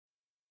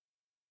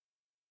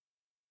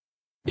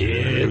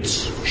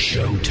It's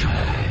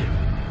showtime.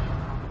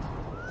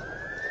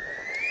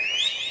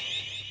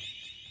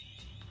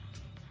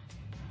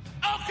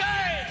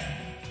 Okay,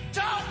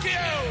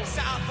 Tokyo,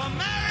 South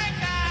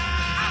America,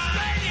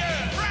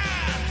 Australia,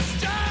 France,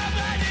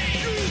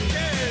 Germany, UK,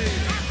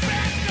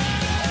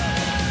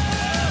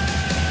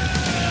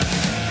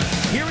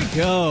 Here we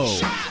go.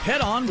 Head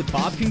on with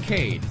Bob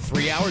Kincaid.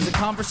 3 hours of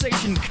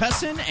conversation,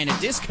 cussin' and a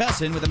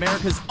discussin' with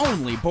America's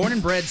only born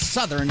and bred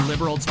Southern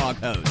liberal talk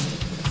host.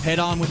 Head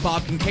On with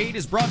Bob Kincaid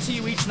is brought to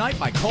you each night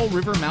by Coal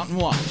River Mountain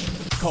Watch.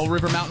 Coal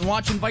River Mountain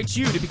Watch invites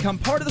you to become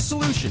part of the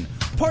solution,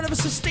 part of a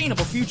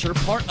sustainable future,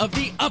 part of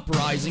the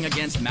uprising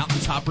against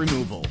mountaintop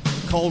removal.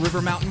 Coal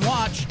River Mountain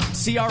Watch,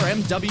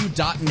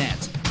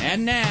 crmw.net.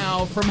 And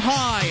now, from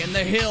high in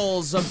the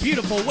hills of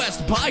beautiful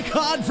West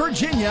Bicod,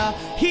 Virginia,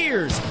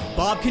 here's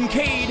Bob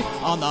Kincaid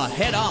on the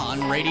Head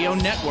On Radio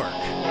Network.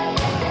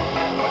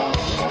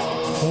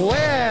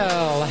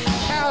 Well,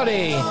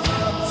 howdy.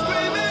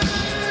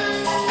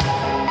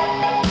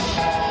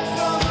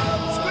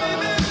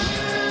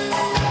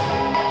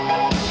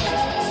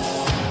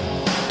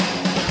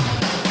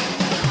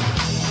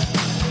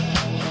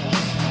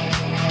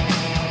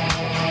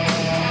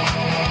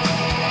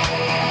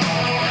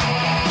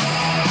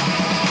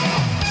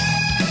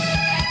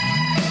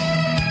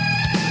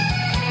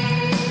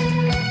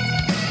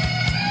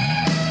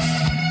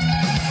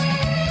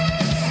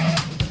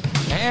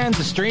 And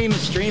the stream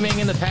is streaming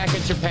and the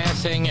packets are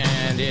passing,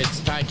 and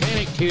it's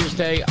Titanic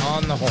Tuesday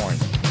on the Horn.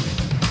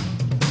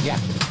 Yeah.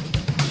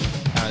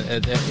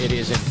 It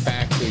is, in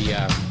fact, it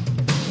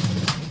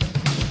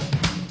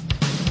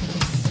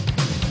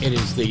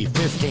is the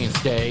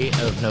 15th day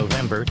of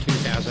November,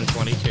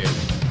 2022.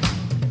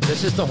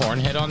 This is the Horn.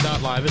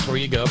 HeadOn.live is where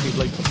you go if you'd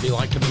like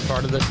to be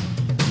part of the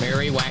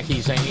merry, wacky,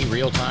 zany,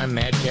 real-time,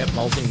 madcap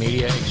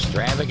multimedia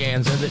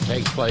extravaganza that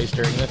takes place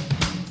during the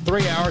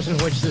 3 hours in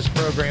which this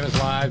program is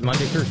live,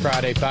 Monday through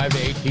Friday, 5 to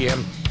 8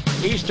 p.m.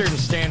 Eastern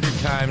Standard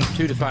Time,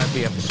 2 to 5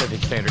 p.m.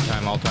 Pacific Standard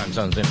Time, all time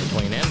zones in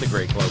between, and the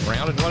Great Globe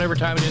Round, and whatever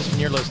time it is when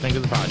you're listening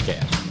to the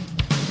podcast.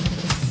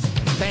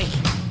 Thank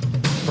you.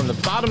 From the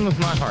bottom of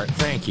my heart,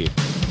 thank you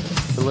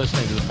for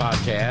listening to the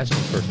podcast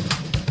and for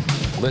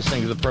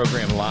listening to the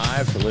program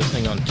live, for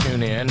listening on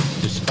TuneIn,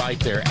 despite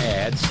their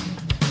ads,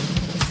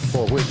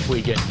 for which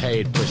we get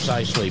paid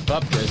precisely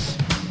bupkis.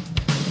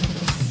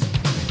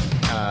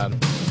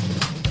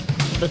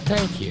 But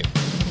thank you.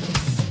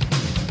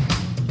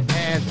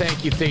 And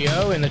thank you,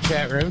 Theo, in the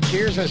chat room.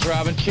 Cheers, Miss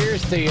Robin.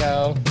 Cheers,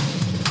 Theo.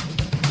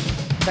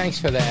 Thanks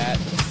for that.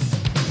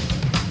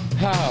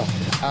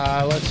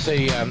 Let's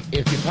see.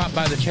 If you pop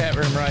by the chat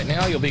room right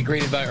now, you'll be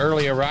greeted by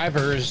early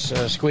arrivers,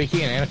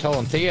 Squeaky and Anatole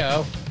and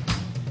Theo,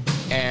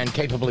 and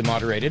capably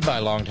moderated by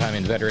longtime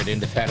inveterate,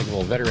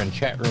 indefatigable veteran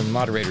chat room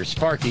moderator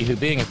Sparky, who,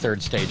 being a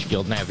third stage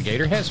guild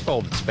navigator, has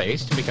folded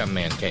space to become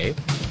Man Cave.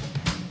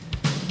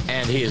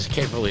 And he is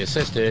capably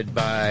assisted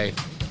by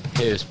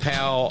his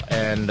pal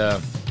and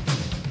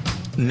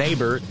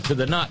neighbor to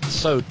the not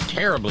so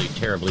terribly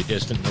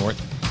distant north,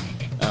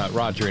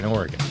 Roger in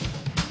Oregon.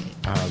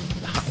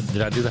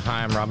 Did I do the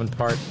hi, I'm Robin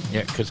part?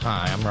 Yeah, because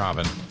hi, I'm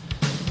Robin.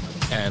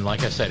 And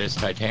like I said, it's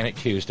Titanic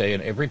Tuesday,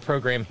 and every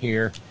program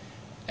here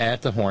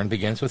at the Horn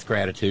begins with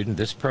gratitude, and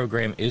this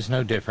program is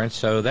no different.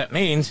 So that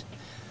means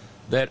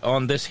that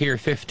on this here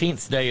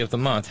 15th day of the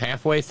month,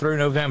 halfway through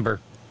November,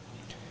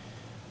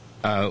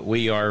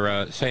 we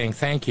are saying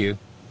thank you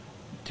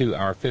to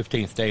our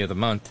 15th day of the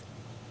month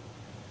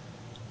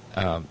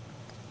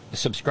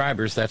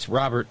subscribers. That's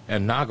Robert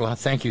and Nagla.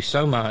 Thank you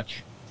so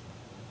much.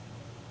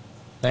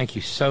 Thank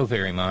you so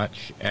very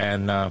much.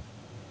 And,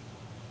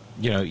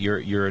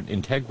 you're an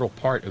integral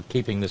part of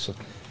keeping this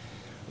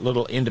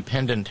little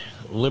independent,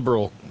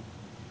 liberal,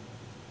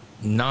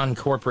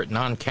 non-corporate,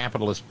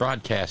 non-capitalist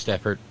broadcast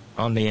effort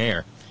on the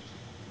air.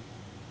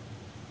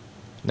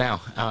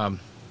 Now,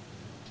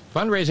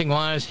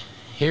 fundraising-wise,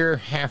 here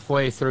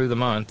halfway through the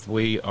month,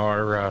 we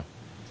are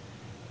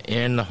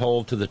in the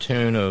hole to the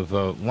tune of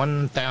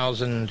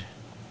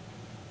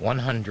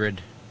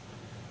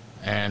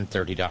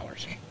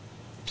 $1,130.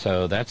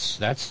 So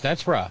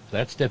that's rough.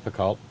 That's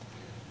difficult.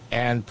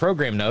 And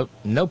program note,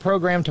 no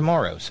program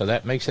tomorrow, so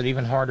that makes it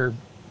even harder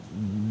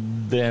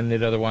than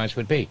it otherwise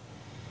would be.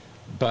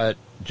 But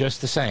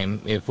just the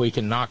same, if we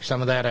can knock some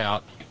of that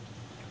out,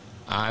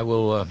 I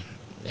will,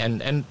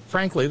 and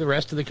frankly, the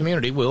rest of the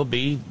community will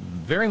be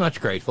very much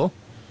grateful,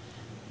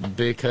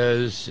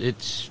 because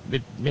it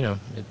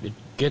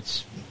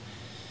gets,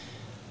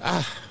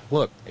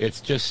 look, it's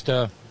just,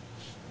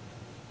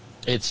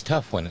 it's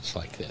tough when it's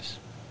like this.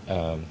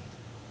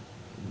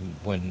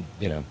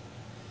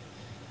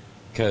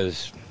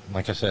 Because,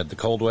 like I said, the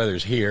cold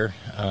weather's here.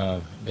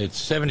 It's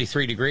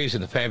 73 degrees in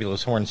the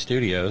fabulous Horn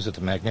Studios at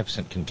the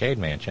magnificent Kincaid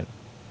Mansion.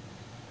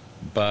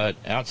 But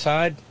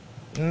outside's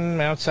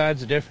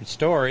a different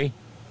story.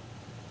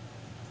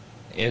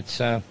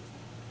 It's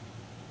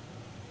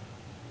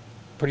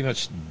pretty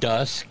much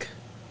dusk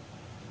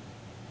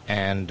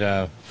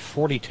and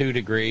 42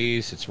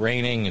 degrees. It's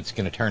raining. It's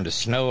going to turn to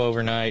snow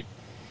overnight.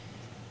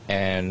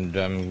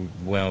 And,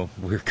 well,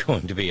 we're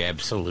going to be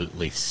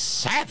absolutely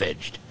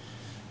savaged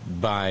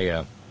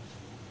by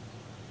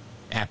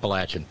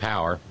Appalachian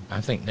Power.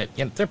 I think that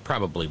they're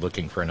probably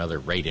looking for another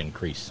rate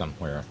increase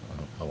somewhere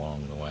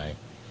along the way.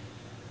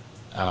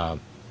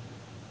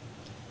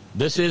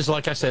 This is,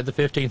 like I said, the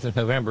 15th of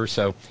November,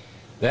 so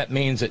that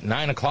means at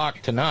 9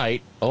 o'clock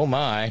tonight, oh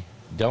my,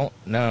 don't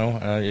know,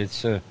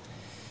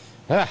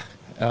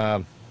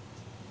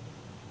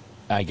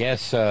 I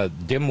guess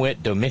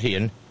Dimwit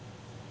Domitian,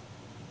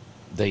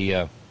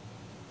 the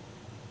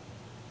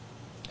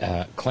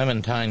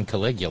Clementine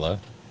Caligula,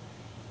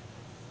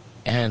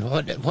 and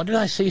what did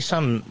I see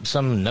some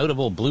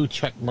notable blue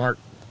checkmark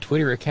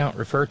Twitter account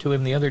refer to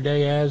him the other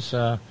day as?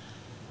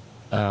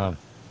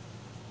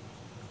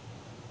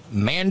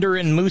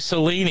 Mandarin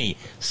Mussolini.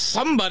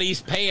 Somebody's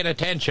paying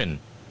attention.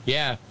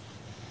 Yeah.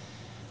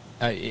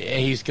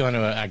 He's going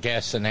to, I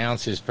guess,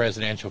 announce his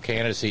presidential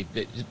candidacy.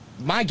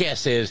 My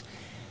guess is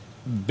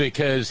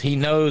because he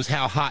knows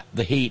how hot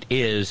the heat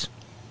is,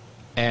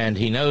 and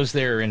he knows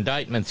there are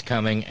indictments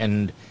coming,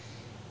 and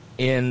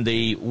in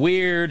the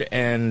weird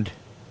and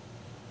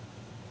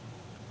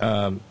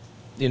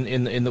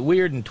in the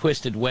weird and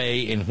twisted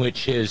way in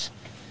which his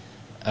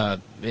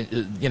the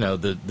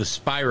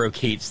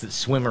spirochetes that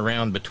swim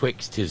around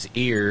betwixt his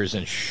ears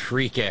and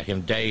shriek at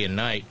him day and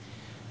night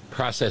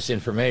process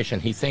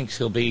information, he thinks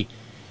he'll be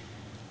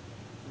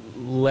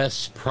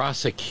less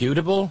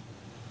prosecutable,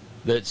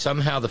 that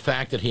somehow the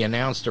fact that he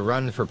announced a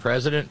run for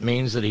president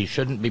means that he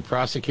shouldn't be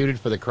prosecuted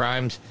for the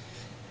crimes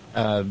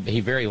he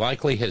very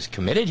likely has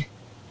committed.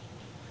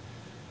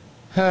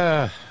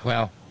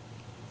 Well,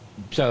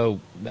 so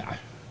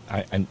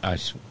I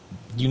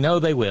you know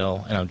they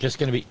will, and I'm just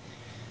going to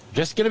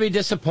be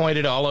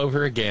disappointed all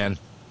over again.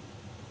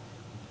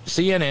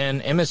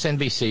 CNN,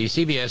 MSNBC,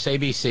 CBS,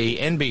 ABC,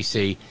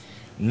 NBC,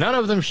 none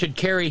of them should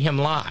carry him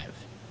live.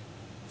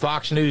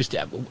 Fox News,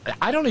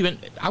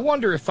 I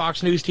wonder if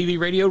Fox News TV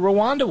Radio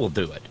Rwanda will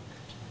do it,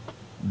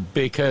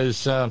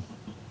 because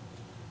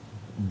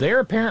they're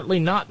apparently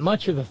not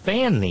much of a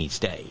fan these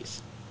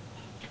days.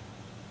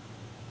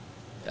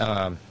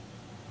 But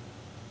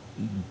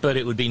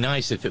it would be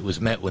nice if it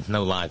was met with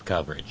no live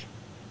coverage.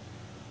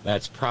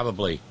 That's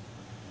probably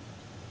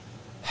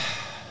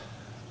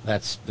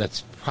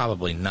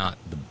not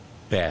the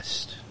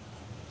best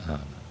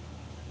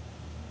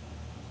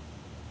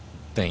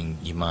thing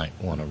you might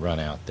want to run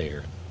out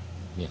there,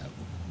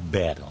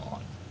 bet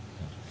on.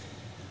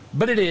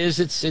 But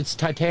it's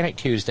Titanic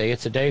Tuesday.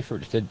 It's a day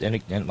for,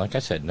 and like I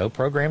said, no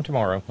program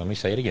tomorrow. Let me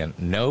say it again,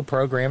 no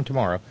program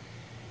tomorrow.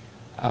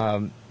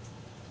 I'm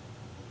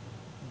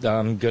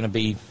going to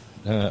be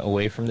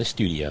away from the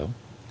studio.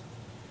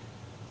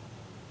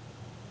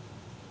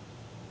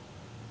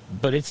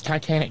 But it's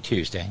Titanic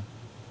Tuesday,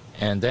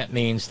 and that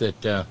means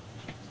that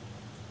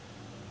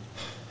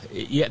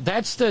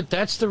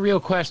that's the real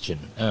question.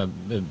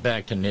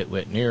 Back to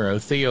Nitwit Nero,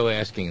 Theo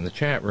asking in the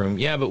chat room,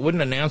 but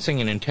wouldn't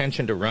announcing an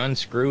intention to run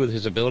screw with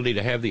his ability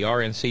to have the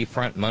RNC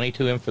front money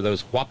to him for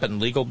those whopping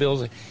legal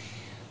bills?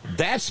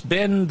 That's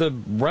been the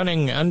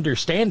running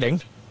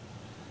understanding.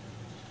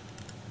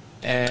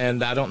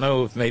 And I don't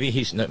know if maybe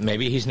he's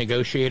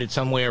negotiated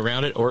some way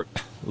around it, or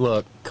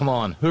look, come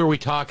on, who are we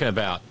talking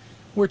about?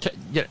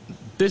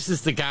 This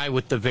is the guy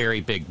with the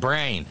very big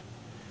brain.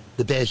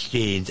 The best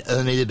genes,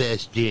 only the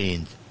best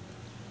genes.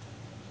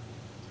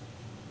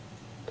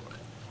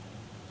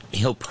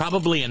 He'll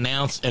probably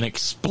announce an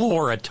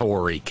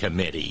exploratory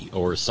committee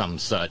or some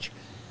such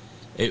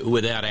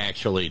without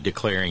actually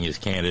declaring his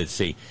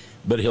candidacy,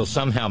 but he'll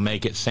somehow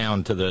make it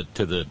sound to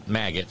the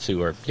maggots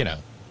who are,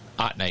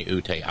 Atne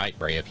ute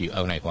eitbre, if you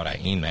own what I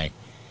eme,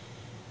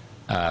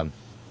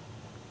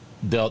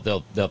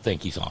 they'll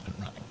think he's off and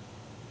running.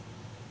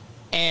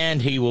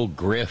 And he will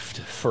grift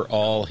for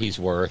all he's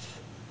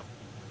worth.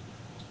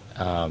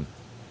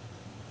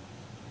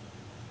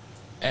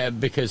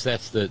 Because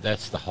that's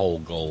the whole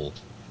goal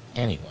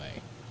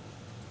anyway.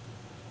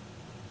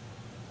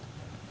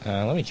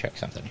 Let me check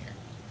something here.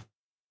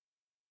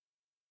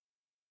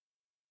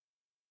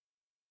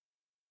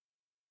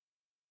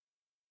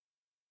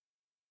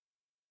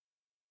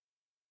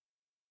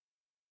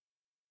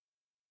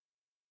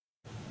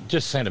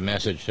 Just sent a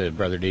message to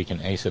Brother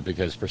Deacon Asa,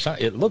 because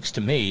it looks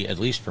to me, at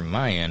least from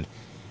my end,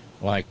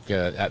 like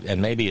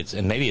and maybe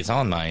it's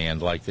on my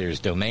end, like there's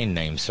domain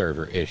name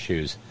server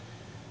issues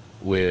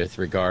with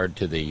regard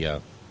to the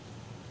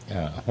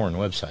Horn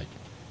website,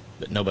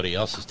 but nobody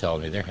else is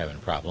telling me they're having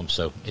problems,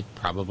 so it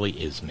probably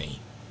is me.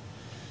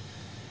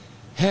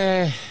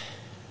 Yeah,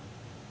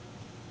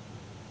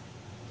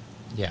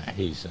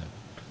 he's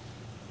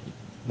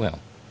well,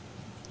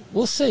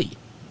 we'll see.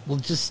 We'll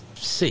just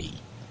see,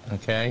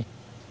 okay?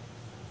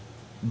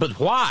 But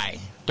why,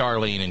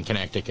 Darlene in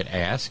Connecticut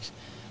asks,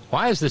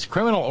 why is this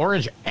criminal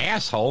orange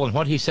asshole and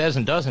what he says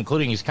and does,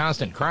 including his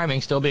constant criming,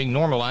 still being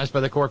normalized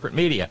by the corporate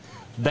media?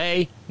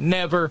 They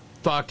never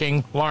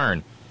fucking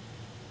learn.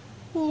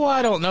 Well,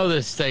 I don't know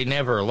that they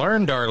never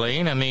learn,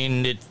 Darlene. I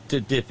mean,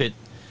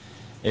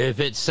 if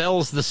it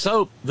sells the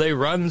soap, they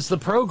runs the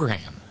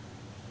program.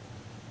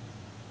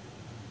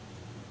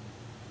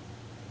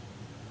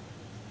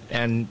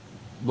 And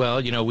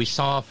well, we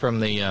saw from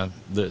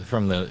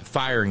the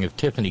firing of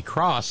Tiffany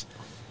Cross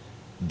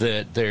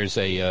that there's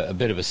a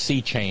bit of a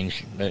sea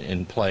change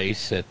in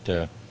place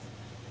at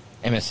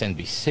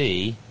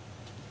MSNBC.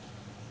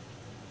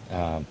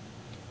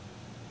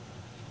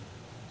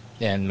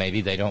 And maybe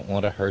they don't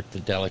want to hurt the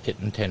delicate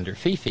and tender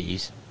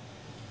fifis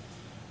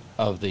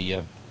of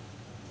the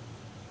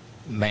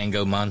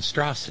mango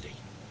monstrosity.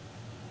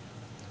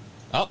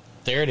 Oh,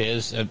 there it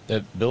is,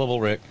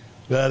 Billable Rick.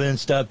 Robin,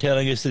 stop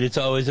telling us that it's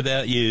always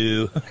about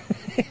you.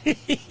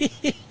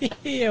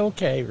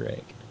 Okay,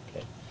 Rick.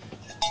 Okay.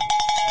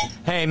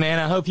 Hey, man,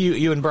 I hope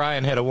you and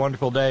Brian had a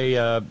wonderful day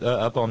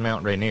up on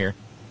Mount Rainier.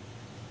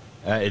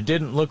 It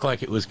didn't look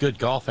like it was good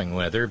golfing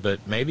weather,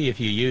 but maybe if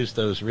you use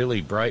those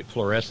really bright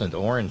fluorescent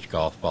orange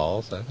golf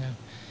balls,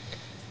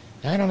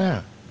 I don't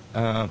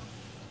know.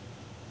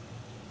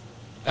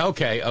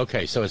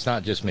 Okay, so it's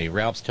not just me.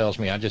 Ralphs tells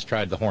me I just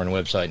tried the Horn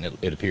website and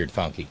it appeared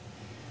funky.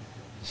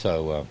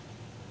 So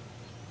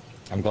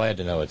I'm glad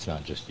to know it's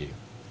not just you.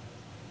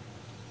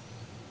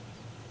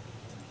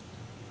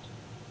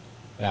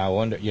 Now,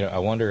 I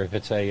wonder if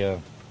it's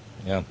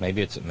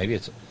maybe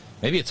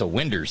it's a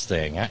Winders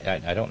thing.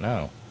 I don't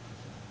know.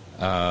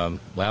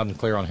 Loud and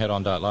clear on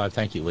headon.live.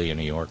 Thank you, Lee in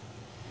New York.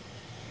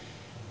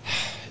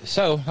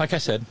 So, like I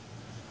said,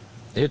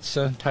 it's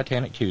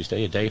Titanic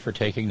Tuesday, a day for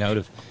taking note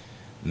of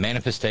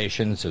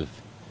manifestations of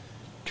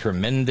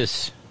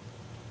tremendous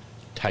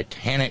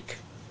Titanic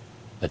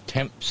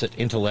attempts at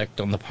intellect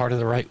on the part of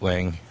the right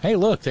wing. Hey,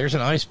 look, there's an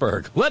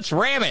iceberg. Let's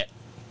ram it!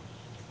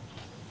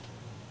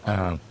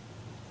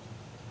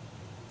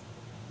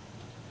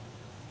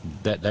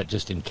 That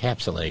just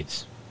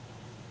encapsulates.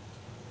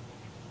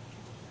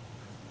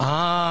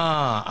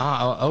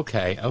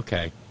 Okay.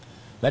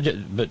 That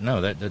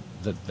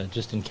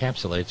just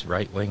encapsulates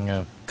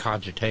right-wing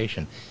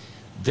cogitation.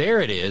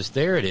 There it is.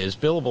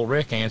 Billable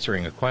Rick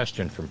answering a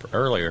question from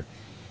earlier.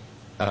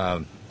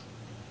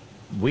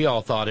 We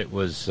all thought it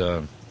was.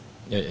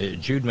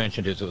 Jude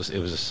mentioned it was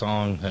a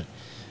song that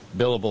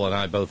Billable and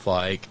I both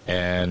like,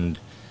 and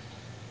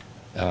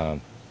I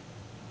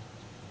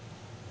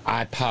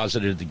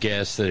posited the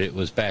guess that it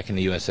was Back in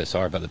the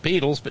USSR by the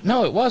Beatles, but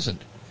no, it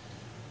wasn't.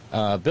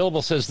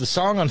 Billable says the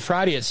song on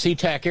Friday at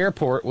SeaTac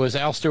Airport was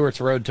Al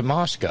Stewart's Road to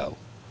Moscow.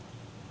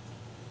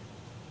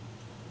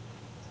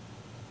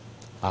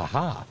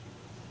 Aha.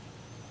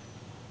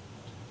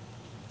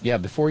 Yeah,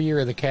 before Year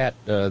of the Cat,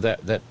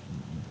 that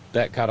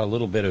got a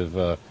little bit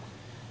of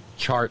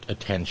chart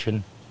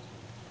attention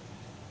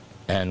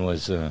and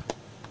was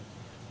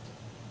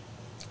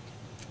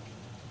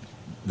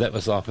that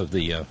was off of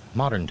the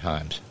Modern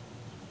Times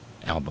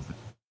album,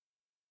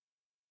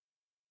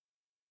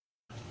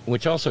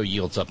 which also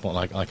yields up,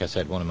 like I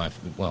said, one of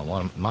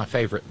my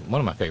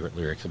favorite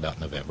lyrics about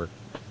November.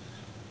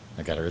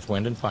 I got Earth,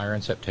 Wind, and Fire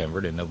in September.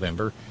 And in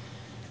November,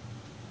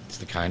 it's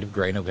the kind of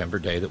gray November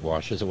day that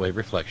washes away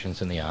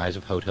reflections in the eyes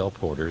of hotel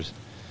porters,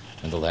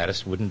 and the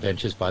latticed wooden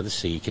benches by the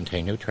sea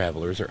contain no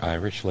travelers or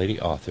Irish lady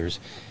authors,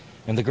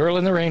 and the girl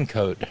in the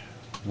raincoat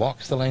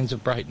walks the lanes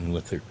of Brighton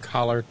with her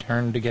collar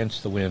turned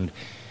against the wind,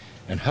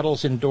 and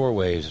huddles in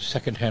doorways of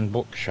second-hand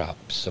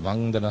bookshops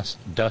among the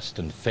dust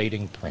and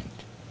fading print.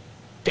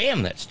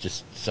 Damn, that's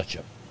just such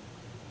an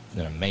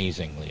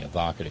amazingly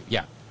evocative...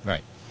 Yeah,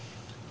 right.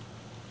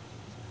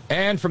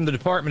 And from the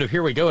Department of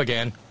Here We Go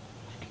Again,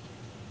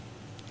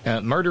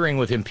 murdering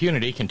with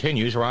impunity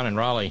continues. Ron and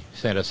Raleigh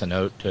sent us a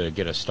note to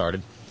get us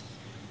started.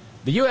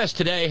 The U.S.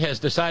 today has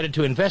decided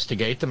to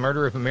investigate the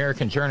murder of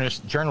American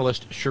journalist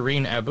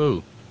Shireen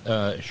Abu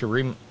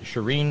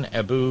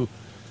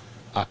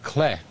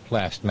Akleh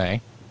last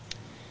May.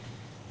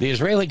 The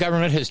Israeli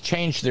government has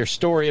changed their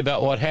story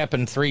about what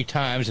happened 3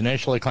 times,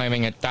 initially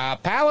claiming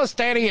that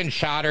Palestinians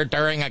shot her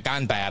during a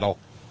gun battle.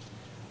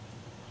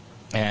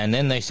 And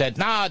then they said,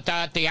 no,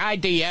 the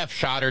IDF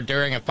shot her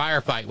during a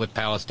firefight with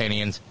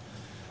Palestinians.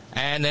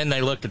 And then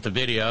they looked at the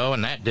video,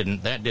 and that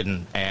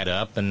didn't add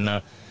up.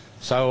 And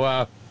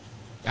so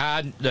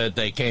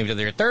they came to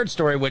their third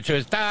story, which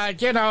was,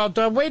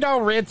 we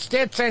don't,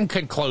 it's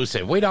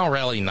inconclusive. We don't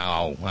really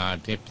know.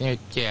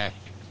 Yeah.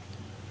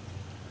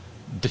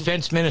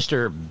 Defense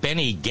Minister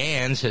Benny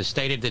Gantz has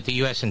stated that the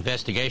U.S.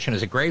 investigation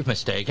is a grave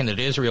mistake and that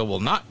Israel will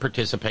not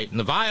participate in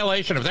the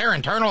violation of their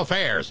internal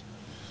affairs.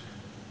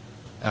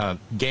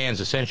 Gantz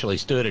essentially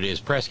stood at his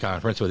press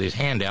conference with his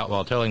hand out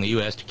while telling the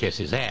U.S. to kiss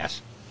his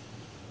ass.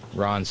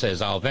 Ron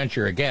says, I'll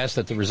venture a guess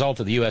that the result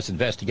of the U.S.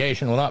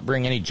 investigation will not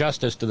bring any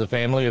justice to the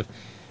family of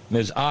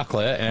Ms.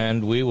 Akleh,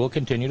 and we will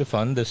continue to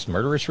fund this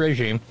murderous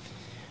regime,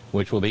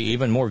 which will be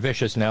even more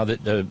vicious now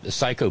that the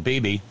Psycho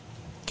Bibi,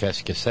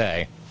 qu'est-ce que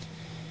c'est,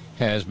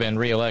 has been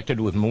reelected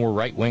with more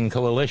right-wing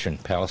coalition.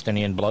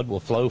 Palestinian blood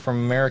will flow from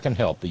American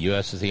help. The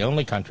U.S. is the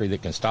only country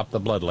that can stop the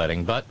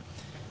bloodletting, but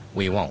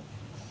we won't.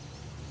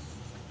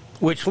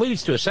 Which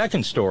leads to a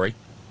second story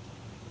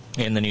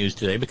in the news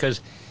today,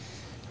 because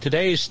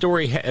today's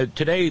story,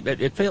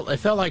 it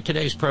felt like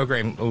today's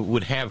program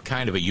would have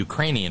kind of a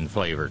Ukrainian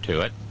flavor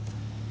to it.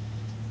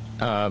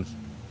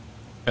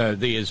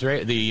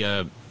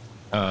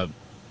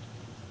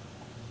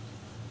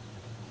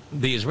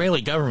 the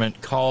Israeli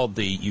government called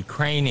the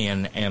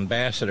Ukrainian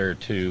ambassador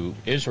to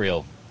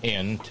Israel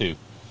in to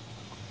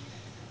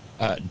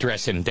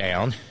dress him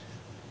down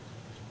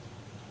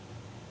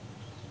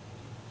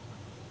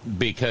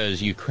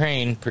because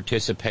Ukraine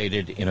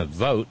participated in a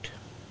vote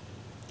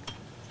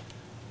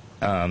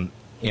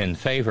in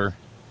favor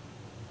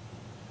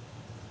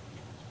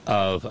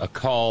of a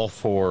call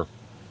for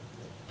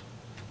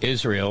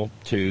Israel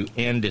to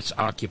end its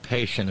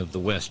occupation of the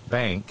West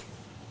Bank.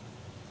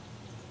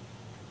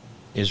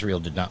 Israel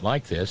did not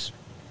like this.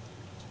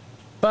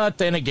 But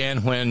then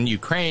again, when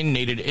Ukraine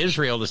needed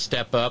Israel to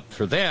step up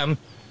for them,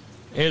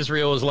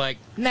 Israel was like,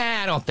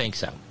 nah, I don't think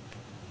so.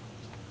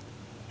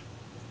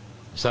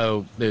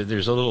 So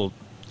there's a little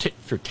tit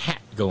for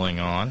tat going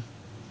on.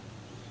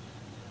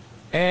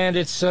 And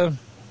it's, to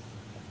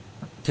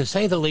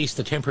say the least,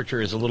 the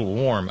temperature is a little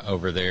warm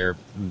over there.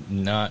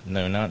 Not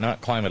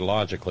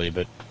climatologically,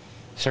 but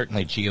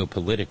certainly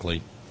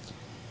geopolitically.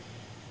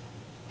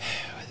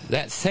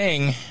 That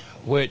thing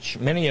which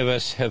many of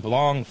us have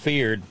long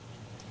feared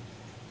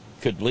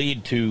could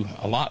lead to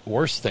a lot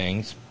worse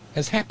things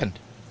has happened.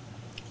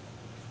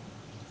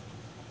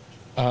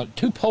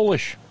 Two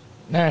Polish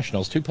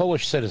nationals, two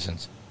Polish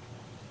citizens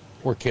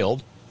were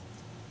killed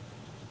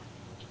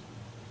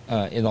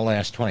in the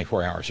last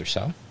 24 hours or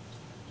so.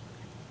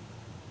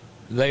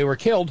 They were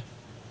killed,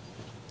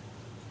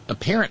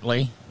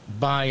 apparently,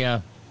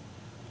 by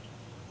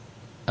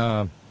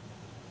a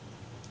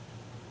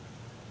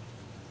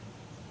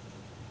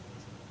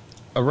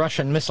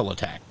Russian missile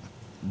attack,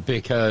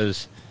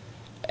 because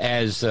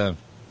as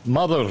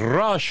Mother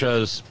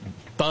Russia's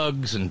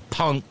thugs and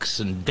punks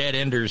and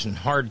dead-enders and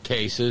hard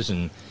cases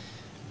and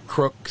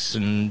crooks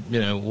and,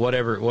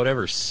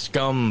 whatever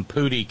scum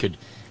Putin could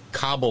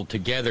cobble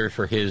together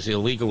for his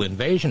illegal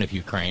invasion of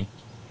Ukraine,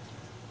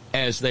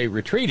 as they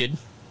retreated,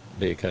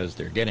 because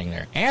they're getting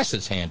their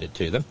asses handed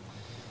to them,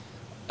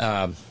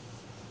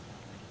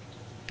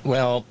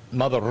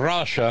 Mother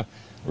Russia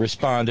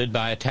responded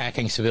by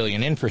attacking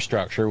civilian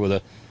infrastructure with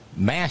a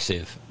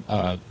massive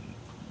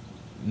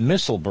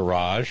missile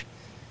barrage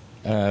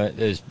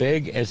as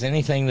big as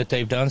anything that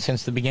they've done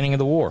since the beginning of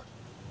the war.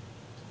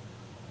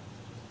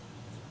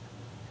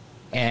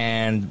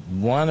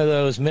 And one of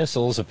those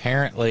missiles,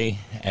 apparently,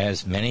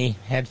 as many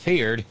had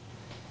feared,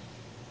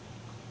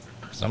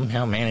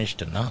 somehow managed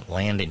to not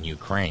land in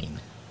Ukraine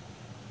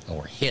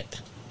or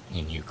hit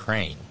in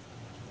Ukraine,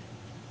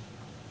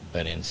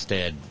 but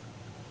instead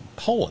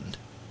Poland.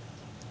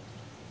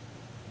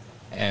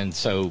 And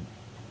so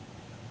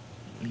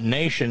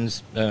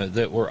nations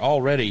that were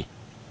already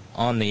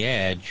on the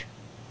edge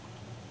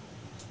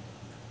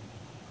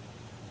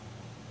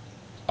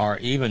are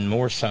even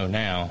more so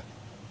now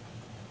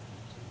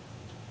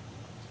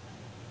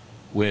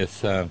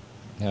with, now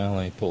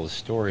let me pull the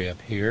story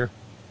up here.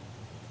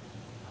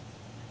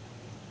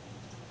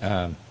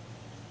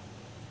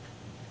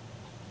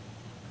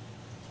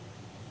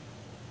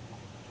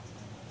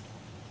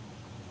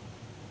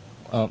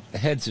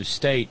 Heads of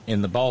state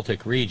in the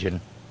Baltic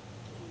region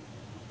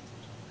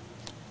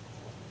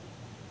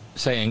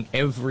saying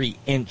every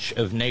inch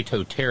of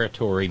NATO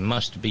territory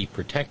must be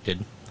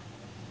protected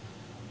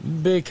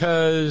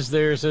because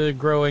there's a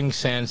growing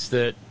sense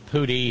that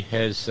Putin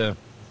has,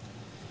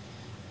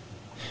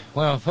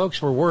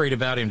 folks were worried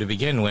about him to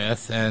begin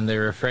with, and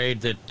they're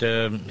afraid that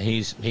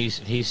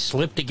he's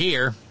slipped a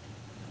gear,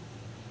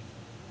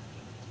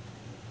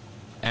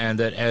 and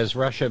that as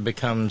Russia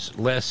becomes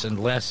less and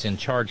less in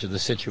charge of the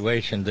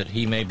situation, that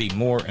he may be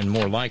more and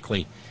more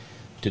likely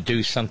to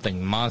do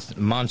something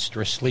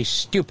monstrously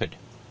stupid.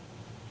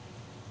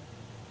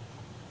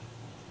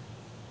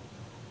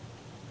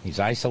 He's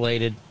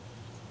isolated.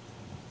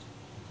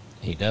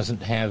 He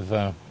doesn't have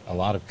a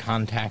lot of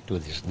contact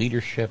with his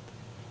leadership.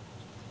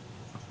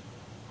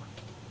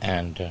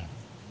 And,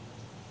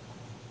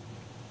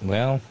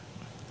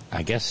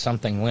 I guess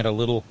something went a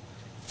little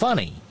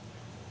funny,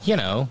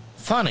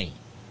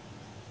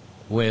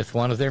 with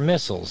one of their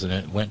missiles, and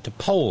it went to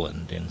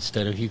Poland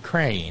instead of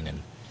Ukraine.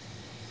 And,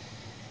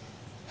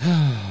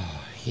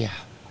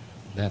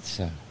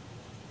 that's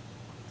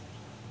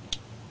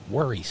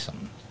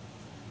worrisome.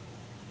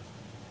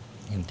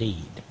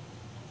 Indeed.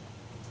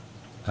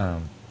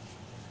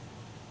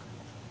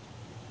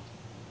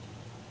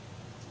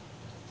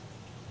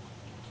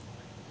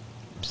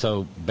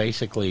 So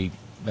basically,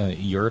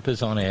 Europe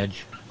is on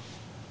edge.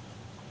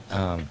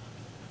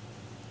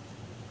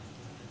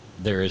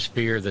 There is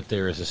fear that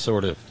there is a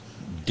sort of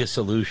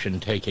dissolution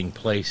taking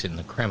place in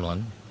the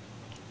Kremlin.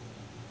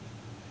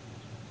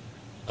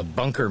 A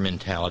bunker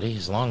mentality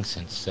has long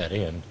since set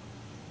in.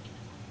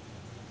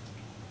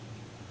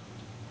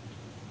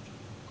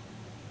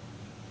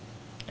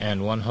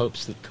 And one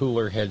hopes that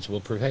cooler heads will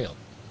prevail.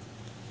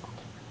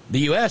 The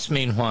U.S.,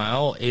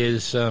 meanwhile,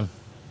 is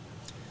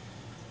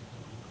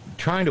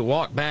trying to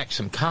walk back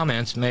some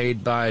comments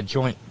made by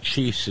Joint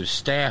Chiefs of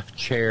Staff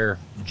Chair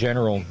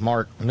General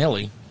Mark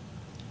Milley,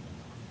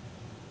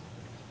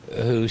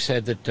 who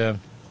said that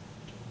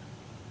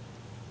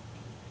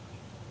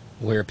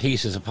where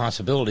peace is a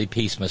possibility,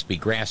 peace must be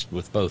grasped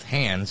with both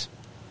hands.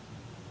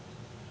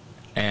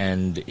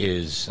 and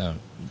is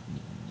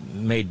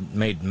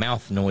made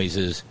mouth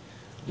noises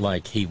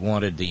like he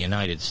wanted the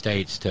United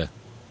States to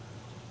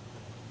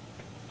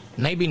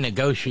maybe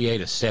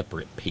negotiate a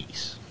separate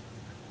peace.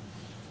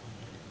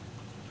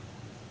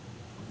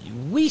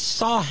 We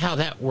saw how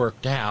that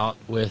worked out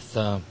with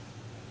that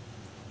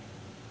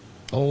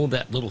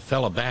little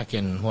fella back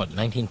in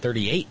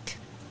 1938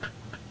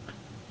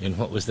 in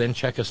what was then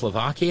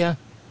Czechoslovakia.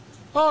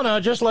 Oh no,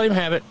 just let him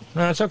have it.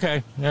 No, it's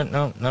okay.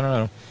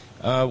 No.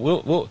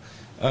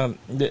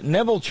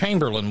 Neville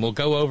Chamberlain will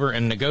go over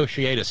and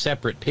negotiate a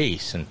separate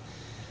peace, and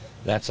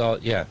that's all.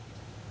 Yeah,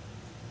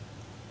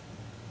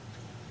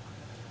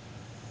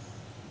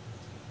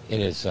 it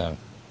is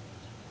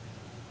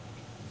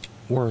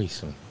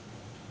worrisome,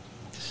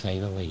 to say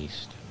the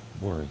least.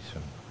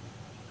 Worrisome.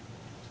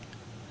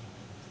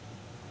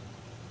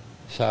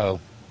 So,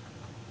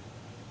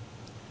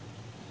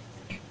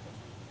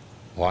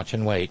 watch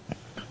and wait,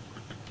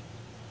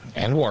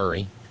 and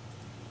worry.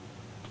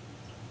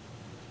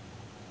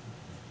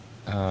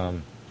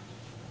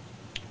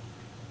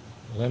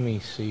 Let me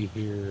see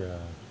here.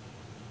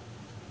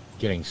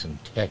 Getting some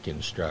tech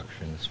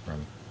instructions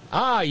from...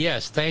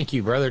 yes, thank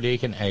you, Brother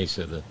Deacon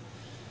Asa. The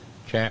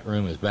chat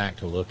room is back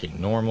to looking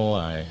normal.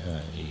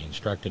 He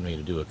instructed me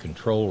to do a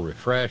control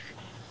refresh,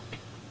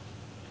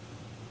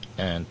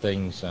 and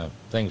things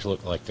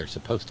look like they're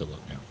supposed to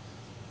look now.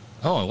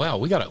 Oh wow,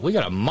 we got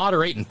a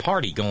moderating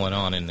party going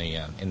on in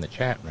the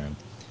chat room.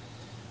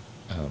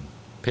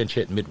 Pinch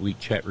hit midweek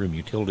chat room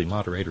utility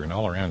moderator and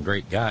all around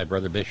great guy,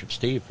 Brother Bishop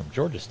Steve from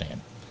Georgistan,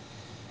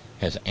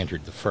 has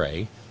entered the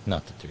fray.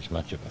 Not that there's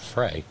much of a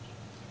fray.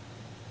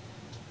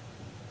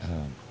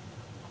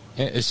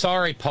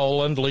 Sorry,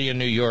 Poland. Lee in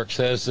New York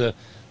says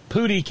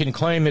Putin can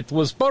claim it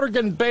was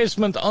Bergen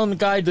basement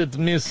unguided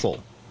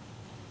missile.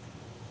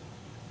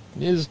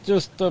 It's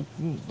just an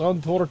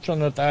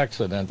unfortunate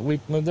accident.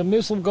 When the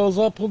missile goes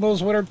up, who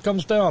knows where it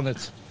comes down?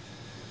 It's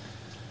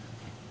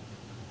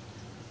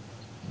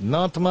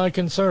not my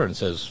concern,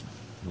 says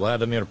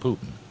Vladimir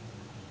Putin.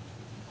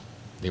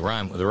 The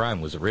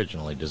rhyme was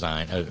originally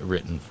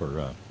written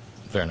for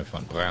Werner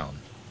von Braun.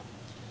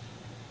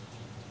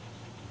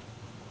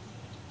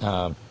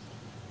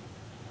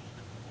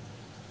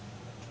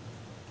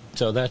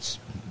 So that's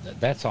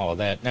all of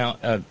that. Now,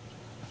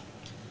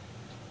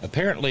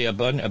 apparently a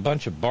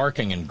bunch of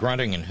barking and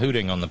grunting and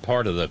hooting on the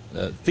part of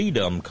the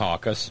Freedom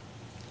Caucus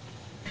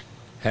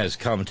has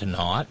come to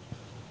naught,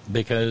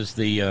 because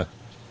the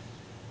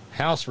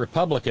House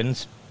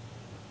Republicans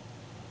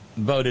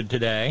voted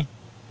today,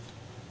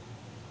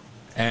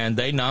 and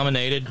they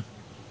nominated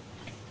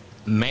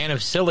man of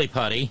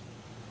Sillyputty,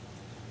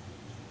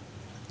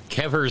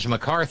 Kevers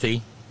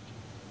McCarthy,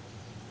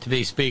 to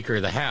be Speaker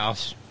of the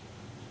House.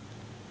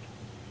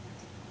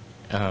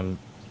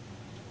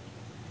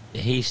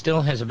 He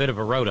still has a bit of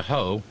a row to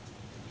hoe.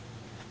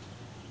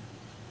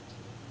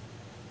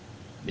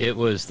 It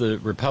was the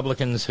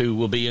Republicans who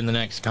will be in the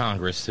next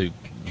Congress who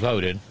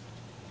voted.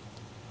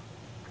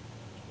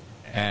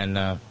 And,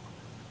 the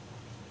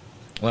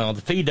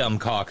Freedom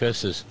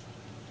Caucus is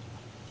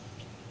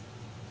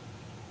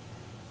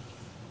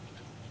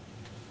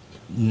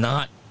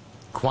not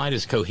quite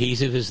as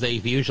cohesive as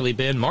they've usually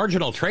been.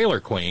 Marginal Trailer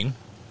Queen,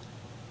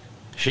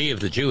 she of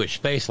the Jewish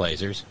space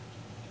lasers,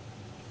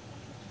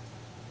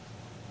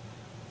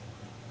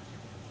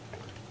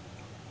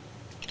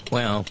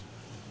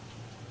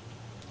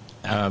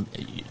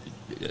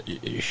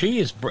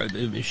 she's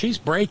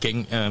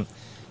breaking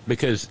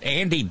because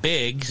Andy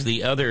Biggs,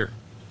 the other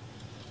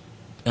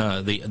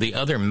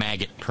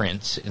maggot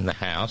prince in the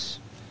House,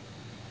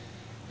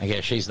 I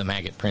guess she's the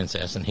maggot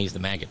princess and he's the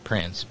maggot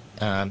prince.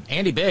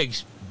 Andy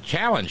Biggs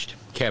challenged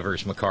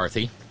Kevers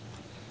McCarthy,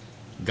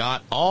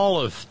 got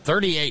all of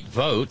 38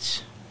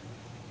 votes,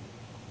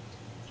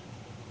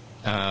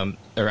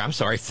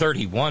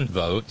 31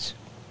 votes.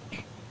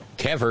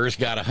 Kevers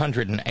got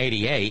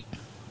 188,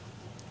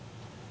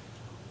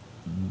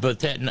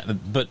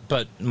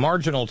 but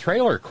Marginal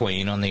Trailer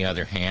Queen, on the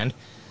other hand,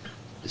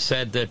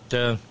 said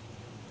that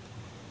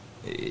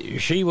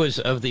she was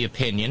of the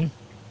opinion,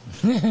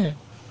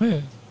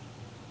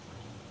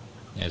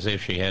 as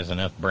if she has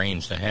enough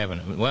brains to have it.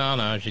 Well,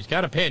 no, she's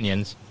got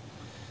opinions.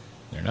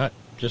 They're not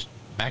just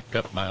backed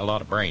up by a lot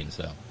of brains,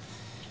 though.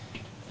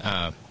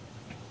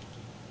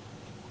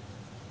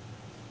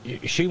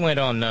 She went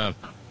on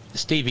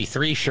Stevie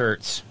Three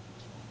Shirt's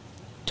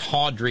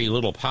tawdry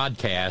little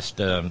podcast,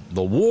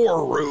 The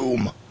War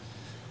Room.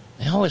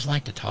 They always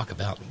like to talk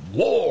about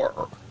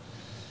war.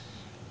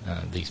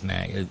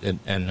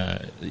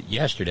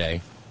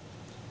 Yesterday,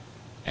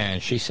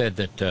 and she said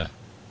that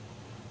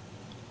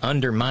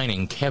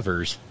undermining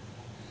Kevers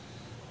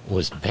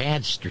was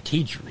bad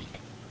strategery.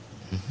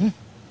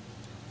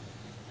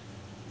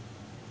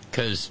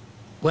 Because,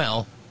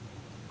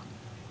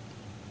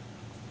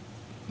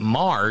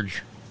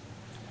 Marge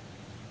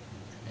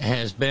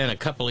has been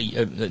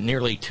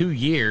nearly 2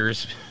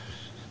 years,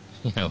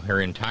 her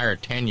entire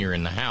tenure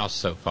in the House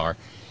so far,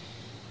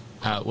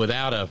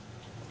 without a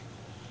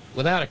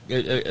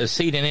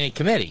seat in any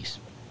committees.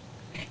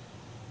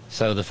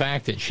 So the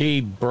fact that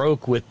she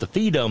broke with the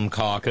Freedom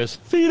Caucus,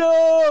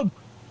 Freedom!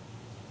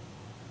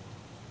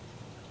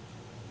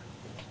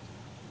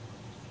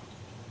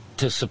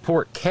 To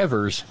support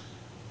Kevers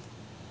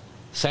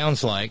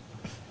sounds like,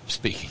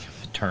 speaking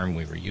of a term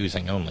we were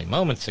using only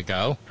moments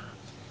ago,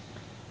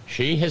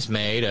 she has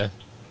made a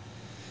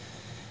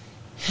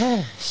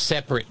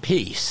separate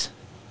peace.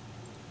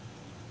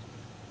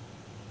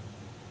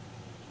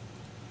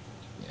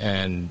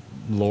 And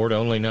Lord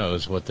only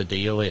knows what the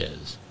deal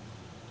is.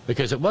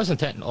 Because it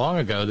wasn't that long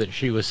ago that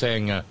she was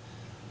saying,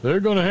 they're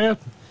going to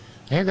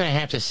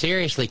have to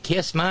seriously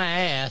kiss my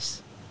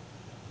ass.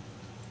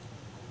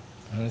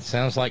 And it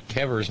sounds like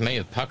Kevers may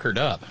have puckered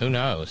up. Who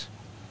knows?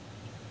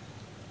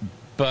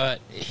 But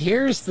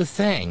here's the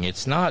thing.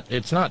 It's not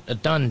a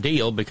done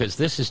deal because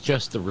this is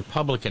just the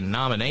Republican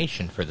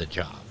nomination for the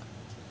job.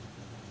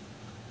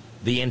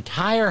 The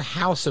entire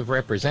House of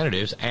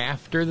Representatives,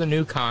 after the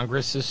new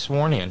Congress is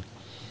sworn in,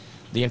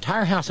 the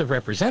entire House of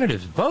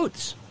Representatives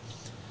votes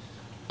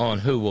on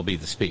who will be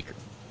the Speaker.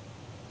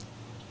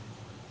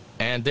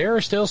 And there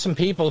are still some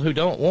people who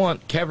don't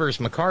want Kevers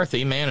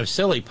McCarthy, man of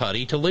silly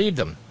putty, to lead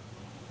them.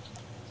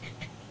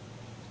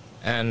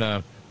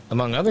 And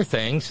among other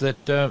things, that,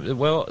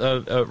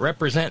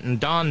 representing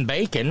Don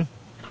Bacon,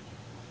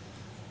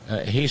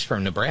 he's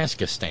from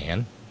Nebraska,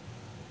 Stan.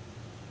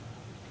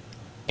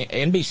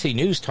 NBC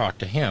News talked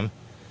to him,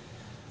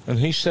 and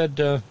he said,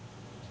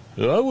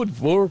 I would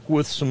work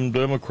with some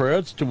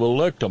Democrats to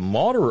elect a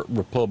moderate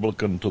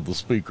Republican to the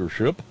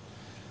speakership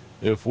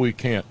if we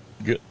can't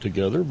get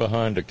together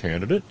behind a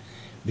candidate.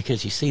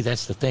 Because, you see,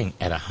 that's the thing.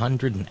 At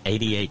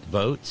 188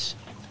 votes,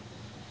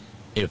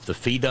 if the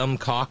Freedom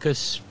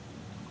Caucus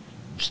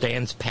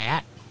stands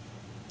pat,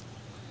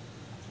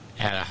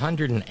 at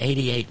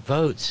 188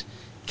 votes,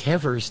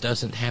 Kevers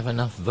doesn't have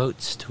enough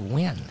votes to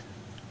win.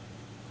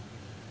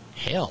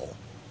 Hell,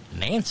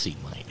 Nancy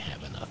might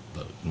have enough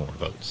more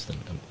votes than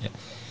him.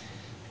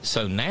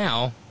 So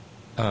now,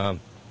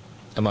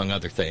 among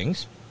other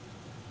things,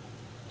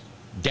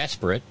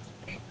 desperate,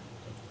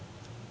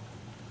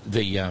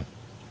 the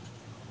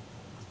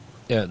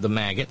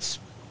maggots,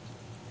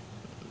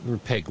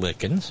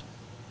 Republicans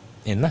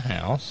in the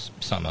House,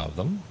 some of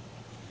them,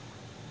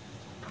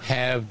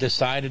 have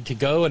decided to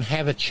go and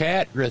have a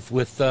chat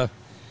with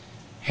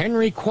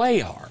Henry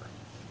Cuellar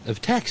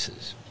of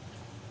Texas,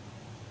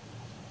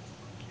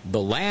 the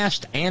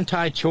last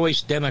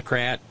anti-choice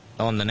Democrat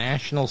on the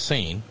national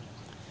scene,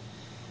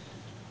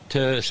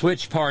 to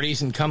switch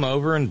parties and come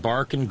over and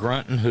bark and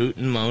grunt and hoot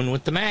and moan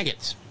with the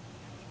maggots.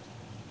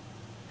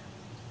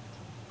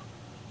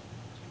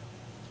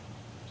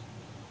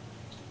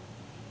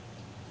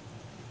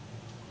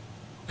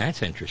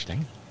 That's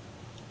interesting.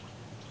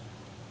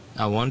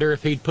 I wonder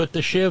if he'd put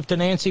the shiv to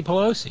Nancy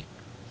Pelosi.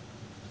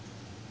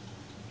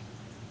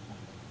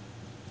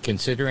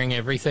 Considering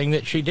everything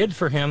that she did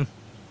for him,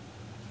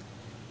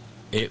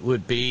 it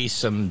would be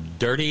some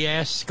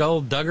dirty-ass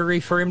skullduggery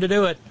for him to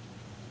do it.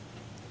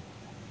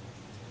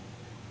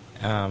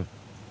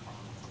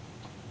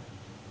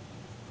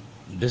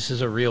 This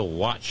is a real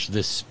watch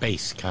this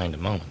space kind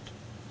of moment.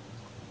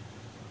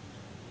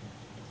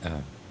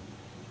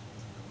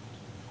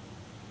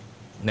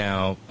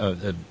 Now,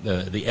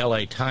 the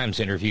L.A.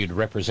 Times interviewed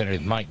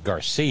Representative Mike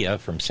Garcia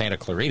from Santa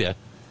Clarita.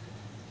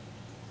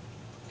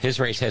 His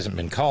race hasn't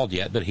been called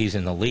yet, but he's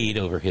in the lead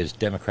over his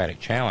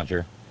Democratic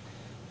challenger.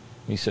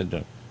 He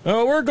said,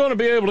 we're going to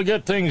be able to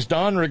get things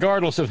done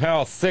regardless of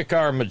how thick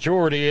our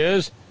majority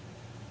is,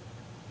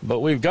 but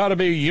we've got to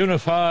be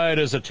unified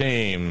as a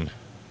team.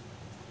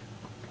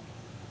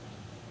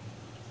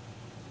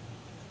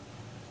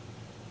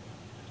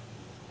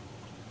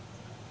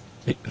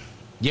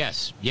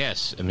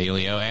 Yes,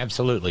 Emilio,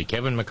 absolutely.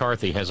 Kevin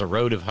McCarthy has a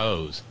road of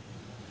hose.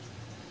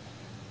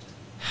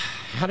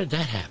 How did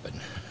that happen?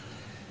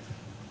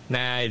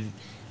 Nah,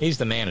 he's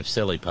the man of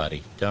silly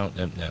putty. Don't.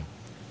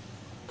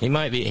 He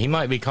might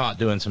be caught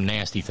doing some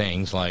nasty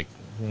things like,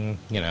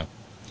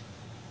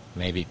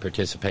 maybe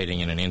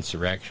participating in an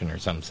insurrection or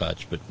some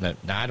such. But no,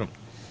 I don't.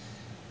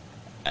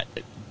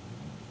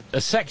 A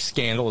sex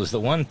scandal is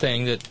the one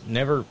thing that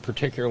never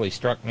particularly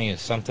struck me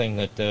as something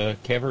that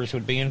Kevers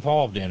would be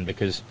involved in,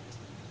 because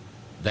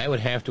that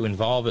would have to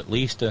involve at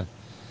least a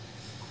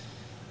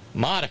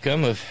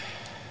modicum of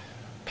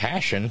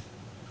passion.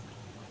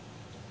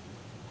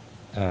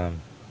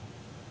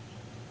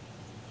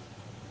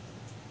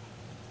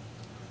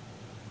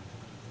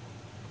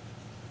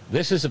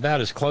 This is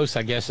about as close,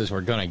 I guess, as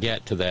we're going to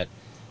get to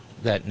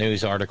that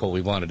news article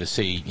we wanted to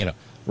see.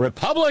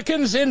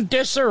 Republicans in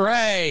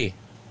disarray.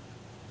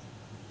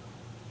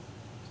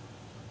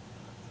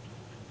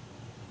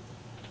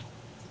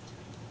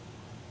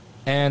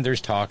 And there's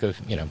talk of,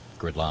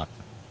 gridlock.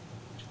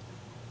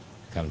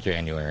 Come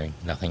January,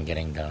 nothing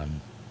getting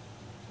done.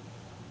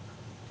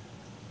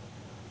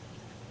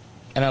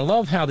 And I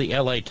love how the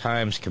L.A.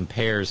 Times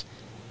compares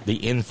the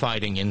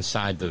infighting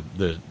inside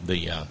the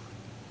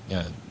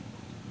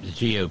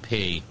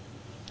GOP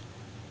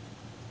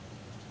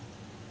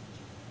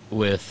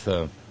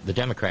with the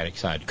Democratic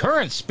side.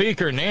 Current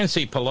Speaker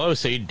Nancy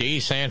Pelosi, D.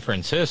 San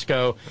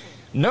Francisco,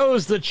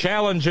 knows the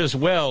challenge as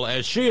well,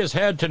 as she has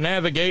had to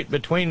navigate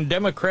between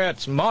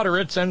Democrats,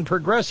 moderates, and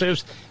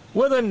progressives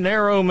with a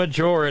narrow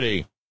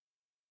majority.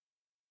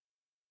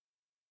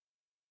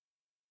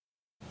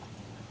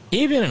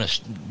 Even in a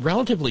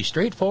relatively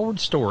straightforward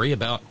story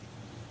about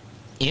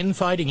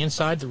infighting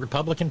inside the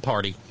Republican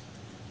Party,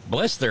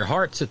 bless their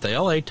hearts, at the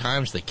LA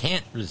Times, they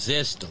can't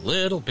resist a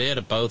little bit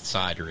of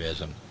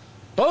both-siderism.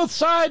 Both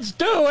sides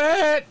do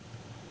it!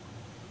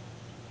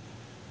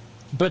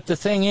 But the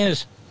thing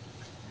is,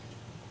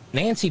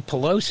 Nancy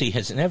Pelosi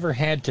has never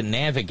had to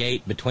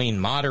navigate between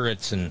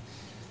moderates and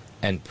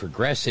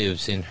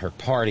progressives in her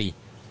party,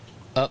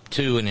 up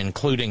to and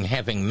including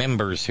having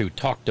members who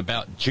talked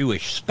about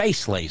Jewish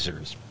space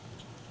lasers.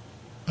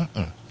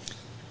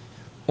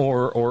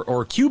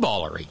 Or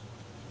Q-ballery.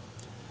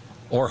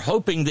 Or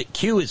hoping that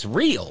Q is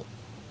real.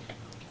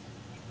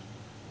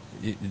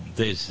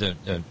 There's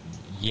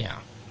yeah.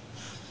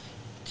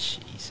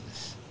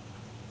 Jesus.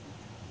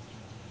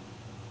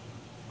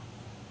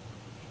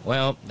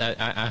 Well,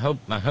 I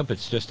hope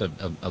it's just a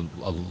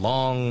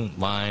long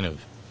line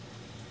of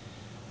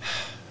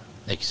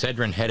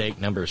Excedrin headache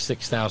number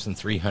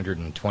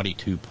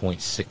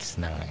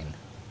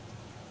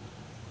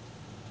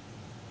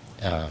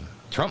 6322.69.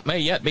 Trump may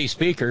yet be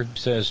Speaker,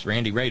 says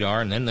Randy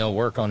Radar, and then they'll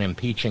work on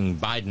impeaching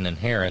Biden and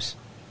Harris.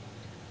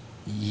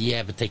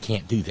 Yeah, but they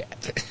can't do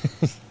that.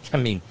 I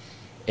mean,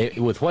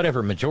 with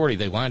whatever majority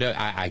they wind up,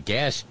 I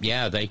guess,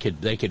 yeah, they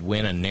could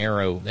win a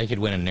narrow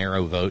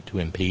vote to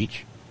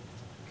impeach,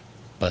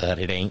 but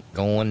it ain't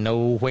going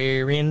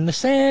nowhere in the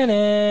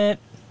Senate.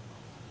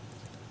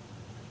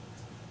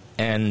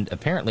 And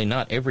apparently,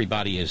 not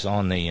everybody is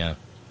on the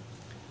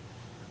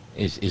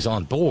is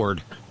on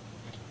board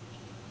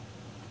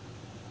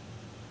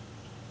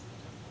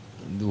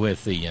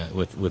with the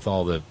with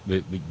all the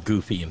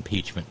goofy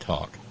impeachment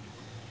talk.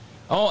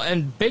 Oh,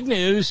 and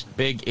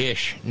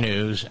big-ish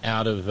news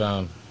out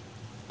of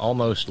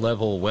almost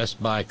level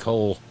West by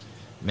Coal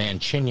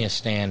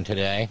Manchinia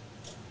today.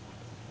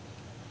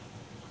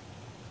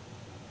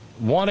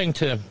 Wanting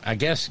to, I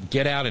guess,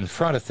 get out in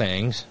front of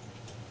things,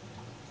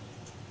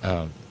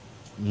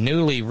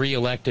 newly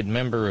re-elected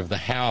member of the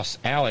House,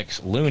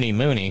 Alex Looney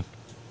Mooney,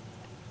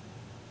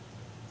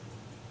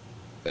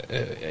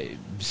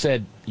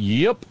 said,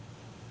 "Yep,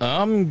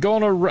 I'm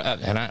gonna run,"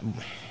 and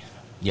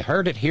you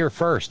heard it here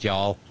first,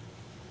 y'all.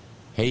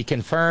 He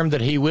confirmed that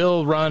he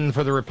will run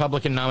for the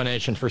Republican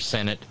nomination for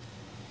Senate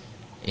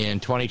in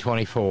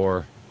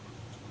 2024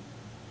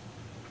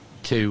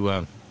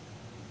 to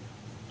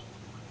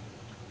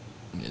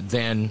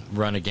then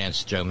run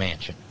against Joe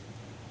Manchin.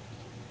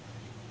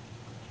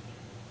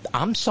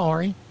 I'm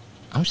sorry.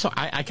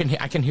 I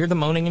can hear the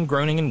moaning and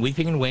groaning and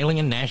weeping and wailing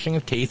and gnashing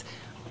of teeth.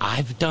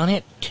 I've done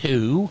it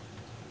too.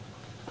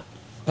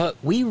 But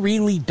we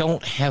really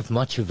don't have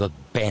much of a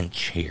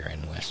bench here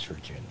in West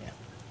Virginia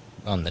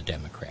on the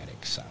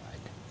Democratic side.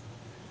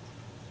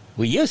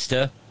 We used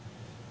to,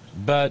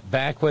 but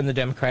back when the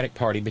Democratic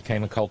Party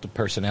became a cult of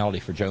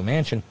personality for Joe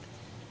Manchin,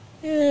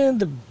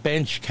 the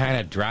bench kind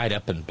of dried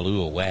up and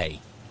blew away.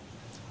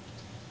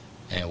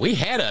 And we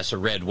had us a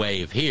red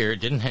wave here.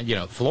 Didn't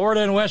have, Florida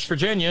and West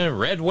Virginia,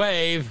 red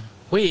wave.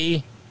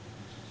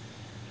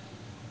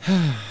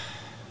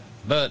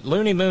 But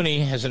Looney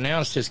Mooney has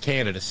announced his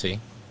candidacy.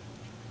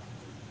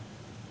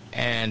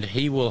 And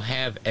he will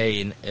have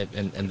and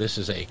this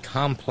is a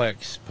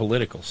complex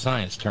political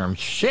science term,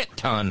 shit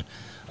ton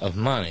of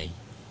money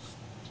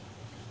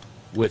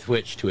with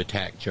which to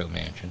attack Joe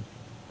Manchin.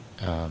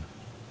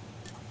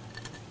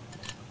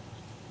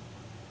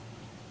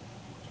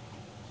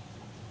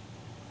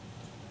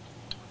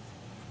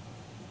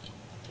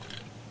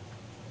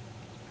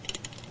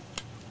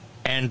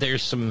 And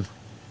there's some,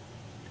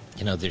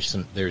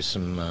 there's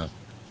some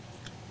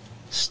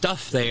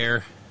stuff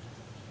there.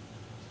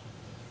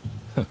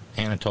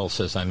 Anatole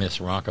says, I miss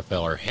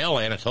Rockefeller. Hell,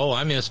 Anatole,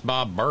 I miss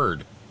Bob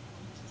Byrd.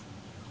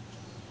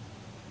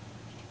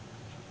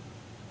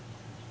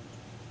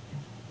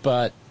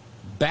 But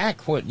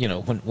back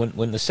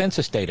when the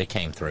census data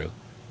came through,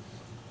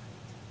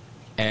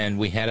 and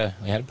we had a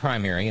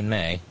primary in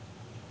May,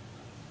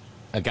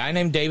 a guy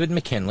named David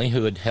McKinley,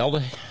 who had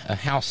held a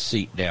House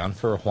seat down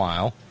for a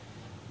while,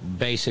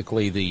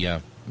 basically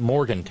the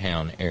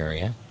Morgantown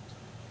area,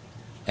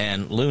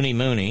 and Looney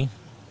Mooney,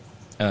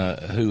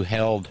 who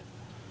held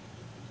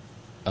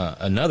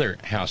another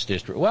House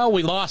district. Well,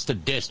 we lost a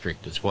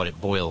district is what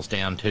it boils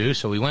down to,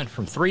 so we went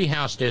from 3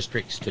 House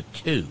districts to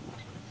 2.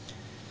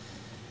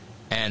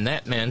 And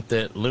that meant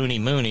that Looney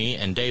Mooney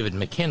and David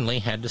McKinley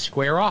had to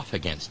square off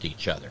against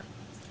each other.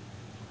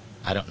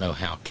 I don't know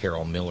how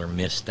Carol Miller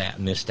missed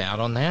out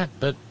on that,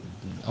 but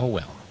oh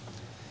well.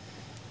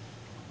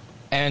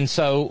 And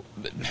so,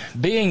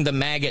 being the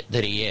maggot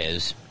that he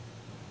is,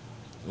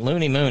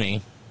 Looney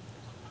Mooney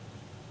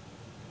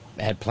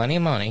had plenty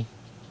of money.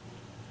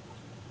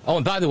 Oh,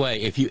 and by the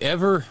way, if you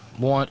ever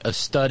want a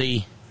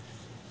study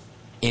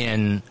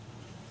in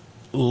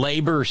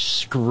labor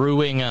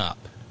screwing up,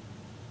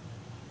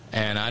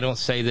 And I don't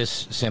say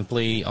this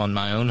simply on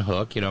my own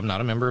hook. You know, I'm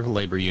not a member of a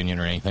labor union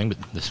or anything, but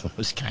this one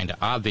was kind of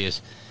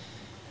obvious.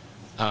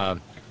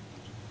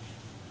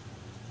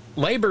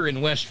 Labor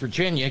in West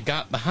Virginia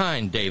got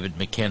behind David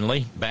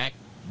McKinley back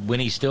when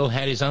he still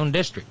had his own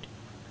district.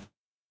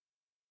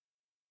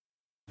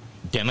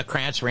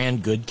 Democrats ran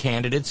good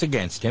candidates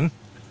against him,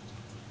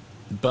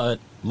 but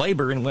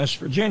Labor in West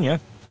Virginia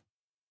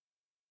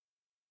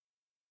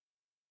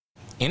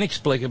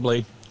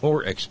inexplicably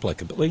or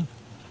explicably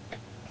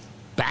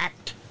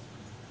backed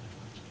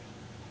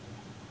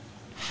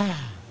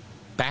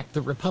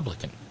the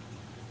Republican.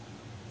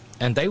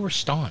 And they were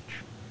staunch.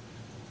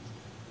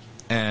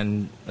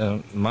 And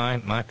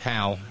my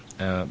pal,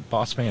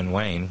 Bossman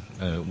Wayne,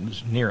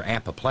 was near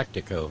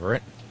apoplectic over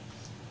it.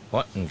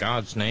 What in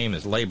God's name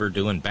is Labor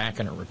doing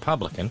backing a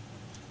Republican?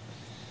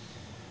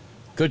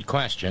 Good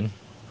question.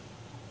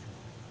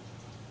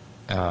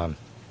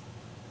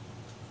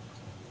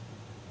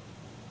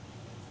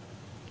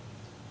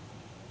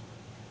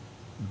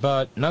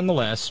 But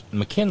nonetheless,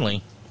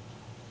 McKinley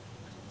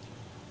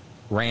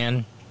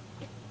ran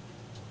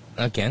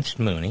against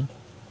Mooney.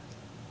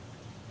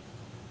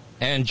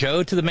 And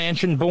Joe to the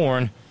Mansion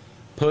born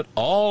put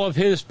all of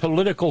his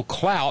political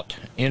clout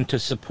into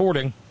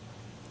supporting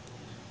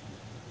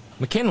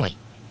McKinley.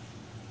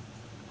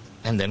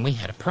 And then we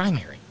had a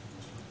primary.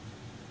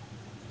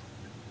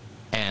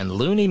 And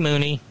Looney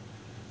Mooney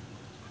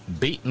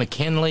beat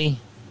McKinley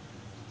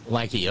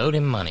like he owed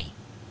him money.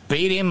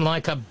 Beat him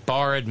like a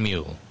borrowed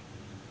mule.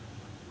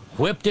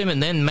 Whipped him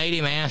and then made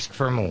him ask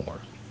for more.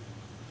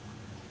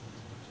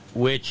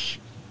 Which,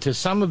 to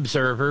some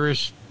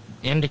observers,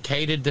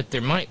 indicated that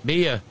there might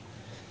be a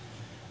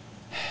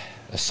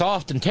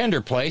soft and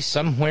tender place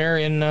somewhere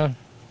in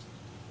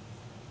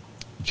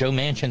Joe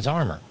Manchin's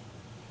armor.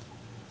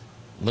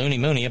 Looney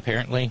Mooney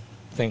apparently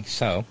thinks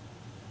so.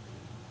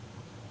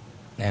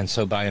 And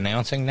so by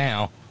announcing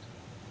now,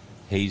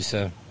 he's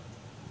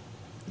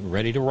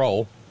ready to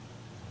roll,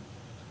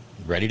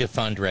 ready to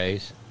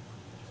fundraise.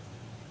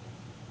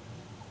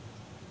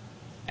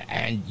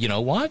 And you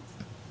know what?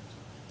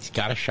 He's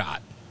got a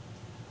shot.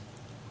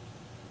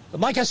 But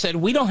like I said,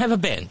 we don't have a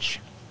bench.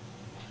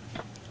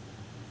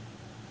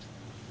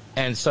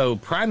 And so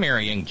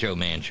primarying Joe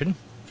Manchin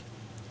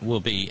will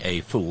be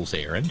a fool's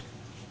errand,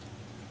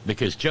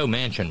 because Joe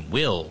Manchin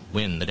will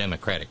win the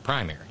Democratic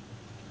primary.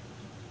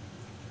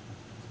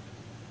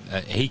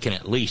 He can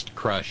at least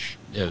crush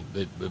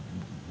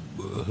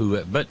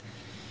who, but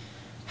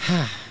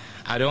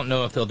I don't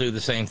know if they'll do the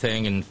same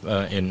thing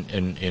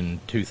in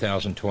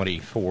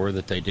 2024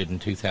 that they did in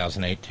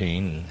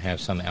 2018 and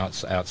have some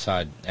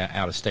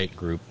out-of-state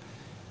group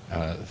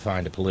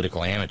find a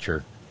political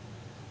amateur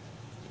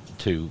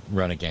to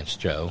run against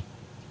Joe.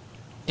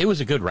 It was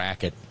a good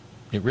racket.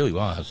 It really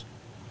was.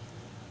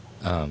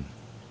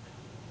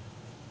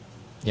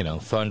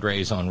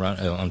 Fundraise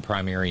on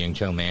primarying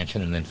Joe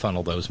Manchin and then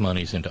funnel those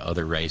monies into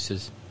other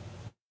races.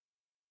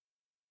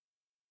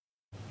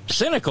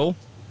 Cynical,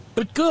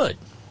 but good.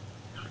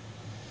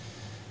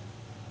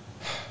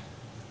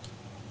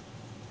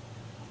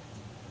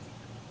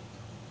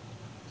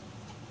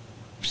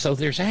 So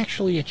there's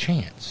actually a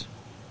chance.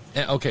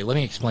 Okay, let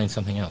me explain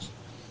something else.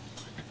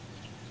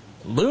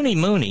 Looney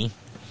Mooney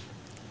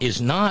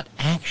is not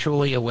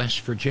actually a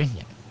West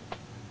Virginian.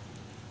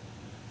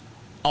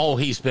 Oh,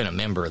 he's been a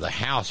member of the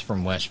House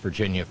from West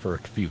Virginia for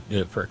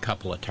a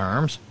couple of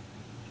terms.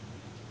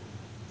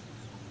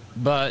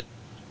 But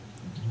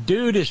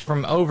dude is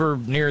from over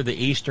near the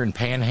eastern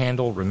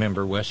panhandle.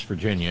 Remember, West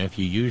Virginia, if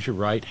you use your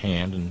right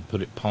hand and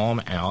put it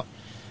palm out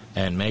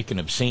and make an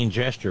obscene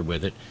gesture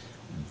with it,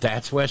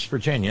 that's West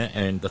Virginia,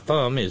 and the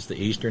thumb is the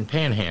eastern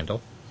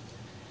panhandle.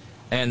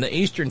 And the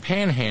eastern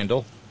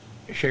panhandle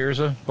shares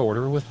a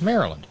border with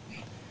Maryland.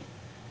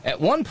 At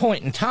one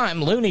point in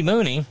time, Looney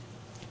Mooney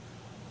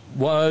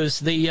was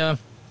the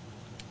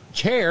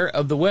chair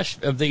of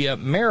the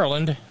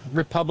Maryland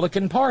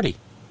Republican Party.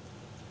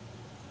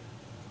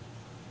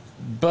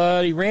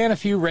 But he ran a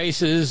few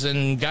races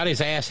and got his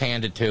ass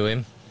handed to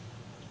him.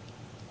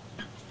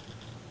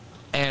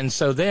 And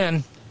so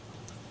then,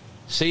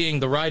 seeing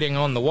the writing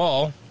on the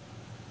wall,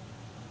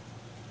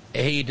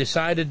 he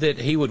decided that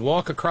he would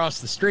walk across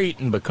the street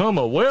and become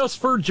a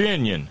West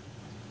Virginian.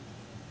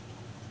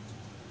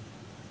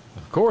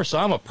 Of course,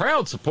 I'm a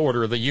proud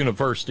supporter of the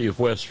University of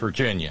West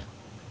Virginia.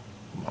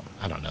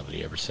 I don't know that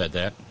he ever said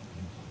that.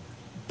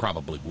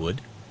 Probably would.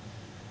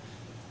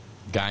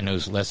 Guy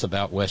knows less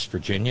about West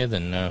Virginia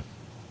than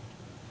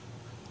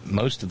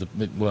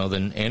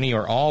than any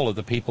or all of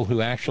the people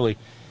who actually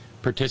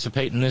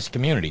participate in this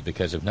community,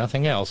 because if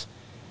nothing else,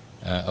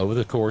 over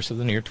the course of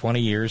the near 20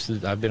 years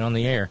that I've been on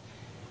the air,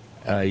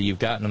 you've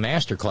gotten a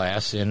master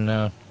class in,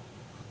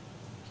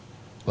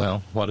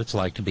 what it's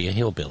like to be a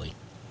hillbilly.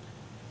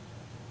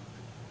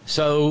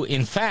 So,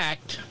 in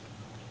fact,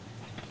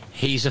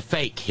 he's a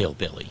fake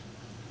hillbilly.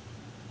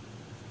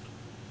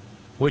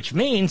 Which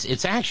means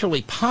it's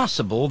actually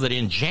possible that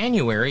in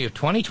January of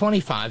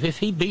 2025, if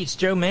he beats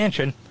Joe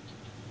Manchin,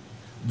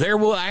 there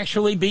will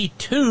actually be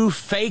two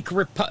fake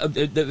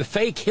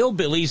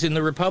hillbillies in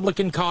the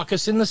Republican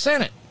caucus in the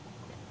Senate.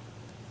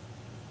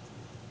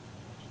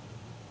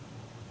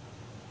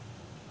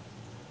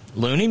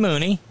 Looney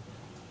Mooney,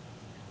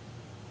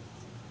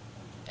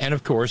 and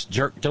of course,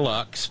 Jerk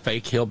Deluxe,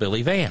 fake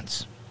hillbilly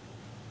Vance.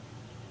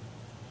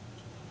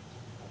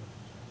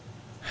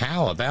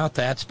 How about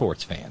that,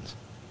 sports fans?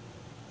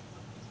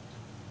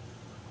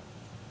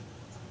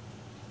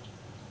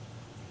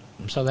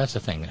 So that's the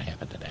thing that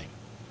happened today.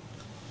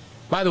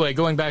 By the way,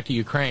 going back to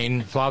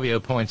Ukraine, Flavio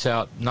points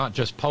out not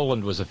just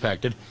Poland was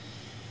affected.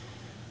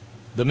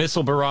 The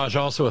missile barrage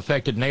also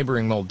affected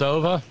neighboring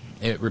Moldova.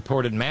 It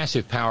reported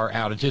massive power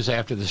outages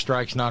after the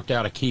strikes knocked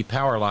out a key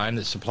power line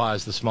that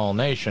supplies the small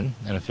nation,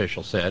 an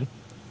official said.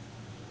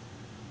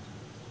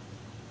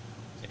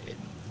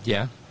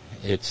 Yeah,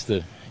 it's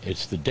the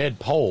dead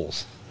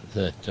Poles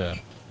that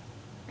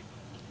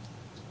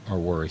are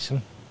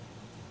worrisome,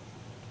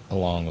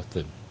 along with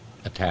the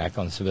attack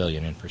on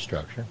civilian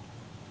infrastructure.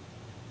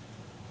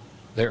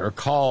 There are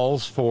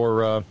calls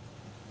for a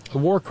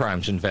war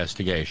crimes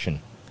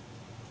investigation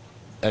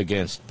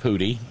against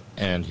Pooty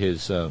and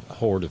his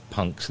horde of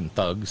punks and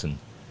thugs and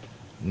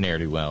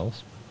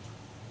ne'er-do-wells.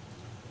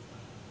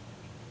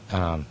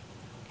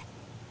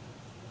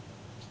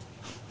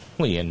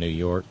 We in New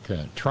York,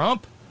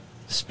 Trump,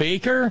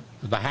 Speaker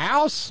of the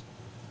House,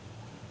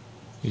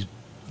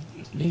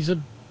 he's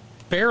a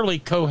barely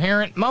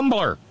coherent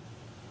mumbler.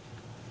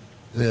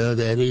 Well,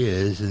 that he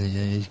is, and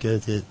he's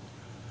got that.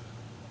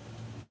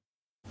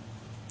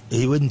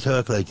 He wouldn't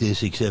talk like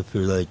this except for,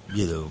 like,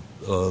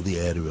 all the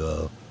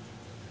Adderall.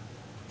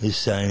 His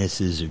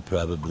sinuses are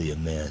probably a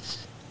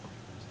mess.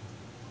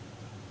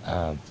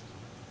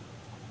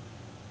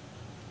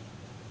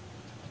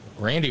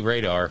 Randy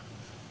Radar,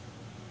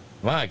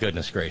 my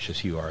goodness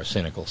gracious, you are a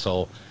cynical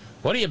soul.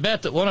 What do you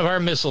bet that one of our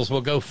missiles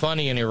will go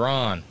funny in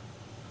Iran?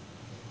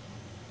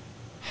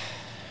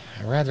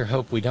 I rather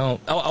hope we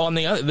don't.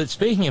 But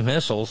speaking of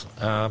missiles,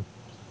 the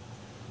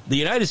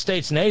United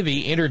States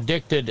Navy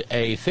interdicted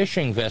a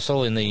fishing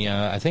vessel in the,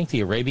 I think,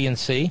 the Arabian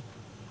Sea.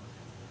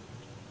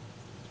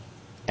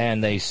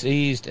 And they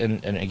seized,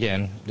 and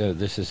again,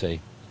 this is a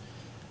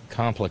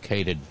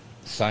complicated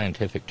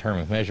scientific term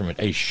of measurement,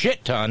 a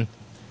shit ton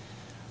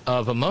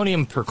of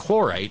ammonium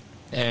perchlorate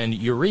and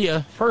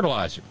urea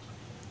fertilizer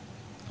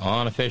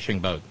on a fishing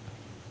boat.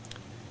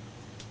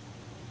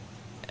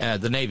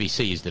 The Navy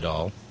seized it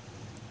all.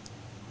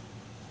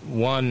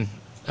 One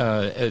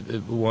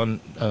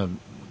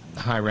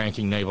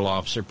high-ranking naval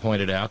officer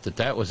pointed out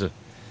that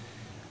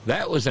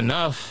was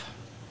enough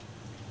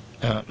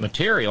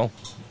material,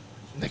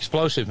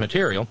 explosive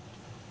material,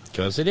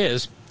 because it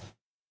is,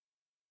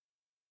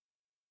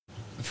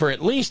 for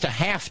at least a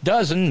half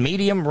dozen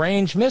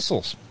medium-range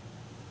missiles,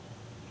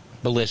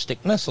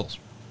 ballistic missiles.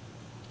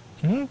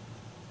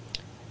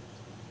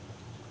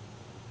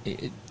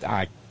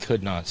 I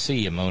could not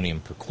see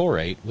ammonium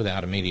perchlorate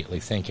without immediately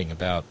thinking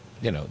about,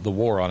 the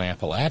war on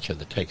Appalachia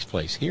that takes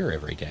place here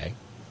every day.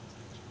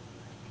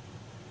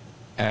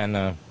 And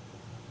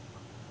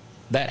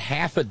that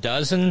half a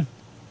dozen,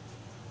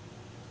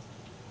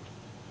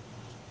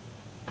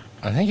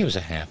 I think it was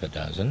a half a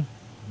dozen.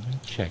 Let me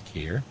check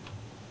here.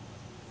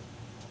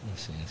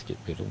 Let's see, let's get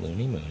rid of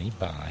Looney Mooney.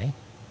 Bye.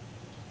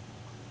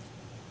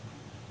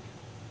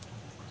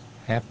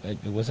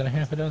 Was it a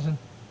half a dozen?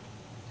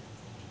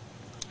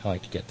 I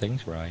like to get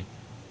things right.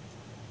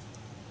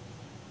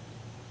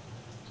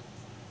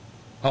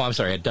 Oh, I'm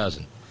sorry, a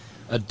dozen.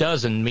 A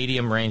dozen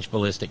medium-range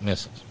ballistic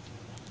missiles.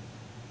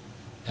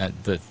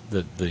 The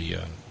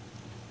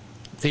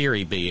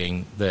theory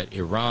being that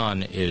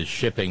Iran is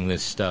shipping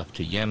this stuff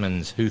to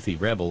Yemen's Houthi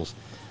rebels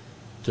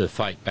to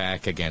fight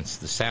back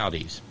against the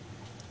Saudis.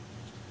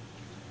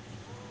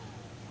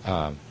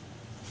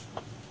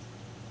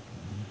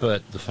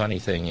 But the funny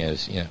thing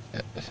is, a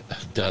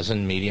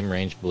dozen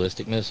medium-range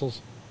ballistic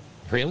missiles?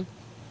 Really?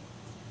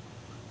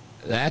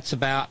 That's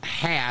about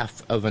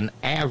half of an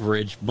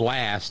average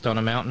blast on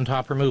a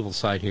mountaintop removal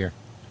site here.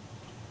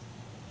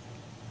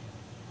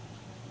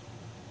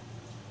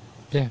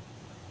 Yeah.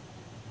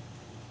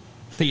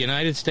 The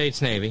United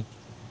States Navy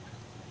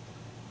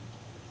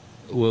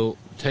will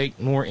take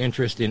more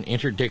interest in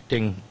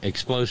interdicting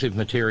explosive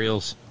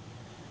materials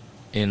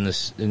in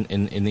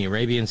the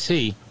Arabian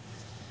Sea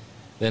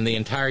than the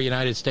entire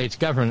United States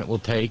government will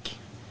take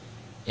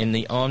in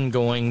the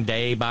ongoing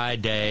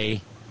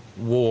day-by-day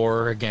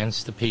war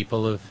against the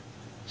people of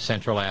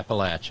Central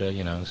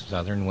Appalachia,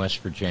 southern West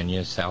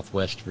Virginia,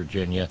 southwest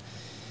Virginia,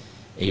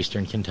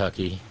 eastern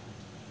Kentucky,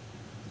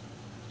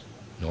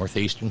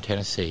 northeastern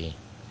Tennessee.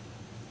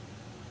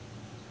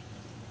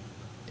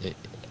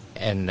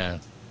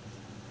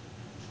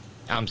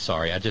 I'm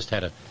sorry, I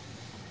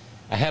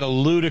had a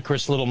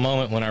ludicrous little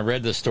moment when I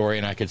read the story,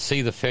 and I could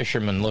see the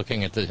fishermen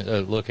looking at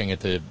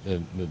the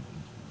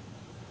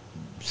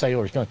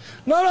sailors going,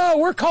 "No,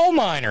 we're coal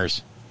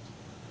miners.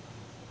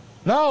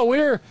 No,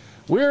 we're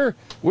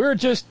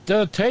just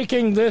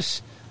taking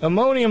this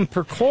ammonium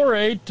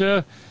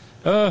perchlorate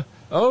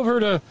over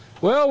to.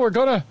 Well, we're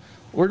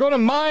We're going to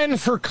mine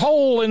for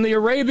coal in the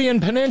Arabian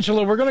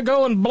Peninsula. We're going to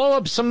go and blow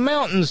up some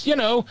mountains,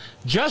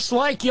 just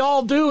like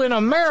y'all do in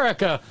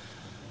America.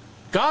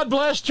 God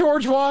bless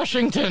George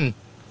Washington.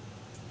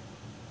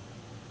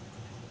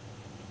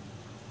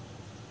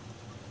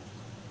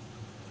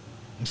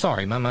 I'm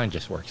sorry, my mind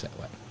just works that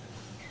way.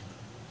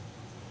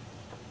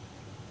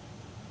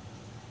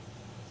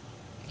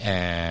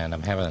 And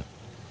I'm having,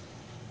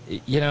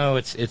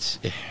 it's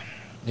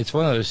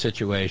one of those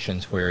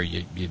situations where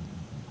you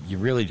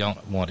really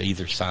don't want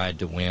either side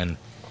to win,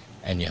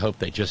 and you hope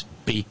they just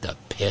beat the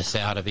piss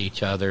out of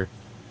each other.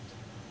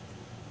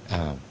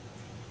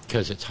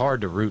 Because it's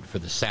hard to root for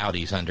the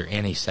Saudis under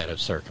any set of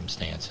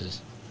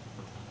circumstances.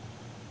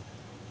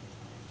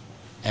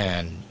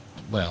 And,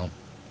 well,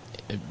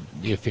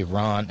 if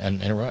Iran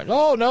and Iran,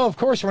 oh no, of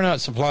course we're not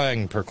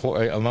supplying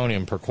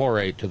ammonium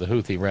perchlorate to the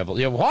Houthi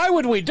rebels. Why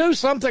would we do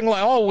something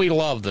like? Oh, we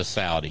love the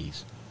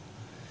Saudis.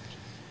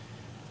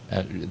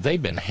 They've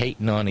been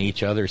hating on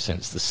each other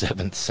since the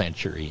 7th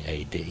century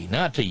A.D.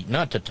 Not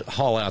to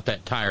haul out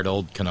that tired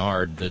old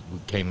canard that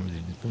came,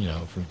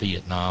 from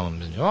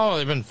Vietnam. And, oh,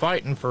 they've been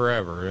fighting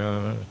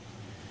forever.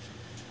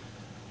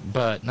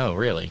 But no,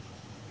 really,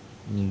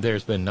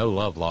 there's been no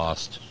love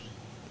lost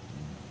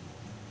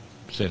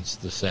since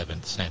the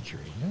 7th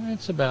century.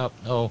 It's about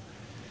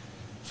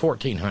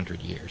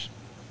 1,400 years,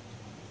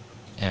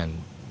 and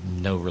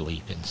no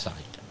relief in sight.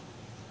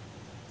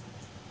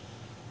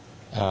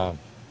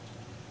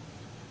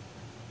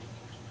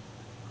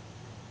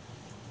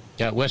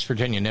 West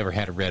Virginia never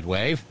had a red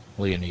wave,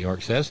 Lee in New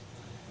York says.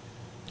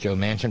 Joe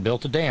Manchin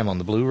built a dam on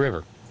the Blue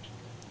River.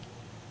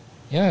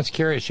 Yeah, it's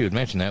curious you would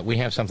mention that. We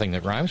have something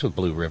that rhymes with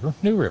Blue River,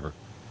 New River.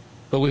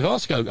 But we've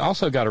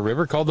also got a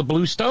river called the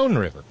Bluestone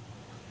River.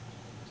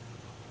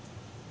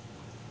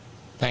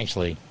 Thanks,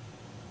 Lee.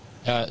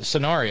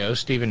 Scenario,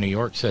 Steve in New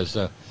York says,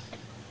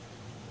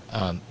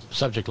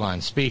 subject line,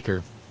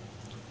 Speaker.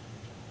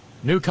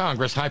 New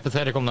Congress,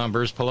 hypothetical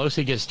numbers.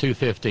 Pelosi gets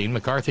 215,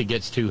 McCarthy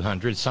gets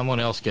 200, someone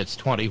else gets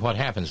 20. What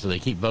happens? Do they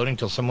keep voting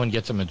till someone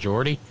gets a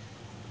majority?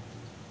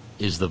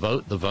 Is the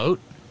vote the vote?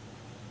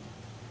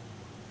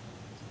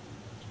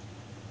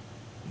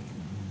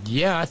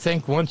 Yeah, I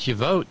think once you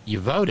vote, you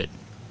voted.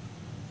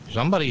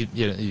 Somebody,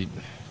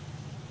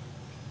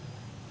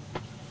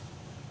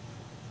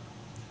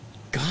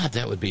 God,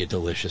 that would be a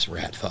delicious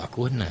rat fuck,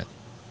 wouldn't it?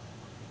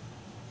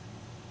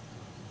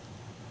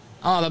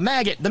 Oh, the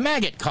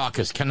maggot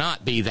caucus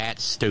cannot be that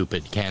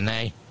stupid, can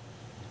they?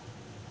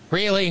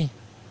 Really?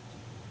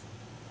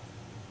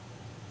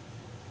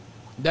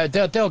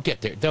 They'll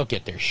get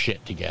their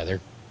shit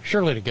together.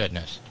 Surely to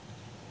goodness.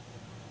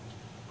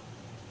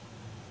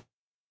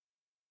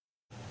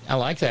 I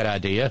like that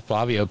idea.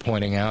 Flavio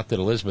pointing out that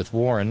Elizabeth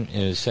Warren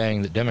is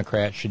saying that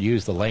Democrats should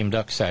use the lame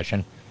duck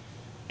session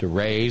to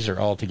raise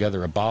or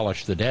altogether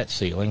abolish the debt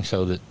ceiling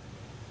so that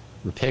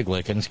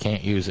Republicans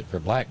can't use it for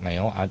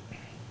blackmail.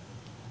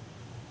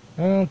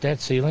 Debt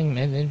ceiling,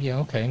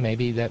 okay,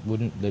 maybe that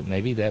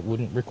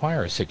wouldn't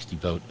require a 60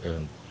 vote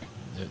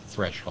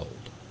threshold.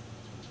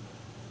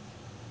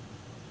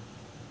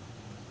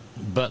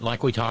 But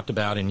like we talked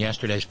about in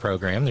yesterday's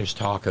program, there's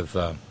talk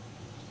of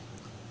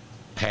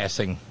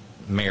passing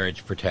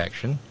marriage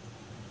protection,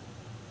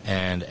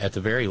 and at the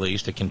very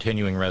least a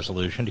continuing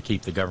resolution to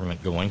keep the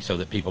government going so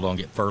that people don't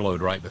get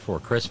furloughed right before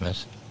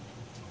Christmas.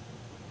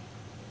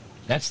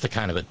 That's the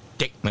kind of a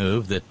dick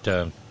move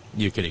that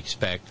you could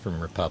expect from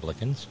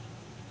Republicans.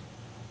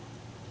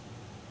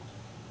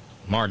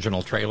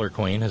 Marginal Trailer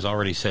Queen has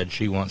already said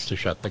she wants to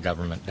shut the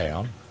government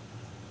down.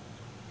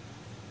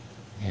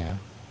 Yeah.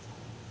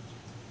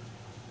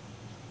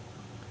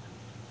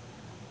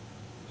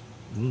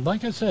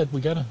 Like I said, we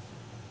got a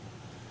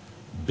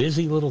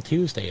busy little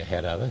Tuesday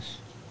ahead of us.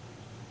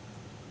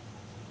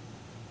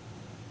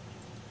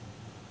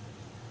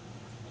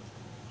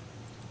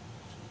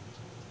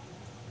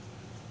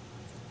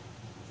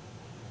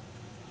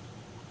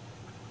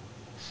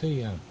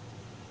 See,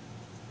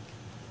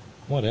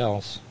 what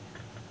else?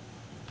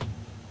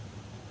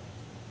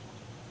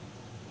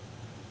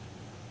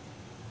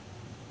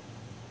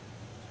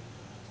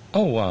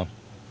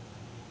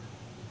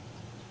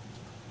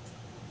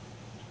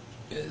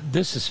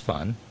 This is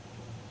fun.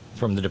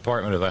 From the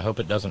Department of I Hope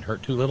It Doesn't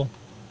Hurt Too Little.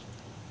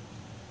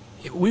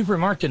 We've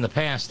remarked in the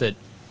past that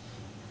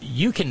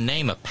you can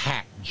name a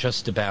PAC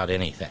just about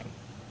anything.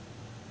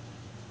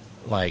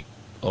 Like,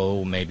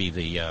 maybe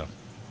the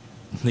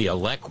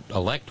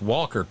Elect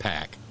Walker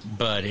PAC,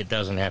 but it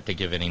doesn't have to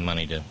give any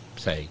money to,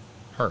 say,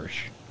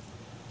 Hirsch.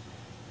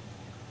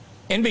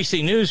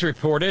 NBC News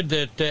reported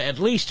that at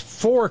least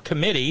 4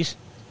 committees,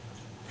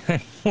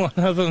 one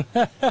of them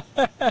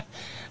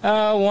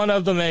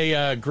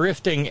a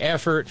grifting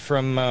effort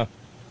from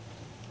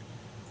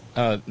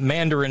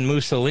Mandarin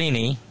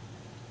Mussolini,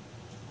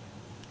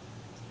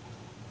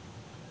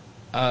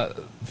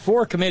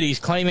 4 committees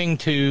claiming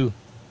to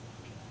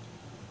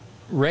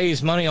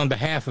raise money on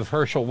behalf of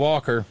Herschel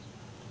Walker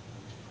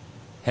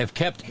have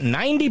kept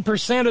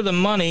 90% of the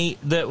money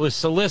that was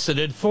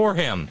solicited for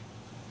him.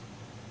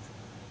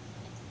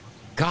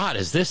 God,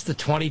 is this the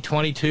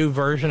 2022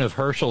 version of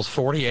Herschel's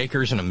 40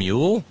 Acres and a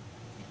Mule?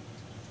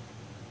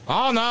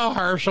 Oh, no,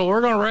 Herschel,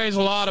 we're going to raise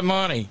a lot of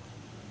money.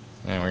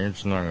 Yeah, we're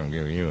just not going to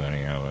give you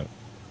any of it.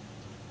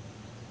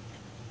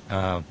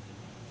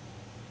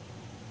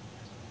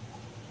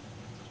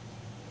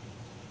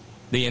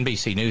 The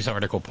NBC News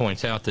article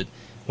points out that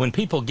when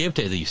people give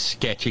to these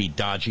sketchy,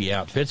 dodgy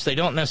outfits, they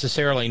don't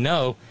necessarily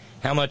know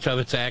how much of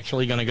it's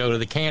actually going to go to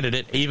the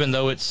candidate, even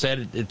though it's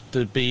said it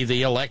to be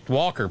the elect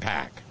Walker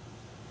PAC.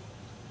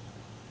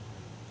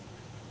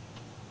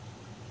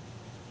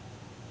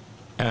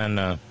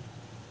 And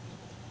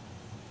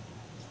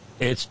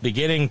it's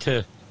beginning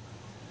to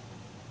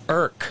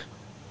irk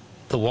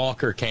the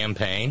Walker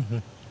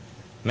campaign.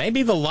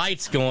 Maybe the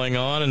light's going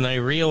on and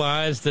they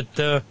realize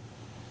that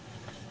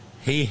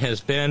he has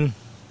been,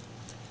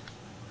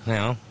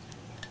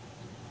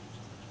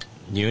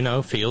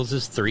 feels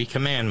his 3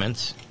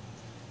 commandments.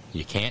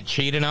 You can't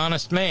cheat an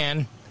honest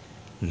man.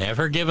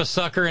 Never give a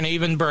sucker an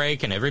even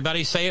break. And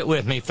everybody say it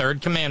with me.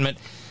 3rd commandment.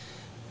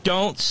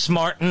 Don't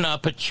smarten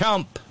up a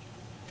chump.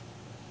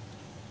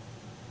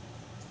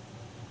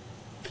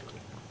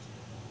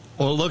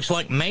 Well, it looks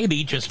like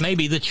maybe, just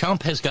maybe, the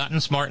chump has gotten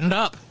smartened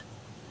up.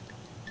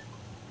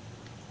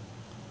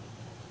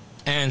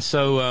 And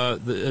so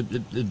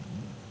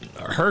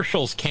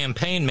Herschel's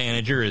campaign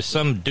manager is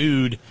some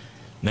dude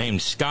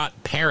named Scott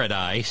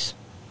Paradise.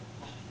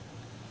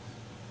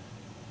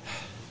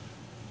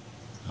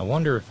 I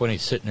wonder if when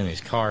he's sitting in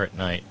his car at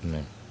night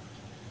and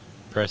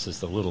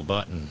presses the little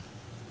button,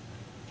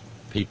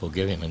 people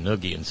give him a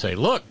noogie and say,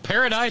 "Look,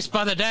 paradise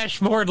by the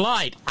dashboard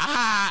light."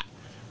 Ah!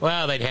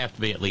 Well, they'd have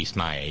to be at least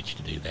my age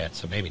to do that,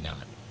 so maybe not.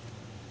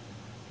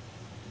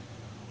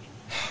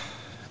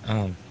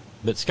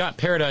 But Scott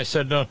Paradise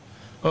said,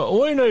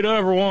 we need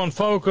everyone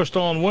focused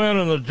on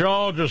winning the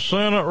Georgia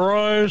Senate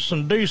race,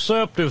 and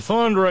deceptive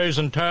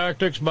fundraising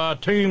tactics by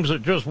teams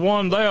that just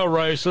won their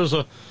races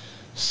are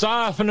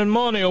siphoning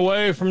money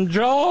away from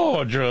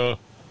Georgia.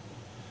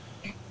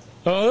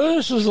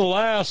 This is the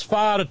last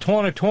fight of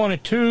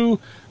 2022,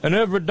 and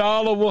every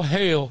dollar will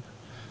help.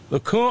 The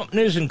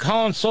companies and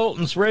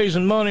consultants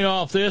raising money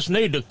off this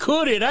need to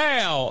cut it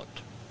out.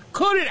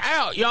 Cut it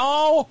out,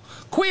 y'all.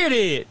 Quit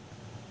it.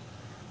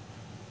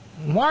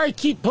 Why you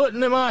keep putting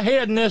my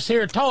head in this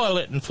here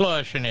toilet and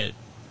flushing it?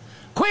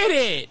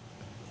 Quit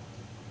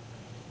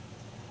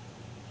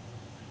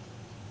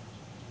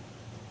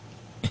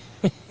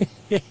it.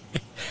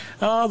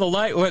 Oh, the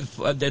light went.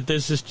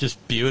 This is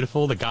just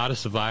beautiful. The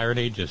goddess of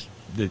irony.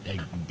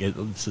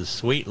 It's a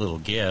sweet little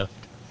gift.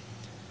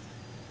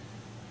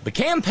 The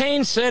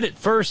campaign said it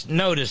first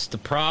noticed the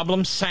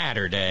problem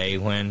Saturday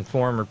when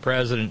former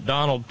President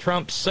Donald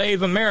Trump's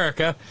Save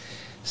America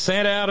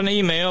sent out an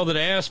email that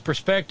asked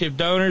prospective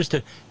donors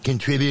to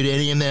contribute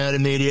any amount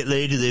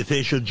immediately to the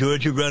official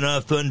Georgia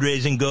runoff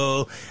fundraising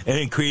goal and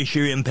increase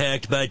your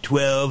impact by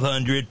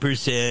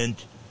 1,200%.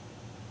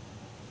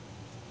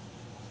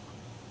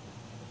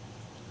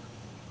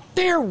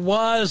 There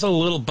was a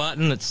little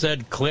button that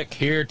said click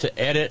here to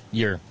edit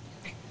your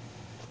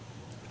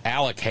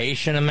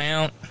allocation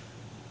amount,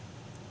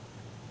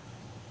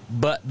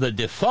 but the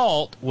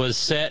default was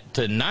set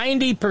to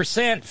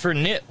 90% for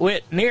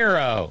Nitwit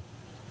Nero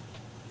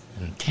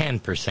and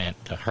 10%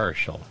 to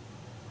Herschel.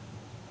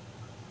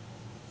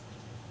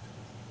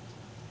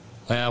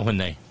 Well, when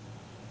they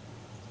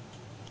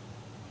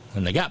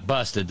got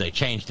busted, they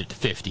changed it to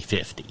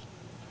 50-50.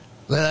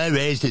 Well, I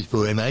raised it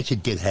for him. I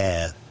should get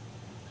half.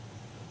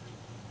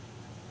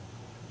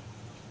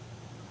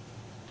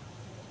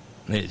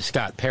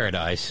 Scott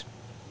Paradise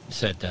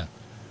said,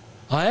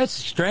 that's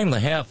extremely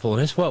helpful,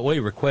 and it's what we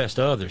request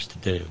others to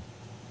do.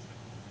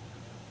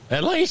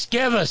 At least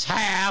give us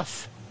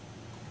half.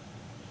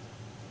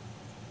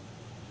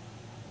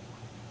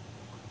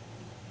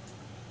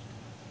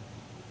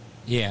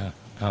 Yeah.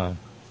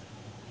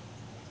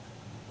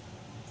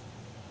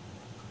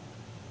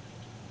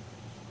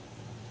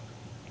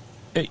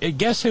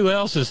 Guess who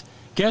else is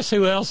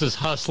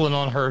hustling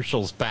on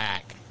Herschel's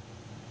back?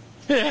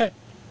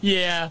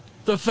 Yeah,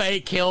 the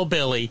fake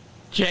hillbilly,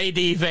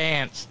 J.D.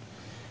 Vance.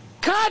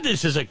 God,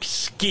 this is a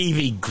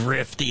skeevy,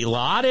 grifty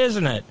lot,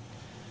 isn't it?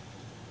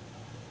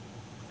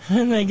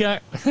 And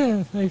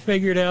they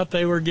figured out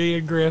they were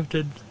getting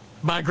grifted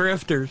by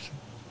grifters.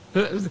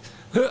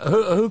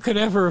 Who could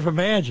ever have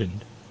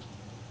imagined?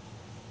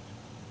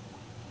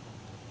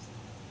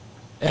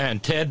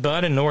 And Ted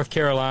Budd in North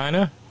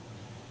Carolina,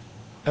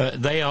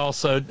 they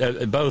also,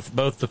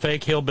 both the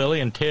fake hillbilly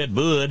and Ted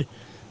Budd,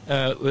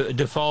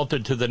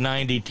 defaulted to the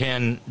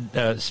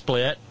 90-10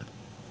 split.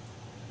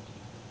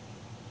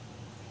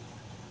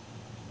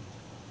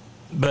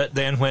 But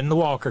then when the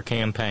Walker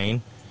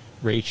campaign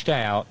reached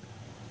out,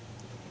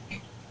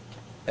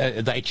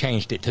 they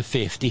changed it to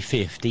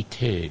 50-50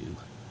 too.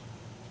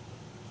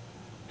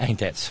 Ain't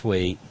that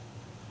sweet?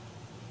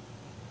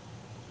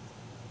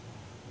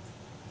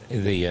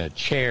 The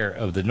chair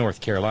of the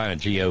North Carolina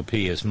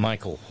GOP is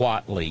Michael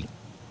Whatley.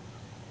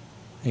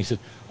 He said,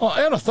 well,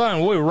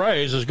 anything we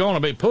raise is going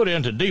to be put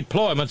into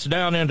deployments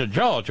down into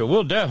Georgia.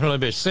 We'll definitely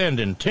be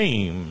sending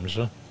teams.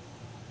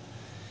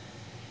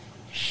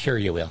 Sure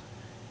you will.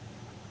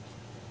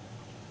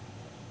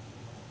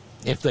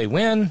 If they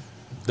win,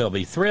 they'll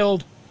be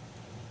thrilled.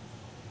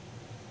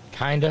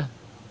 Kinda.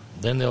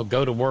 Then they'll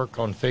go to work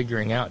on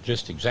figuring out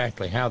just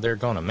exactly how they're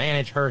going to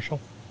manage Herschel.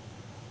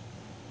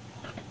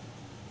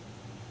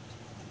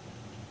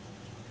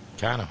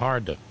 Kind of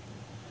hard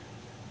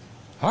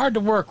to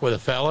work with a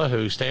fella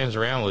who stands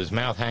around with his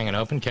mouth hanging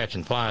open,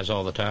 catching flies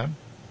all the time.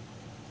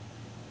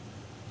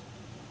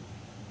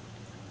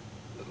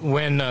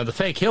 When the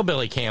fake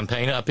hillbilly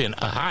campaign up in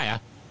Ohio,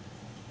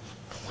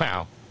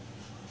 wow,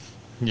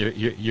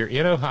 you're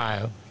in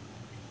Ohio,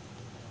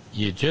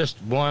 you just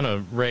won a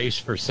race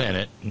for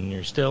Senate, and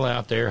you're still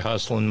out there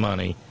hustling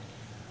money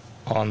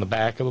on the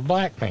back of a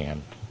black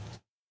man.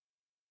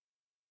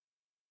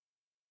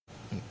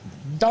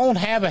 Don't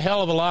have a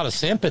hell of a lot of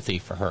sympathy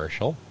for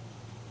Herschel,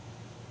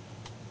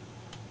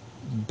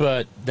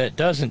 but that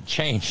doesn't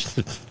change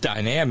the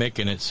dynamic,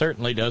 and it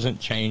certainly doesn't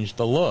change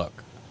the look.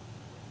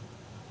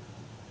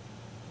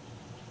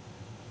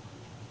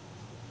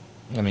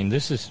 I mean,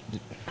 this is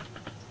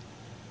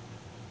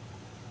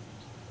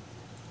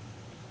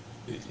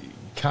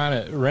kind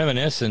of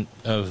reminiscent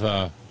of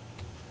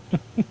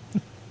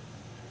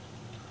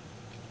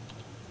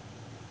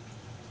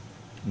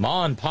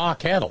Ma and Pa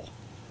Kettle.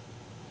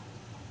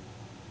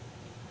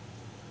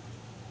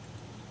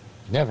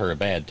 Never a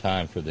bad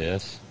time for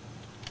this.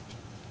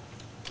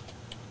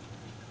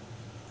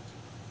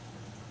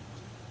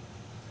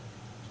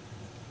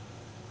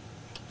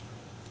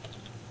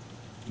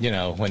 You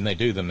know, when they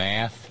do the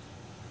math.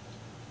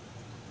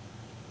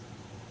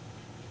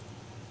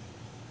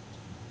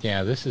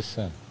 Yeah, this is...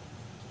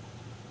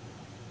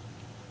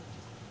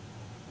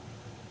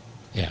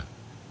 yeah.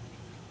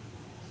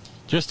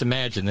 Just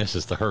imagine this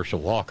is the Herschel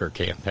Walker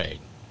campaign.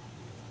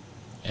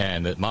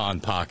 And that Ma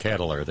and Pa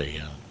Kettle are the...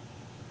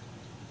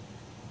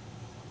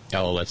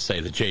 let's say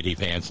the J.D.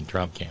 Vance and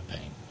Trump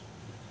campaign.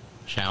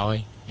 Shall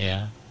we?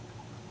 Yeah.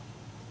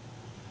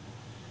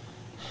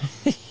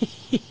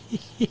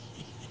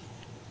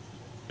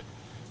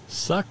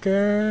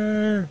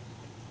 Sucker.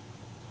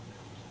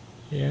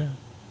 Yeah.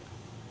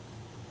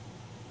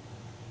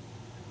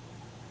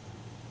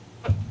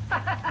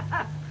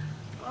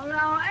 Well,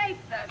 now, ain't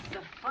that the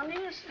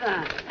funniest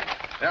thing?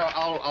 Now,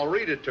 I'll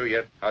read it to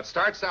you. It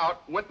starts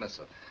out,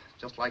 witnesseth,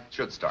 just like it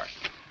should start.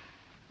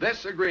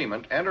 This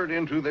agreement entered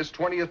into this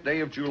 20th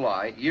day of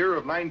July, year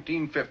of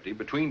 1950,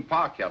 between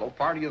Pa Kettle,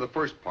 party of the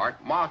first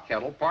part, Ma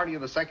Kettle, party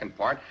of the second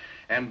part,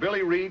 and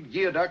Billy Reed,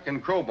 Geoduck,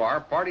 and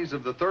Crowbar, parties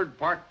of the third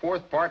part,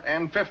 fourth part,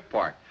 and fifth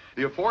part.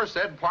 The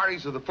aforesaid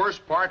parties of the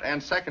first part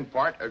and second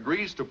part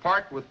agrees to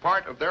part with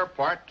part of their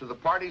part to the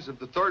parties of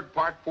the third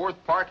part,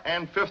 fourth part,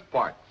 and fifth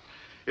part.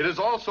 It is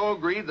also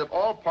agreed that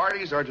all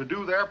parties are to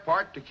do their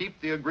part to keep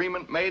the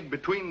agreement made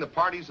between the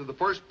parties of the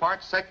first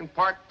part, second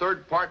part,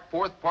 third part,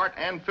 fourth part,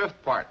 and fifth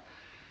part.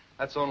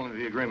 That's only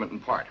the agreement in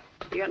part.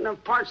 You got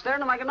enough parts there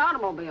to make an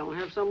automobile.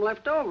 Have some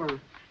left over.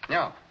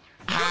 Now,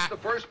 should the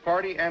first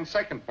party and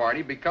second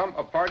party become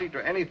a party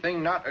to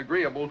anything not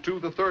agreeable to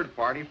the third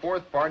party,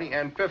 fourth party,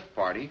 and fifth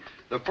party,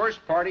 the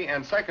first party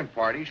and second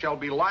party shall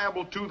be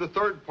liable to the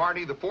third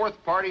party, the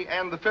fourth party,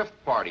 and the fifth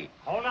party.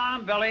 Hold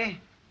on,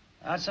 Billy.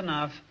 That's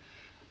enough.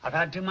 I've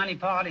had too many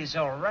parties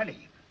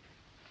already.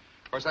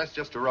 Of course, that's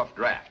just a rough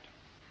draft.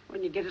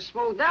 When you get it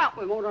smoothed out,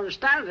 we won't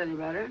understand it any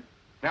better.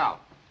 Now,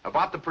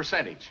 about the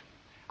percentage.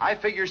 I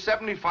figure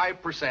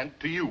 75%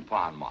 to you,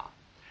 Pa and Ma,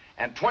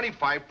 and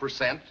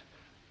 25%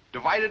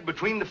 divided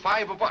between the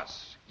five of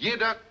us.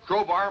 Geoduck,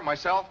 Crowbar,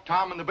 myself,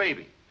 Tom, and the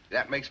baby.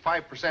 That makes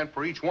 5%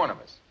 for each one of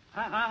us.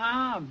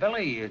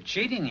 Billy, you're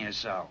cheating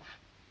yourself.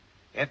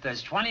 If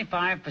there's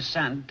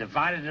 25%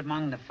 divided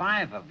among the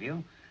five of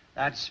you,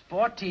 that's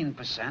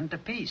 14%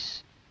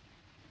 apiece.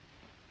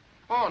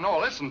 Oh, no,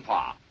 listen,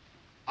 Pa.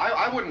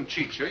 I wouldn't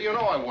cheat you. You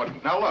know I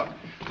wouldn't. Now,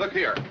 look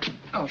here.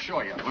 I'll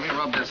show you. Let me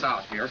rub this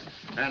out here.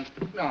 And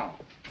now...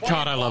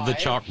 God, I love the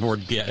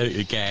chalkboard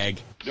gag.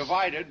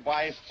 Divided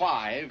by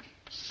 5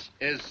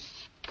 is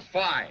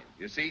 5.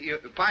 You see,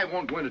 5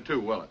 won't go into 2,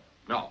 will it?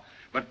 No.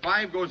 But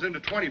 5 goes into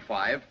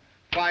 25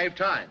 5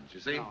 times, you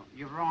see? No,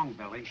 you're wrong,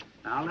 Billy.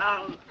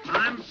 Now,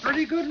 I'm a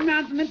pretty good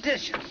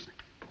mathematician.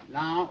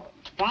 Now,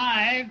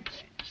 5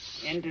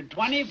 into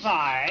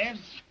 25...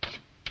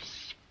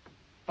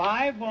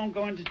 5 won't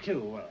go into 2,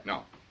 will it?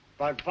 No.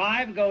 But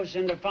 5 goes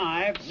into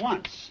 5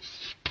 once.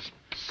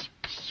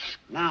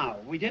 Now,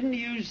 we didn't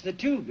use the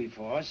 2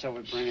 before, so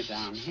we bring it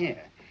down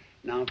here.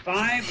 Now,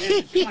 5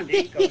 into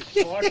 20 goes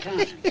 4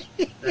 times.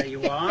 There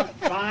you are.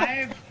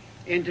 5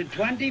 into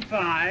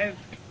 25,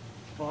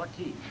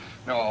 14.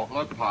 No,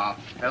 look, Pa.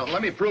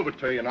 Let me prove it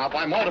to you now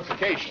by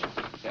multiplication.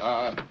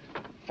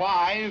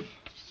 5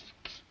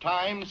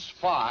 times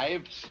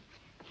 5.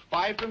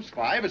 5 times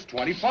 5 is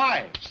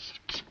 25.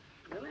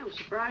 Billy, I'm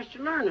surprised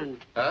you're learning.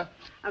 Huh?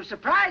 I'm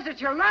surprised that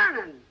you're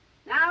learning.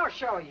 Now I'll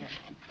show you.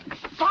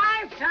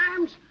 5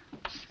 times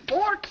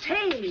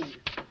 14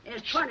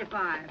 is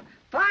 25.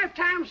 5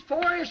 times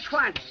 4 is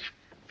 20.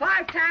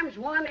 5 times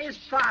 1 is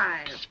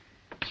 5.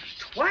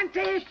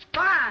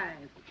 25.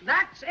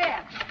 That's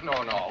it. No,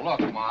 look,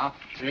 Ma.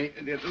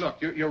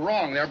 Look, you're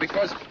wrong there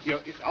because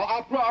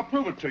I'll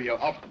prove it to you.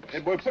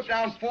 We'll put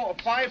down 5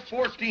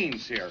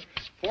 14s here.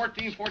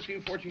 14.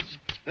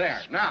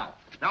 There. Now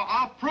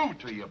I'll prove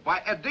to you by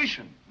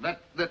addition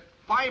that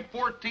 5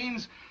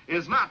 14s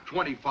is not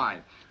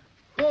 25.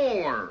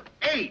 4,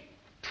 8,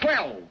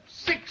 12,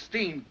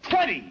 16,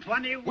 20.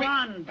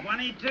 21,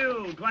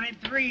 22,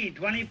 23,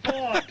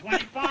 24,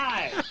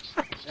 25.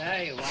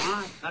 There you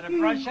are. Better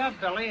brush up,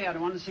 Billy. I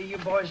don't want to see you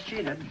boys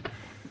cheated.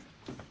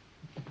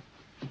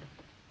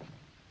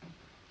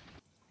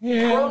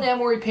 Yeah. Pearl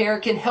Enamel Repair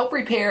can help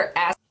repair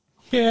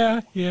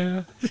Yeah.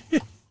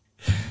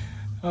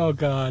 Oh,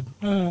 God.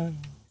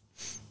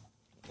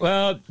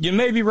 Well, you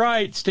may be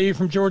right, Steve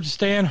from Georgia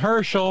Stan.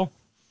 Herschel.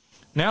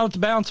 Now that the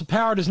balance of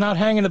power does not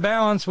hang in the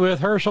balance, with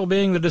Herschel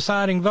being the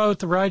deciding vote,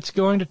 the right's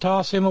going to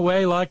toss him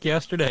away like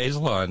yesterday's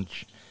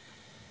lunch.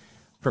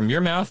 From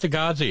your mouth to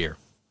God's ear.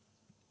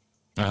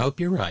 I hope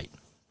you're right.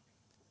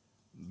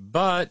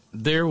 But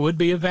there would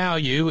be a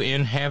value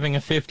in having a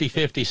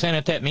 50-50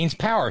 Senate. That means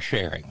power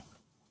sharing.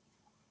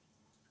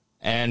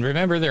 And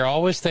remember, they're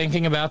always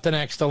thinking about the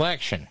next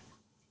election.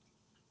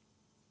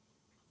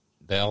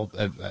 I'm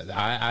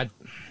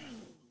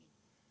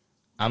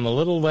a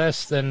little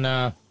less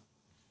than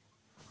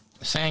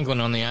sanguine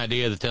on the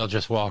idea that they'll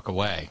just walk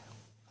away.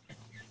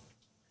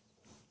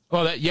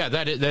 Well,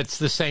 that's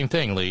the same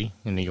thing, Lee,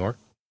 in New York.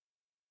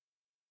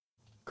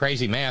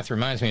 Crazy math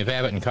reminds me of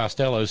Abbott and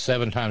Costello's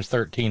 7 times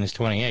 13 is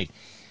 28.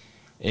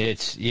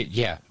 It's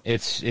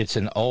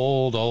an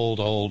old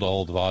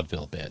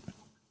vaudeville bit.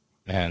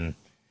 And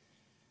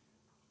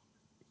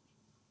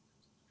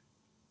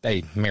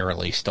they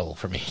merrily stole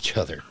from each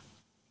other.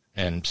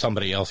 And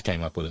somebody else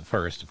came up with it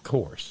first, of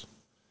course.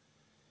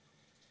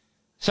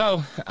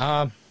 So,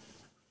 and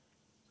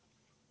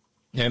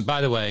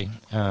by the way,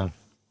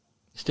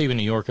 Steve in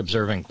New York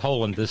observing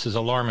Poland, this is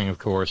alarming, of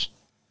course.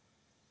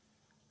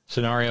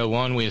 Scenario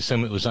 1, we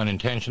assume it was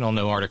unintentional,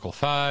 no Article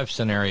 5.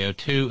 Scenario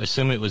 2,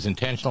 assume it was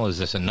intentional. Is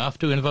this enough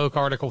to invoke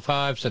Article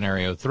 5?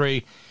 Scenario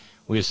 3,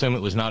 we assume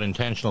it was not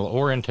intentional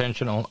or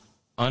intentional,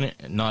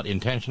 not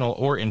intentional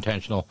or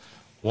intentional.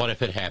 What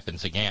if it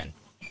happens again?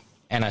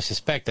 And I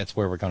suspect that's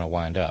where we're going to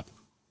wind up.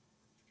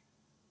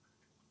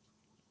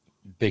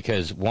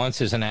 Because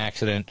once is an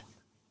accident,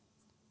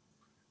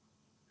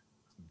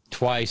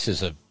 twice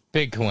is a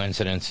big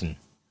coincidence, and,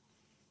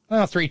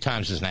 well, 3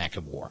 times is an act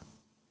of war.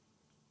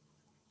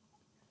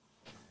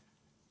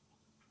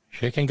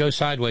 Shit can go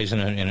sideways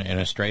in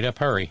a straight-up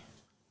hurry.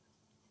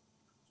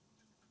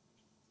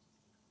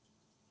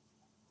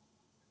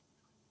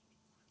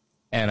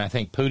 And I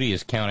think Pooty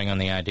is counting on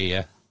the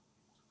idea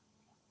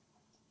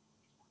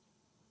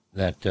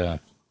that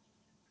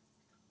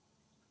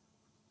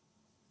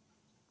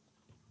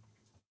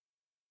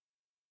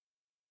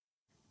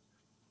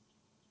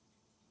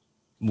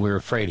we're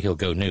afraid he'll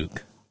go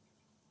nuke.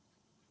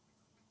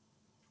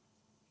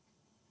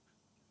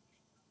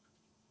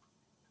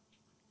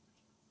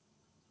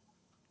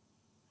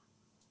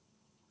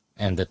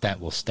 And that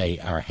will stay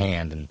our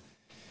hand.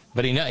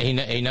 But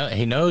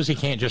he knows he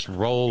can't just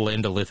roll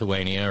into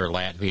Lithuania or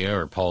Latvia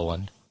or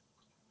Poland.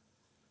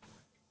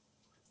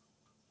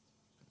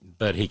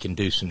 But he can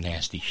do some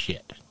nasty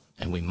shit,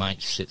 and we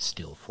might sit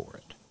still for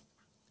it.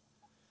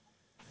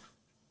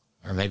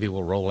 Or maybe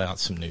we'll roll out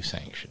some new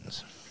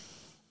sanctions.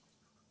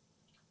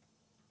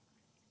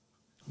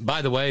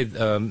 By the way,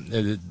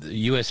 the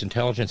U.S.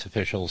 intelligence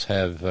officials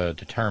have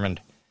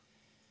determined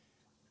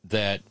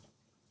that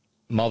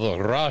Mother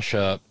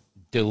Russia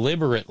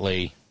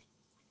deliberately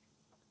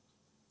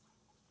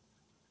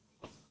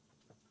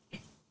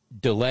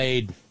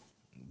delayed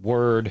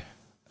word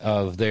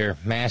of their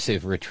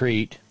massive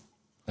retreat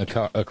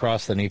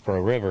across the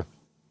Dnipro River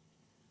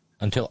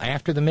until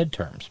after the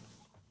midterms,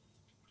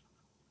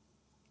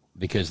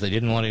 because they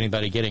didn't want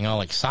anybody getting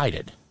all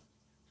excited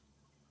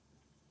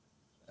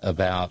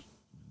about,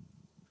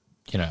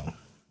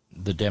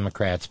 the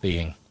Democrats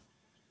being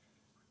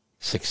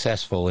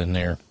successful in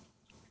their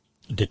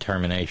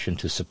determination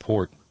to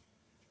support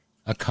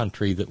a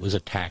country that was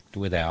attacked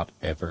without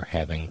ever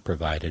having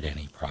provided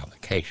any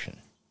provocation.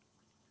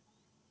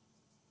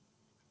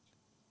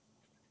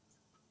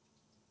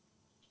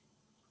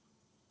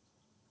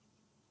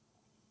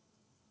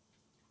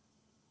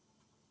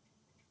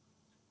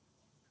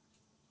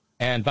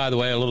 And by the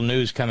way, a little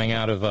news coming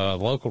out of a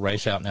local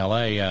race out in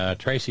L.A.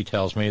 Tracy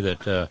tells me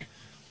that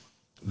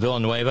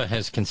Villanueva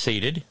has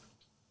conceded.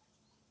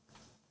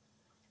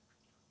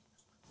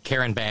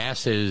 Karen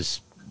Bass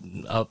is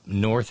up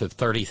north of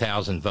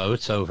 30,000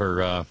 votes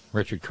over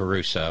Richard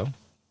Caruso.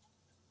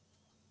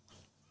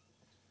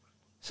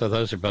 So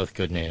those are both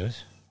good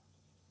news.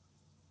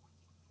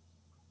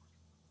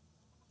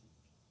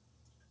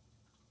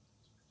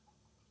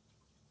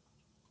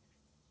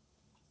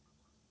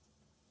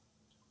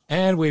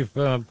 And we've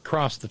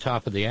crossed the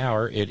top of the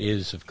hour. It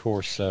is, of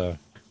course,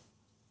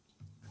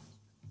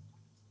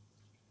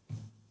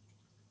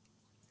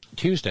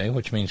 Tuesday,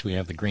 which means we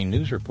have the Green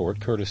News Report,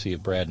 courtesy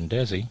of Brad and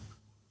Desi.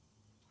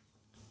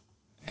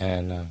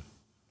 And I'd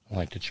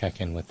like to check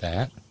in with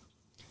that.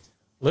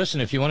 Listen,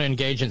 if you want to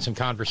engage in some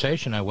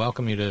conversation, I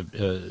welcome you to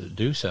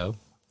do so.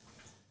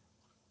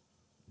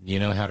 You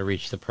know how to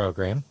reach the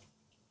program.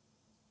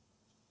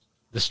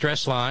 The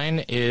stress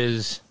line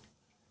is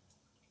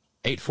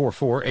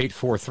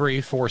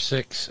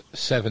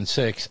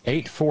 844-843-4676,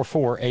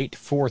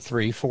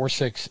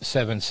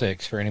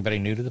 844-843-4676 for anybody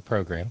new to the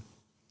program.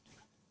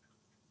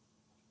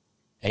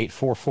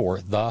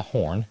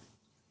 844-THE-HORN.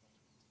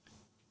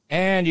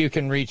 And you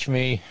can reach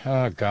me,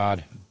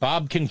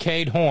 Bob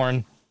Kincaid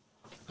Horn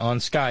on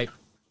Skype.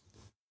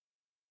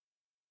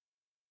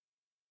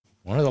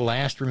 One of the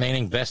last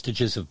remaining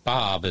vestiges of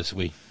Bob as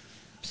we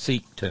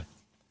seek to,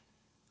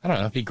 I don't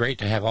know, it'd be great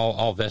to have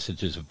all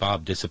vestiges of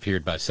Bob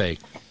disappeared by, say,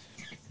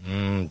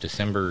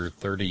 December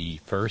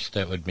 31st.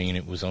 That would mean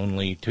it was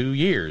only 2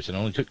 years. It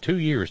only took 2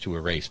 years to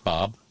erase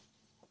Bob.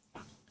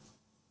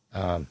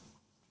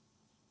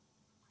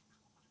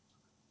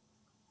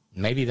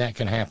 Maybe that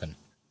can happen.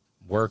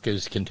 Work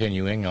is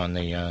continuing on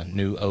the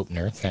new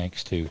opener,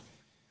 thanks to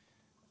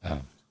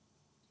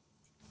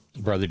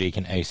Brother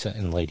Deacon Asa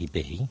and Lady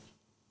B.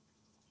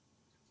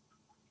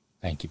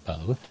 Thank you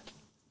both.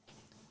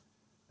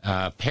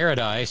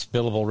 Paradise,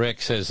 Billable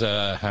Rick says,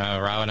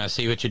 Robin, I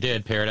see what you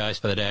did. Paradise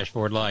by the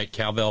dashboard light.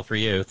 Cowbell for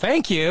you.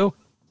 Thank you.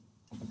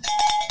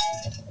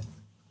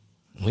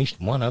 At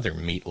least one other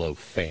Meatloaf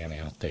fan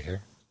out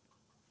there.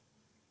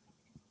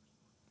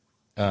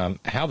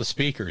 How the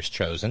speaker is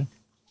chosen.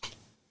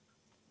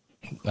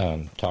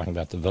 Talking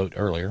about the vote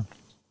earlier.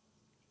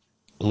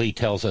 Lee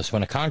tells us,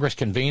 when a Congress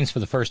convenes for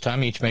the first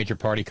time, each major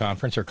party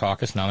conference or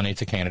caucus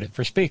nominates a candidate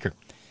for speaker.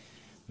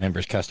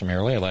 Members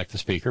customarily elect the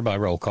speaker by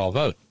roll call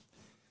vote.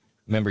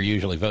 A member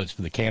usually votes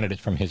for the candidate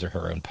from his or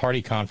her own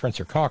party conference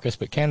or caucus,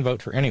 but can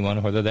vote for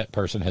anyone whether that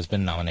person has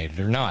been nominated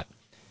or not.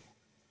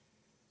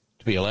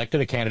 To be elected,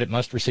 a candidate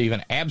must receive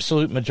an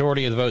absolute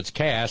majority of the votes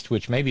cast,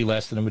 which may be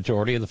less than a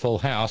majority of the full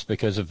House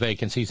because of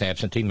vacancies,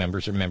 absentee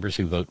members, or members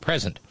who vote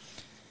present.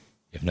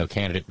 If no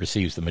candidate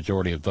receives the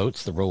majority of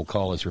votes, the roll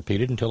call is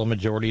repeated until a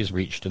majority is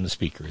reached and the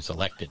speaker is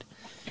elected.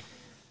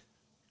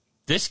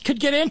 This could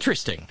get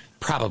interesting.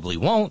 Probably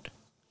won't,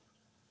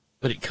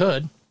 but it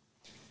could.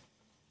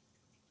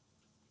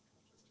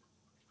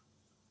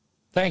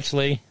 Thanks,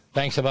 Lee.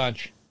 Thanks a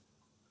bunch.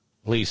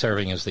 Lee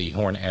serving as the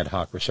Horn Ad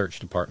Hoc Research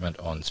Department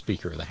on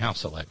Speaker of the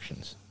House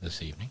elections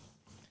this evening.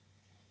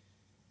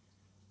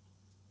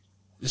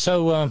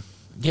 So,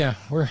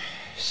 we're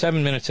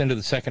 7 minutes into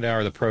the second hour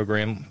of the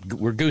program.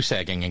 We're goose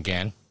egging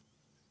again.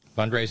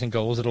 Fundraising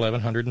goal is at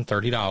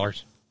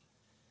 $1,130.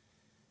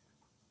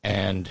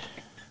 And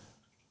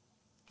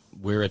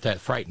we're at that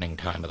frightening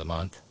time of the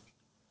month.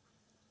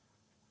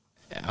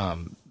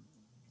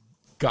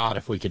 God,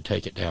 if we could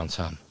take it down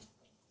some.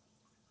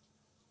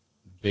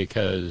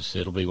 Because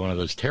it'll be one of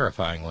those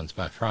terrifying ones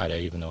by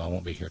Friday, even though I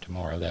won't be here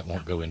tomorrow. That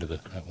won't go into the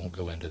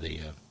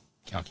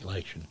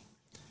calculation.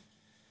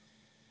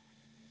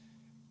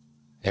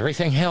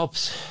 Everything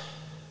helps.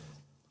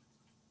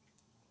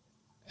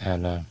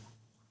 And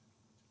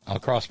I'll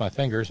cross my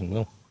fingers and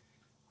we'll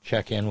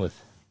check in with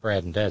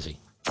Brad and Desi.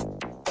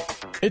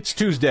 It's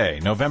Tuesday,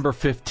 November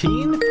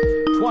 15,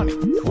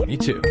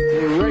 2022.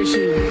 We're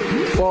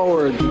racing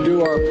forward to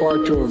do our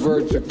part to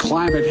avert the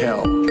climate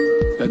hell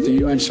that the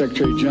UN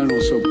Secretary General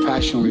so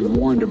passionately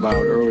warned about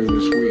earlier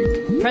this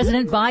week.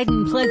 President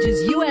Biden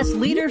pledges U.S.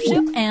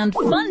 leadership and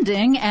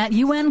funding at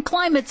UN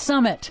Climate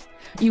Summit.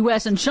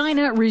 U.S. and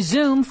China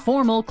resume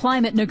formal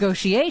climate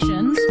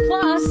negotiations.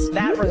 Plus,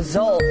 that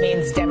result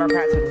means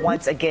Democrats would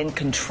once again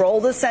control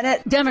the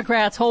Senate.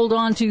 Democrats hold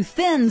on to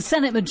thin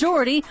Senate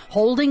majority,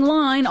 holding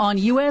line on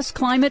U.S.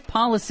 climate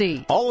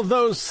policy. All of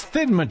those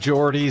thin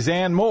majorities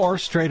and more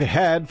straight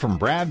ahead from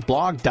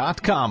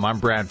BradBlog.com. I'm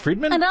Brad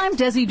Friedman. And I'm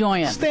Desi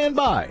Doyen. Stand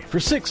by for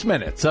 6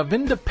 minutes of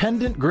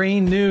independent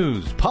green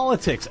news,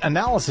 politics,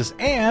 analysis,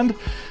 and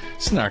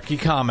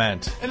snarky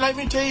comment. And let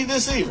me tell you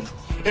this even.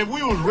 If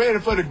we was ready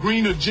for the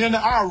green agenda,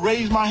 I'll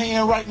raise my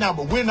hand right now,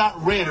 but we're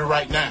not ready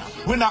right now.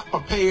 We're not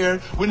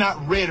prepared. We're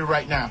not ready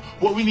right now.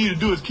 What we need to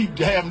do is keep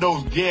having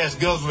those gas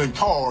guzzling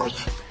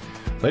cars.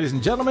 Ladies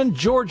and gentlemen,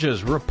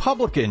 Georgia's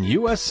Republican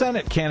U.S.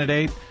 Senate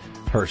candidate,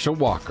 Herschel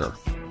Walker.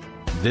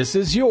 This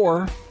is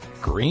your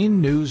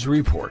Green News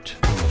Report.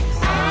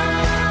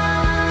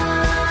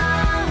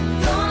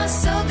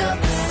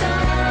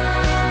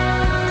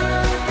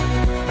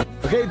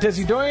 Okay,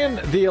 Desi Doyen,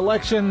 the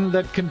election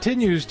that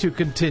continues to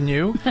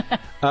continue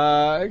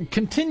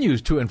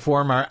continues to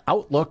inform our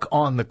outlook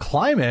on the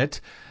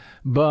climate.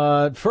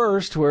 But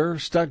first, we're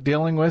stuck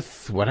dealing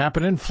with what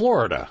happened in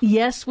Florida.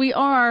 Yes, we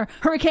are.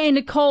 Hurricane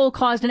Nicole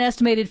caused an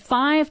estimated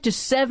 $5 to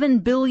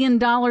 $7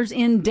 billion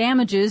in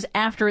damages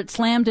after it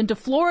slammed into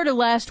Florida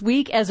last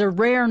week as a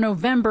rare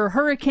November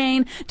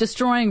hurricane,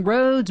 destroying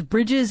roads,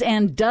 bridges,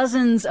 and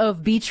dozens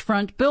of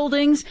beachfront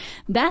buildings.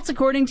 That's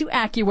according to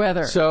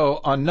AccuWeather. So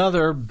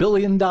another $1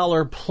 billion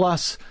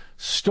plus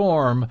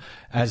storm.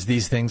 as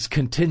these things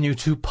continue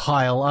to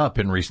pile up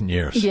in recent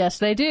years. Yes,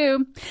 they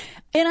do.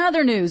 In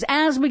other news,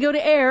 as we go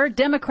to air,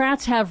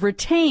 Democrats have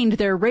retained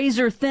their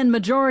razor-thin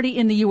majority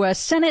in the U.S.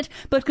 Senate,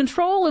 but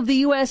control of the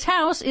U.S.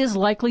 House is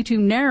likely to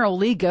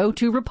narrowly go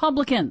to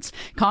Republicans.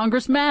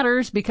 Congress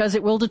matters because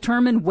it will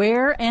determine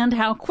where and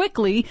how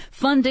quickly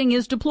funding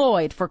is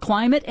deployed for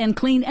climate and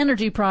clean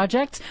energy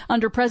projects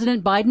under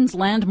President Biden's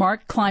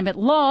landmark climate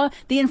law,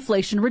 the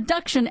Inflation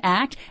Reduction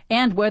Act,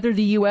 and whether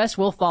the U.S.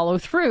 will follow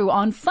through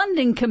on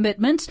funding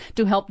commitments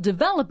to help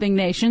developing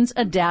nations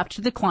adapt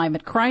to the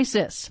climate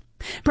crisis.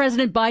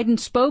 President Biden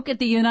spoke at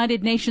the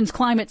United Nations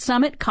Climate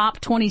Summit,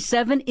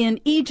 COP27, in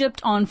Egypt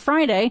on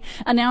Friday,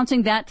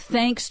 announcing that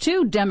thanks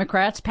to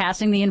Democrats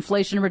passing the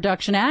Inflation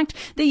Reduction Act,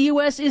 the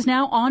U.S. is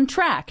now on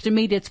track to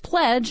meet its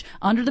pledge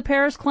under the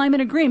Paris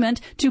Climate Agreement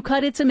to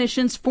cut its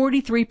emissions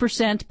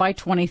 43% by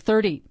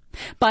 2030.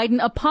 Biden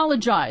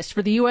apologized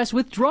for the U.S.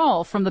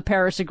 withdrawal from the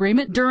Paris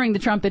Agreement during the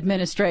Trump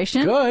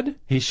administration. Good.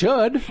 He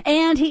should.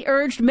 And he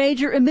urged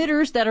major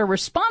emitters that are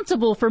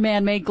responsible for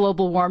man-made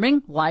global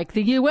warming, like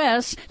the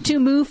U.S., to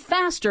move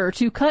faster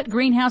to cut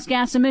greenhouse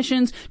gas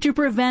emissions to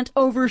prevent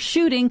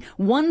overshooting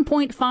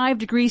 1.5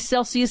 degrees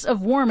Celsius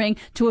of warming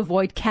to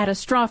avoid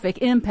catastrophic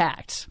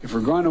impacts. If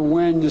we're going to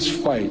win this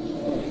fight,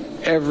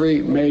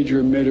 every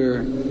major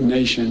emitter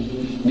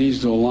nation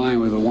needs to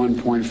align with the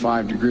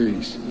 1.5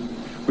 degrees.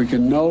 We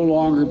can no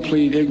longer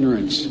plead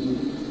ignorance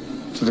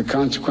to the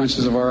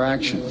consequences of our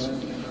actions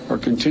or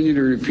continue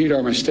to repeat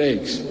our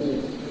mistakes.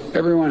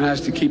 Everyone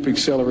has to keep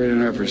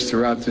accelerating efforts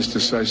throughout this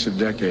decisive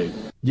decade.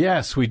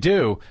 Yes, we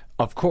do.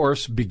 Of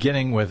course,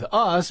 beginning with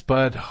us,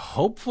 but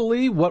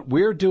hopefully what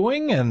we're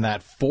doing and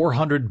that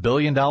 $400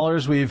 billion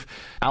we've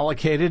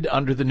allocated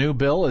under the new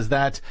bill, is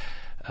that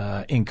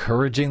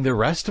encouraging the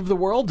rest of the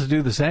world to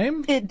do the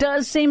same? It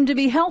does seem to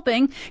be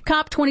helping.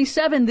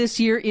 COP27 this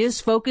year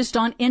is focused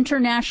on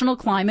international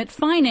climate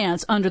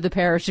finance under the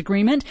Paris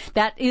Agreement.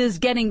 That is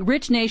getting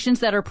rich nations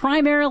that are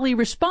primarily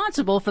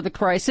responsible for the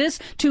crisis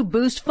to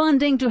boost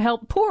funding to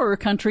help poorer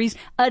countries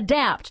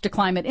adapt to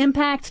climate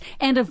impacts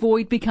and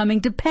avoid becoming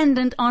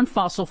dependent on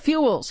fossil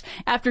fuels.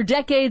 After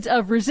decades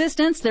of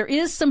resistance, there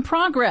is some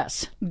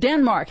progress.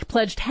 Denmark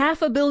pledged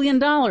 $500 million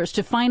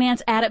to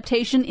finance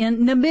adaptation in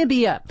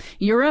Namibia.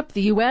 Europe,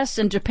 the U.S.,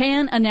 and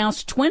Japan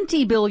announced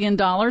 $20 billion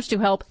to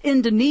help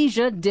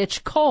Indonesia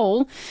ditch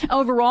coal.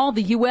 Overall,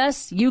 the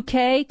U.S.,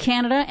 U.K.,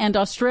 Canada, and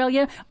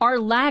Australia are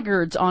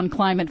laggards on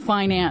climate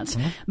finance.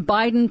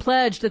 Biden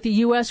pledged that the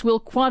U.S. will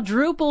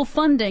quadruple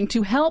funding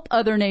to help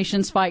other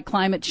nations fight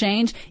climate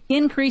change,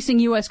 increasing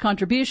U.S.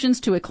 contributions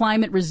to a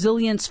climate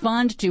resilience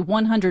fund to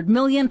 $100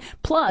 million,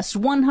 plus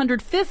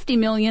 $150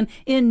 million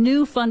in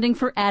new funding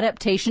for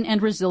adaptation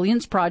and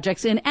resilience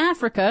projects in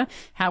Africa.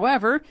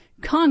 However,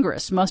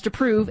 Congress must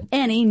approve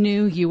any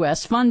new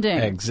U.S. funding.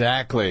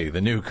 Exactly.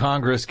 The new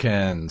Congress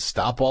can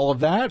stop all of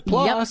that.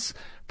 Plus,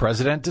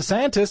 President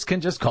DeSantis can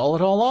just call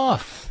it all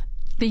off.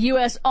 The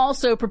U.S.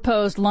 also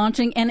proposed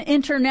launching an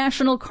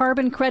international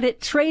carbon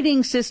credit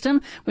trading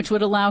system, which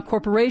would allow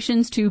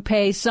corporations to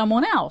pay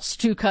someone else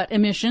to cut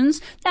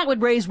emissions. That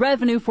would raise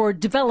revenue for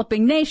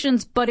developing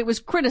nations, but it was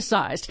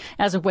criticized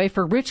as a way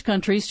for rich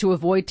countries to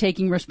avoid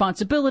taking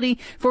responsibility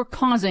for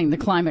causing the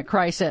climate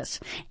crisis.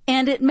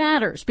 And it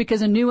matters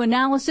because a new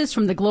analysis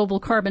from the Global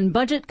Carbon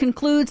Budget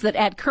concludes that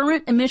at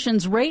current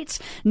emissions rates,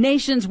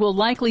 nations will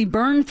likely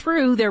burn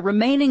through their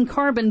remaining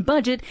carbon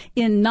budget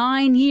in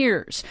 9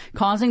 years,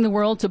 causing the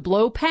world to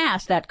blow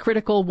past that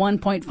critical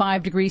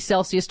 1.5 degrees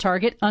Celsius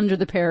target under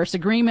the Paris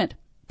Agreement.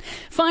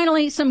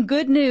 Finally, some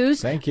good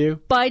news. Thank you.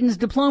 Biden's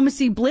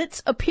diplomacy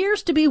blitz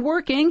appears to be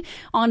working.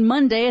 On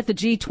Monday at the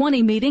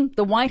G20 meeting,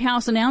 the White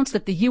House announced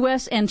that the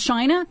U.S. and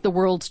China, the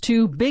world's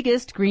two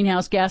biggest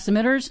greenhouse gas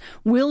emitters,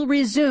 will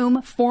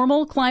resume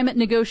formal climate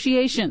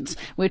negotiations,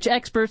 which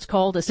experts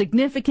called a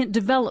significant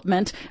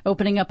development,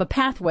 opening up a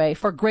pathway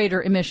for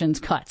greater emissions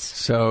cuts.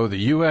 So the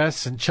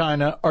U.S. and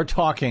China are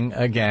talking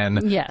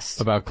again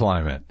about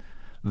climate.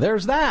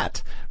 There's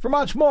that. For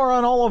much more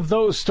on all of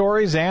those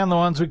stories and the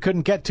ones we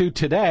couldn't get to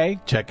today,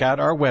 check out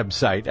our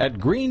website at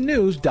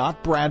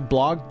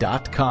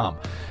greennews.bradblog.com.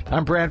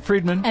 I'm Brad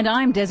Friedman. And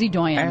I'm Desi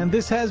Doyen. And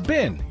this has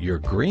been your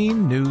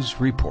Green News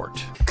Report.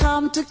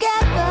 Come together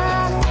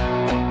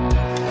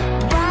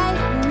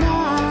right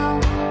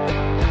now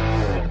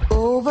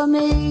over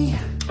me.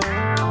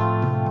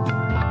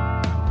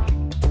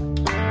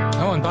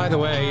 Oh, and by the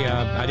way,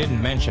 I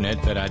didn't mention it,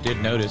 but I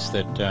did notice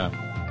that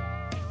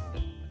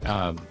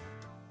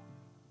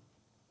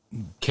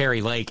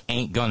Kari Lake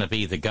ain't going to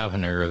be the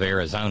governor of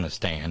Arizona,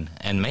 Stan,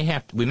 and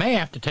we may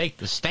have to take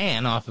the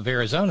Stan off of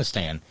Arizona,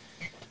 Stan.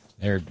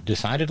 They're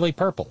decidedly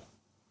purple.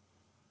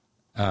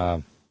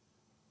 She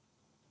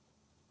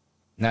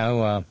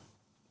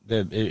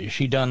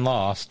done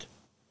lost,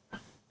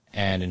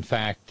 and in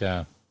fact,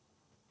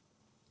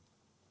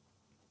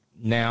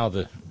 now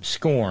the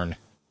scorn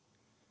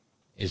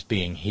is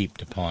being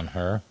heaped upon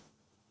her.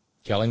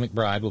 Kelly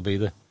McBride will be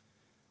the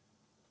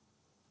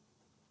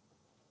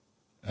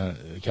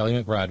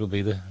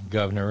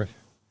governor of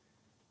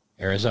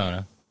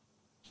Arizona.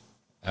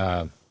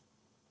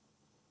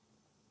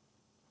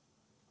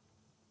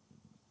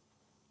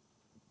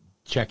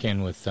 check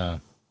in with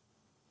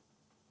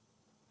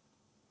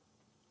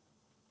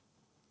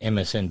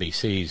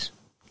MSNBC's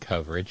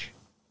coverage.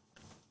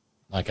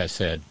 Like I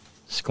said,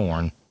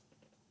 scorn.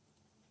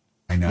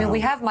 I know. I mean, we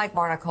have Mike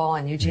Barnicle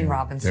and Eugene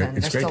Robinson.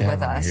 They're still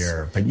with us.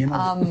 Here. But, you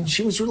know,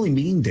 she was really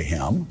mean to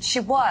him.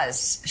 She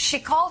was. She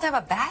called him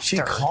a bastard.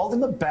 She called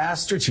him a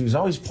bastard. She was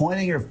always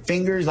pointing her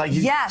fingers like...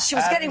 Yeah, she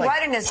was getting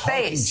right in his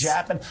face.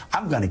 Japping.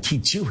 I'm going to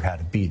teach you how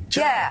to be a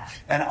jerk. Yeah.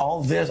 And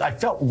all this. I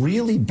felt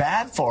really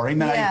bad for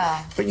him. And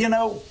yeah. But, you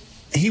know...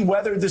 He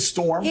weathered the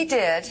storm. He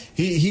did.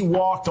 He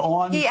walked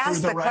on. He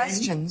asked through the rain.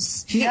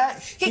 questions. He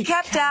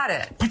kept at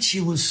it. But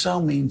she was so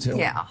mean to him.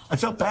 Yeah. I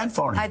felt bad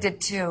for him. I did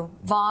too.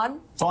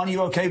 Vaughn? Vaughn,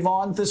 you okay,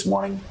 Vaughn, this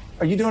morning?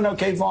 Are you doing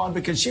okay, Vaughn?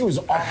 Because she was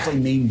awfully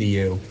mean to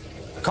you.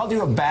 Called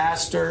you a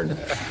bastard.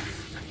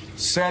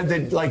 Said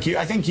that, like,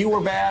 I think you were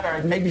bad,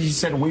 or maybe she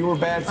said we were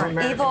bad for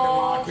American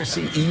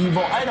democracy.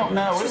 Evil. I don't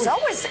know. She's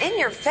always in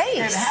your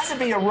face. It had to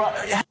be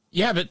a...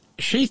 Yeah, but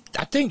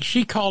I think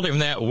she called him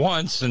that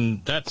once,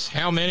 and that's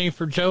how many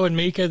for Joe and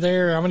Mika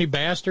there? How many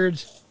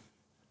bastards?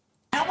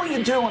 How are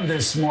you doing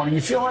this morning?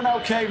 You feeling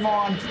okay,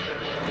 Vaughn?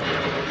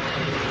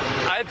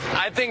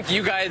 I think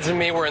you guys and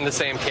me were in the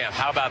same camp.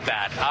 How about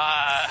that?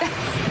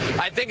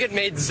 I think it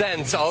made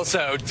sense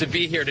also to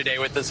be here today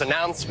with this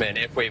announcement,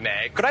 if we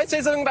may. Could I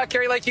say something about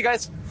Kari Lake, you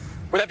guys?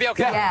 Would that be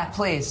okay? Yeah,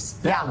 please.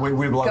 Yeah,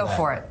 we love Go that.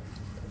 for it.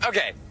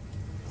 Okay.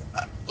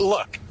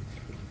 Look.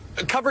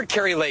 Covered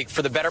Kari Lake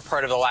for the better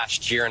part of the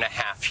last year and a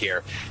half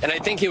here, and I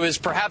think it was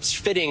perhaps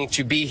fitting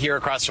to be here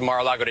across from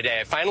Mar-a-Lago today.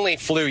 I finally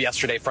flew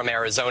yesterday from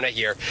Arizona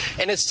here,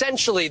 and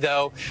essentially,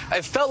 though,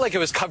 I felt like it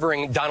was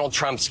covering Donald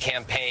Trump's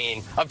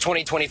campaign of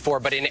 2024,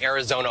 but in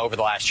Arizona over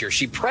the last year.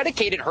 She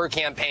predicated her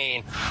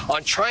campaign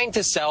on trying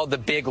to sell the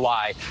big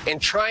lie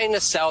and trying to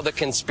sell the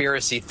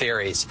conspiracy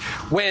theories.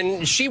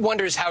 When she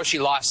wonders how she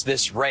lost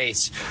this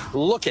race,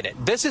 look at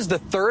it. This is the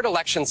third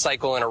election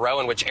cycle in a row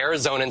in which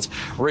Arizonans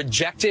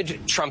rejected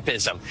Trumpism.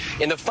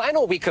 In the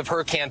final week of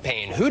her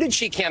campaign, who did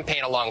she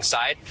campaign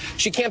alongside?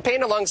 She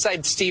campaigned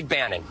alongside Steve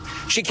Bannon.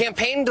 She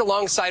campaigned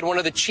alongside one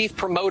of the chief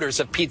promoters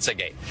of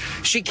Pizzagate.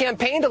 She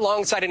campaigned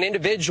alongside an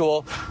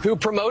individual who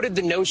promoted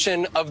the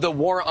notion of the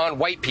war on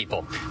white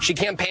people. She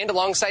campaigned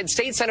alongside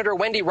State Senator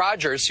Wendy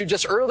Rogers, who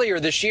just earlier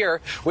this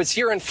year was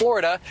here in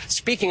Florida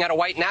speaking at a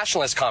white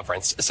nationalist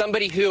conference,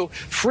 somebody who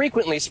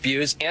frequently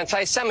spews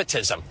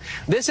anti-Semitism.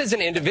 This is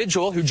an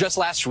individual who just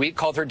last week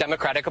called her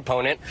Democratic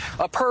opponent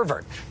a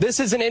pervert. This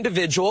is an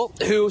individual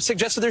who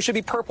suggested there should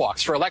be perp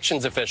walks for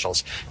elections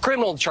officials,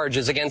 criminal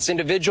charges against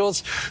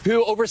individuals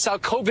who oversaw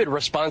COVID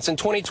response in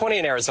 2020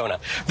 in Arizona.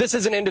 This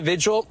is an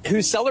individual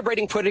who's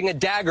celebrating putting a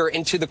dagger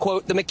into the,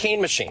 quote, the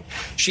McCain machine.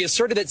 She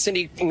asserted that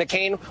Cindy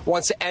McCain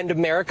wants to end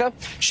America.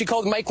 She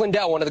called Mike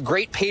Lindell one of the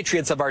great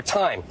patriots of our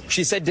time.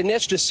 She said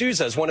Dinesh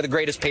D'Souza is one of the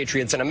greatest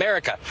patriots in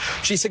America.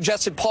 She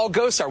suggested Paul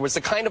Gosar was the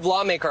kind of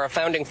lawmaker our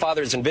founding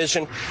fathers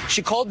envisioned.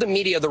 She called the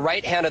media the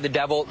right hand of the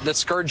devil, the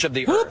scourge of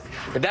the earth.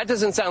 If that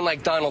doesn't sound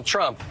like Donald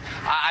Trump,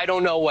 I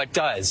don't know what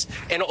does.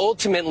 And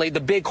ultimately, the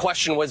big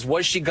question was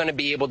she going to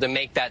be able to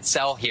make that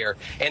sell here?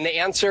 And the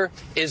answer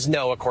is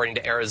no, according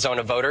to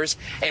Arizona voters.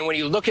 And when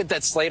you look at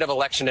that slate of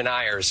election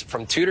deniers,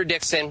 from Tudor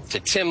Dixon to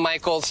Tim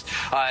Michels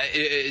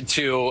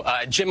to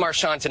Jim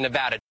Marchant in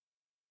Nevada.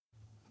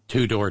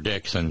 Tudor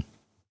Dixon.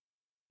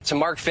 To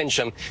Mark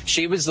Fincham,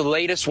 she was the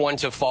latest one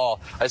to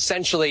fall,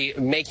 essentially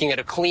making it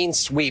a clean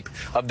sweep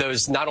of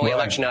those not only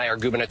election denier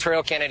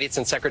gubernatorial candidates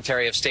and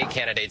Secretary of State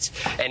candidates.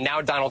 And now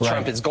Donald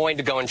Trump is going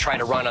to go and try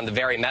to run on the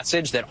very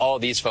message that all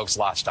these folks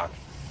lost on.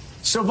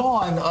 So,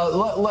 Vaughn,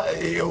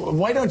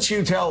 why don't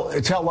you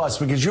tell us,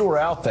 because you were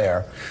out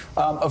there.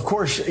 Of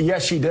course,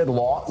 yes, she did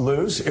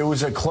lose. It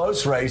was a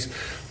close race.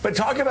 But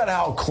talk about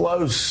how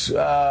close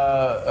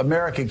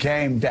America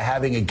came to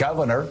having a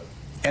governor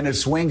in a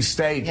swing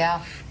state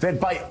that,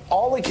 by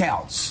all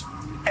accounts,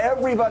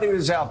 everybody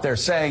was out there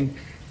saying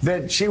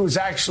that she was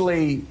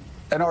actually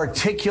an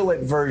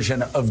articulate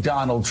version of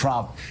Donald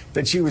Trump,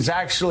 that she was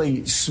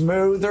actually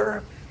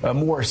smoother,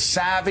 more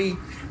savvy.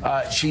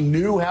 She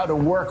knew how to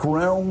work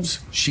rooms.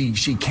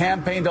 She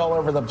campaigned all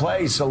over the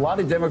place. A lot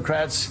of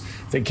Democrats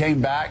that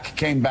came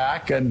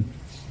back and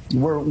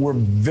were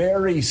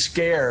very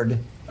scared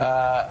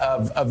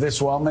of this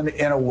woman.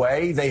 In a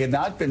way, they had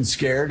not been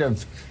scared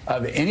of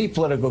any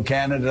political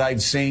candidate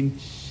I'd seen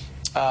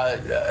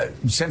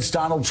since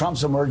Donald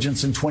Trump's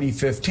emergence in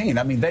 2015.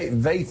 I mean,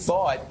 they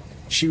thought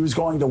she was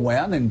going to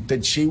win and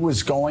that she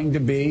was going to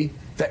be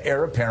the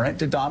heir apparent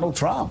to Donald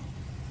Trump.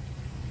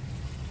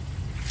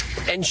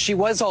 And she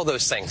was all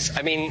those things.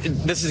 I mean,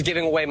 this is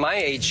giving away my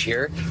age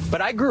here,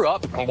 but I grew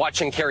up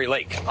watching Kari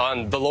Lake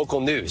on the local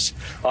news,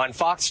 on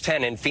Fox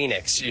 10 in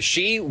Phoenix.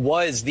 She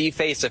was the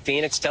face of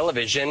Phoenix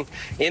television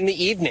in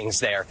the evenings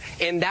there.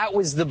 And that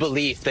was the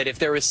belief that if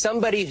there was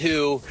somebody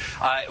who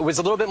was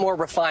a little bit more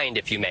refined,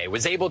 if you may,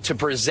 was able to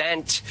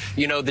present,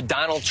 you know, the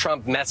Donald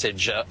Trump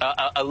message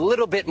a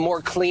little bit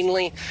more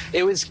cleanly,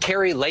 it was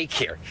Kari Lake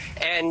here.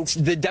 And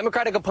the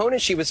Democratic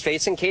opponent she was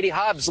facing, Katie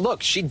Hobbs,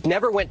 look, she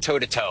never went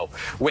toe-to-toe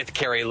with with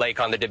Kari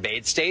Lake on the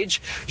debate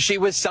stage. She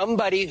was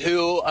somebody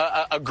who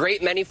a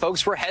great many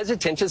folks were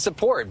hesitant to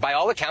support. By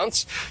all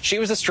accounts, she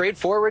was a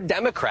straightforward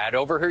Democrat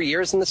over her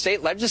years in the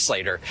state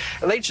legislature.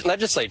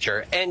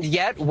 And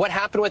yet, what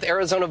happened with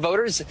Arizona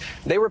voters?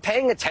 They were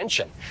paying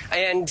attention.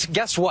 And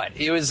guess what?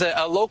 It was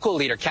a local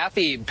leader,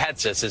 Kathy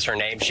Petsis is her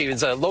name. She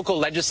was a local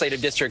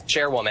legislative district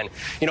chairwoman,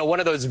 one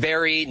of those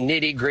very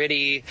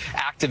nitty-gritty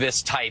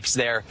activist types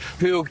there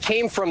who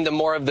came from the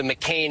more of the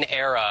McCain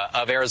era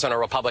of Arizona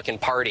Republican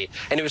Party.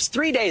 And it was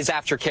 3 days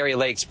after Kari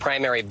Lake's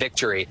primary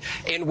victory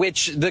in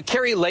which the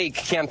Kari Lake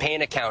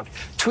campaign account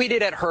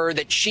tweeted at her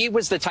that she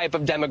was the type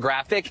of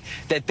demographic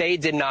that they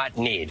did not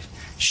need.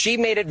 She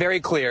made it very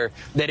clear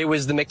that it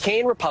was the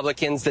McCain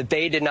Republicans that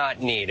they did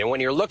not need. And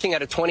when you're looking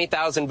at a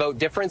 20,000 vote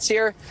difference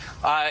here,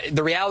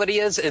 the reality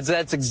is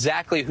that's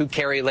exactly who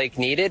Kari Lake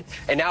needed.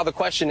 And now the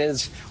question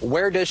is,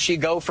 where does she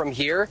go from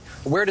here?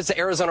 Where does the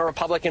Arizona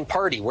Republican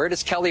Party? Where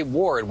does Kelly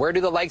Ward? Where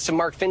do the likes of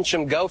Mark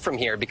Fincham go from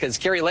here? Because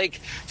Kari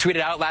Lake tweeted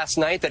out last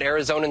night that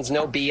Arizonans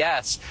know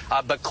BS,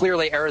 but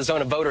clearly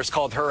Arizona voters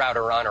called her out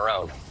on her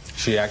own.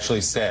 She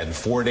actually said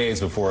 4 days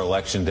before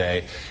Election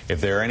Day, if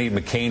there are any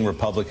McCain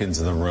Republicans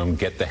in the room,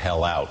 get the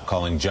hell out,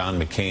 calling John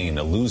McCain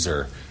a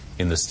loser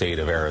in the state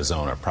of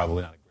Arizona.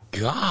 Probably not.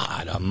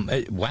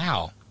 God,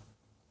 wow.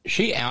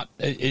 She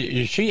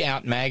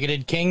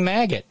out-maggoted King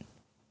Maggot.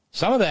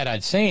 Some of that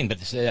I'd seen,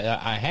 but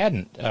I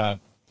hadn't.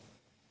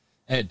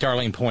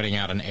 Darlene pointing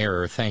out an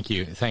error. Thank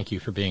you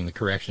for being the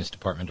corrections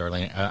department,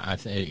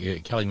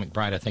 Darlene. Kelly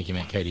McBride, I think you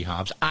meant Katie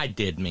Hobbs. I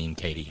did mean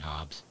Katie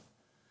Hobbs.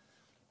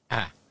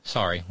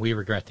 Sorry, we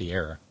regret the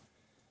error.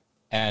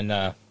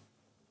 And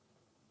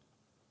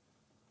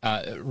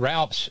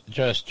Ralphs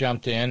just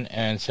jumped in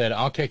and said,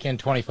 I'll kick in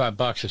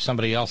 $25 if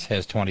somebody else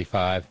has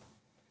 25.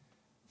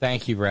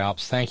 Thank you,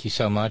 Ralphs. Thank you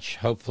so much.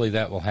 Hopefully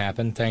that will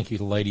happen. Thank you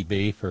to Lady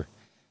B for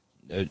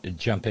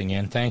jumping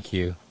in. Thank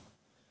you.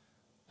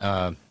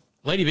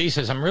 Lady B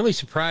says, I'm really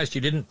surprised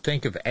you didn't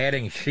think of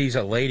adding She's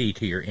a Lady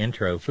to your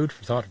intro. Food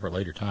for thought for a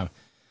later time.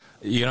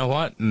 You know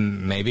what?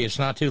 Maybe it's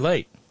not too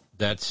late.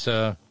 That's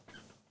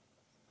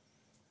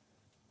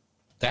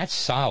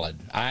solid.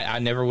 I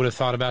never would have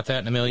thought about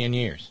that in a million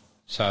years.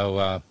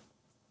 So,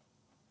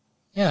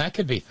 yeah, that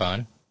could be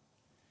fun.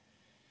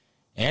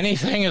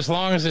 Anything as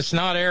long as it's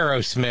not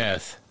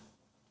Aerosmith.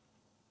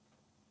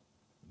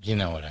 You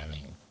know what I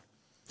mean.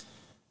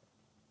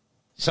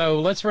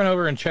 So let's run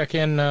over and check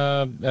in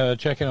on the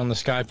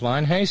Skype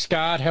line. Hey,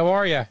 Scott, how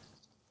are you?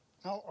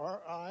 How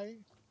are I?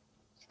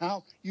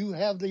 How you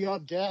have the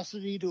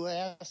audacity to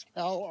ask,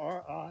 how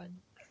are I?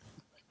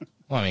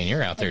 Well, I mean,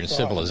 you're out there in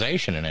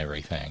civilization and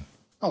everything.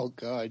 Oh,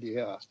 God,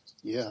 yeah.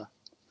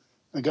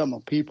 I got my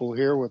people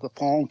here with the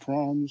palm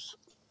fronds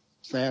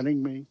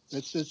fanning me.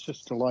 It's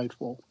just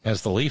delightful.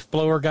 Has the leaf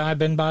blower guy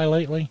been by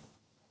lately?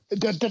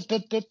 Don't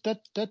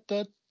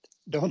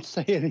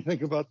say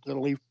anything about the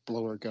leaf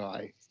blower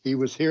guy. He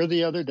was here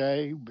the other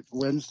day,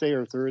 Wednesday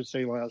or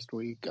Thursday last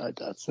week.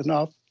 That's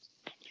enough.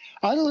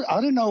 I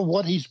don't know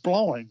what he's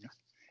blowing,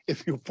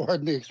 if you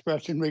pardon the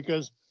expression,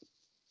 because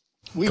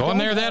we going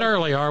there that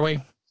early, are we?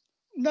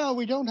 No,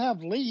 we don't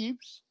have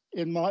leaves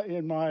in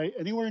my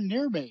anywhere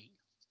near me.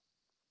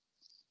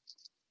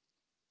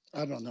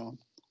 I don't know.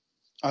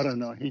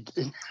 He's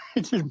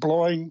just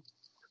blowing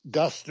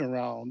dust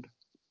around,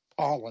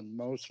 pollen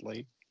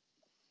mostly.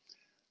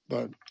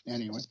 But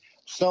anyway,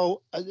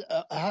 so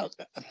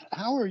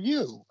how are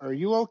you? Are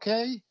you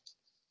okay?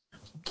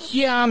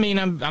 Yeah, I mean,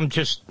 I'm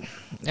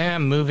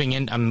moving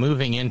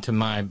into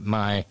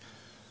my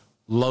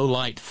low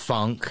light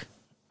funk,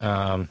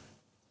 and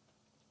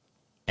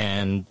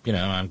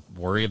I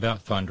worry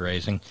about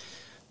fundraising.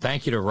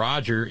 Thank you to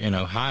Roger in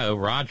Ohio.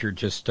 Roger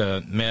just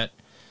met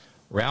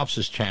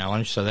Ralph's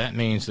challenge, so that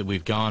means that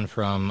we've gone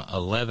from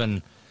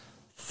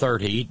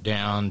 1130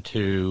 down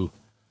to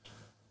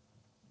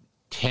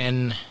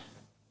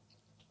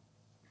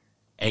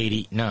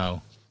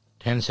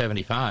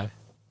 1075.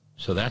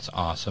 So that's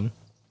awesome.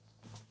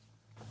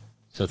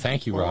 So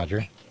thank you,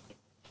 Roger.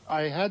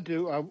 I had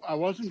to. I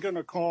wasn't going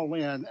to call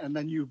in, and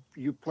then you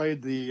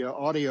played the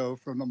audio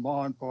from the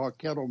Ma and Pa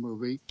Kettle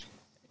movie.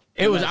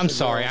 I'm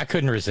sorry, I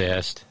couldn't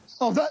resist.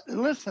 Oh,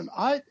 listen,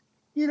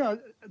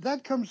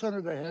 that comes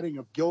under the heading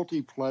of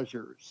guilty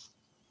pleasures.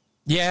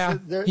 Yeah,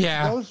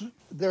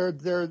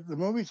 The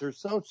movies are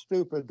so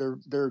stupid.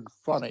 They're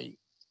funny.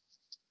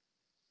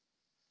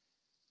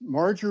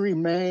 Marjorie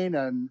Main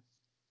and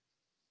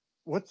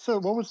what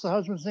was the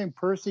husband's name?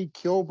 Percy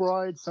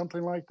Kilbride,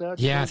 something like that.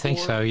 Yeah, I think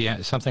so.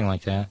 Yeah, something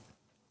like that.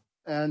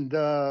 And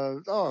I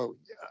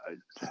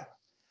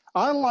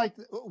like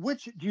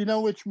do you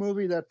know which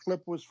movie that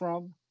clip was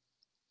from?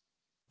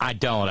 I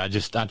don't. I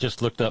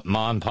just looked up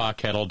Ma and Pa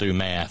Kettle Do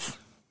Math.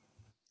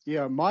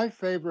 Yeah, my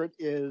favorite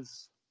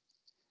is,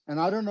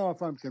 and I don't know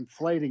if I'm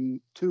conflating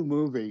two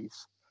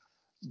movies,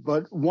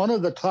 but one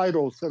of the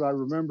titles that I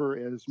remember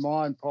is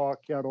Ma and Pa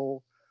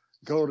Kettle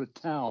Go to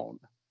Town,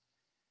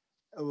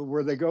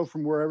 where they go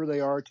from wherever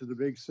they are to the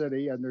big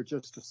city, and they're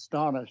just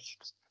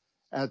astonished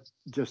at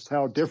just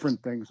how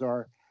different things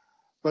are.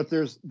 But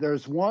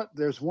there's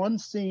one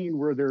scene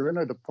where they're in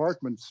a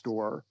department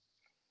store,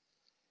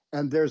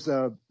 and there's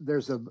a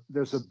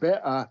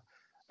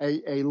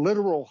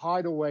literal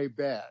hideaway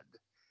bed.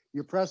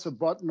 You press a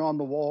button on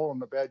the wall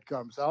and the bed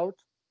comes out.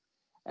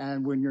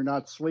 And when you're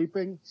not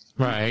sleeping,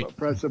 right, you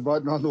press a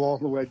button on the wall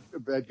and the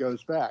bed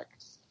goes back.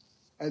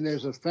 And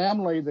there's a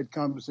family that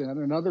comes in,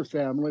 another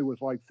family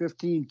with like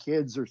 15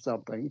 kids or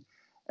something,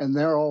 and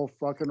they're all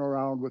fucking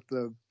around with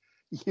the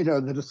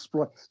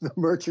display, the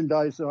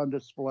merchandise on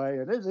display,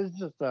 and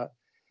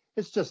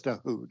it's just a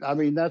hoot. I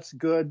mean, that's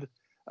good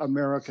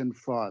American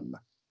fun.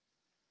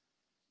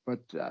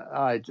 But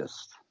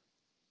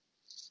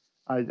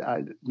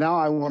now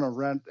I want to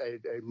rent a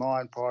Ma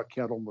and Pa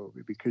Kettle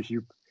movie because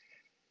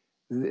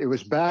it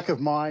was back of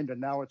mind and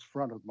now it's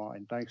front of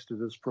mind thanks to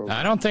this program.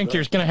 I don't think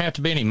there's going to have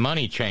to be any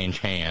money change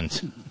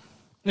hands.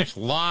 There's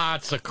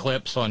lots of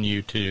clips on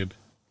YouTube.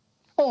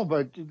 Oh,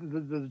 but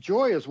the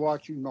joy is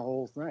watching the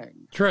whole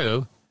thing.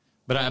 True,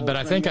 but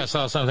I think I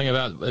saw something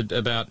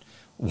about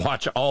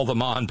watch all the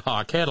Ma and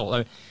Pa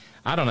Kettle.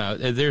 I don't know.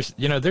 There's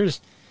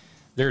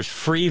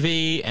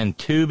Freevee and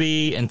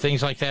Tubi and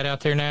things like that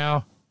out there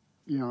now.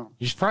 Yeah,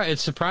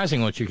 it's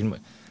surprising what you can.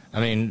 I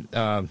mean,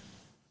 I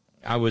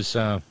was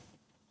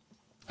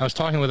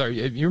talking with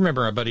you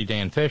remember our buddy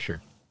Dan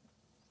Fisher?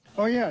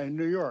 Oh yeah, in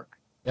New York.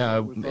 He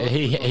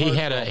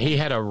had a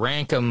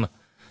Rankum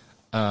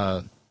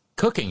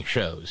cooking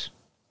shows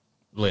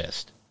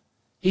list.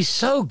 He's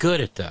so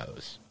good at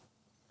those.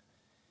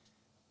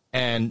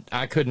 And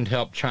I couldn't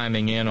help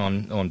chiming in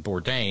on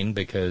Bourdain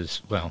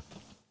because, well,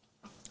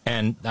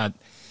 and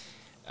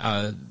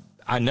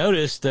I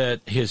noticed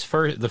that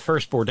the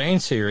first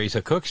Bourdain series,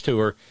 A Cook's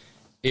Tour,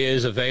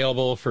 is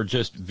available for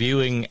just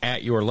viewing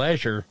at your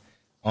leisure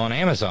on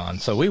Amazon.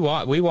 So we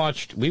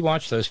watched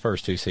those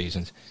first two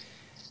seasons,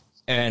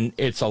 and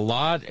it's a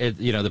lot.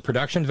 The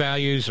production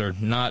values are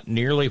not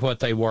nearly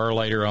what they were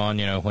later on.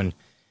 When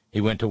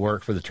he went to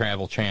work for the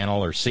Travel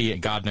Channel or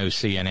God knows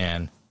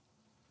CNN.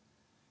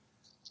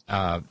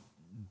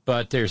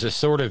 But there's a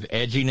sort of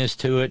edginess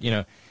to it,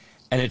 and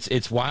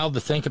it's wild to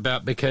think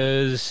about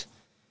because,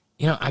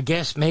 I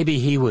guess maybe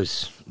he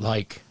was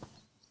like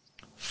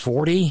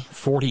 40,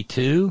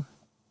 42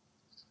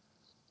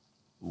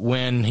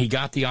 when he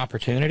got the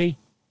opportunity,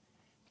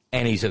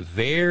 and he's a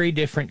very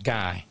different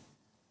guy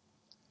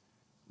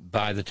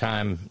by the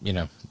time,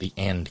 the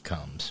end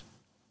comes.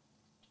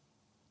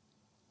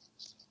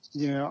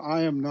 Yeah,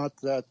 I am not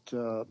that,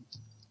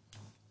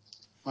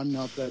 I'm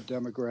not that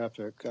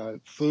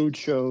demographic. Food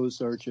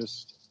shows are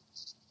just,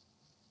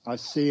 I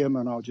see them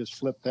and I'll just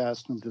flip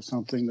past them to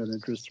something that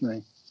interests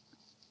me.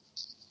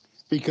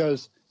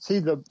 Because,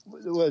 see,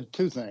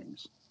 two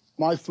things.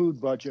 My food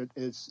budget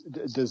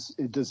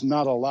does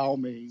not allow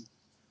me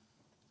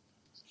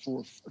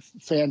for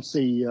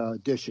fancy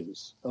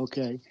dishes,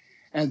 okay?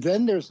 And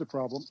then there's the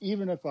problem,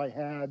 even if I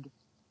had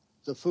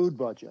the food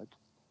budget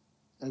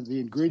and the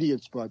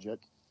ingredients budget,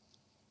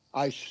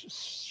 I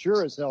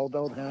sure as hell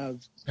don't have...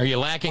 Are you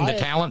lacking the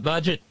talent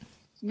budget?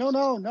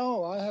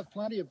 No. I have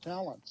plenty of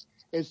talent.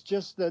 It's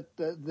just that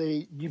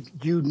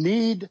you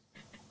need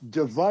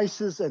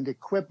devices and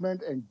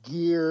equipment and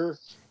gear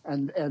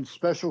and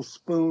special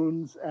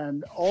spoons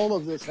and all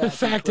of this. The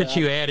fact that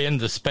you add in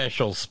the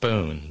special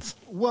spoons.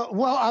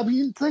 Well, I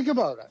mean, think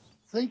about it.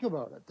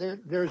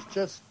 There's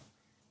just...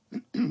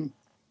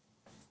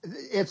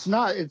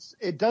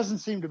 it doesn't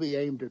seem to be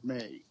aimed at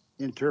me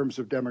in terms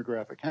of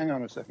demographic. Hang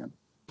on a second.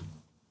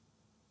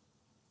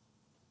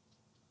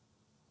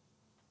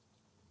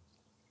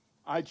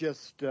 I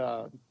just,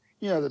 the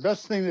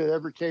best thing that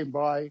ever came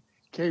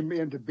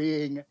into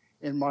being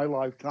in my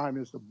lifetime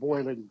is the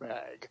boiling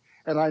bag.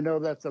 And I know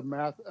that's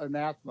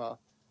anathema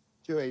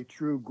to a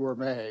true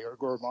gourmet or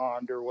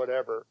gourmand or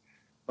whatever,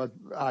 but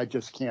I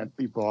just can't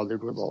be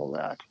bothered with all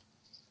that.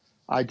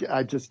 I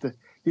just,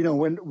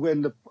 when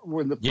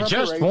the you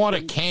just want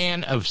a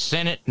can of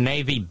Senate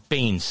Navy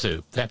bean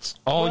soup. That's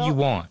all you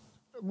want.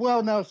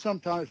 Well, now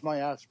sometimes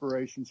my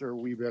aspirations are a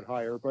wee bit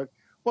higher, but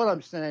what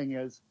I'm saying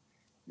is,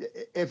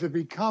 if it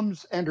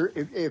becomes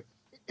if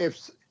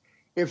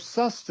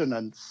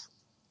sustenance,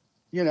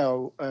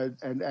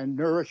 and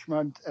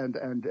nourishment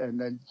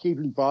and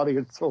keeping body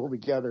and soul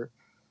together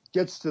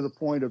gets to the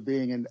point of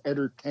being an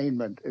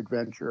entertainment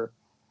adventure,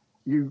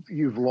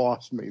 you've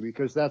lost me,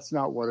 because that's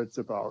not what it's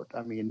about.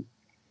 I mean,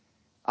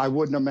 I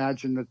wouldn't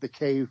imagine that the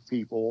cave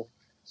people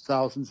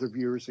thousands of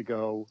years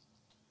ago,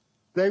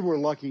 they were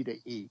lucky to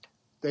eat.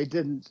 They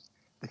didn't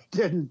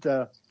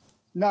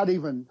not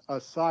even a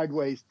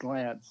sideways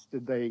glance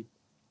did they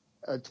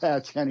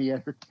attach any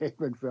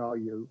entertainment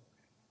value.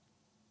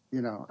 I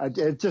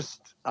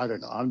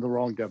don't know. I'm the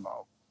wrong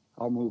demo.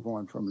 I'll move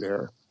on from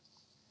there.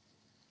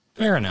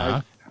 Fair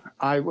enough.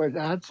 I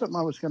had something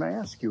I was going to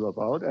ask you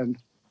about, and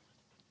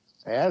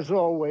as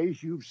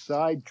always, you've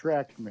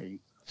sidetracked me.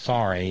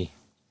 Sorry.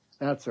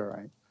 That's all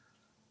right.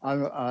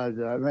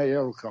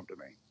 It'll come to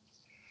me.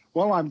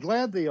 Well, I'm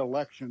glad the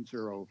elections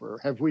are over.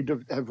 Have we?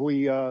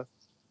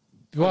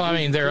 Well, I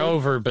mean, they're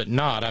over, but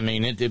not. I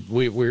mean,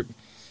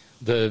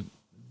 the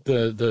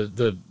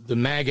the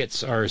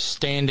maggots are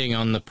standing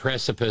on the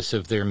precipice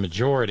of their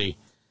majority,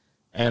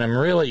 and I'm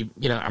really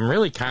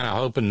kind of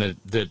hoping that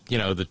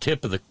the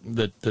tip of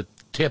the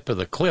tip of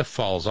the cliff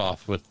falls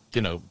off with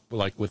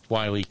like with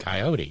Wile E.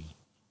 Coyote.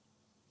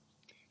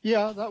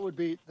 Yeah, that would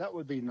be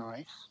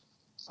nice.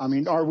 I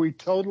mean, are we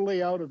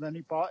totally out of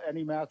any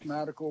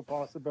mathematical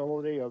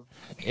possibility of?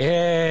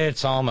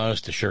 It's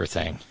almost a sure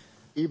thing.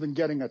 Even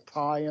getting a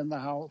tie in the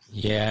House?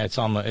 Yeah, it's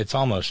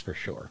almost for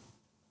sure.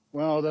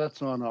 Well,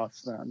 that's on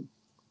us then,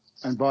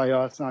 and by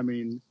us I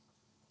mean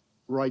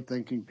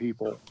right-thinking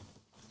people.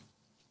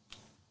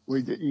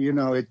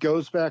 It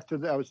goes back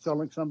to I was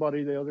telling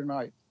somebody the other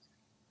night.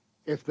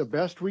 If the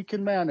best we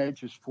can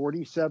manage is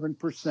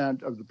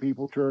 47% of the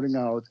people turning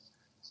out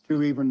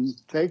to even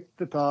take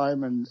the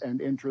time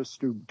and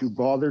interest to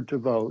bother to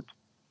vote,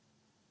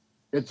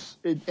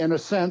 in a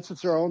sense,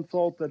 it's our own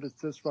fault that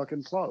it's this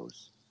fucking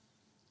close.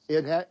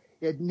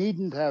 It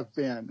needn't have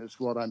been, is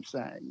what I'm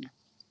saying.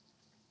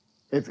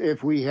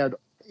 If we had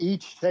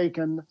each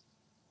taken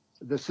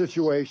the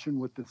situation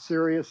with the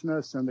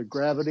seriousness and the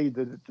gravity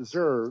that it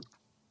deserved,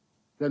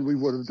 then we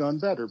would have done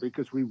better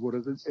because we would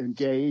have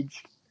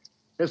engaged.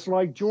 It's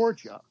like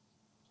Georgia.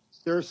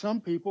 There are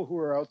some people who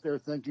are out there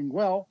thinking,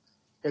 well,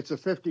 it's a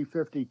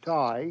 50-50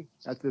 tie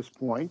at this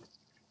point.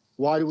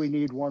 Why do we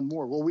need one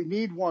more? Well, we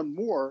need one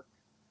more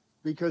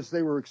because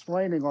they were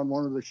explaining on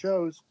one of the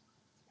shows,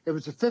 if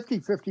it's a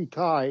 50-50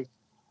 tie,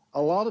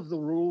 a lot of the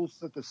rules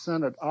that the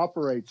Senate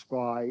operates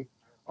by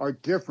are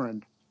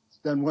different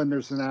than when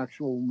there's an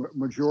actual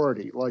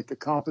majority, like the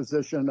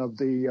composition of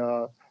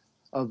the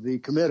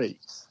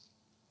committees.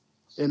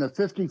 In a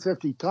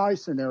 50-50 tie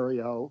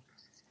scenario,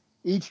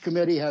 each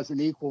committee has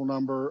an equal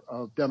number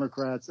of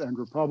Democrats and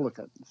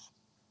Republicans.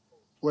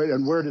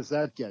 And where does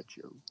that get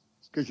you?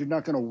 Because you're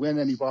not going to win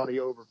anybody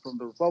over from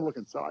the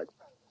Republican side.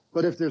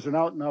 But if there's an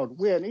out-and-out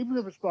win, even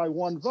if it's by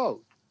one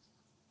vote,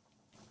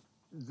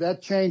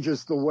 that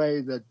changes the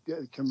way that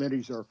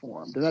committees are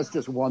formed. And that's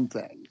just one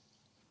thing.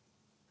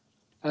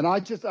 And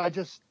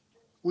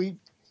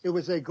it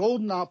was a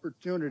golden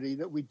opportunity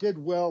that we did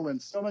well in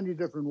so many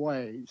different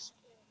ways,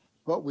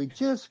 but we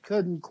just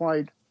couldn't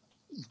quite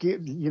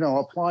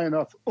apply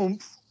enough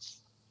oomph.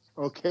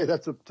 Okay,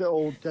 that's an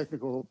old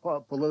technical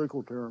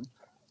political term,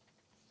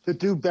 to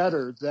do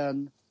better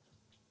than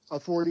a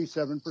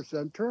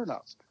 47%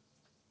 turnout.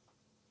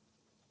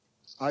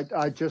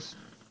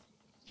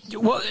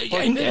 Well,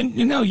 and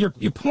your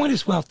point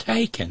is well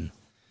taken.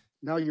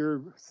 Now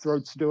your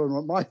throat's doing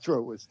what my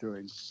throat was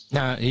doing.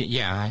 No,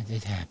 yeah,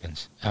 it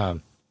happens.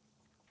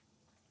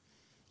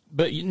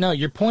 But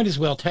your point is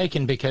well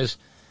taken because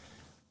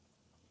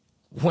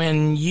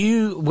when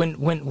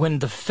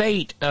the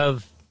fate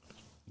of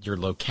your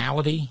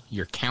locality,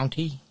 your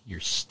county, your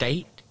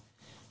state,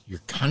 your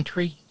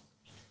country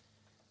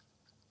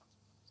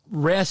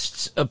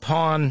rests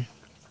upon,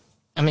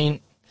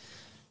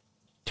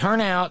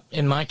 turnout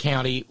in my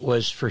county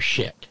was for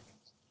shit.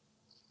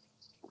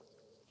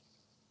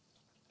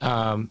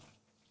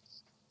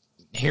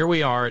 Here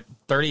we are at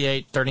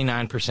 38,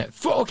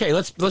 39%. Okay,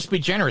 let's be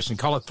generous and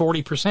call it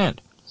 40%.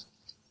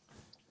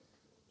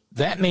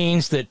 That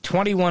means that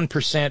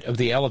 21% of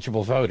the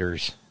eligible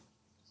voters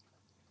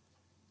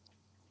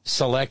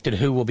selected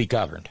who will be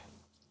governed.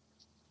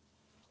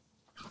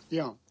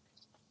 Yeah.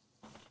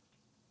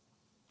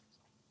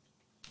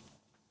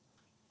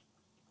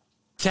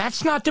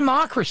 That's not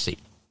democracy.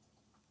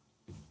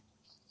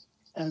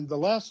 And the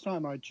last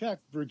time I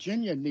checked,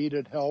 Virginia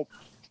needed help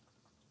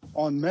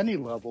on many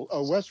levels.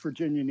 West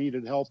Virginia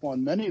needed help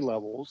on many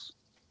levels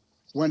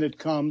when it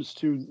comes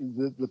to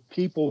the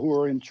people who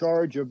are in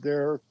charge of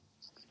their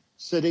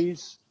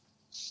cities,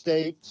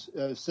 states,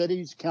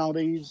 cities,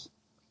 counties,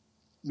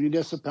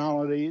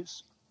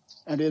 municipalities,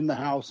 and in the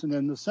House and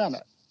in the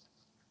Senate.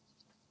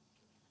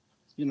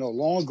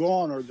 Long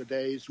gone are the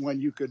days when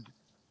you could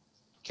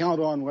count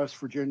on West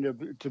Virginia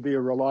to be a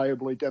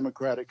reliably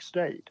Democratic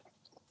state.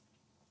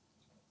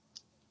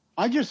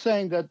 I'm just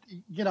saying that,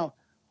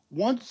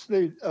 once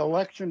the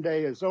election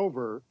day is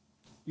over,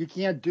 you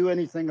can't do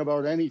anything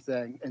about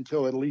anything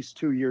until at least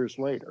 2 years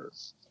later.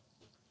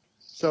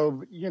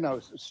 So,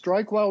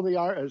 strike while the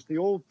iron, as the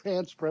old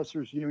pants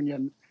pressers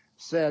union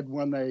said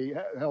when they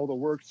held a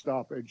work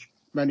stoppage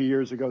many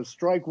years ago,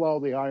 strike while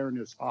the iron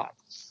is hot.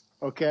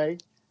 Okay?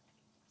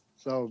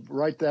 So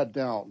write that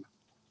down.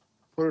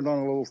 Put it on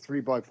a little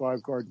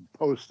 3x5 card and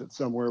post it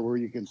somewhere where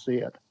you can see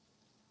it.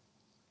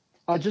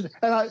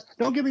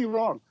 Don't get me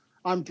wrong.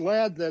 I'm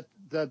glad that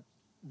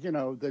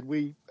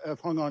we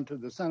have hung on to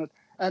the Senate.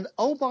 And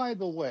oh, by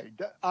the way,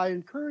 I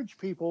encourage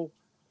people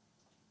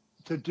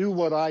to do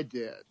what I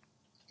did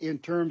in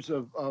terms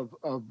of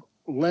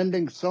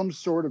lending some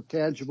sort of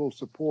tangible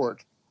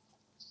support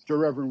to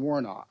Reverend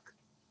Warnock.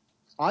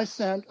 I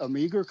sent a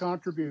meager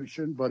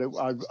contribution, but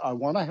I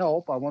want to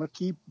help. I want to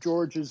keep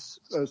George's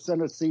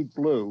Senate seat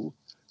blue,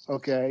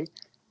 okay?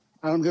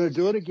 And I'm going to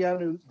do it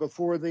again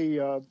before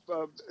the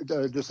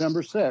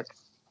December 6th.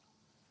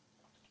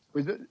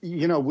 We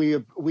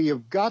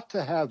have got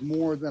to have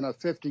more than a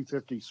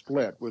 50-50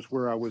 split was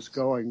where I was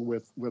going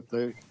with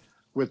the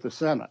with the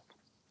Senate.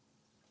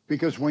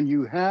 Because when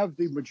you have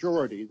the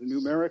majority, the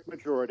numeric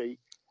majority,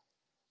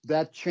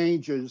 that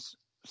changes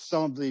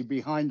some of the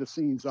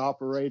behind-the-scenes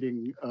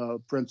operating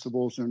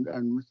principles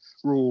and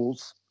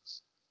rules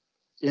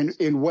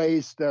in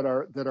ways that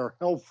are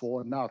helpful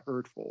and not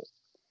hurtful.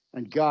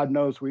 And God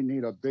knows we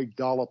need a big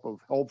dollop of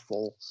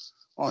helpful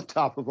on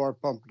top of our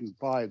pumpkin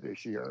pie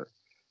this year,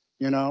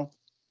 you know?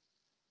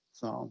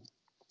 So,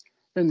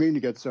 didn't mean to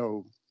get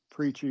so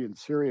preachy and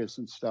serious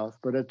and stuff,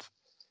 but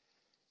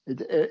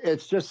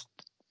it's just,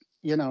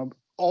 you know,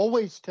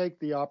 always take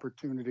the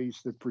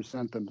opportunities that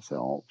present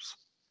themselves.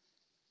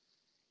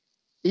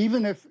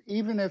 Even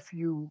if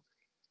you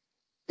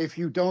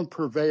don't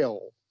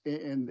prevail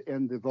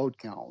in the vote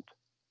count,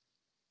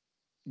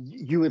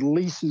 you at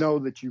least know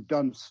that you've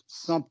done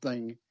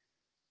something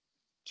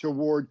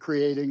toward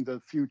creating the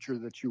future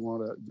that you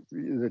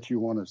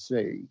want to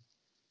see.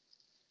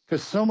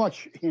 Because so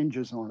much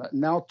hinges on it.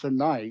 Now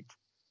tonight,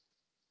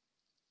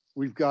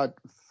 we've got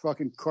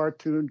fucking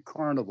Cartoon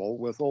Carnival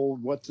with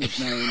old what's his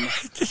name.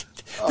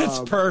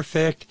 That's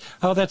perfect.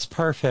 Oh, that's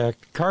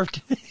perfect.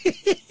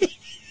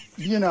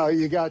 You know,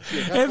 you got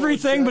your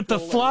everything but the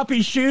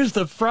floppy shoes,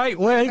 the fright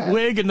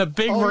wig, and the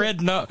big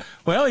red nose.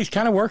 Well, he's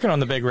kind of working on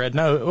the big red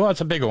nose. Well,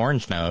 it's a big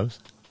orange nose.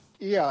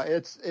 Yeah,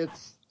 it's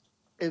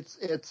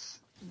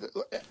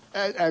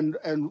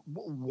and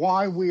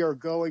why we are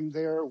going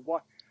there.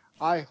 What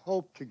I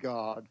hope to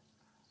God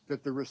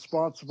that the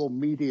responsible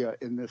media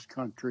in this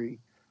country,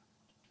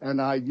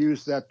 and I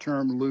use that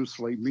term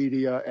loosely,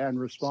 media and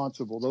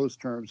responsible, those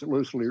terms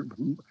loosely,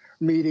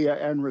 media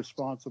and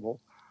responsible.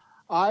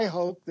 I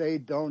hope they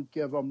don't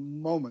give a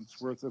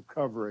moment's worth of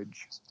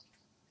coverage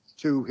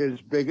to his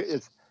big.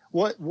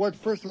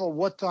 First of all,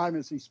 what time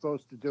is he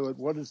supposed to do it?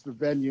 What is the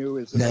venue?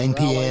 Is it 9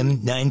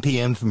 p.m. 9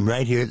 p.m. from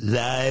right here,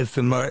 live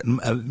from Mara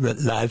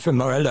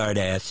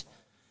Lardass.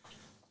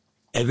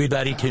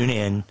 Everybody tune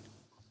in.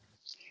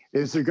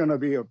 Is there going to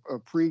be a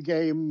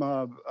pregame?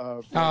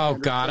 Oh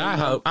God,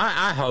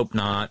 I hope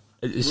not.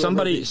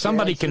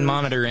 Somebody can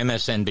monitor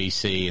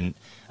MSNBC, and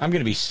I'm going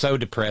to be so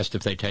depressed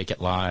if they take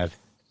it live.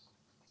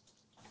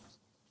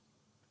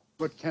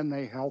 But can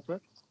they help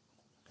it?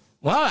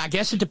 Well, I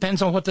guess it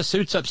depends on what the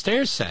suits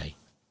upstairs say.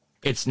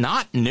 It's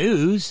not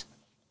news.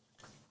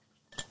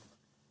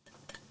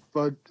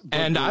 But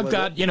and I've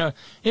got, you know,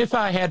 if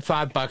I had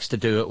 $5 to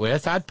do it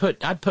with, I'd put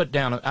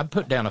down a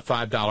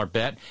 $5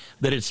 bet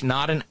that it's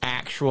not an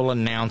actual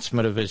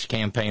announcement of his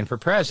campaign for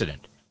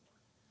president.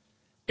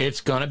 It's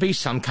going to be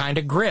some kind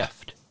of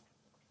grift.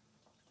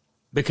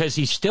 Because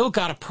he's still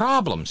got a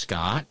problem,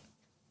 Scott.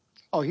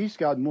 Oh, he's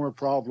got more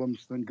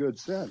problems than good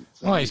sense.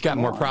 Well, he's got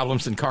more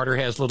problems than Carter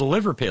has little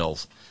liver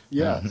pills.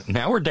 Yes.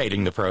 Now we're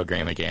dating the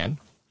program again.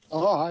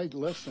 Oh,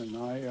 listen.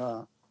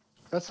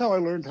 That's how I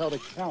learned how to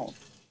count.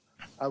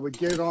 I would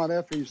get on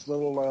Effie's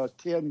little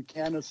tin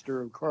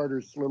canister of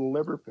Carter's little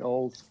liver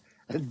pills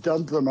and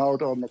dump them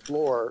out on the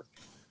floor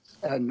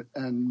and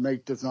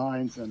make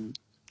designs, and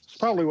it's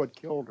probably what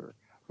killed her.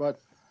 But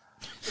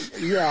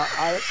yeah,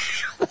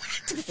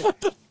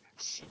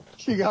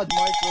 she got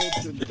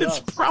microbes and dust. It's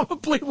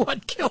probably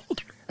what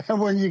killed her.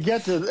 And when you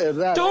get to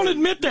that, don't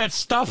admit that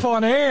stuff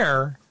on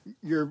air.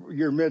 Your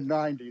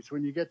mid-90s.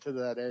 When you get to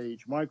that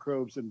age,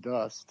 microbes and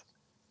dust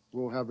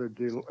will have a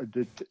delirious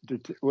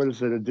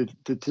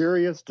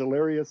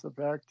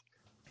effect.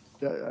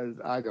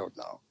 I don't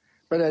know,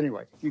 but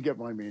anyway, you get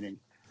my meaning.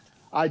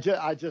 I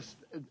just,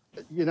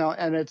 you know,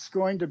 and it's not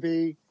going to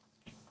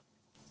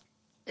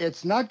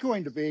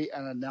be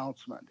an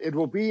announcement. It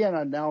will be an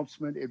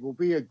announcement. It will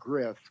be a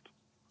grift.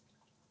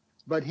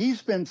 But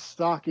he's been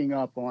stocking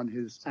up on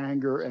his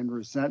anger and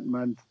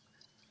resentment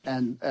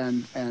and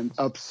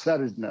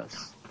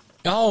upsettedness.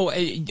 Oh,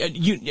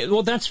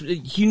 that's,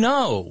 you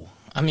know,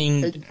 I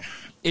mean,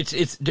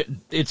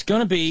 it's going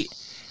to be,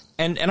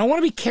 and I want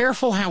to be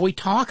careful how we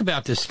talk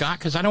about this, Scott,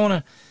 because I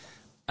don't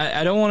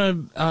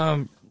want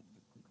to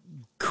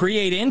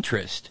create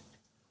interest.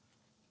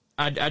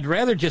 I'd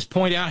rather just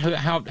point out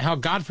how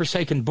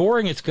godforsaken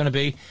boring it's going to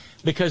be,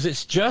 because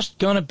it's just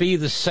going to be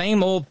the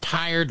same old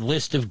tired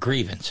list of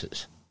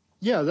grievances.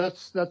 Yeah,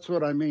 that's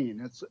what I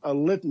mean. It's a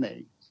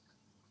litany,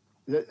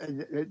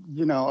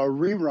 you know, a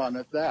rerun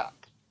at that.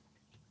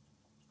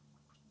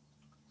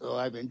 Oh,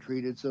 I've been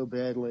treated so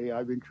badly.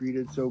 I've been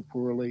treated so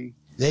poorly.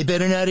 They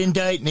better not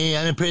indict me.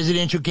 I'm a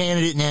presidential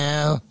candidate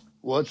now.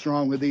 What's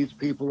wrong with these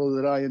people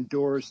that I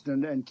endorsed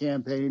and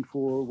campaigned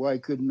for? Why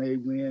couldn't they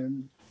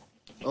win?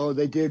 Oh,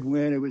 they did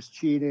win. It was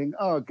cheating.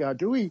 Oh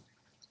God,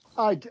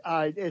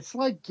 it's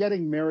like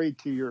getting married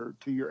to your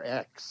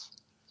ex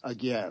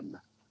again.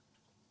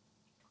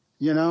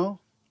 You know?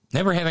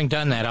 Never having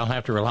done that, I'll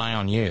have to rely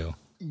on you.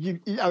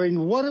 I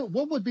mean, what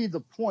would be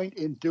the point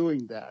in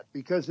doing that?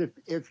 Because if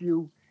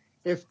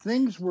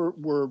things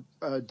were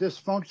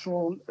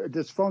dysfunctional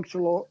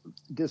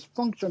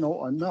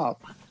enough,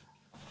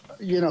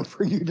 you know,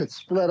 for you to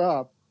split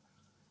up,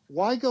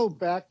 why go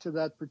back to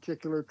that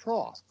particular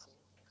trough?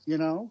 You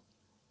know,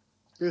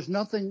 there's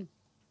nothing.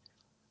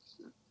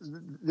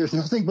 there's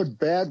nothing but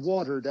bad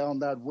water down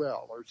that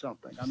well or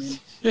something. I mean,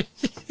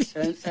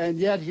 and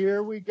yet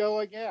here we go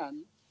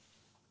again.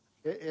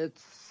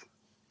 It's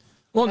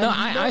well, no,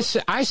 I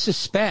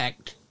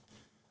suspect.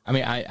 I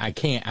mean, I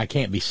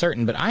can't be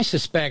certain, but I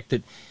suspect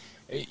that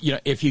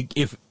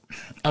if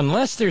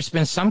unless there's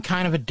been some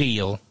kind of a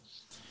deal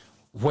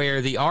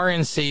where the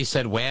RNC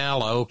said,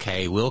 well,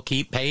 okay, we'll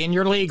keep paying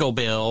your legal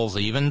bills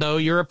even though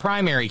you're a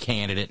primary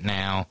candidate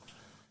now.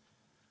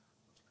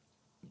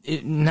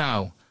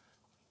 No.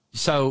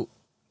 So,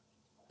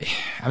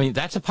 I mean,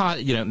 that's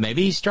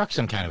maybe he struck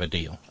some kind of a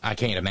deal. I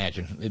can't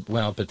imagine.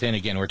 But then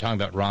again, we're talking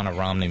about Ronna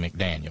Romney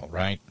McDaniel,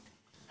 right?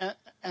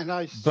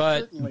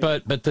 But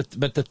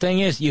the thing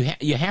is,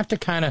 you have to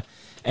kind of,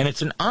 and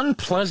it's an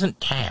unpleasant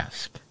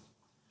task.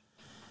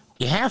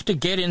 You have to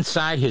get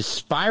inside his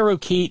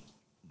spirochete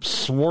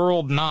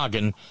swirled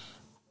noggin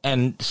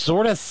and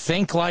sort of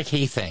think like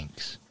he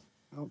thinks.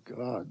 Oh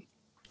God.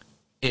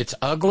 It's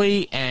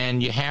ugly,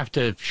 and you have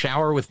to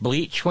shower with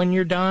bleach when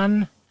you're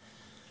done.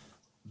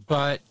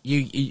 But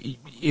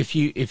if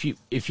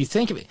you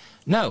think of it,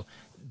 no,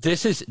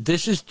 this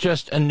is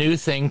just a new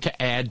thing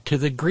to add to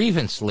the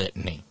grievance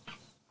litany.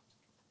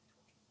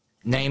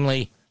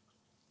 Namely,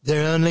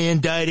 they're only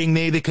indicting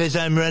me because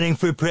I'm running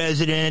for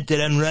president, that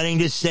I'm running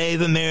to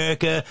save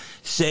America,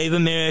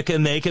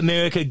 make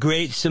America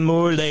great some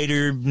more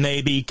later,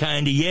 maybe,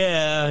 kind of,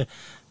 yeah,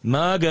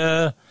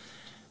 MAGA.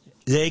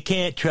 They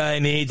can't try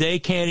me. They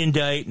can't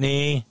indict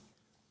me.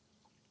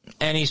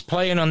 And he's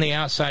playing on the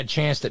outside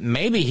chance that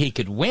maybe he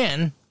could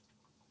win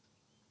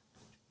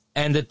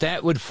and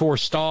that would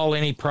forestall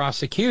any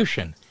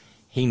prosecution.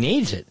 He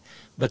needs it.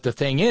 But the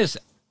thing is,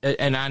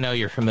 and I know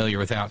you're familiar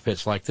with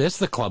outfits like this,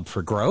 the Club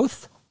for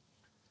Growth.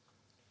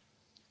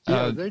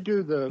 Yeah, they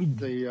do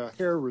the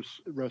hair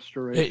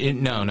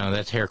restoration. No,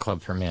 that's Hair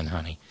Club for Men,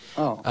 honey.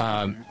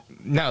 Oh.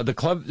 No, the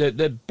club,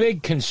 the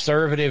big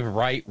conservative,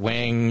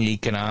 right-wing,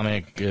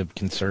 economic,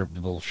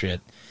 conservative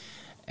bullshit.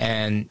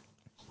 And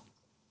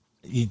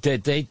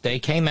they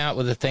came out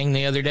with a thing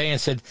the other day and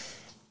said,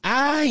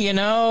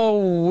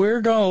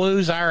 we're going to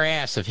lose our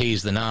ass if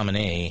he's the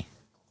nominee.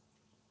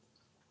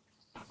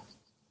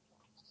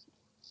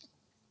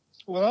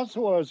 Well, that's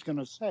what I was going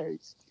to say.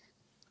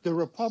 The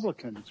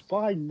Republicans,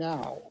 by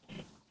now,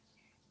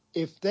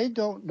 if they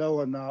don't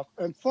know enough,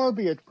 and far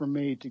be it from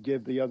me to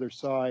give the other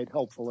side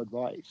helpful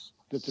advice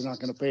that they're not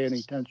going to pay any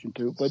attention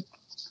to, but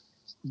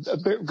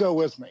go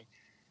with me.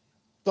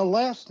 The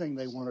last thing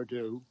they want to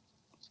do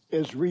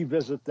is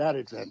revisit that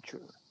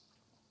adventure.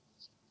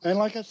 And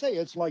like I say,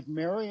 it's like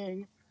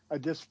marrying a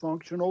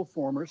dysfunctional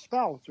former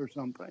spouse or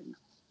something.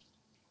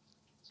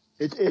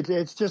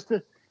 It's just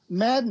a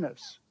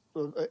madness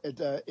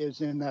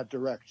is in that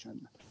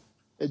direction.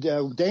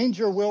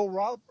 Danger Will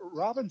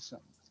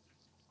Robinson.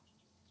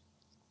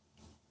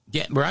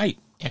 Yeah, right.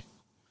 Yeah.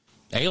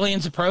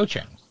 Aliens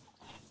approaching.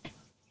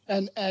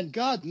 And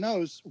God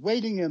knows,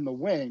 waiting in the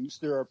wings,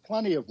 there are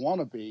plenty of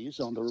wannabes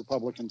on the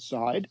Republican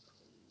side.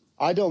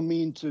 I don't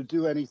mean to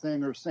do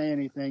anything or say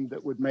anything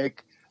that would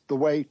make the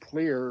way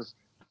clear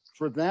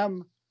for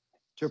them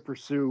to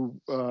pursue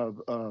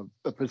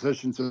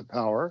positions of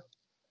power.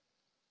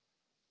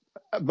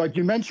 But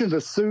you mentioned the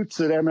suits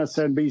at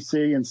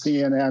MSNBC and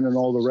CNN and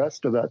all the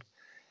rest of it.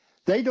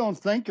 They don't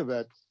think of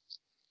it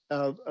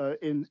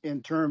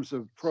in terms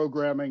of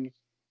programming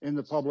in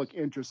the public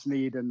interest,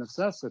 need, and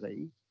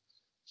necessity,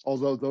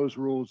 although those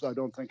rules I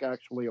don't think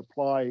actually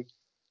apply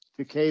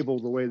to cable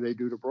the way they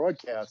do to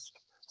broadcast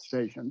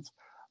stations.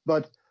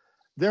 But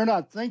they're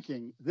not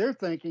thinking. They're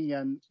thinking,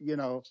 and,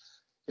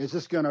 is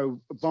this going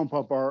to bump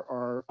up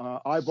our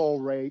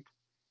eyeball rate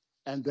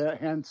and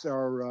hence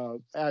our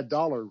ad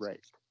dollar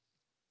rate?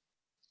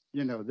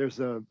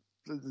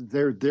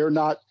 They're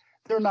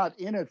not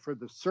in it for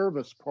the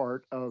service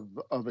part of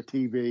a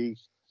TV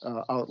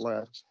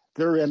outlet.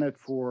 They're in it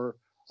for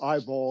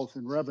eyeballs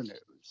and revenues.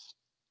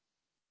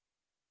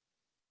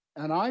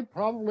 And I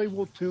probably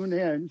will tune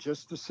in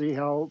just to see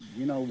how,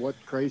 what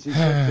crazy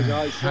shit the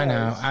guy says.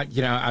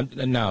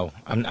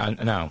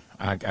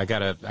 I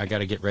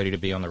gotta get ready to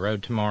be on the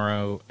road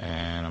tomorrow,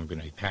 and I'm going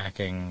to be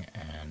packing.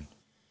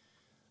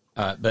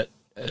 But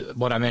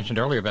what I mentioned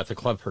earlier about the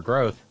Club for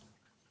Growth,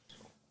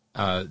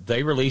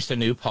 they released a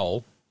new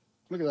poll.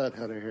 Look at that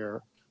head of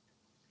hair.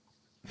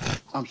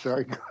 I'm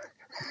sorry.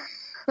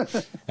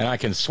 And I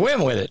can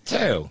swim with it,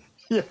 too.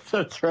 Yes,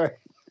 that's right.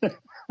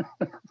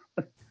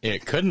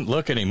 It couldn't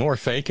look any more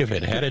fake if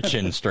it had a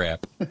chin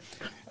strap.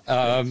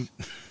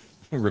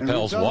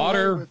 Repels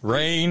water,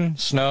 rain,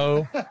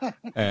 snow,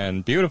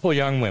 and beautiful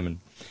young women.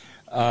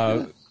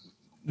 No,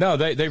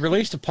 they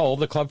released a poll,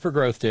 the Club for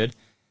Growth did,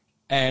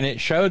 and it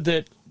showed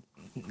that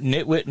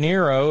Nitwit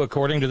Nero,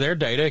 according to their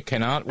data,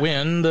 cannot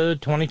win the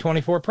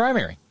 2024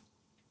 primary.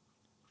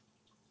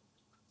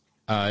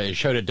 It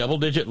showed a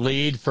double-digit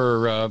lead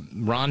for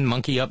Ron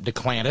Monkey Up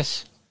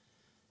DeClantis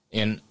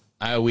in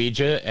Iowa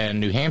and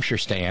New Hampshire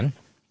stand.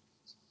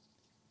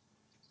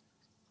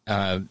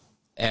 The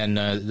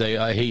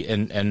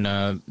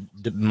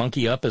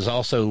Monkey Up is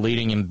also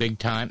leading him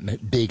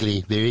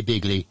bigly, very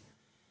bigly,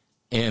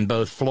 in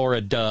both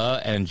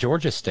Florida and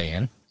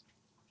Georgistan.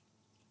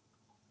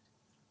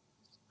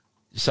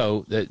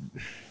 So,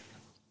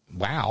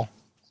 wow.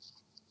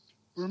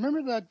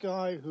 Remember that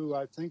guy who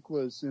I think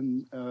was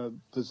in a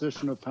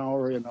position of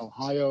power in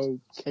Ohio,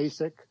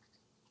 Kasich?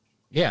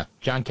 Yeah,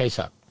 John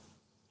Kasich.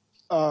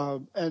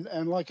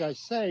 And like I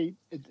say,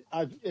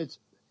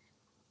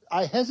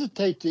 I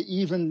hesitate to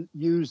even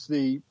use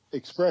the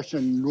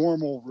expression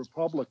normal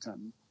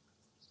Republican,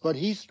 but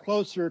he's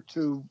closer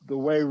to the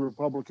way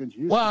Republicans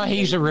use. Well,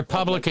 he's a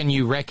Republican.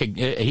 You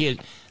recognize?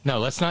 No,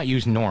 let's not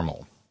use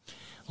normal.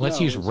 Let's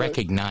use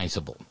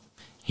recognizable.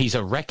 He's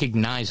a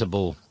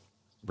recognizable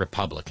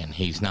Republican.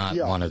 He's not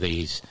one of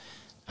these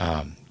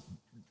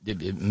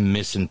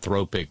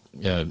misanthropic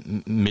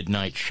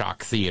midnight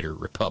shock theater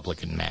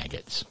Republican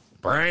maggots.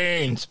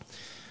 Brains.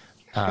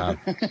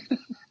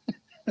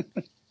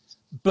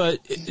 But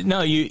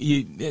no,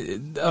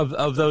 you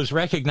of those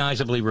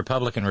recognizably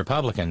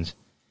Republicans.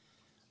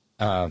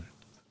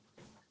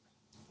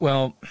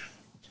 Well,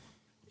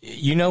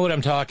 you know what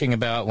I'm talking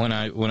about when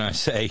I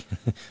say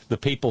the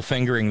people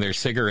fingering their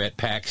cigarette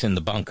packs in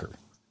the bunker.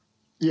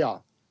 Yeah,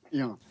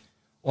 yeah.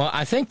 Well,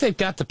 I think they've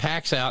got the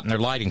packs out and they're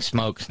lighting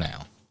smokes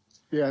now.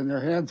 Yeah, and their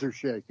hands are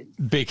shaking.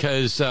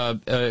 Because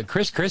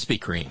Chris Krispy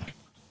Kreme,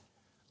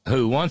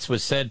 who once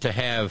was said to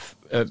have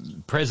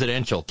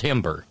presidential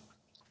timber,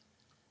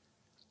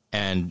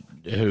 and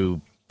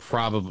who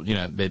probably,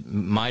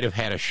 might have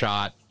had a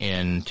shot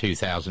in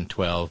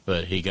 2012,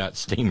 but he got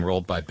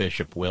steamrolled by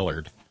Bishop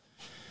Willard.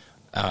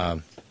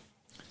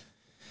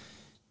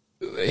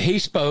 He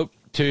spoke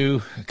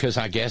to, because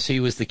I guess he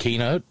was the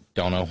keynote,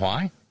 don't know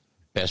why,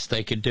 best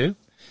they could do.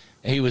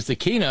 He was the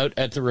keynote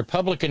at the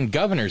Republican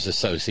Governors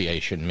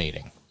Association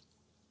meeting.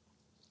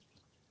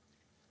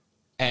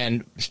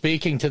 And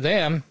speaking to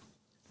them,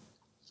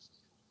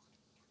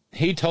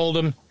 he told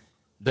them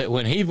that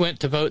when he went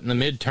to vote in the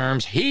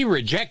midterms, he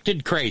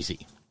rejected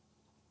crazy.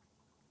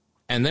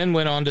 And then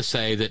went on to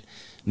say that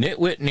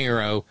Nitwit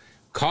Nero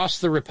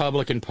cost the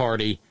Republican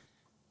Party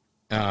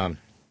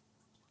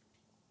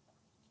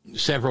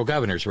several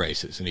governor's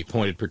races. And he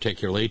pointed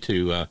particularly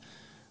to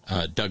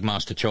Doug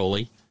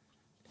Mostacholi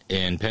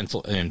in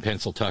Pennsylvania,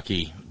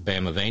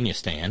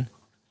 Bama-Vanistan.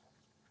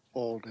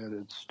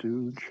 Bald-headed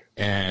stooge.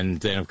 And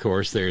then, of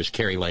course, there's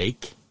Kari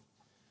Lake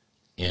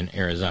in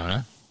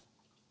Arizona.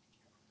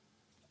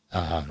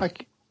 I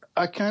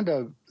kind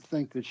of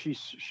think that she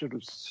should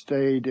have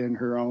stayed in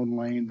her own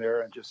lane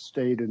there and just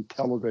stayed in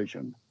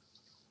television.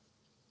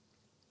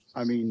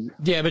 I mean...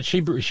 Yeah, but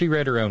she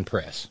read her own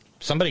press.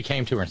 Somebody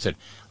came to her and said,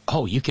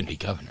 "Oh, you can be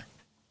governor."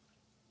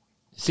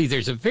 See,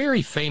 there's a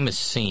very famous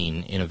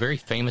scene in a very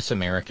famous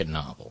American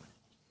novel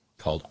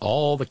called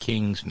All the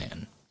King's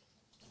Men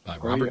by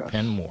Robert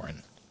Penn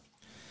Warren.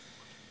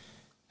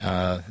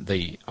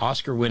 The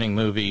Oscar-winning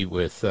movie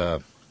with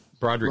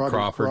Broderick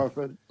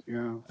Crawford.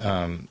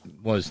 Yeah.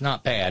 Was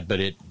not bad, but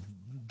it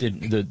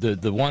did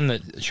the one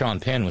that Sean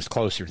Penn was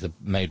closer to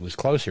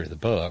the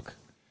book.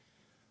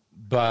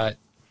 But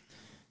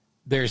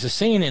there's a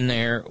scene in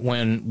there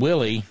when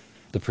Willie,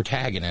 the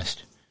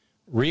protagonist,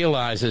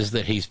 realizes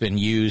that he's been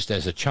used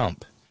as a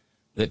chump,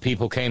 that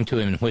people came to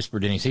him and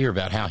whispered in his ear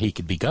about how he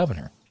could be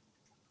governor.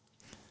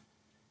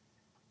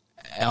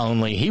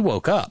 Only he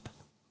woke up.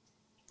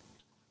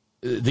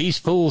 These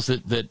fools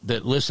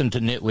that listened to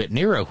Nitwit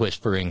Nero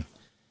whispering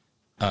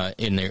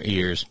in their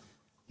ears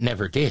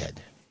never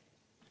did.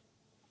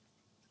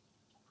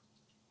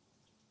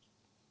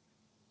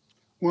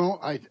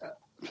 Well,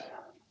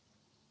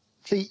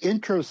 see,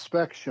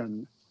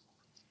 introspection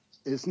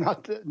is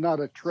not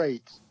a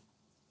trait.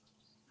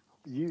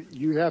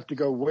 You have to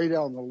go way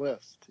down the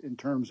list in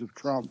terms of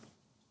Trump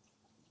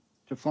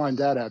to find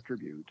that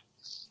attribute.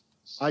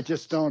 I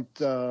just don't,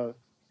 or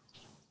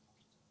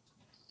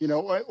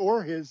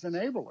his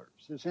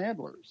enablers, his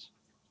handlers.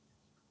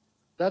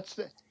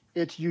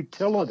 It's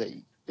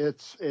utility.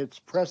 It's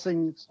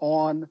pressing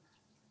on,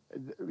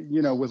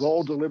 with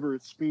all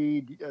deliberate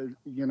speed,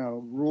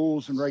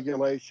 rules and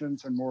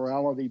regulations and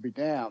morality be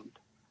damned.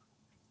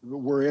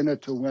 We're in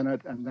it to win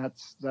it, and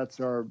that's the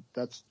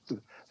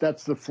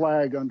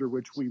flag under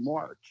which we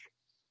march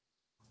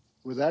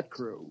with that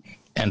crew.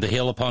 And the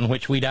hill upon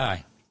which we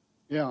die.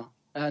 Yeah,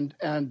 and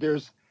we're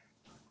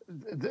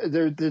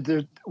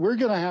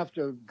going to have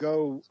to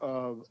go,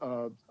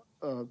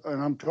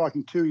 and I'm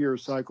talking 2-year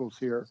cycles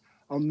here,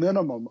 a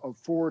minimum of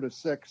 4 to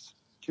 6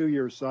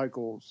 2-year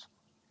cycles,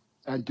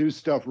 and do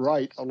stuff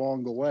right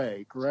along the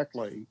way,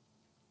 correctly,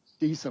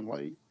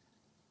 decently,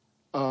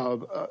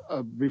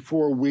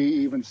 before we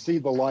even see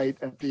the light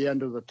at the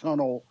end of the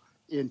tunnel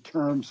in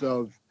terms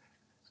of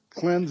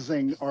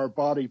cleansing our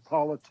body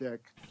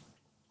politic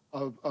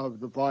of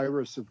the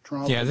virus of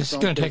Trump. Yeah, this is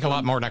going to take a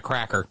lot more than a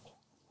cracker.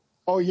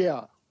 Oh,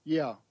 yeah.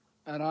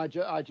 And I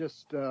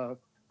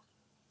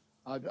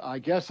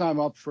guess I'm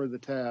up for the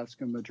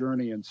task and the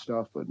journey and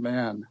stuff, but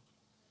man,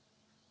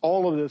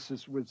 all of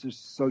this was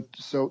just so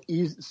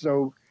easy,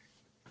 so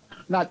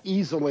not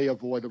easily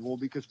avoidable,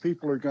 because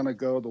people are going to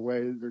go the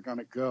way they're going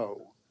to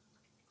go.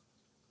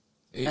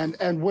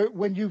 And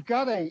when you've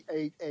got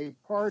a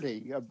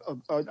party,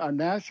 a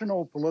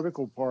national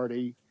political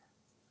party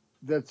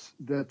that's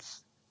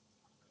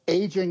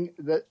aging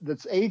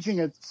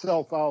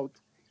itself out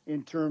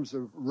in terms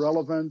of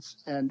relevance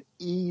and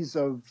ease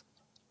of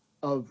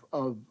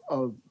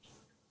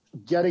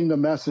getting the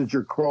message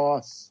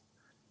across,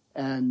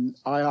 and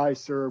aye,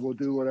 sir, we'll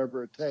do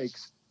whatever it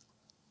takes.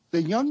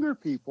 The younger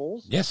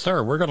people, yes,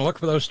 sir, we're going to look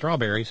for those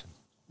strawberries.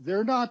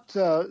 They're not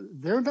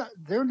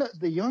the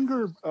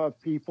younger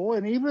people,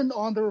 and even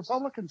on the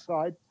Republican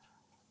side,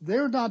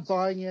 they're not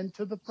buying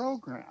into the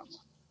program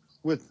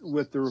with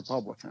the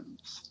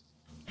Republicans.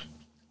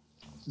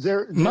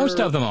 Most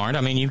of them aren't.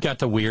 I mean, you've got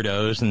the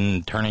weirdos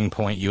and Turning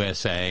Point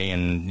USA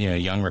and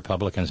Young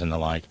Republicans and the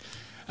like.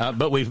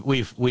 But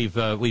we've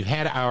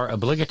had our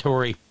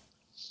obligatory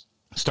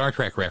Star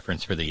Trek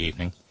reference for the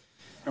evening.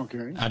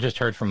 Okay. I just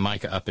heard from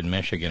Micah up in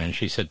Michigan, and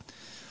she said,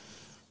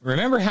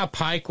 "Remember how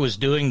Pike was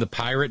doing the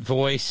pirate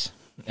voice,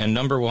 and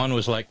number one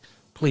was like,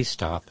 'Please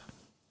stop.'"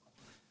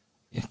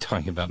 You're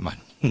talking about my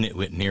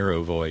nitwit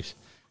Nero voice.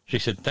 She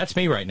said, "That's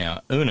me right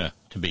now. Una,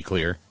 to be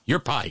clear. You're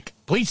Pike.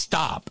 Please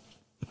stop."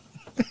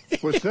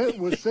 Was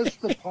this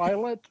the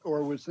pilot,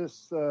 or was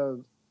this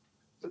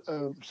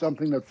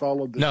something that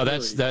followed the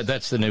series?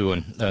 That's the new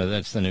one.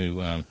 That's the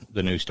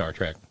new Star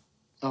Trek.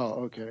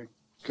 Oh, okay.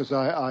 Because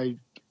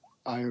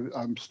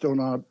I'm still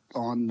not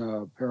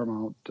on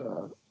Paramount.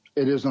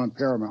 It is on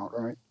Paramount,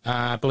 right?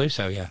 I believe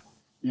so. Yeah.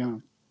 Yeah.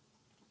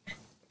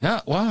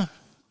 No, what?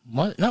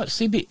 No, it's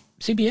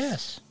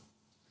CBS.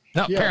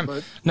 No, yeah,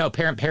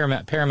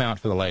 Paramount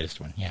for the latest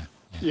one. Yeah.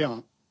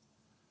 Yeah.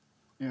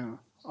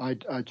 I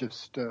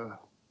just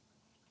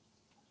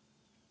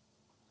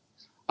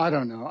I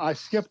don't know. I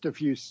skipped a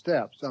few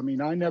steps. I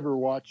mean, I never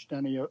watched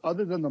any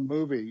other than the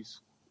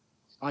movies.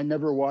 I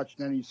never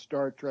watched any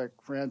Star Trek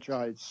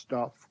franchise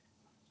stuff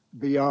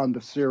beyond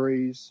the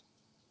series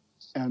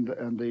and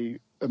the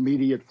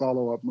immediate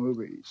follow-up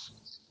movies.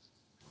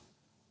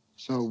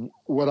 So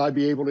would I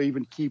be able to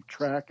even keep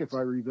track if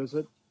I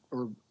revisit,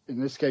 or in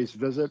this case,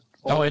 visit?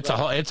 Oh, it's a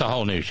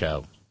whole new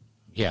show.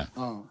 Yeah.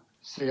 Oh,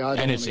 see,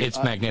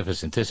 it's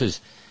magnificent. This is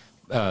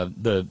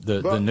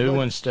the new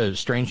one,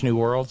 Strange New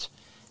Worlds,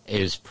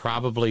 is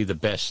probably the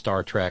best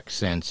Star Trek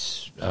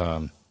since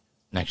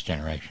Next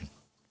Generation.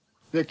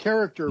 The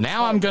character.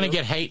 Now I'm going to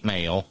get hate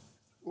mail.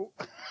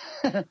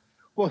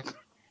 Well,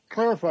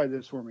 clarify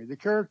this for me. The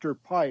character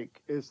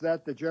Pike, is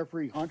that the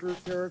Jeffrey Hunter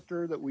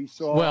character that we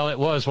saw? Well, it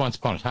was once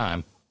upon a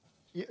time.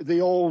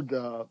 The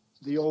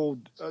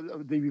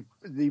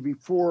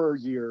before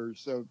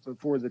years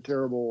before the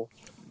terrible.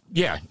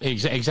 Yeah,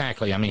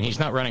 exactly. I mean, he's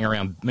not running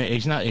around.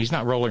 He's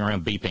not rolling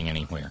around beeping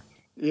anywhere.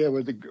 Yeah,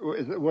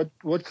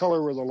 what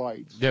color were the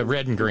lights? Yeah,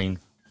 red and green.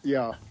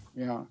 Yeah.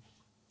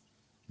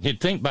 You'd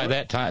think by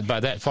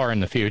that far in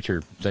the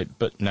future,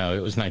 but no,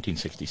 it was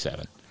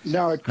 1967.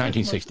 Now,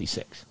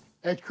 1966.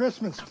 At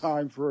Christmas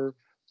time, for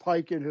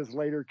Pike in his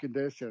later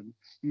condition,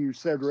 you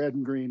said red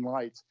and green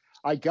lights.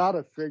 I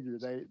gotta figure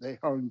they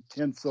hung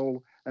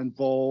tinsel and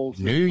bowls.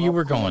 Knew you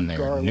were going there.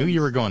 Garlands. Knew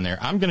you were going there.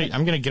 I'm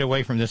gonna get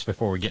away from this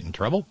before we get in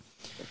trouble.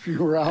 If you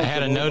were out, I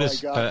had a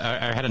notice.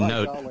 I had a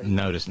note.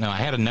 Notice. No, I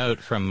had a note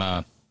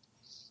from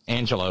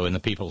Angelo in the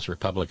People's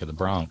Republic of the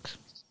Bronx.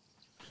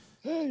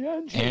 Hey,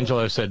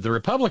 Angelo said the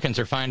Republicans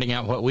are finding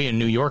out what we in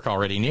New York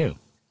already knew.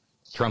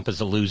 Trump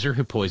is a loser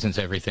who poisons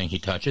everything he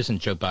touches, and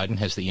Joe Biden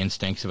has the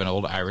instincts of an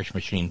old Irish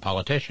machine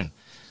politician.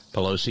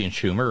 Pelosi and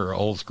Schumer are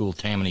old-school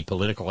Tammany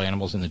political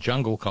animals in the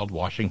jungle called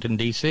Washington,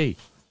 D.C.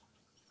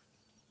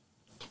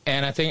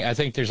 And I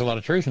think there's a lot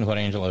of truth in what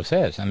Angelo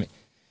says. I mean,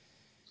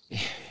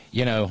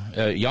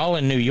 y'all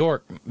in New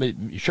York, it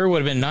sure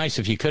would have been nice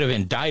if you could have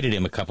indicted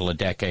him a couple of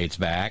decades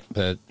back,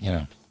 but,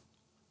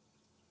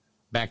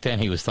 back then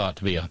he was thought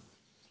to be a,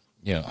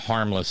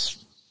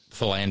 harmless,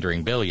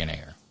 philandering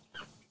billionaire.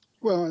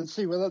 Well, and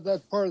see,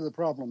 that's part of the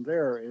problem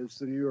there is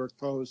the New York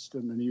Post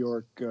and the New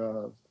York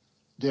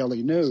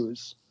Daily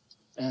News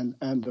and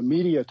the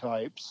media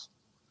types.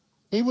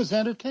 He was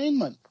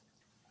entertainment.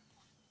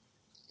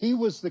 He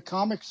was the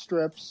comic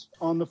strips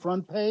on the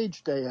front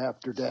page day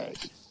after day.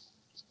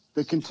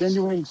 The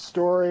continuing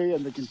story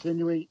and the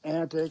continuing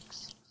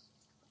antics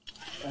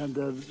and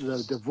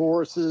the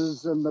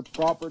divorces and the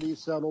property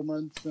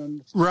settlements.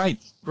 And Right,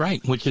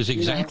 which is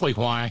exactly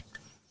why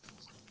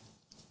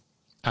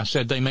I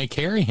said they may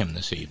carry him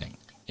this evening.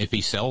 If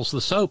he sells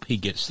the soap, he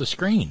gets the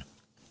screen.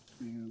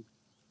 Yeah.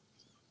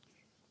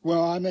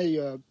 Well, I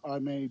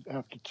may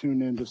have to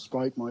tune in to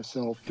spite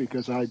myself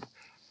because I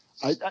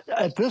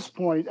at this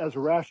point, as a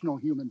rational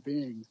human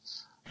being,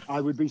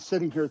 I would be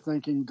sitting here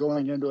thinking,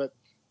 going into it,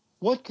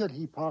 what could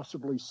he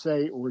possibly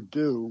say or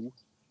do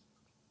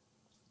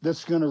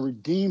that's going to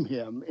redeem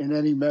him in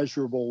any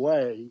measurable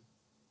way?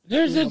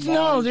 There's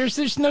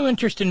no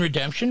interest in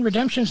redemption.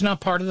 Redemption's not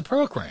part of the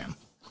program.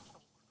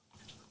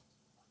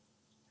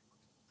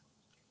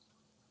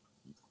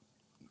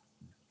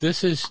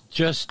 This is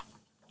just,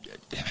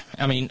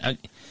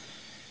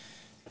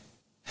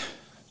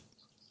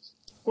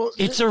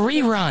 it's a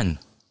rerun.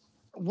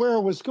 Where I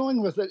was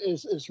going with it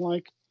is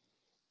like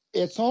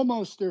it's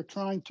almost they're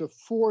trying to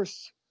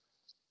force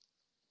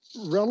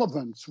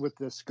relevance with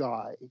this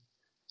guy.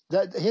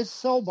 That his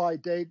sell-by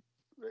date,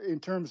 in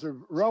terms of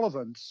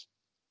relevance,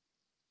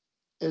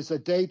 is a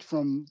date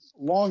from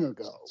long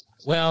ago.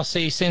 Well,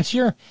 see, since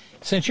you're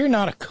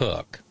not a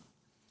cook,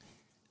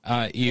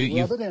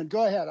 you rub it in.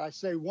 Go ahead. I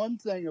say one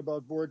thing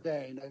about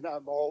Bourdain, and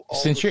I'm all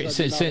since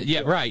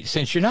you're right.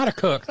 Since you're not a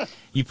cook,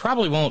 you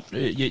probably won't.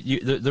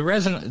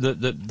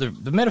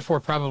 The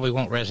metaphor probably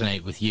won't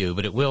resonate with you,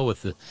 but it will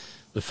with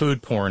the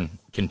food porn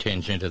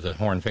contingent of the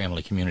Horn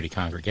Family Community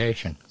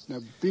Congregation. Now,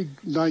 be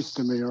nice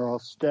to me, or I'll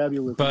stab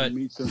you with my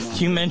meat thermometer.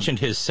 You mentioned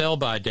his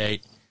sell-by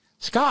date,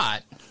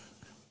 Scott.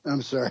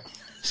 I'm sorry,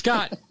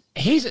 Scott.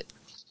 He's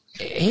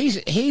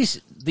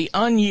the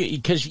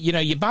because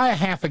you buy a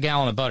half a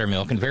gallon of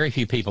buttermilk, and very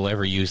few people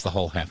ever use the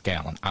whole half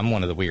gallon. I'm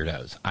one of the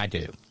weirdos. I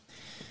do,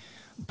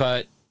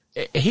 but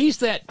he's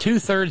that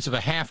 2/3 of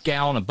a half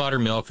gallon of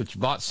buttermilk that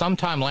you bought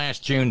sometime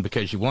last June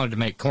because you wanted to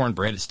make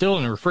cornbread. It's still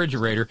in the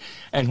refrigerator,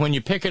 and when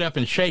you pick it up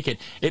and shake it,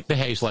 it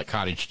behaves like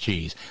cottage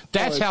cheese.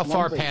 That's how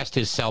far past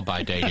his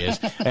sell-by date is.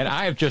 And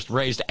I have just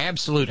raised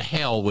absolute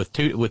hell with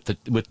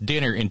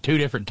dinner in 2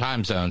 different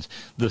time zones,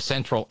 the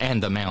Central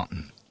and the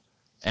Mountain.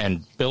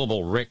 And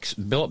Billable Rick's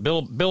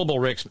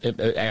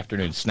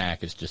afternoon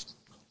snack is just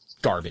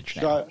garbage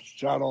now.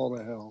 Shot all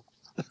to hell.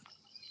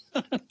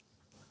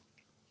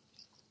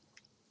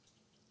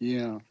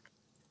 Yeah.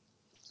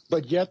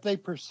 But yet they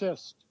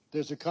persist.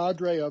 There's a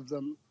cadre of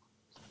them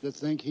that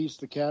think he's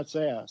the cat's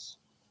ass.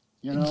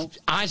 You know?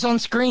 Eyes on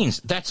screens.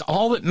 That's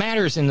all that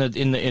matters in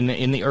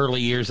the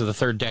early years of the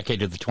 3rd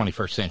decade of the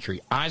 21st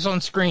century. Eyes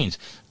on screens.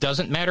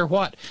 Doesn't matter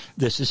what.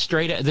 This is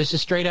straight out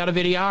of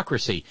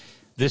Idiocracy.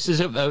 This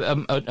is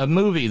a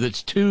movie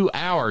that's 2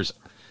 hours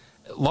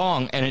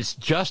long, and it's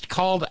just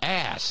called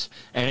Ass,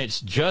 and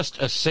it's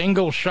just a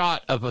single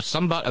shot of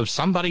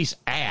somebody's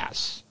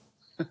ass.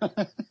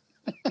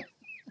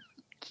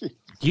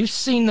 You've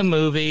seen the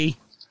movie?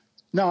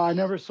 No, I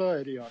never saw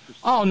Idiocracy.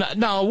 Oh,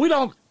 no, we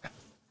don't.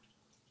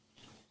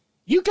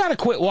 You got to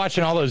quit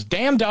watching all those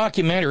damn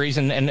documentaries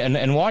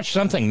and watch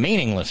something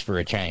meaningless for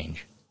a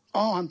change.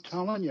 Oh, I'm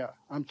telling you.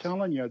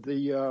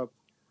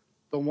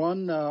 The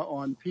one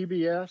on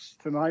PBS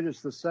tonight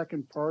is the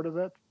second part of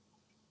it.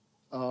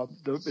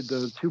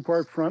 The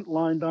 2-part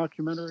Frontline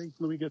documentary.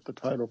 Let me get the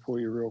title for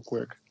you real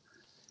quick.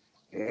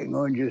 Hang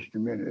on just a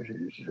minute.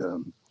 It's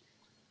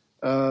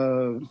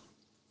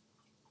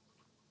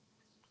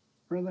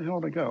where the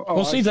hell to go? Oh,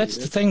 well, see, that's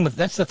the thing with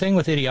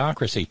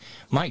Idiocracy.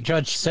 Mike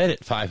Judge said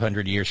it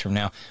 500 years from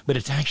now, but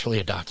it's actually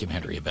a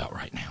documentary about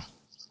right now.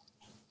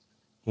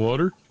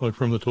 Water, like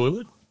from the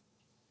toilet.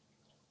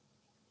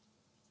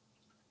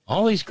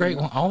 All these great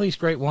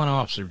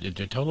one-offs are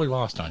totally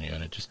lost on you,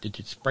 and it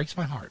just breaks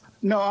my heart.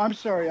 No, I'm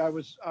sorry. I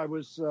was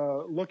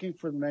looking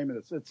for the name of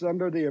this. It's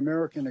under the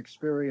American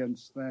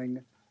Experience thing.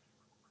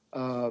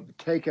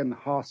 Taken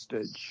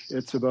Hostage.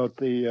 It's about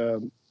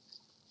the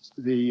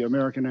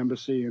American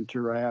embassy in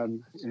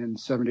Tehran in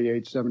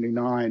 78,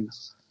 79,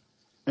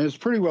 and it's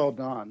pretty well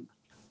done.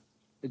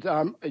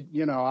 I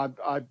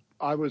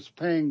was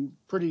paying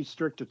pretty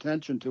strict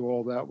attention to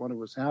all that when it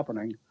was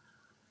happening,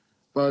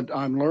 but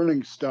I'm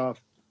learning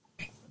stuff.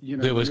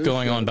 That was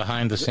going on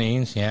behind the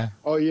scenes, yeah.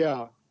 Oh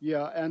yeah,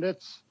 and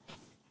it's.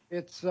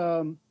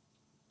 I'm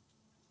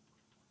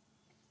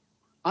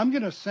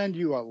going to send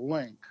you a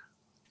link.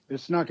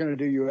 It's not going to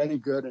do you any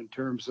good in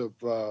terms of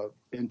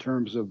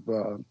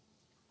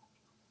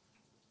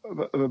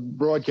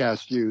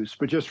broadcast use,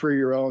 but just for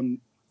your own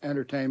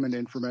entertainment,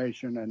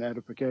 information, and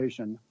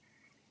edification.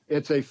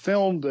 It's a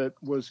film that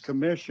was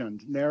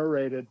commissioned,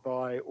 narrated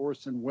by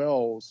Orson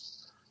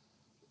Welles,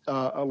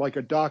 like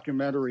a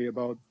documentary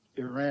about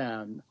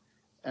Iran,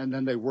 and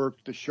then they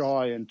worked the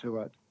Shah into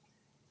it.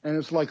 And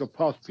it's like a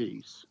puff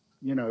piece.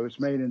 It's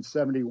made in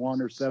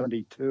 71 or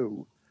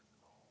 72.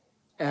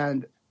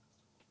 And,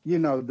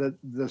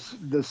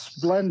 the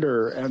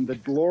splendor and the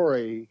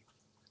glory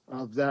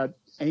of that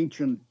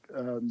ancient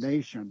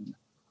nation,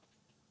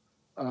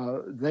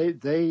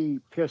 they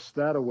pissed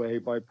that away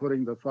by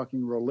putting the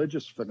fucking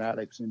religious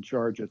fanatics in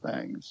charge of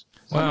things.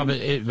 Well,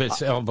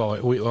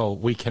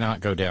 we cannot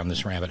go down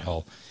this rabbit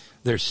hole.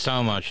 There's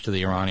so much to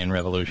the Iranian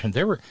Revolution.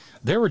 There were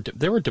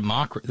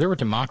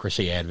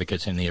democracy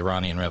advocates in the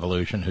Iranian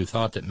Revolution who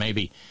thought that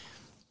maybe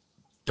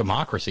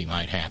democracy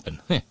might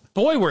happen.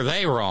 Boy, were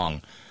they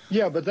wrong.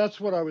 Yeah, but that's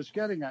what I was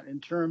getting at in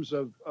terms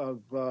of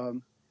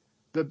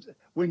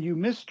when you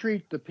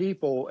mistreat the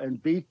people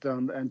and beat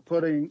them and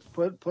put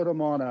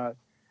them on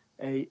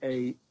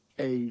a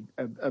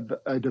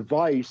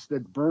device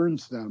that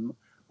burns them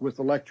with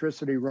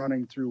electricity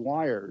running through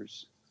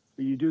wires.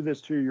 You do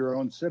this to your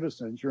own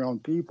citizens, your own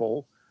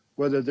people,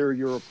 whether they're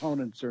your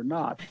opponents or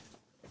not.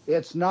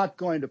 It's not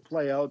going to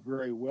play out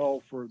very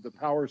well for the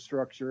power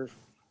structure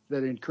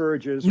that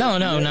encourages. No.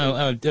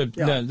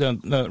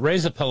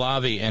 Reza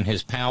Pahlavi and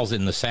his pals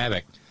in the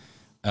SAVAK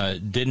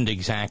didn't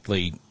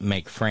exactly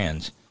make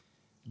friends.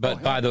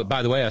 But by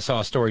the way, I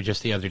saw a story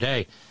just the other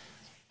day.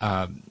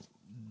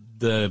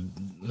 The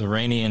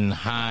Iranian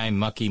high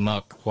mucky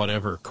muck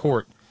whatever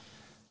court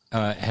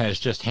has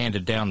just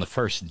handed down the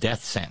first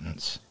death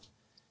sentence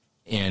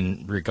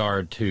in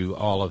regard to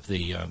all of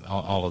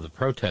the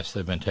protests that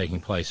have been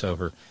taking place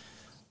over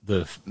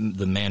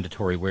the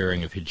mandatory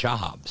wearing of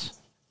hijabs,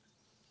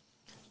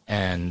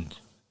 and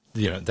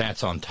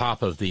that's on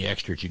top of the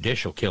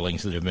extrajudicial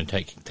killings that have been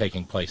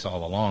taking place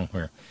all along,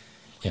 where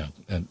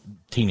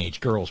teenage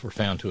girls were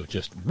found to have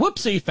just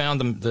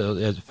found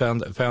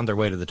their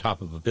way to the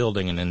top of a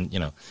building and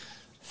then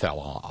fell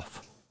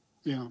off.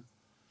 Yeah.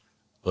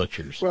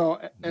 Butchers.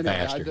 Well,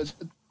 bastards.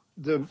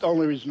 The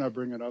only reason I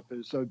bring it up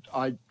is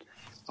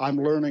I'm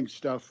learning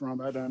stuff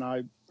from it,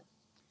 and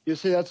you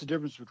see, that's the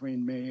difference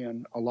between me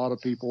and a lot of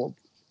people,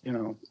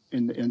 in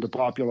the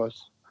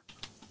populace.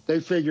 They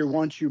figure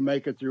once you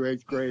make it through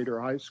 8th grade or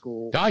high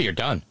school, you're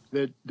done.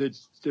 That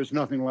there's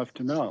nothing left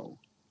to know.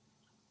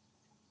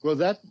 Well,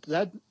 that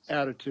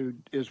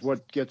attitude is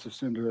what gets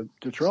us into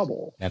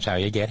trouble. That's how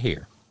you get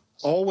here.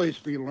 Always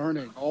be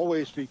learning,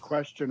 always be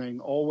questioning,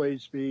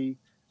 always be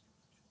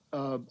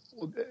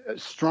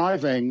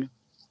striving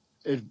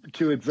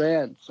to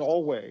advance,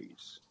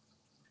 always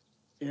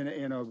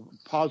in a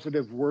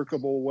positive,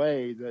 workable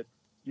way that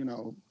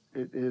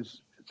it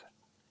is.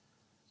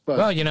 But,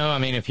 well,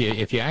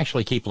 if you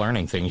actually keep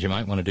learning things, you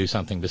might want to do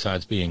something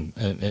besides being,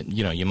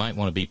 you might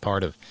want to be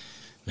part of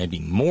maybe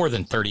more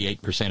than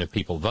 38% of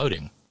people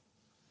voting.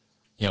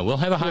 We'll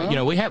have a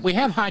high, we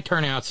have high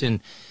turnouts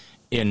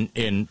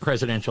in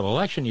presidential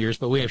election years,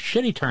 but we have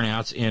shitty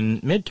turnouts in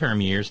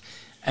midterm years,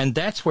 and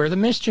that's where the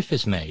mischief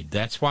is made.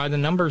 That's why the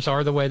numbers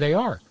are the way they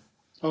are.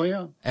 Oh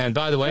yeah. And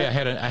by the way, I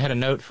had a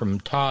note from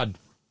Todd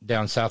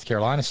down South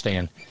Carolina,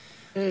 Stan.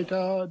 Hey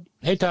Todd.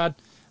 Hey Todd.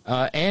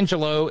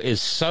 Angelo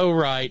is so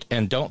right,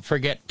 and don't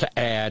forget to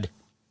add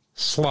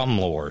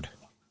slumlord.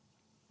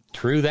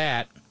 True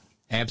that.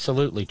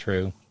 Absolutely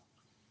true.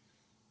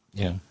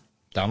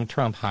 Donald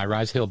Trump,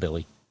 high-rise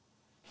hillbilly.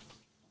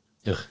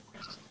 Ugh.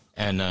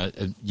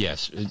 And,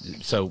 yes,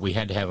 so we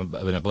had to have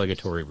an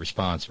obligatory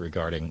response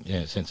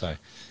regarding, since I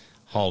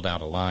hauled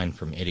out a line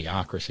from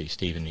Idiocracy.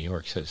 Steve in New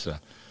York says,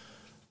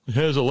 it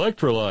has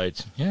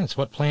electrolytes. Yeah, it's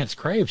what plants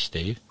crave,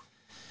 Steve.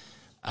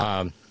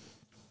 And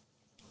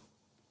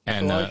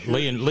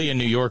Lee in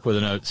New York with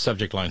a note,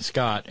 subject line,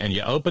 Scott, and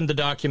you opened the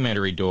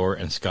documentary door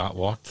and Scott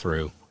walked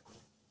through.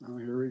 Oh,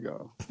 here we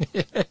go.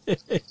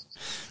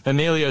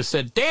 Emilio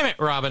said, damn it,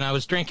 Robin, I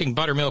was drinking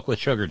buttermilk with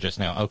sugar just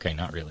now. Okay,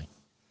 not really.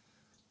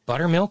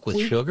 Buttermilk with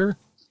sugar?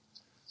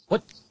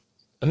 What?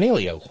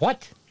 Emilio,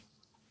 what?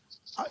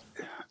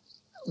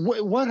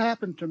 What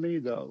happened to me,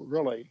 though,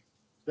 really,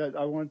 that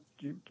I want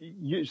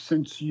you,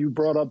 since you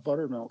brought up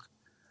buttermilk.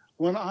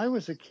 When I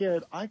was a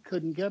kid, I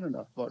couldn't get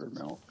enough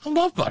buttermilk. I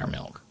love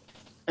buttermilk.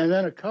 And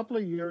then a couple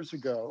of years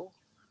ago,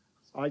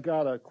 I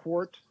got a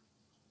quart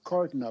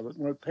carton of it,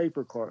 a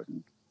paper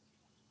carton,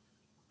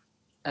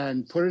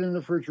 and put it in the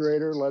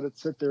refrigerator, let it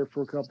sit there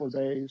for a couple of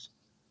days,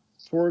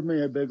 poured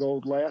me a big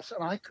old glass,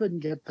 and I couldn't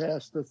get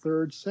past the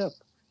third sip.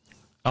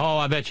 Oh,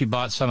 I bet you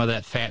bought some of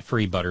that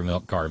fat-free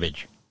buttermilk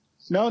garbage.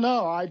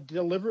 No, I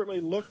deliberately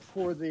looked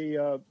for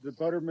the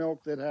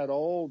buttermilk that had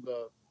all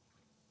the,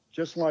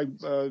 just like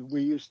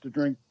we used to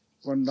drink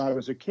when I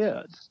was a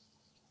kid.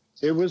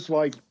 It was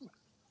like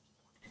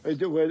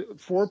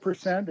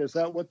 4%. Is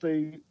that what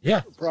the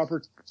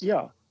proper?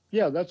 Yeah,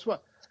 that's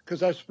what.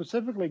 Because I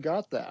specifically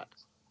got that.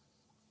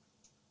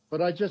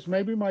 But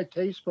maybe my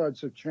taste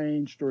buds have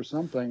changed or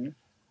something.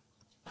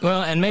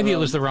 Well, and maybe it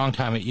was the wrong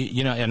time.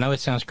 I know it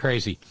sounds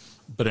crazy,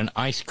 but an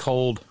ice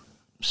cold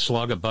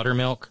slug of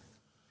buttermilk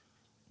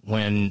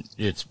when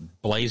it's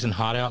blazing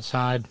hot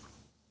outside,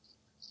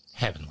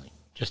 heavenly,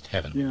 just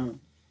heavenly. Yeah.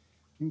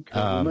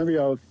 Okay. Maybe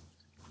I'll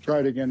try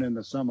it again in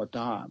the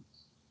summertime.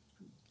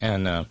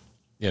 And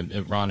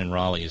Ron in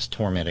Raleigh is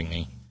tormenting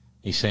me.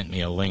 He sent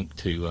me a link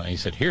to. He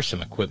said, "Here's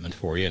some equipment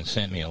for you," and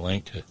sent me a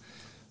link to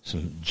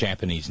some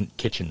Japanese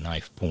kitchen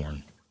knife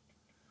porn.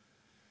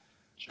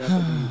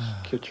 Japanese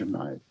kitchen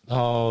knife.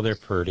 Oh, they're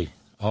pretty.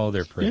 Oh,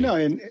 they're pretty.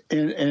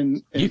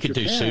 In you could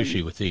Japan, do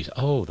sushi with these.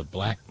 Oh, the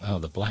black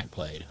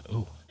blade.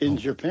 Oh. In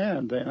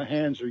Japan, the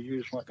hands are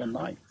used like a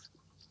knife.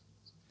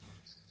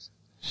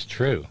 It's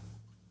true,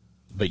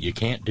 but you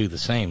can't do the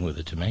same with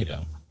a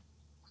tomato.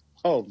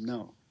 Oh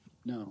no.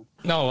 No.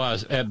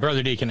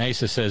 Brother Deacon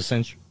Asa says,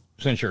 since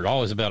you're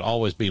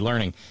always be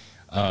learning,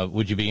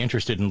 would you be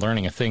interested in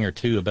learning a thing or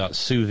two about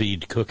sous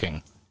vide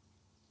cooking?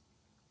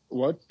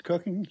 What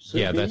cooking?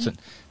 Sous yeah, vide?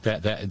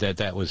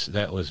 that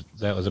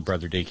was a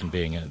Brother Deacon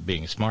being a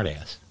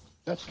smartass.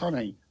 That's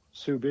funny.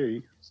 Sous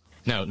vide.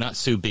 No, not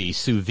sous vide.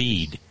 Sous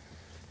vide.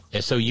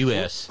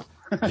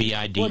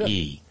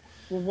 SOUSVIDE.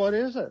 Well, what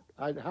is it?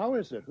 How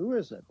is it? Who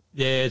is it?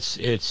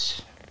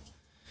 It's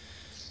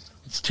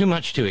too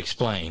much to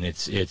explain.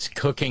 It's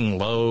cooking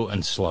low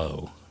and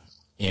slow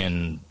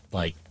in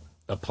like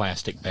a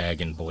plastic bag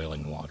in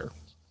boiling water,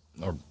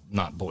 or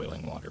not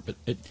boiling water. But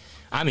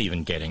I'm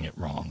even getting it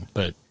wrong.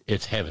 But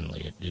it's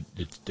heavenly.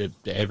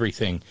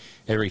 Everything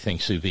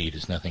sous vide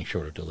is nothing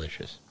short of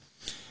delicious.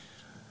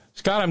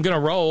 Scott, I'm going to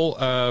roll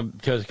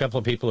because a couple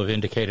of people have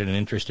indicated an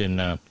interest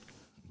in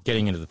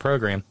getting into the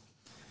program,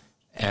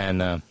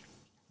 and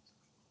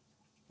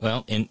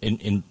Well,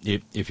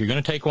 if you're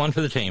going to take one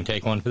for the team,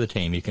 take one for the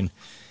team. You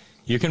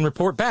can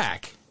report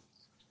back.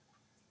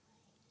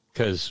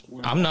 Because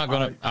I'm not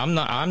going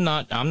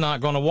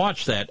to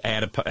watch that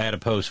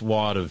adipose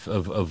wad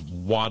of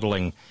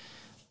waddling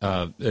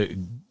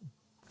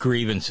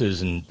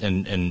grievances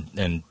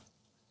and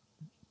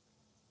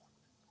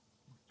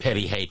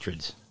petty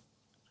hatreds.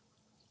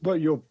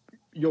 But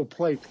you'll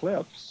play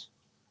clips.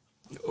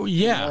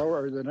 Yeah.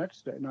 Tomorrow or the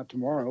next day, not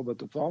tomorrow, but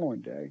the following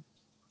day.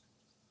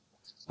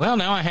 Well,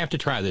 now I have to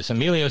try this.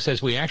 Emilio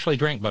says we actually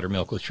drank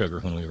buttermilk with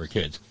sugar when we were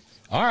kids.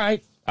 All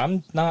right,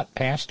 I'm not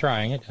past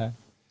trying it.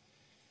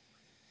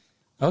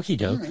 Okie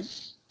doke. Right.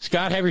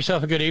 Scott, have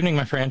yourself a good evening,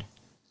 my friend.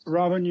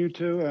 Robin, you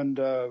too, and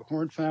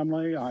Horn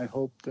family, I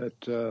hope that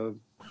the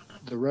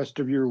rest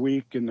of your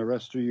week and the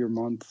rest of your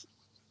month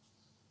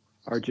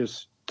are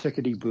just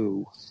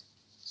tickety-boo.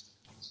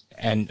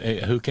 And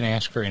who can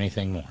ask for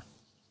anything more?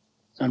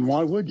 And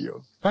why would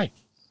you? Right.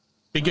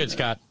 Be good,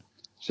 Scott.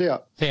 See ya.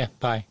 See ya.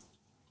 Bye.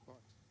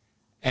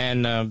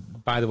 And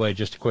by the way,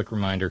 just a quick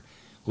reminder,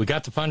 we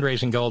got the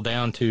fundraising goal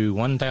down to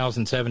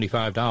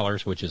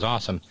 $1,075, which is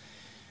awesome.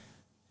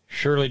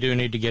 Surely do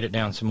need to get it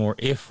down some more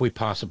if we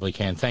possibly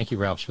can. Thank you,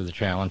 Ralphs, for the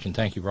challenge, and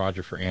thank you,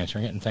 Roger, for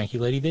answering it, and thank you,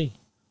 Lady B.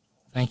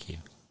 Thank you.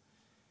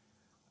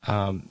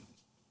 And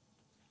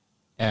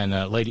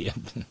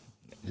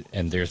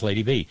there's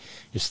Lady B.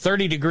 It's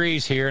 30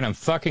 degrees here, and I'm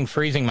fucking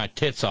freezing my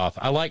tits off.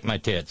 I like my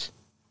tits.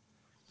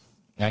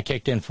 I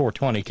kicked in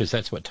 4:20 because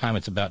that's what time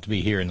it's about to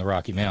be here in the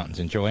Rocky Mountains.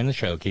 Enjoying the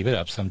show. Keep it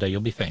up. Someday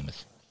you'll be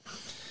famous.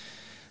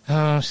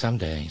 Oh,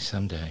 someday.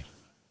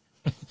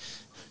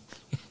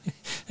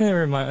 It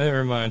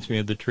reminds me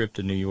of the trip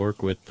to New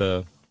York with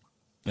Chris,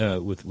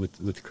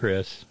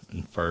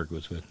 and Ferg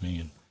was with me,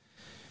 and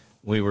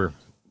we were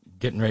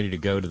getting ready to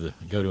go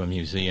to a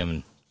museum,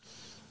 and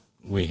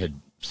we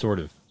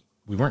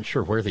weren't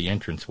sure where the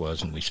entrance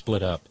was, and we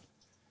split up.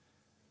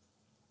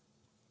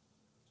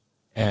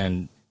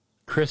 And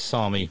Chris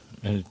saw me,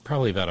 and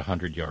probably about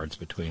 100 yards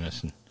between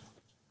us, and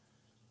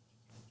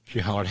she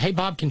hollered, "Hey,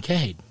 Bob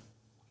Kincaid."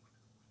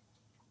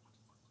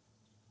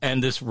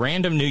 And this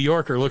random New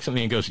Yorker looks at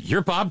me and goes,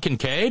 "You're Bob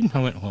Kincaid?"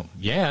 I went, "Well,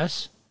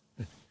 yes."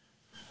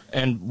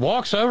 And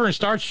walks over and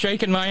starts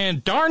shaking my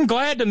hand. "Darn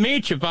glad to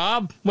meet you,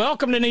 Bob.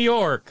 Welcome to New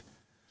York."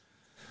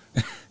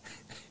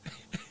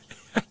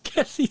 I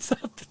guess he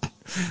thought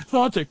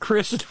that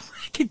Chris had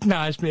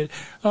recognized me.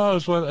 I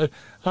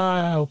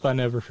hope I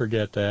never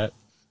forget that.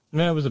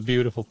 That was a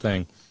beautiful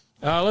thing.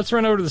 Let's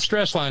run over to the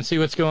stress line, see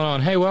what's going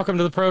on. Hey, welcome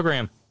to the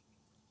program.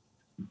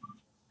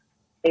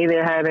 Hey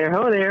there, hi there,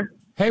 ho there.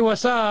 Hey,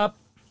 what's up?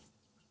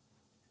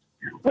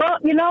 Well,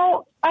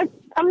 I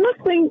was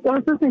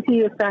listening to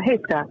you, Scott. Hey,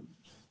 Scott.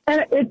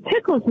 And it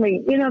tickles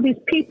me. These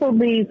people,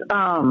 these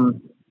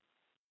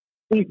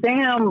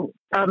damn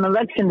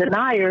election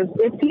deniers.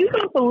 If you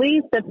don't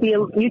believe that the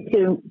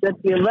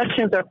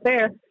elections are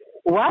fair,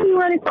 why are you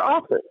running for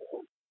office?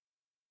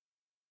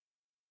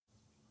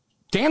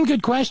 Damn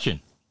good question.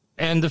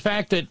 And the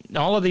fact that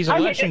all of these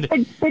elections, it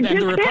just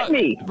hit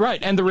me.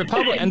 Right, and the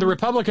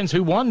Republicans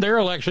who won their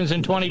elections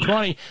in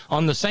 2020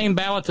 on the same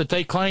ballot that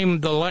they claim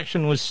the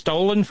election was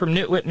stolen from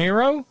Nitwit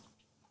Nero.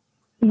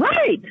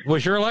 Right.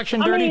 Was your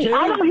election dirty too?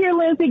 I don't hear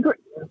Lindsey.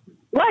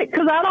 Right,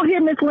 because I don't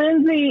hear Miss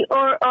Lindsay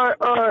or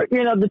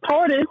the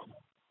tortoise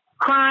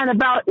crying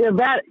about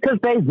that because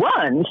they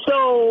won.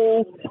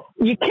 So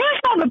you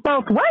can't have it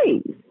both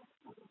ways.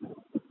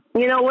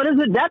 What is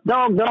it? That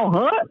dog don't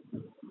hunt.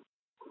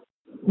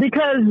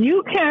 Because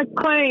you can't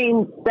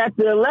claim that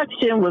the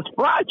election was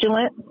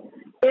fraudulent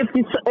if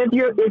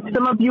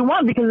some of you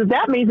won. Because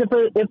that means if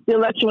the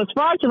election was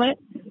fraudulent,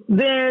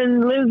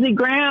 then Lindsey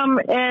Graham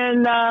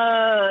and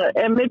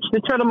Mitch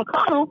the Turtle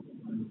McConnell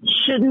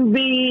shouldn't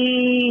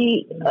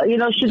be.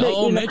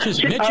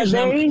 Mitch's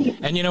numbers,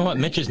 and you know what?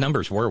 Mitch's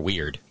numbers were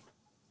weird.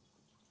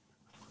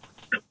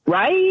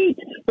 Right,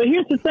 but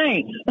here's the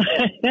thing: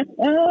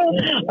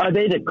 are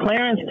they the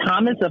Clarence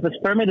Thomas of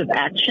affirmative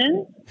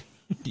action?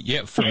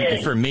 Yeah,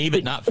 for me,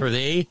 but not for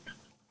thee.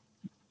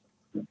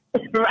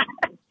 Right,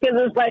 because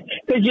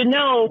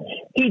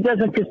he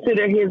doesn't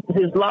consider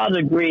his law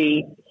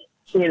degree,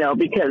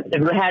 because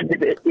if it had to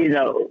be,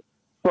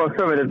 for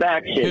affirmative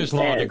action. His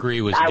law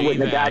degree was I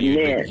wouldn't have gotten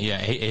in. Yeah,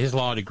 his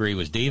law degree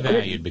was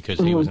devalued because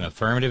he was an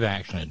affirmative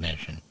action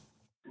admission.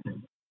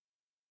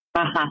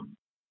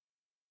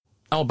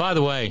 Oh, by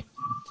the way,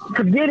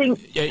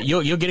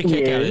 you'll get a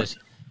kick out of this.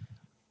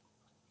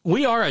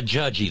 We are a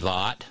judgy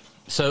lot.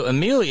 So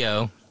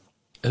Emilio,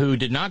 who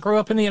did not grow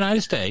up in the United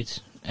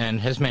States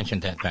and has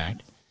mentioned that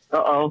fact.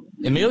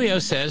 Emilio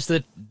says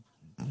that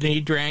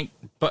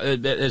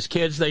as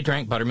kids, they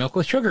drank buttermilk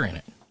with sugar in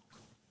it.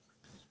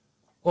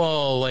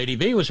 Well, Lady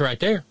B was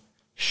right there.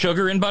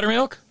 Sugar in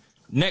buttermilk?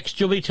 Next,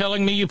 you'll be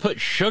telling me you put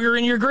sugar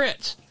in your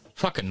grits.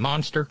 Fucking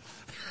monster.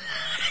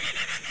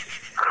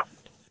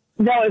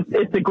 No,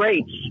 it's the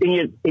grapes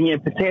in your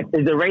potato.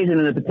 It's the raisin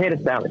in the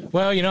potato salad.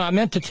 Well, I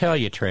meant to tell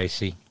you,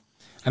 Tracy.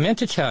 I meant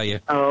to tell you.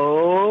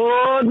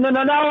 Oh,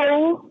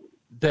 no.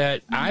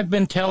 That I've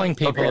been telling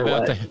people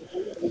about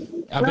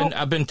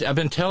I've been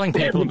telling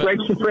people about white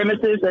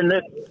supremacists and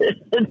this.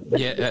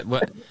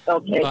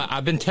 Okay.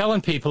 I've been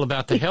telling people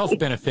about the health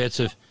benefits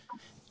of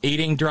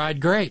eating dried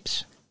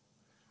grapes.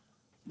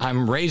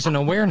 I'm raising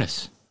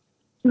awareness.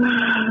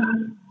 That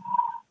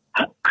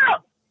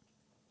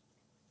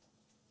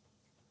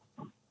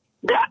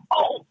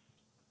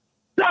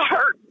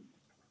hurt.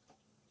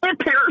 It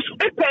pierced.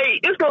 It paid.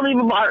 It's gonna leave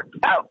a mark.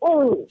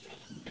 Oh.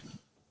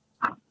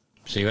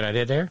 See what I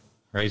did there?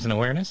 Raising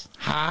awareness?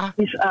 Ha!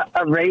 He's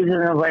raising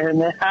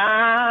awareness.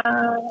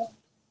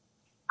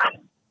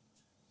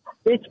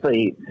 Bitch,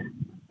 please.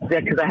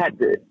 Yeah, because I had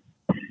to.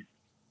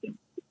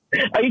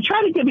 Are you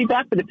trying to get me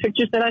back for the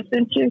pictures that I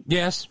sent you?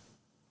 Yes.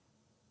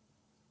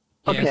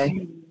 Okay.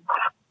 Yes.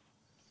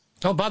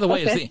 Oh, by the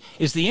way,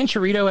 is the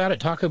Enchilito out at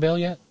Taco Bell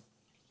yet?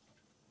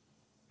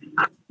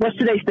 What's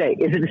today's date?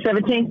 Is it the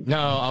 17th?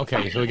 No.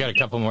 Okay, so we got a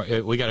couple more.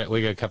 We got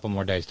a couple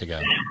more days to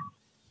go.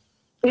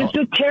 Is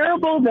it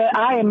terrible that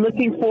I am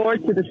looking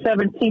forward to the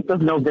 17th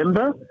of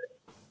November?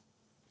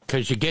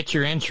 Because you get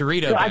your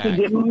Enchilito So back. I can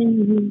get my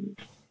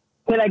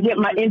but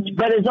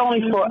it's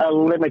only for a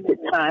limited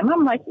time.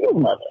 I'm like, you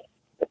mother.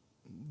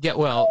 Yeah,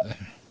 well,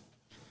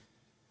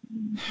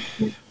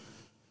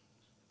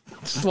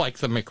 it's like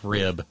the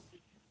McRib.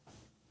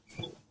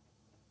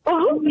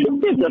 Oh, who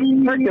gives a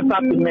frick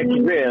about the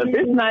McRib?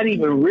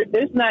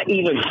 It's not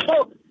even.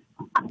 Oh,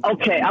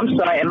 okay, I'm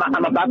sorry.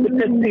 I'm about to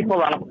piss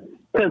people off.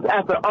 Because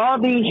after all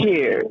these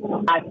years,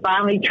 I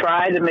finally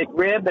tried the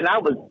McRib, and I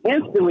was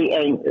instantly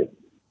angry.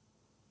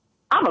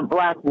 I'm a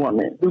black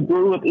woman who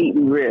grew up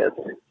eating ribs,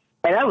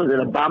 and that was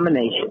an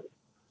abomination.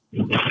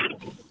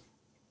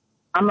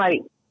 I'm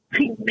like,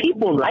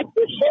 people like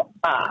this shit?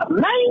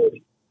 Man.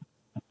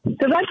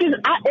 Because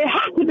it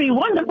has to be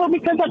wonderful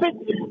because I've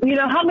been,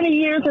 how many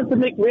years has the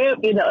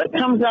McRib, it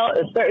comes out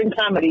a certain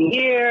time of the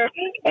year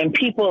and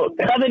people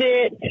covet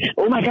it.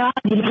 Oh my God,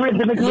 the McRib,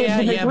 the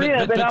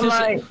McRib. And I'm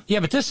like. Yeah,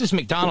 but this is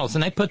McDonald's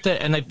and they put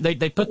that,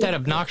 they put that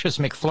obnoxious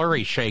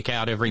McFlurry shake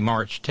out every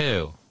March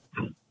too.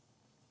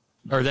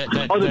 Or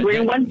the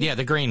green one? Yeah,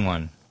 the green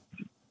one.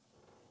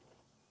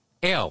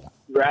 L.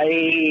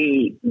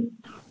 Right.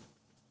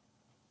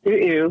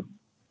 Ew.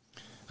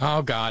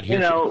 Oh God!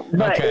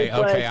 Okay.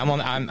 I'm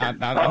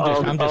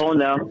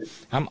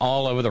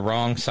all over the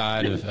wrong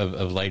side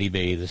of Lady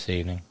B this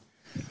evening.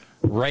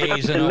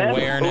 Raising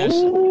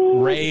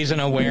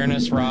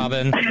awareness,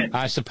 Robin.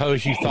 I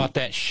suppose you thought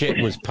that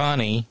shit was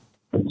punny.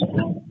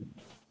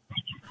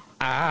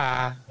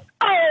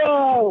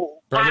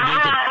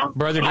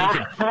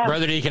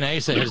 Brother Deacon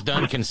Asa has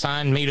done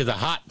consigned me to the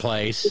hot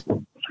place.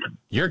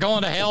 You're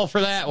going to hell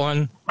for that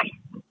one.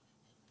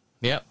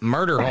 Yep,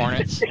 murder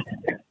hornets.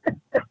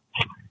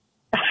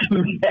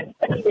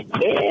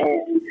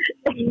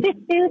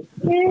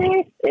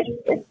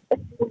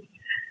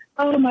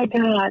 Oh my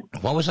God!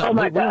 What was that? Oh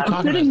my God!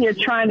 I'm sitting here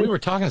trying to. We were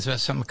talking about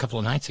something a couple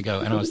of nights ago,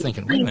 and I was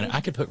thinking, wait a minute,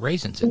 I could put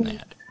raisins in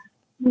that.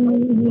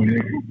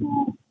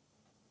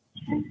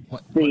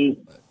 What? See,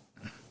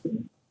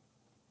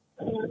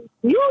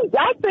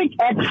 I think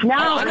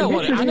now. I know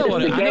what.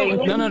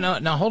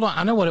 No, hold on.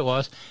 I know what it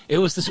was. It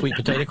was the sweet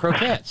potato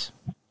croquettes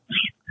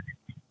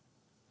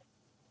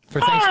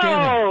for Thanksgiving.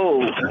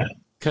 Oh.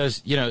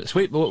 Because,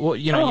 sweet,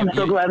 I'm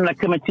so glad I'm not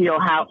coming to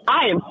your house.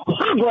 I am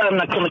so glad I'm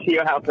not coming to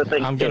your house for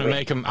Thanksgiving. I'm going to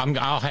make them,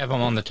 I'll have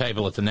them on the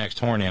table at the next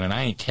horn in, and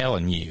I ain't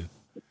telling you.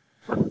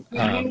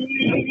 I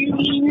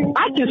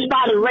just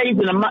started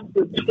raising them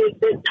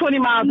 20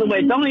 miles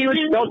away.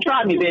 Don't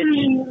try me,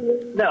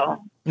 bitch.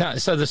 No,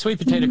 so the sweet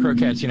potato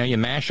croquettes, you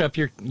mash up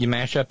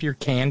your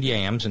canned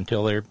yams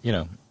until they're,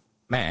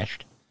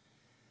 mashed.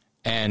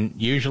 And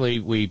usually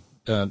we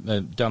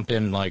dump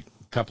in, like,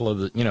 couple of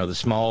the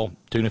small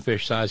tuna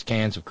fish sized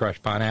cans of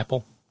crushed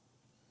pineapple.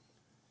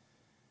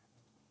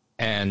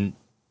 And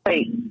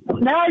hold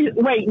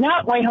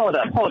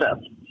up.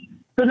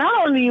 So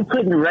not only are you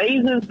putting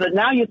raisins, but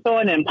now you're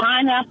throwing in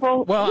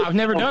pineapple. Well, I've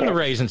never done the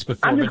raisins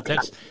before,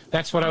 but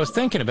that's what I was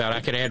thinking about. I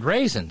could add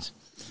raisins.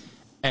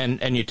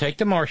 And you take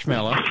the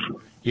marshmallow,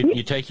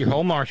 you take your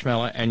whole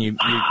marshmallow and you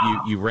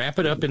wrap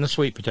it up in the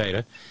sweet potato,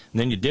 and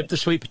then you dip the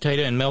sweet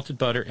potato in melted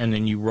butter, and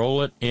then you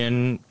roll it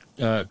in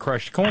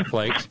crushed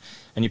cornflakes,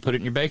 and you put it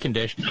in your baking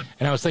dish.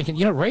 And I was thinking,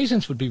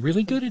 raisins would be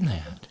really good in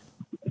that.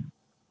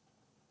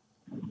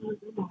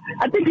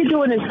 I think you're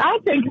doing this. I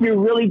think you're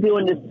really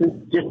doing this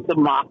just to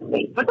mock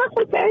me, but that's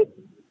okay.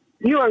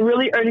 You are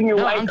really earning your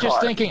white card.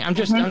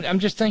 I'm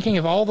just thinking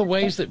of all the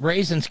ways that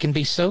raisins can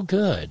be so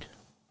good.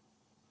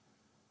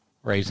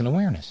 Raising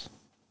awareness.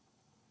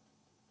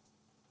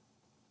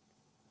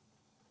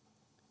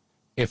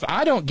 If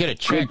I don't get a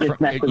check from,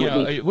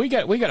 we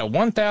got a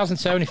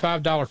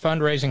 $1,075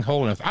 fundraising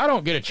hole, and if I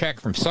don't get a check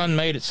from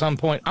Sunmade at some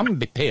point, I'm gonna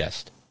be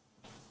pissed.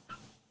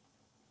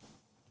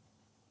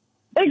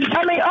 I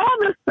mean,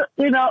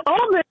 all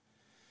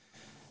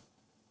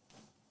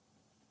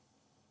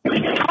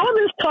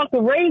this talk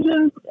of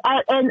raisins,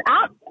 and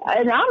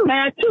I'm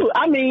mad too.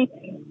 I mean,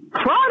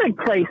 product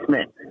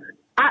placement.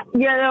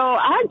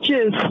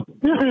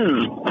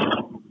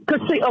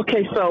 Cause see,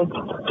 okay, so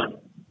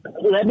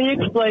let me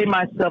explain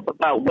myself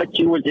about what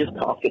you were just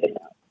talking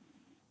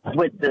about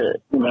with the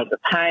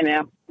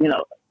pineapple.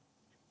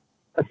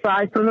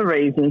 Aside from the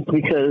raisins,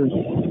 because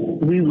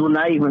we will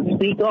not even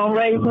speak on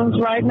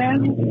raisins right now.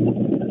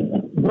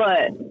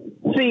 But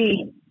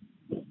see,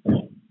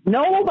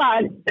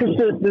 nobody,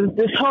 because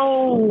this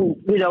whole,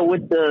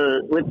 with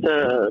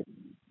the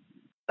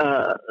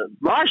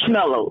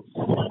marshmallows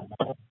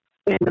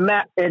in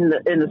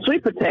the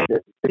sweet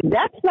potatoes,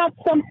 that's not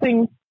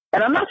something.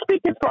 And I'm not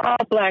speaking for all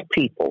black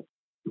people.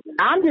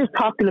 I'm just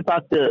talking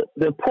about the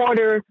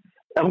Porter.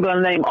 I'm going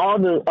to name all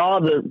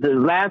the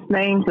last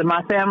names of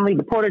my family: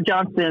 the Porter,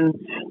 Johnson,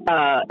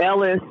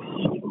 Ellis,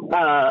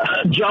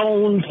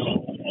 Jones,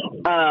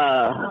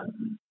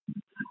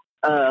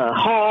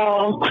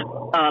 Hall,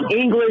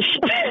 English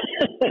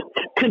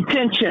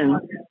contention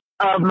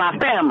of my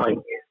family.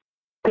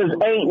 Because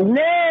ain't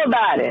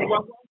nobody,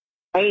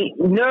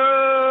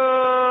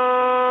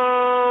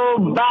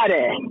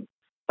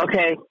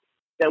 okay.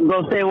 I'm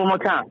going to say it one more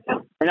time.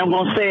 And I'm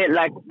going to say it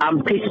like I'm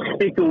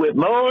speaking with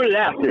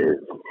molasses.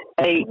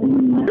 Ain't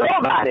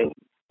nobody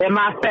in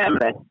my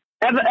family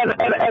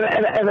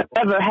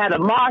ever had a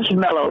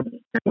marshmallow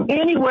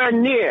anywhere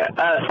near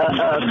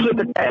a sweet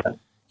potato.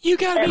 You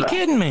got to be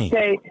kidding me.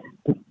 Okay?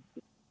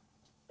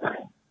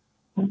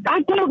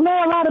 I don't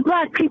know a lot of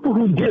black people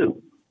who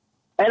do.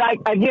 And like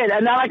I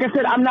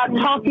said, I'm not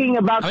talking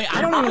about.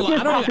 I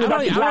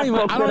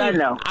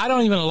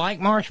don't even like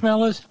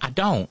marshmallows. I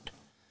don't.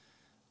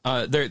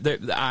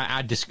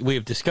 We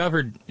have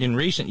discovered in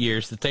recent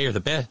years that they are the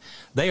best.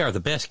 They are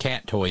the best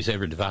cat toys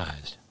ever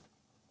devised.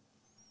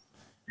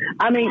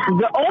 I mean,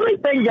 the only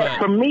thing that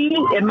for me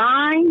in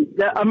mind,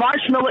 a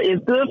marshmallow is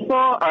good for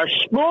are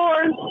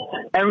s'mores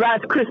and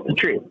Rice Krispie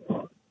treats.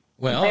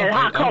 Well, and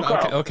hot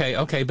cocoa.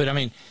 Okay, but I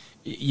mean,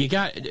 you'd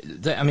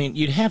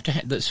have to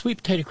have the sweet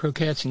potato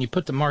croquettes, and you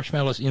put the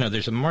marshmallows.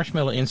 There's a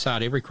marshmallow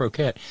inside every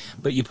croquette,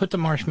 but you put the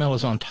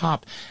marshmallows on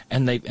top,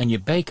 and you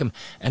bake them,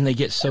 and they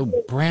get so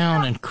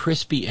brown and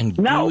crispy and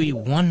gooey,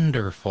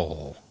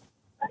 wonderful.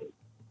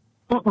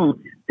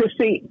 To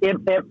see,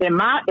 in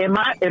my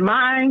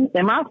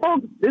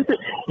folks, this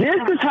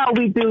is how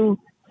we do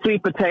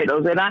sweet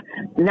potatoes, and I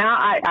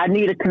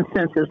need a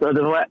consensus of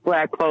the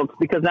black folks,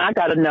 because now I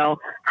got to know,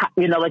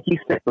 like you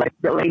said, like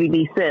the lady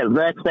B said,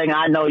 next thing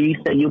I know, you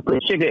said you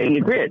put sugar in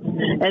your grits,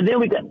 and then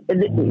we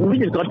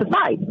just go to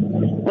fight.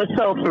 But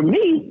so for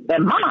me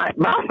and my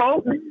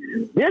folks,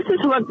 this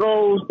is what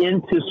goes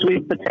into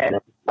sweet potato,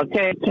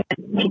 okay?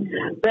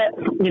 That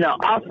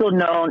also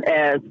known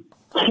as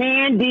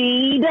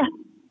candied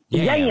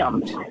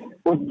yams,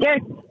 okay,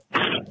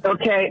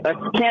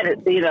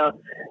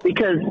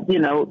 because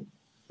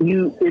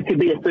it could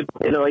be a sweet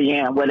potato or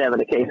yam, whatever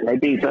the case may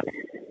be, but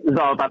it's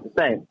all about the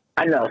same.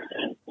 I know.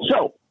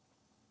 So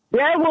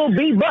there will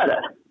be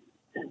butter.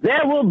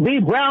 There will be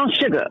brown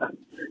sugar.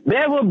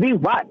 There will be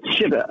white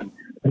sugar.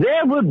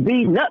 There will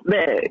be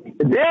nutmeg.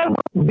 There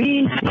will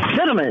be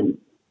cinnamon.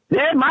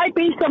 There might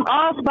be some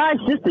allspice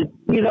just to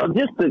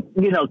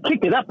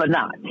kick it up a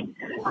notch.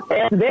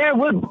 And there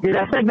would, did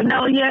I say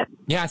vanilla yet?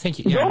 Yeah, I think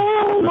Those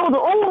are the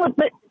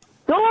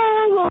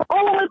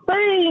only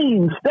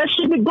things that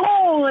should be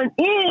going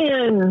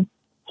in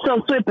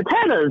some sweet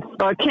potatoes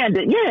or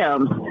candied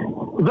yams.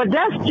 But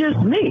that's just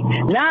me.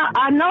 Now,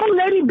 I know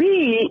Lady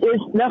B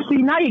is, now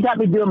you got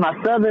me doing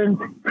my southern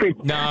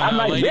critique.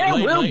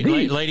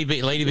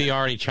 Lady B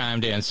already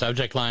chimed in.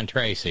 Subject line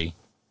Tracy.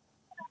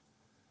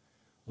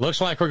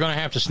 Looks like we're going to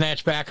have to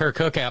snatch back her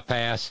cookout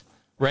pass.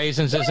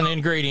 Raisins as an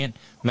ingredient.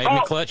 Made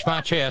me clutch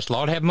my chest.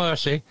 Lord have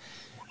mercy.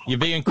 You're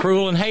being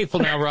cruel and hateful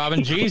now,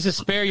 Robin. Jesus,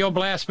 spare your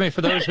blasphemy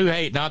for those who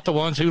hate, not the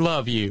ones who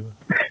love you.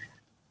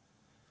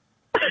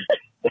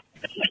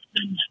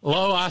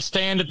 Lo, I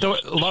stand at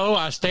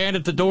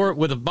the door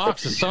with a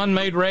box of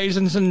sun-made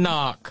raisins and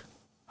knock.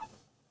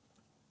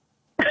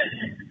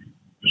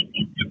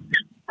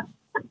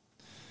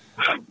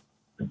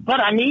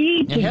 But I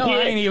need to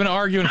I ain't even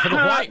arguing for the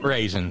white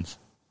raisins.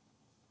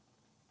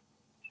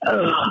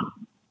 I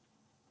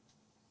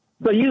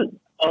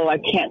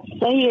can't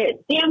say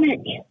it. Damn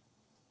it.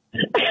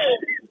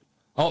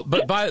 Oh,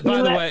 but by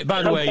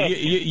the way,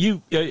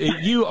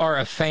 you are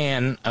a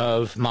fan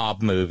of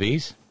mob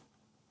movies.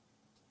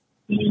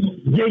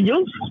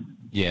 You?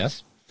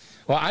 Yes.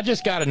 Well, I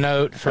just got a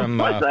note from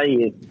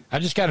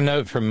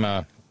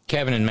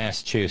Kevin in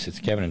Massachusetts.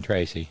 Kevin and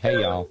Tracy.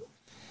 Hey, y'all.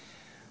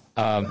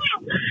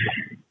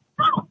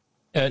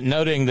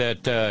 Noting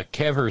that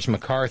Kevers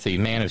McCarthy,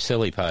 man of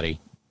silly putty.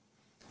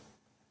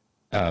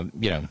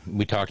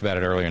 We talked about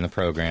it earlier in the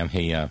program.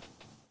 He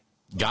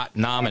got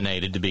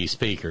nominated to be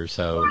speaker,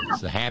 so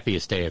it's the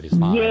happiest day of his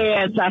life.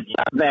 Yes, I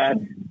saw that.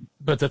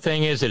 But the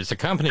thing is that it's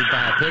accompanied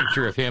by a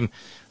picture of him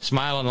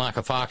smiling like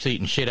a fox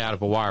eating shit out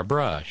of a wire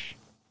brush.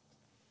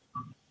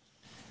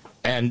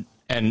 And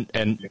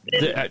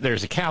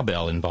there's a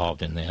cowbell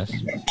involved in this.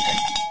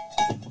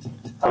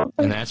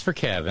 And that's for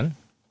Kevin.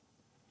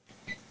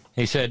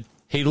 He said,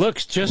 He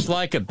looks just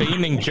like a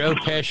beaming Joe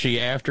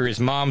Pesci after his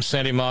mom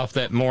sent him off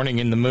that morning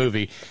in the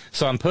movie.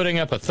 So I'm putting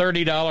up a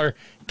 $30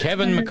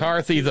 Kevin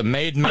McCarthy, the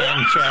Made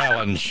Man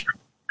Challenge.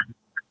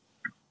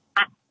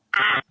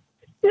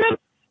 That's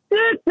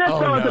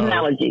an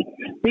analogy.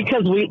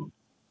 Because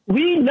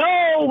we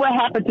know what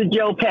happened to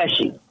Joe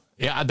Pesci.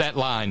 Yeah, that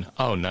line.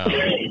 Oh, no.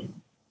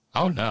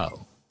 Oh,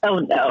 no. Oh,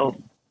 no.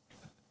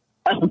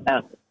 Oh,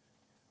 no.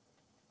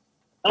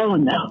 Oh,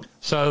 no.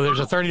 So there's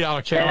a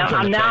 $30 challenge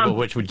on the table,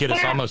 which would get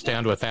us almost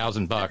down to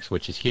 $1,000,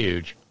 which is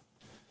huge.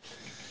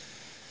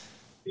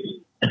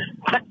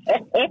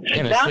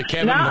 And it's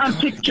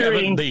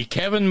the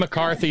Kevin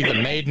McCarthy, the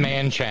Made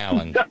Man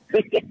Challenge.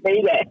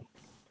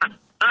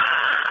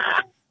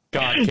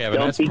 God, Kevin,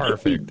 that's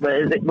perfect.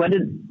 What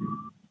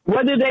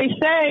do they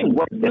say?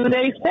 What do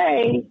they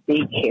say?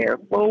 Be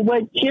careful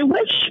what you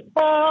wish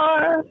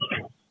for.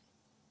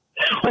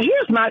 Well,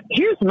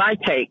 here's my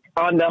take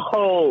on the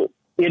whole,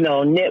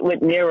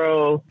 Nitwit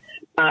Nero,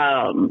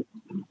 Ron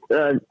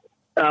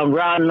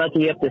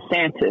Lucky up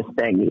DeSantis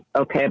thing.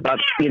 Okay, about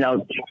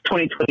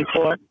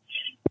 2024.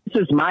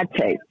 This is my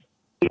take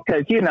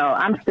because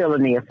I'm still a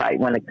neophyte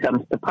when it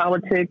comes to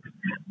politics,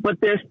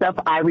 but there's stuff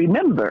I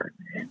remember,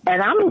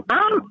 and I'm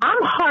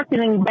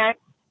hearkening back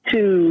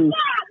to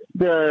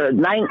the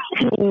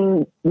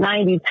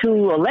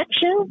 1992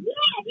 election.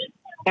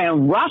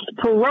 And Ross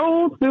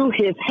Perot threw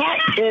his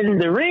hat in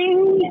the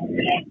ring.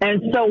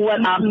 And so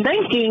what I'm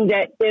thinking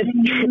that if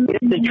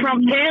the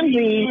Trump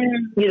pansy,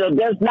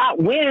 does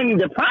not win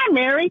the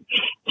primary,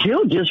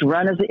 he'll just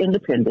run as an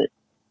independent.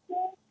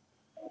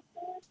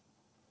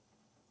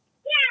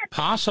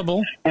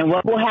 Possible. And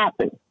what will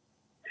happen?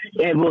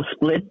 It will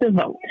split the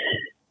vote.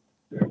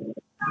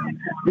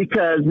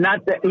 Because and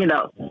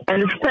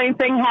the same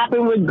thing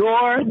happened with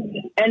Gore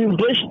and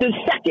Bush II.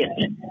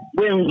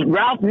 When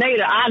Ralph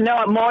Nader, I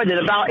know it more than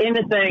about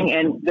anything,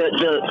 and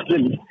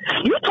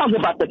you talk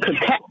about the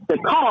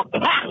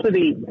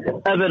capacity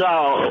of it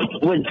all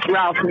with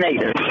Ralph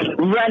Nader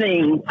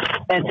running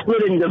and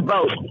splitting the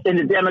vote in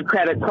the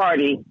Democratic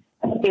Party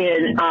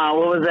in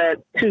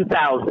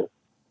 2000.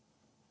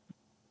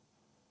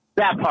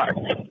 That part.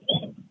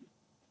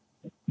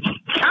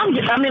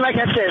 Like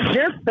I said,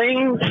 there's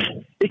things,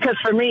 because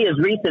for me it's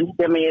recent.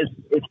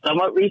 It's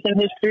somewhat recent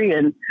history,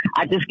 and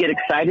I just get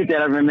excited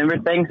that I remember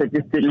things that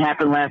just didn't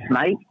happen last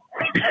night.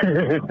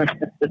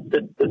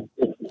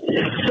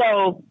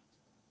 So,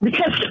 and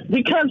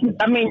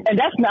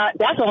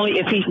that's only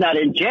if he's not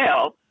in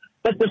jail.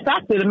 But the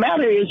fact of the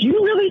matter is,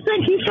 you really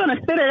think he's going to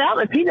sit it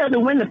out if he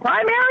doesn't win the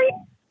primary?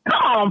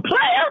 Come on,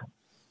 player.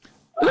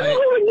 Look at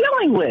who we're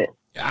dealing with.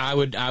 I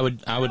would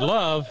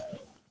love.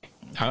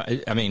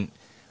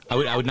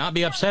 I would not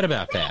be upset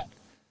about that.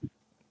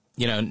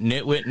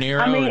 Nitwit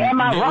Nero.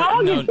 Am I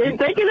wrong in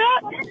thinking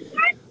that?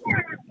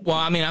 Well,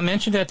 I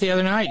mentioned that the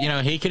other night.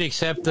 He could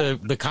accept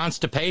the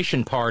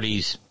Constipation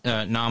Party's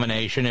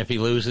nomination if he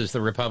loses the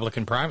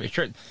Republican primary.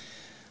 Sure,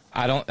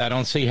 I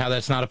don't see how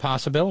that's not a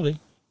possibility.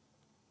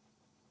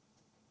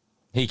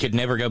 He could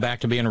never go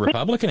back to being a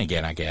Republican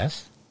again, I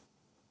guess.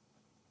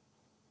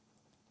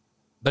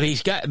 But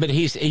he's got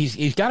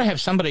to have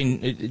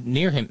somebody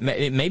near him,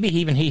 maybe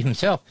even he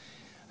himself,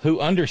 who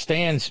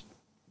understands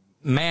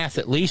math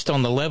at least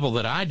on the level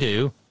that I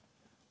do.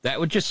 That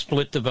would just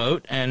split the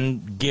vote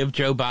and give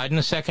Joe Biden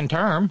a second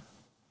term.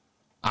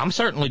 I'm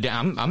certainly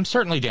down. I'm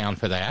certainly down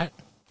for that.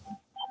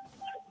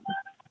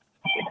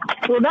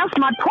 Well, that's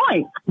my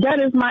point.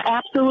 That is my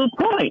absolute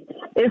point.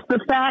 It's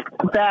the fact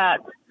that,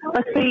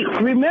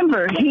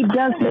 remember, he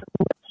doesn't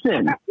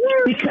listen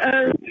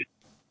because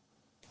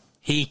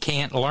he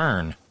can't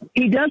learn.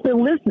 He doesn't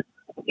listen.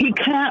 He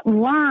can't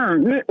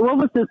learn. What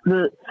was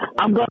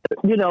I'm going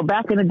to,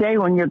 back in the day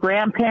when your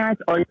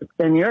grandparents, or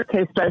in your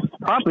case, that's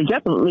probably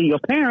definitely your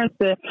parents,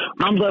 said,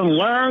 I'm going to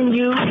learn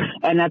you.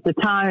 And at the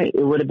time,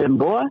 it would have been,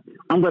 boy,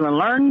 I'm going to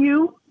learn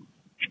you.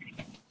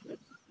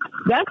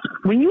 That's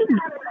when you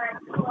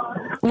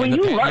learn.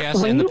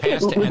 Yes, and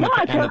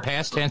the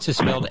past tense is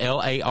spelled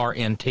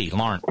LARNT,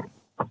 learn.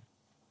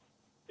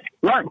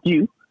 Learn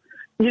you.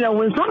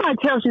 When somebody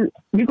tells you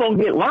you're going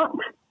to get learned,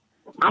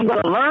 I'm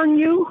going to learn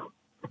you.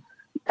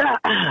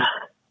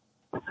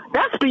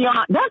 That's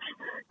beyond.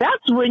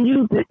 That's when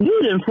you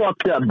done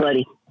fucked up,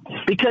 buddy.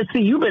 Because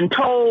see, you've been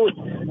told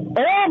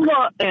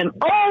over and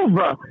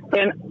over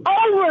and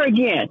over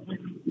again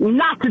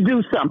not to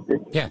do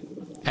something. Yeah,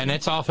 and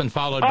it's often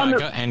followed by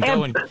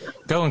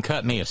go and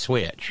cut me a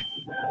switch.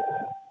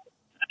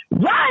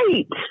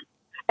 Right.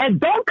 And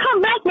don't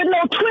come back with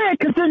no twig,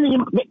 because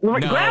then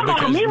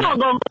Grandma and me won't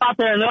go out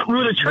there and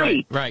uproot a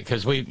tree. Right,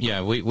 because we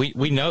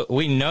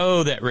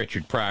know that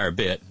Richard Pryor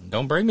bit.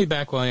 Don't bring me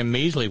back one of them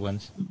measly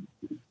ones,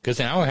 because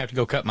then I'll have to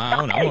go cut my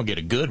own. I'm gonna get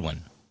a good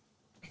one.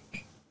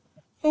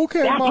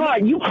 Okay, that's Mama.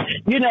 Right.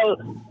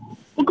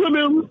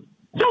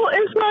 So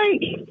it's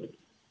like,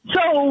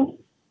 so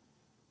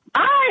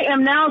I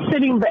am now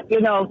sitting back.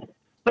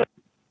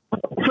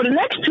 For the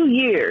next 2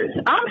 years,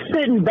 I'm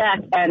sitting back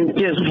and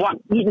just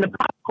eating the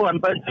popcorn,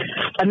 but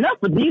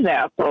enough of these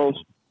assholes.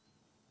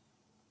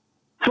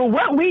 for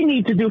what we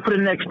need to do for the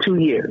next 2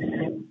 years.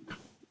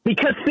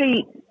 Because,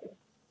 see,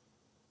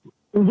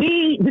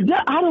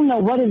 I don't know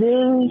what it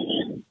is.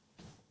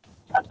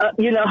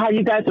 You know how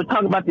you guys were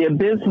talking about the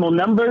abysmal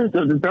numbers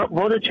of the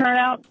voter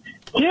turnout?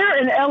 Here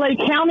in L.A.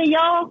 County,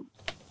 y'all,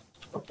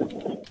 it's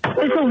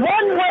a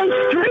one-way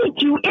street,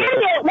 you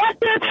idiot. What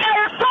the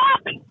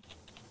fuck?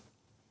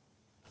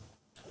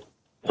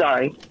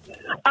 Sorry.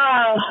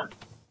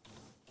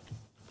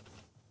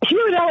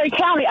 Here in L.A.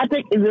 County, I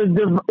think in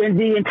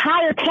the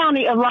entire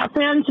county of Los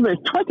Angeles,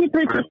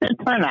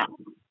 23% turnout.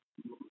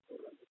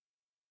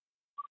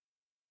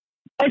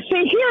 And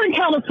see, here in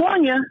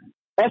California,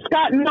 as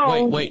Scott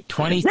knows, wait,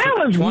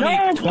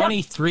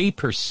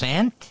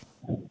 23%?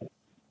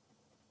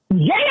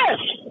 Yes.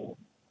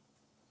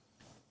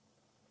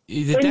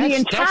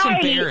 That's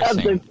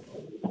embarrassing.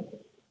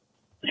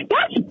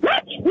 That's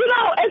you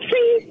know, and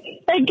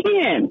see,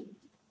 again,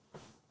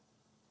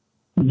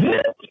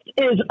 this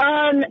is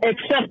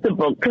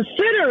unacceptable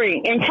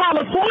considering in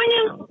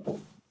California,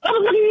 I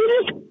was looking at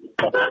this.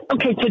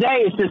 Okay,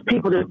 today it's just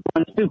people just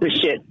doing stupid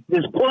shit,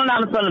 just pulling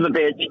out in front of a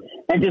bitch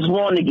and just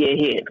wanting to get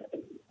hit.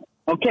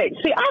 Okay,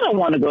 see, I don't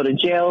want to go to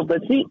jail,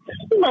 but see,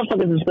 these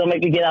motherfuckers is going to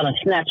make you get out and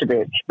snatch a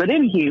bitch. But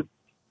anywho,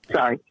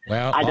 sorry,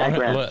 well, I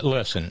digress.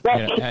 Listen,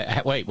 you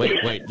know, wait.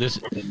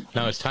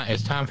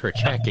 It's time for a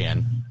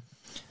check-in.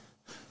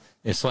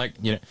 It's like,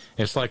 you know,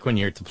 it's like when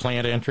you're at the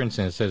plant entrance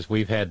and it says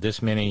we've had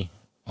this many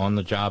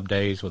on-the-job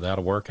days without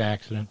a work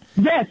accident.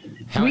 Yes,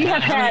 we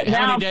have had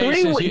now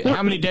 3 weeks.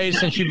 How many days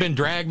since you've been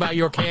dragged by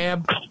your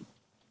cab?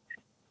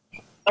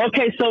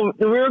 Okay, so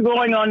we're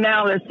going on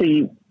now. Let's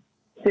see.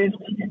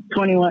 15,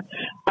 21.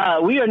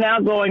 We are now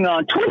going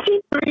on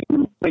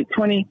 23. Wait,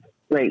 20.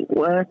 Wait,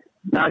 what?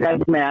 Now I got to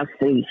do math.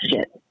 See,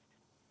 shit.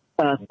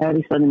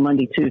 Saturday, Sunday,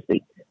 Monday,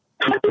 Tuesday.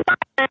 25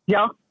 days,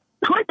 y'all.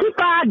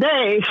 25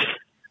 days.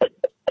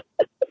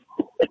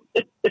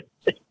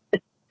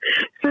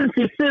 Since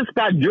your sis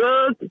got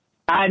drugged,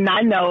 and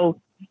I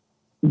know,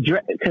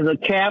 because a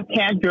cab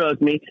can't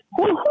drug me.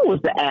 Who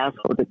was the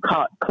asshole that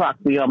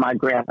clocked me on my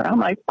grammar? I'm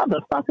like,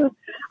 motherfucker,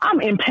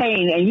 I'm in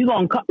pain, and you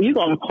gonna clock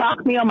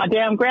me on my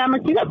damn grammar?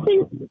 You know,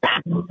 see,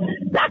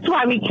 that's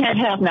why we can't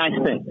have nice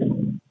things.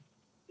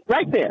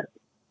 Right there,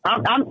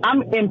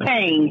 I'm in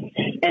pain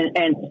and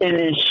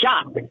in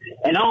shock,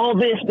 and all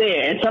this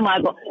there, and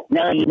somebody go,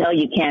 no, you know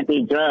you can't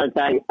be drugged.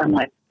 I'm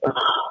like, ugh.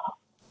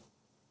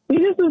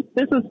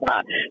 This is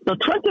fine. So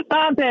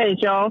 25 days,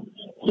 y'all.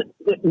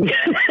 Since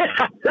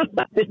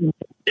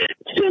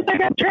I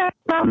got trapped,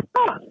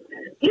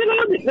 you know,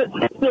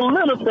 it's the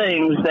little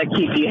things that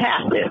keep you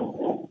happy.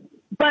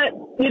 But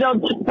you know,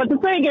 but the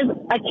thing is,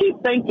 I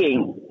keep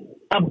thinking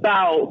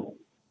about,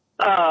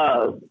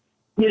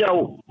 you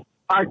know,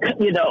 our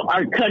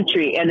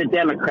country and the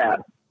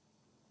Democrats,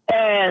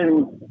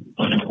 and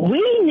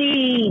we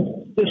need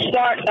to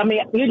start. I mean,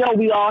 you know,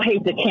 we all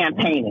hate the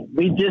campaigning.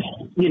 We just,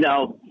 you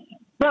know.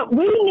 But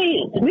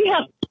we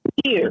have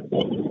years,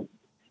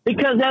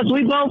 because as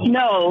we both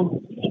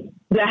know,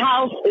 the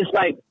House is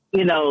like,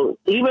 you know,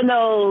 even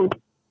though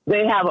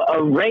they have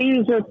a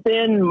razor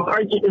thin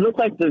margin, it looks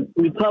like the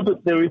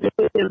Republicans are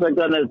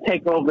going to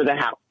take over the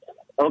House.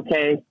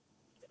 Okay.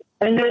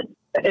 And so,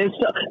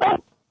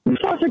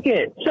 before I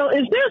forget, so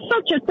is there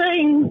such a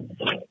thing?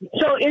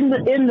 So in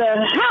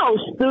the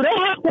House, do they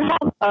have to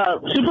have a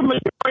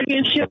supermajority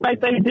and shit like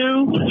they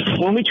do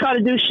when we try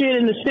to do shit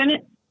in the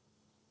Senate?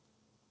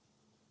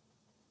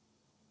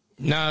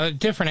 No,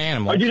 different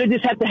animals. Or do they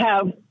just have to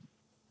have?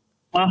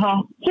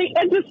 See,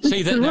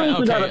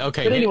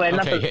 okay. But anyway,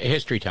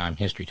 history time.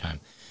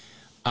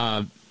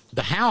 The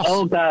House.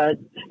 Oh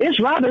God, it's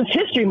Robin's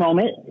history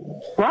moment.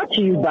 Brought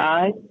to you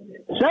by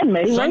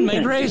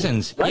Sun-Made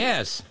Raisins.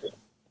 Yes.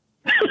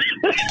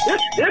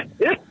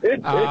 The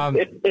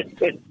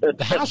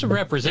House of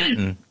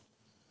Representatives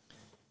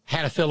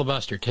had a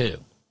filibuster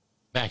too,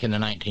 back in the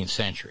 19th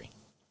century.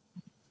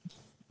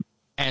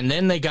 And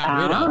then they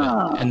got rid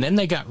of it. And then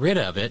they got rid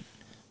of it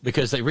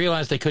because they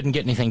realized they couldn't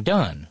get anything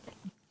done.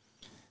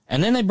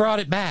 And then they brought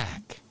it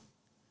back.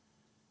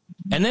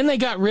 And then they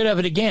got rid of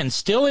it again,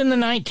 still in the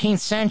 19th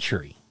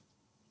century.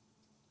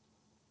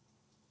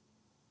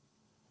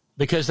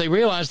 Because they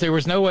realized there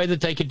was no way that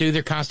they could do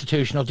their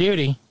constitutional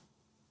duty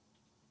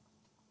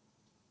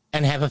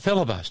and have a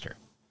filibuster.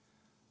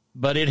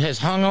 But it has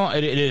hung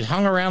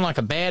around like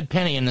a bad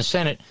penny in the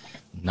Senate,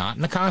 not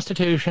in the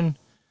Constitution,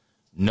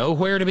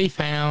 nowhere to be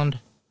found.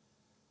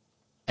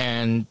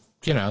 And,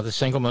 you know, the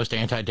single most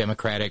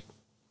anti-democratic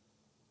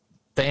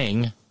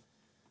thing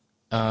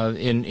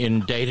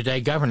in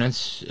day-to-day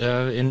governance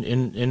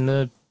in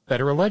the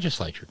federal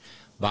legislature.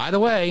 By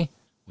the way,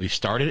 we've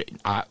started it.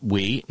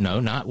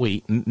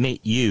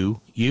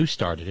 You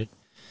started it.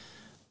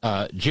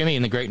 Jimmy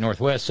in the Great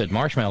Northwest said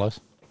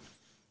marshmallows.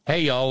 Hey,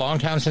 y'all, long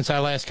time since I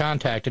last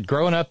contacted.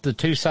 Growing up, the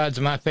two sides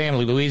of my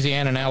family,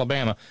 Louisiana and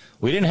Alabama,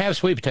 we didn't have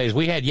sweet potatoes.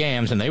 We had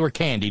yams, and they were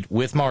candied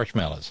with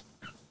marshmallows.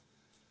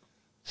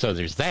 So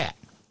there's that.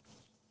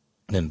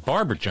 Then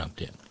Barbara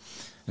jumped in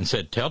and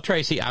said, tell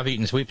Tracy I've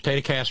eaten sweet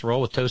potato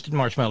casserole with toasted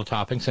marshmallow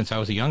topping since I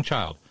was a young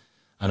child.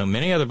 I know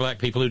many other black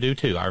people who do,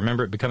 too. I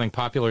remember it becoming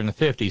popular in the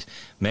 50s.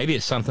 Maybe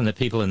it's something that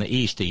people in the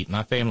East eat.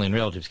 My family and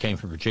relatives came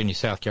from Virginia,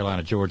 South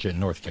Carolina, Georgia, and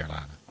North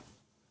Carolina.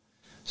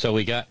 So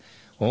we got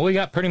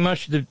pretty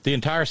much the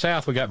entire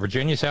South. We got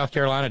Virginia, South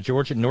Carolina,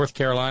 Georgia, North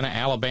Carolina,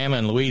 Alabama,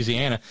 and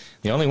Louisiana.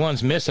 The only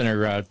ones missing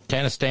are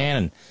Tennessee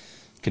and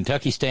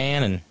Kentucky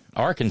Stan and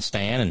Arkansas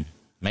and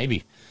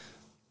maybe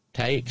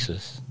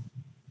Texas.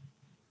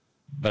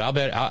 But I'll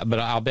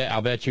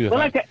bet you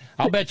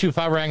if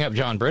I rang up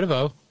John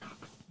Britovo,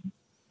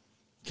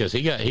 because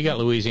he got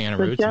Louisiana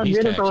roots. John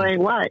Britovo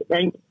ain't white.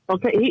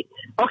 Okay. See,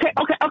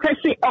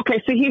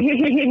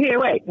 here,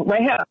 wait.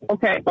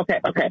 Okay.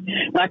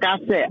 Like I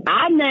said,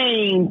 I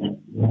named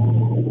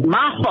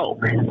my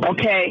folk.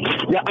 Okay,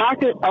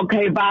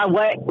 by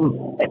what?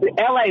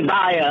 L.A.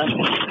 via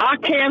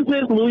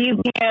Arkansas,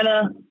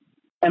 Louisiana,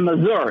 and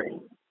Missouri.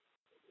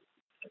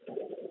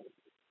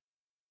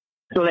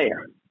 So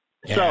there.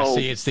 Yeah, so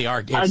see, it's the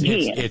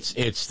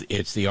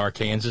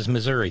Arkansas,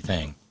 Missouri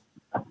thing.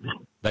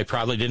 They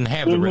probably didn't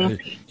have the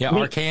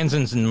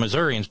Arkansans and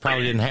Missourians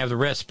probably didn't have the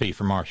recipe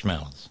for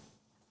marshmallows.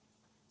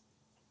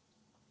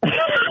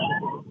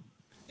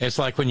 It's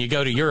like when you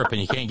go to Europe and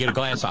you can't get a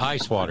glass of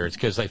ice water. It's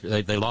because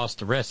they lost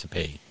the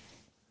recipe.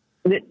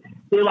 They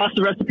lost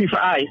the recipe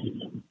for ice.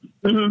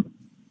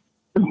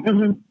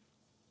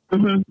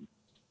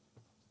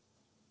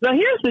 So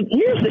here's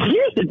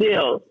the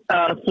deal,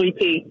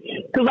 sweetie.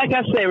 Because like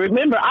I said,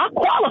 remember, I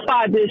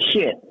qualified this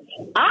shit.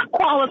 I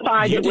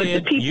qualified it with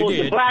the people,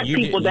 the black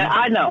people that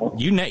I know.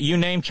 You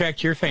name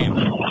checked your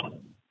family.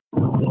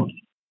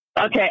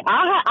 Okay,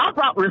 I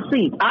brought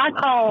receipts. I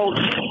called,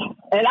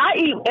 and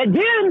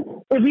then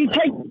if you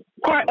take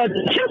part of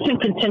the Simpson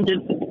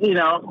contingent,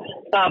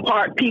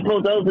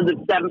 people, those are the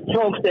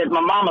folks that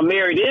my mama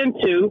married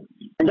into,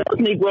 and those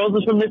Negroes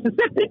are from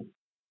Mississippi.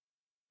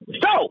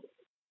 So,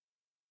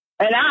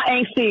 and I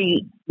ain't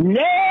seen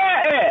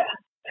near.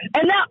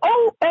 And now,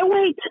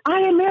 wait, I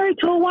am married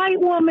to a white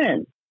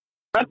woman.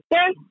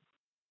 Okay,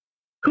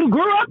 who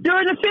grew up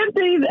during the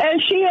 50s, and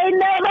she ain't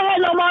never had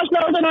no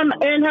marshmallows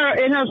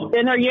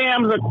in her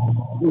yams or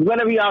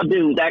whatever y'all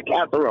do, that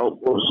casserole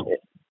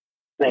bullshit.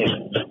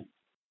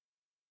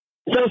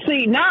 So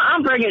see, now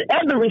I'm bringing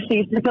other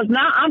receipts because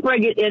now I'm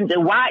bringing in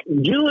the white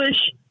Jewish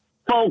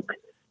folk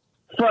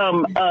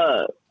from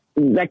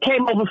that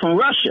came over from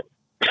Russia.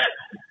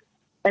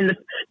 And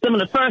some of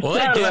the first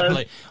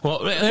settlers.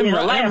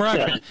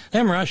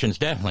 Them Russians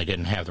definitely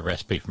didn't have the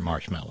recipe for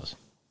marshmallows.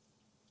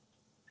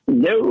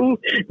 No.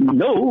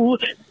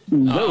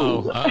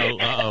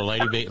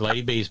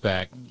 Lady B's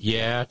back.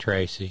 Yeah,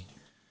 Tracy.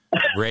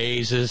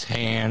 Raises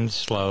hands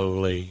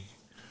slowly.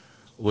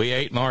 We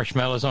ate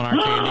marshmallows on our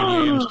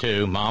candied yams,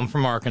 too. Mom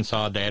from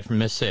Arkansas, Dad from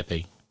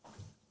Mississippi.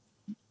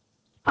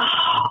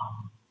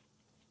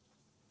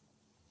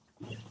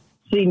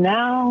 See,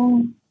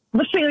 now,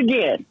 let's see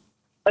again,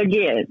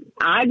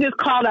 I just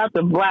called out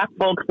the black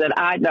folks that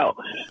I know,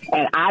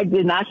 and I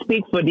did not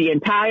speak for the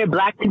entire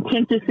black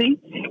contingency.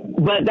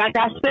 But like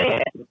I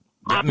said,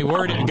 got me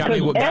worried. You got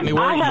me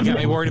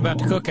worried about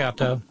the cookout,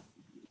 though.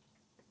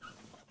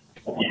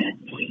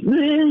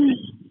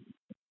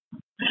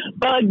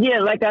 But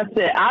again, like I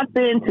said, I've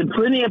been to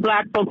plenty of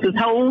black folks'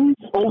 homes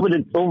over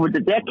the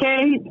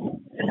decades,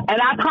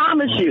 and I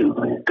promise you,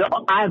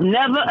 I've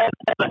never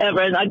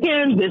ever. And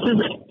again, this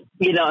is.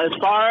 As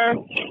far,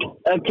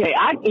 okay,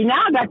 I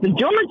got the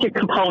Georgia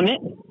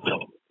component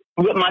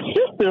with my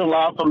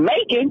sister-in-law from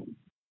Macon,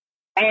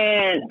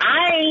 and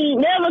I ain't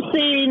never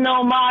seen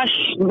no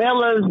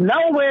marshmallows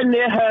nowhere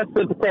near her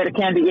sweet potato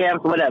candy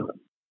yams, whatever.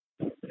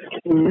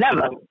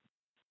 Never.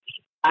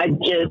 And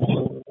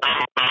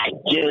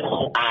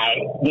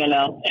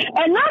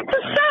not to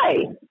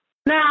say,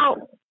 now,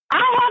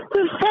 I have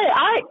to say,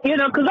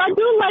 because I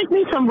do like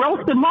me some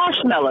roasted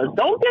marshmallows.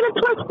 Don't get it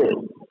twisted.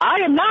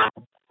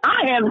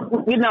 I am,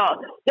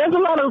 there's a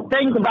lot of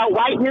things about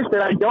whiteness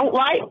that I don't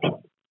like,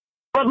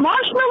 but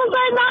marshmallows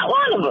are not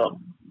one of them.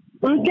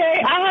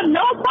 Okay? I have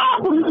no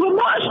problems with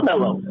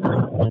marshmallows.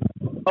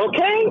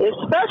 Okay?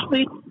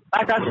 Especially,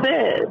 like I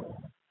said,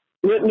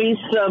 with me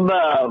some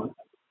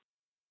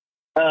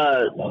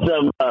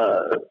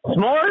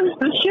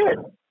s'mores and shit.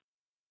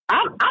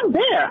 I'm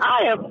there.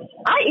 I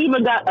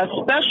even got a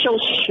special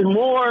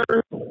s'more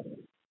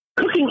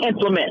cooking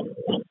implement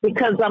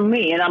because I'm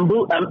me and I'm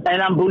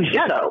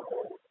Bougetto.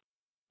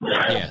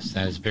 Yes,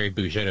 that is a very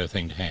Bougetto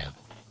thing to have.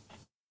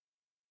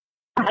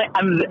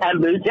 I'm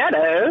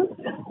Bougetto.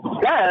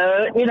 So,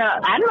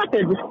 I'm not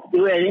going to just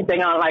do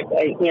anything on like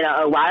a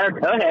wire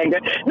coat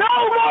hanger. No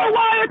more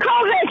wire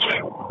coat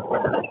hanger.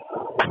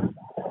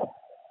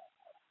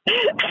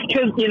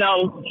 Because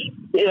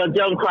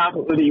Joan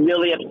Crawford would be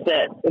really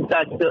upset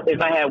if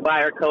I had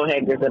wire coat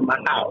hangers in my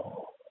house.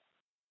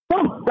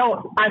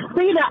 Don't. I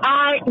see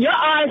your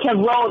eyes have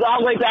rolled all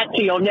the way back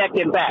to your neck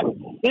and back.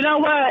 You know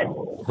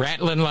what?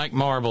 Rattling like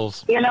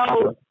marbles. But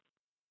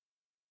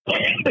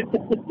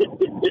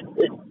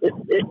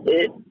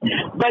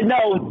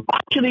no,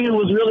 actually it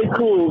was really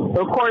cool.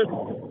 Of course,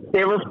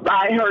 they were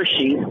by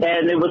Hershey's,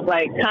 and it was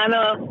like kind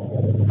of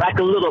like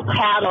a little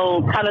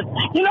paddle kind of.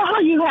 You know how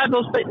you have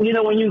those, you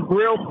know, when you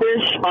grill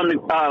fish on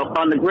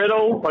the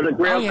griddle or the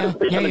grill,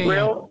 fish on the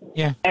grill?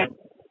 Yeah. And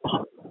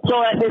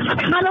so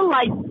it's kind of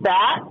like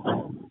that.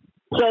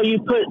 So you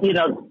put, you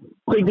know,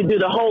 so you can do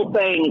the whole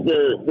thing,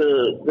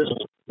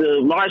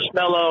 the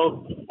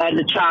marshmallow and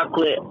the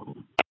chocolate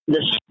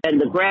and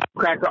the graham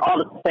cracker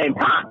all at the same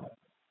time.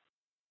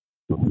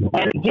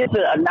 And it gets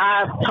a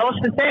nice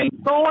toasted thing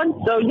going.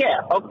 So,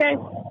 yeah, okay.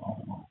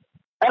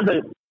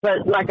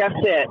 But like I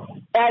said,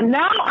 and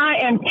now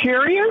I am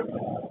curious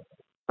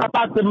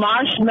about the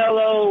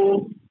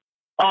marshmallow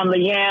on the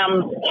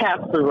yam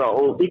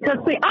casserole. Because,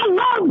 see, I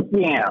love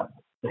yam.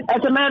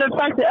 As a matter of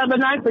fact, the other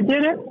night for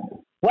dinner,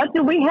 what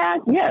did we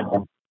have? Yes,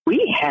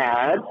 we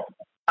had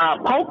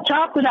pork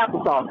chops and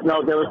applesauce.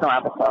 No, there was no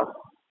applesauce.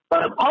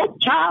 But pork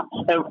chops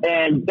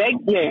and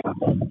baked yams.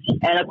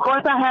 And, of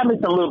course, I had me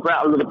some little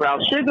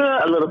brown sugar,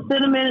 a little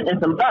cinnamon, and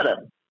some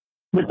butter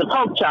with the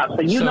pork chops.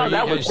 So you know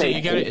that was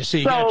tasty.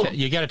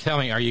 You got to tell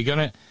me, are you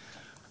gonna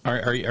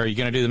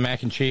do the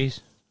mac and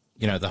cheese?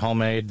 You know, the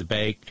homemade, the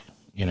baked,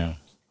 you know.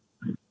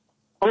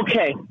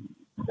 Okay.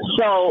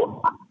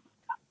 So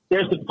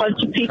there's a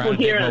bunch of people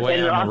here in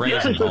Los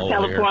Angeles,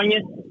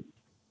 California,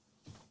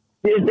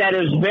 that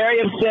is very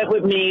upset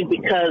with me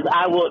because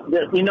I will.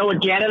 You know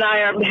what Jan and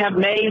I have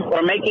made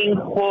or making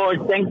for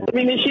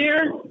Thanksgiving this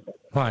year?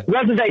 What?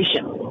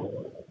 Reservation.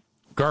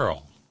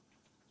 Girl.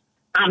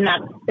 I'm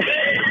not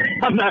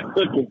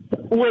cooking.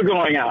 We're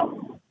going out.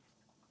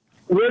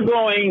 We're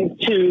going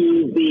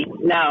to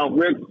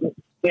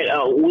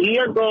we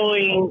are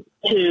going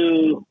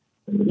to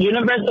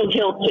Universal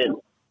Hilton,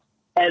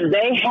 and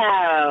they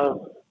have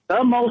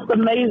the most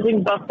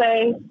amazing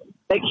buffet.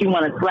 Makes you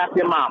want to slap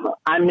your mama.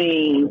 I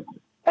mean,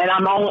 and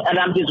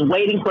I'm just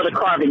waiting for the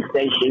carving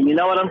station. You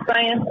know what I'm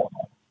saying?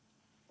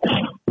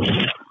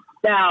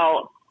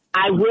 Now,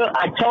 I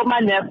told my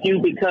nephew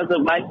because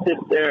of my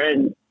sister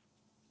and,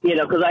 you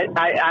know, because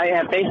I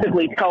have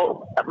basically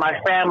told my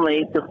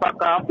family to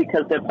fuck off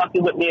because they're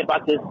fucking with me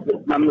about this,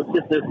 my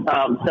sister's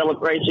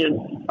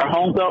celebration or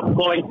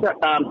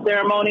homegoing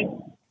ceremony.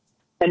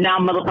 And now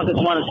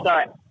motherfuckers want to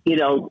start, you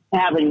know,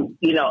 having,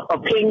 you know,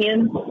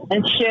 opinions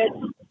and shit.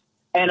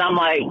 And I'm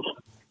like,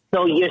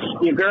 so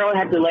your girl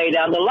had to lay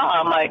down the law.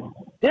 I'm like,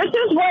 this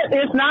is what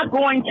is not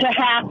going to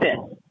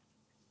happen.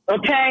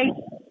 Okay?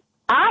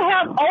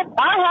 I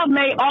have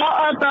made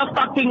all of the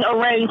fucking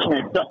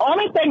arrangements. The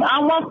only thing I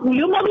want from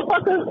you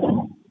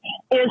motherfuckers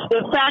is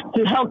the fact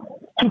to help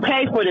to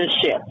pay for this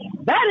shit.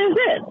 That is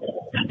it.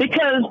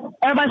 Because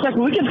everybody's like,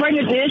 we can bring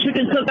a dish, we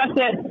can cook. I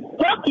said,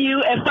 fuck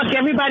you and fuck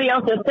everybody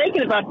else that's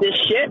thinking about this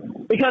shit.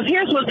 Because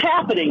here's what's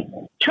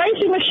happening.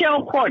 Tracy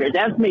Michelle Porter,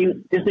 that's me,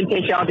 just in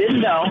case y'all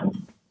didn't know,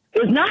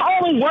 is not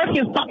only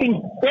working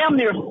fucking damn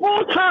near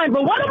full time,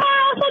 but what am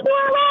I also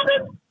doing,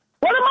 Robin?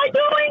 What am I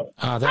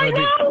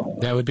doing?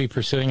 That would be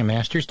pursuing a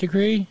master's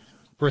degree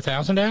for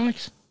 $1,000,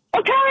 Alex?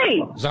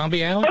 Okay.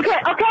 Zombie Alex?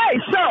 Okay.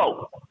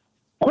 So,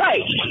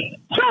 right.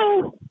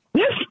 So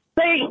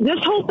this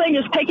whole thing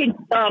is taking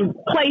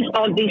place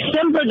on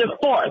December the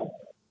 4th.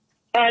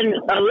 And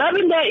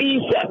 11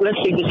 days, let's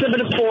see, December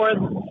the 4th.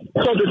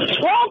 So the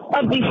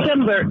 12th of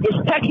December is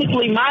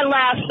technically my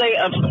last day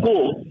of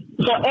school.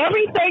 So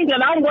everything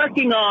that I'm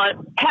working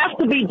on has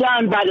to be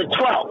done by the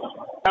 12th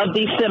of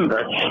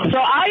December. So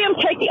I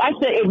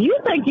said, if you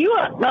think you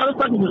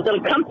motherfuckers is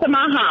going to come to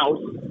my house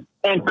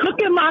and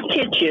cook in my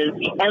kitchen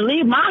and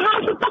leave my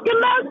house a fucking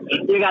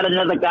mess, you got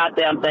another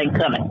goddamn thing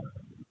coming.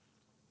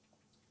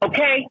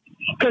 Okay?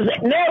 Because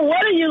there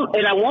one of you,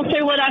 and I won't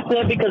say what I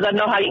said because I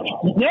know how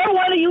there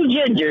one of you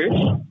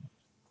gingers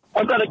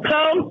are going to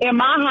come in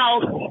my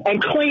house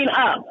and clean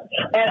up.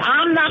 And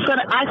I'm not going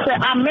to, I said,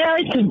 I'm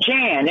married to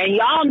Jan, and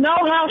y'all know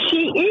how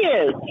she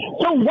is.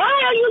 So why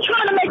are you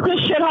trying to make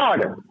this shit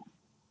harder?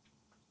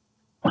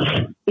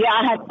 Yeah,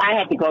 I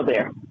had to go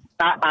there.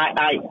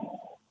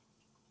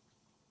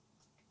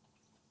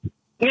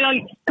 You know,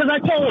 because I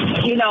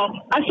told, you know,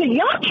 I said,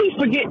 y'all keep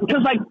forgetting,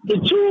 because, like, the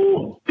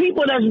two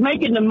people that's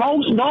making the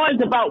most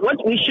noise about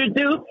what we should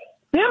do,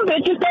 them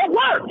bitches don't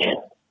work.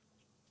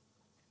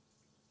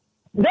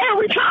 They're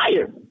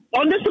retired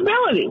on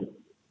disability.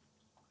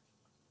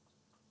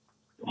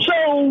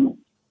 So,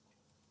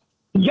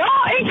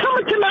 y'all ain't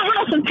coming to my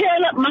house and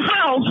tearing up my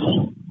house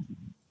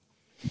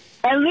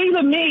and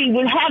leaving me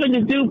with having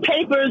to do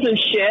papers and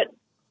shit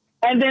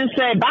and then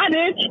say, bye,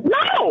 bitch.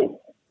 No.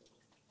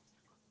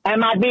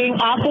 Am I being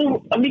awful?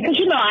 Because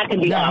you know I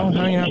can be awful.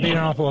 No, you're not being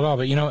awful at all.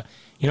 But you know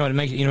what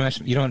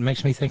it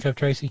makes me think of,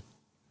 Tracy?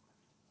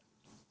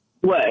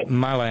 What?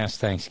 My last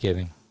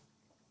Thanksgiving.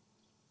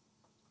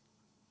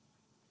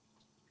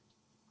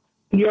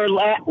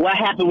 What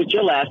happened with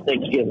your last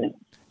Thanksgiving?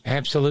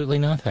 Absolutely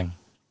nothing.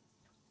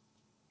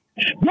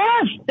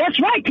 Yes, that's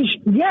right. Cause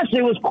yes,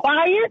 it was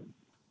quiet.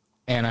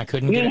 And I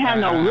couldn't. You didn't have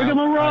no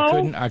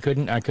rigmarole. I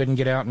couldn't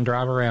get out and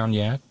drive around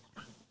yet.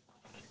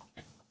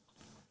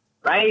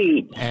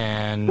 Right.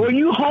 And were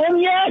you home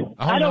yet?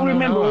 I don't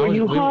remember. Were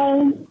you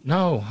home?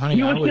 No, honey.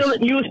 You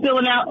were still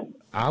in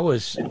I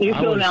was. You were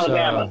still in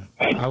Alabama.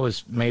 I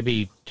was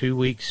maybe 2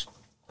 weeks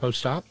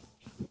post-op.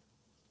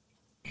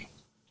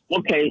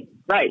 Okay,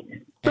 right.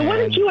 So what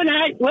did you and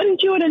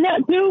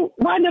Annette do?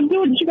 Wind up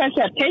doing? Did you guys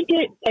have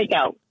take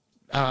out?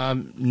 Or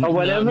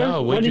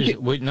whatever?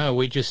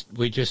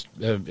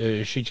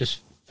 She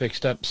just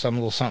fixed up some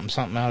little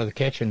something out of the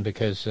kitchen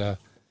because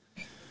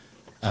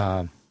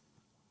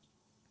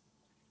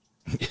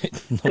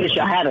because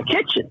y'all had a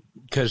kitchen.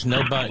 Because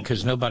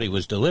nobody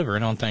was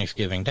delivering on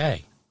Thanksgiving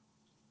Day.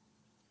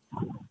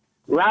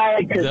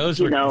 Right. Those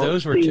were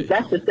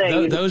that's the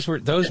thing. Those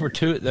were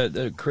two.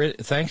 The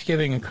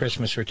Thanksgiving and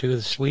Christmas were two of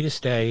the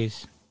sweetest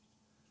days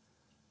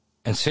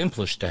and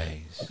simplest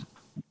days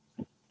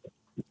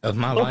of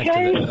my life.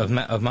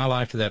 Of my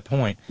life to that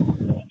point.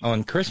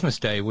 On Christmas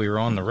Day, we were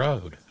on the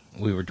road.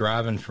 We were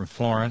driving from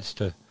Florence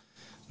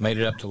made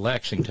it up to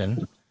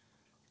Lexington,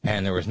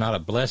 and there was not a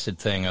blessed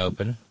thing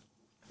open.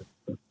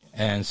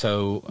 And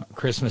so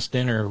Christmas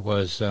dinner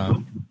was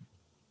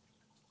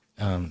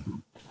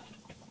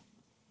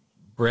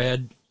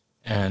bread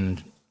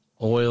and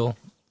oil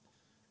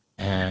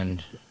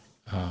and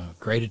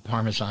grated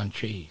Parmesan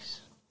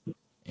cheese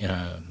in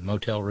a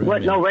motel room.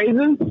 What? No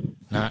raisins?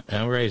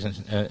 No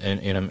raisins.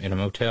 In a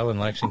motel in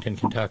Lexington,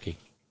 Kentucky.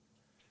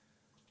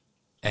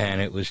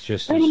 And it was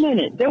just. Wait a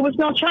minute. There was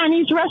no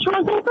Chinese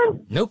restaurants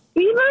open? Nope.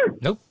 Either?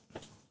 Nope.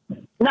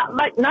 Not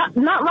like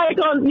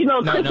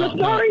on Christmas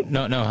Story.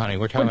 No, honey.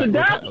 We're talking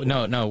about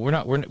we're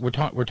not. We're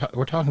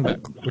talking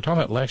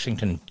about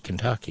Lexington,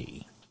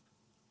 Kentucky.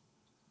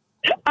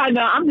 I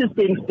know. I'm just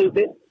being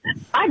stupid.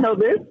 I know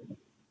this.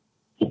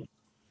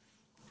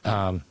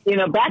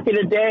 Back in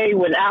the day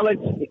when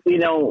Alex,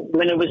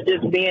 when it was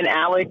just me and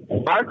Alex,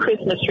 our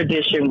Christmas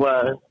tradition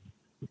was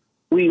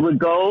we would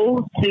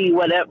go see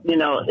whatever.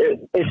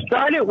 It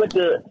started with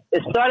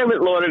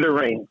Lord of the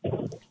Rings.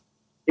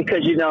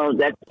 Because,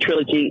 that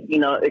trilogy,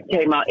 it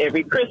came out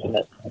every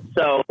Christmas.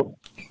 So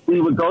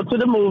we would go to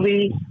the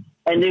movie,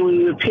 and then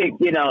we would pick,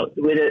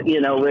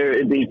 where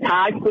it'd be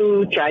Thai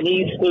food,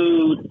 Chinese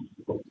food,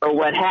 or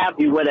what have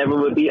you, whatever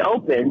would be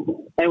open,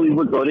 and we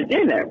would go to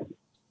dinner,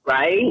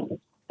 right?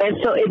 And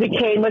so it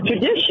became a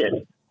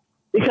tradition.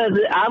 Because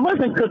I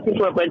wasn't cooking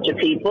for a bunch of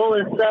people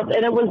and stuff,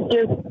 and it was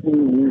just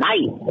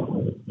nice.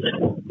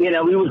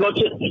 We would go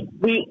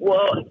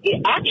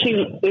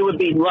it would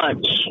be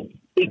lunch.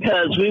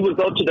 Because we would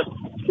go to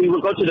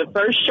the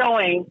first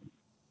showing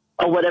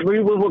of whatever we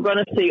were going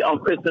to see on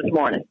Christmas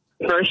morning,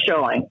 first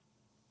showing,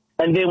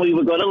 and then we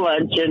would go to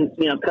lunch and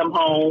come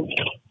home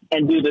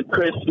and do the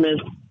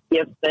Christmas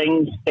gift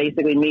things.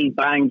 Basically, me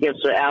buying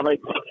gifts for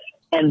Alex,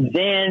 and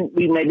then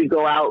we maybe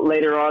go out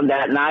later on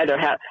that night or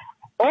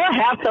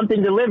have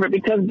something delivered.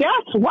 Because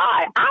guess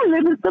why? I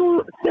live in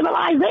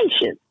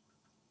civilization.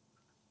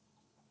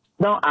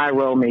 Don't eye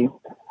roll me.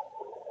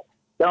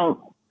 Don't.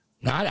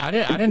 No, I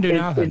didn't do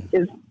nothing.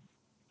 It's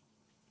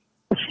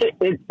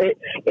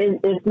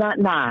not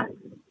nice.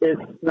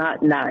 It's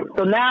not nice.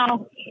 So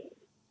now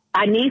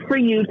I need for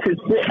you to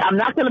I'm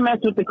not going to mess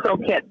with the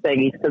croquette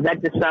thingies because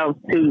that just sounds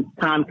too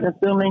time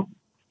consuming.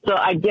 So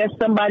I guess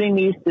somebody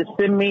needs to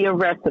send me a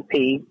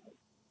recipe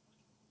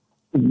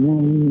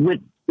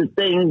with the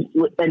things,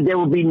 and there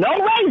will be no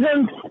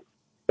raisins.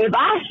 If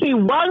I see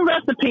one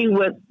recipe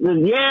with the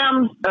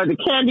yams or the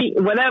candy,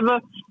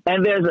 whatever,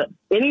 and there's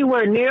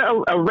anywhere near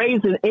a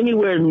raisin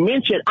anywhere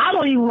mentioned, I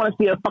don't even want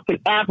to see a fucking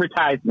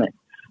advertisement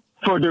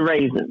for the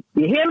raisins.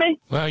 You hear me?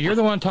 Well, you're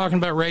the one talking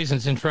about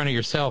raisins in front of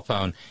your cell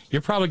phone.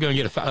 You're probably going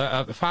to get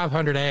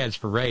 500 ads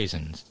for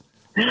raisins.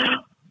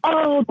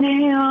 Oh,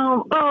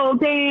 damn. Oh,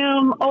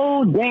 damn.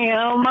 Oh,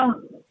 damn.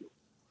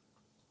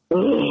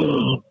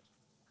 Ugh.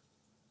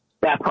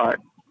 That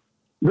part.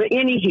 But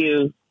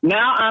anywho,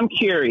 now I'm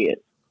curious.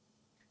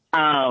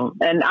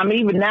 And I'm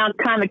even now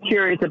kind of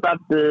curious about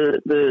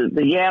the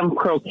yam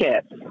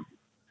croquettes.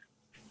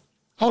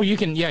 Oh, you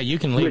can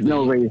leave. With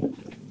no raisins.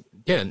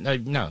 Yeah,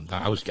 no,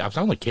 I was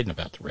only kidding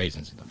about the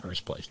raisins in the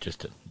first place, just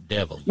to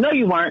devil you. No,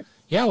 you weren't.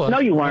 Yeah, well, no,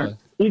 you weren't.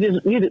 No,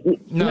 you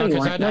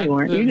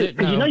weren't. You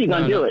know you're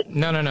gonna do it.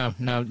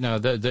 No.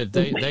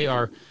 They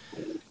are.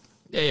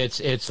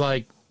 It's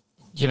like,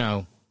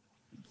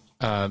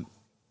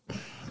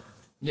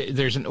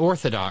 there's an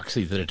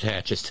orthodoxy that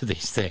attaches to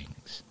these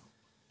things.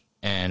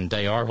 And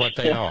they are what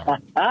they are.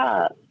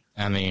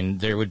 I mean,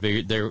 there would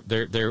be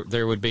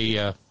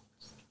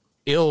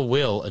ill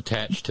will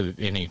attached to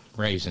any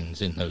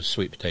raisins in those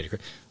sweet potato.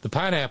 The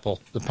pineapple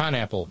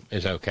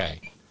is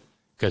okay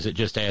because it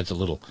just adds a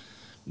little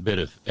bit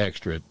of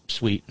extra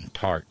sweet and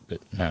tart. But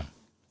no.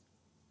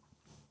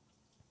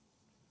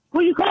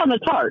 What are you calling a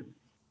tart?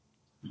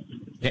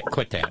 Yeah,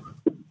 quit that.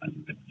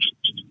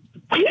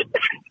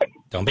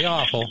 Don't be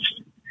awful.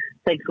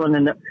 Takes one to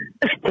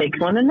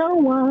know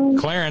one.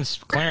 Clarence.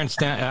 I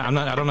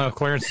don't know if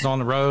Clarence is on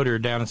the road or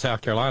down in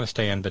South Carolina,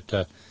 Stan,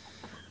 but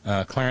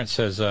Clarence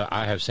says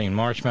I have seen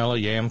marshmallow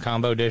yam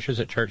combo dishes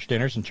at church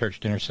dinners and church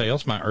dinner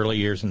sales. My early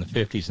years in the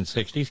 50s and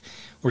 60s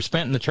were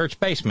spent in the church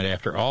basement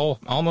after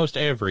almost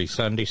every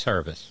Sunday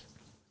service.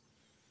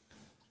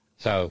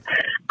 So,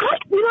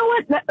 you know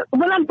what?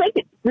 When I'm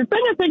thinking, the thing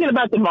I'm thinking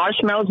about the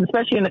marshmallows,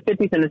 especially in the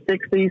 50s and the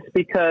 60s,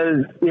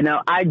 because, you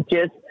know, I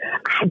just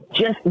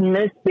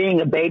miss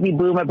being a baby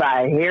boomer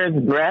by a hair's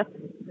breadth,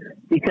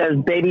 because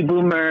baby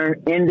boomer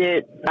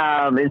ended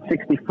in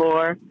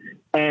 64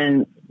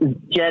 and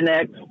Gen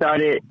X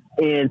started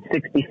in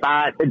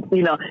 65.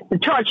 You know, the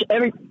chart,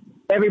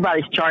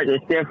 everybody's chart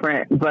is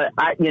different, but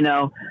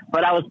I'm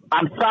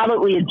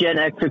solidly a Gen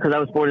Xer because I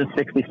was born in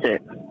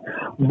 66.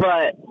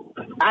 But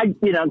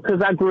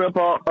because I grew up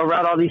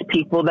around all these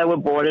people that were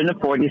born in the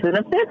 40s and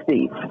the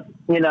 50s,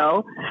 you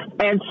know,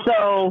 and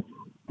so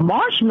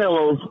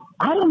marshmallows,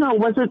 I don't know,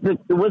 was it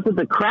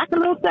the crack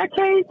of those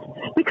decades?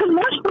 Because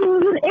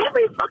marshmallows was in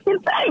every fucking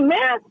thing,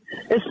 man,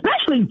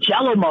 especially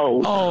Jell-O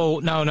molds. Oh,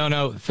 no. No,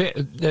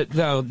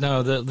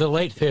 the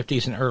late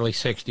 50s and early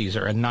 60s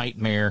are a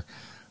nightmare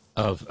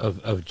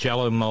of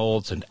Jell-O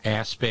molds and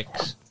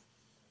aspics.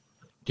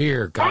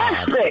 Dear God.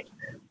 Aspic!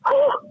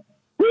 Oh,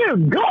 dear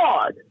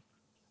God!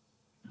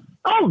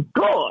 Oh,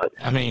 God!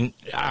 I mean,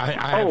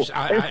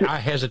 I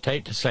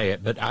hesitate to say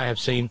it, but I have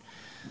seen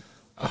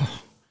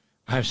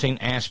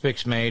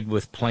aspics made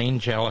with plain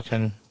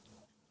gelatin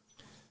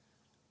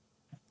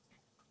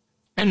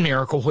and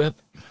Miracle Whip.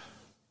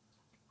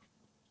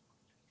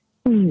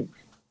 I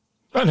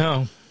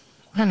know.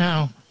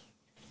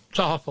 It's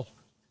awful.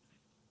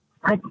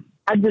 I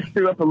just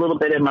threw up a little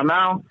bit in my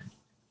mouth.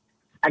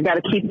 I got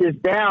to keep this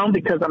down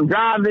because I'm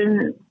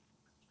driving,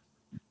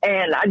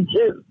 and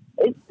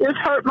it just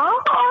hurt my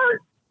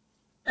heart.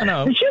 I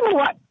know. Did you know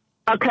what?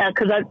 Okay,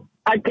 because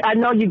I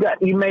know you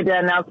made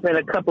that announcement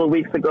a couple of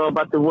weeks ago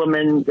about the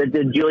woman that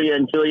did Julia,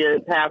 and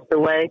Julia passed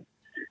away.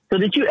 So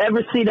did you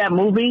ever see that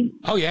movie?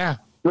 Oh, yeah.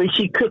 Where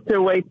she cooked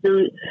her way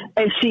through,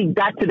 and she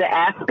got to the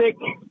aspic,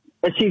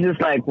 and she's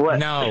just like, what?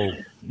 No.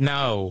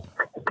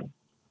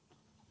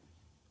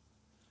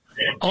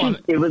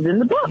 It was in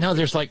the book. No,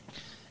 there's like,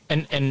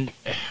 and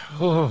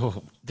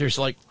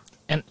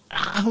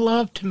I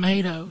love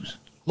tomatoes.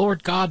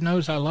 Lord God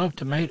knows I love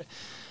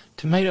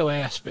tomato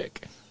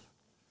aspic.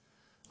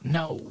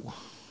 No,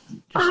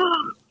 just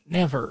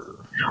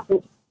never.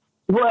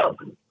 Well,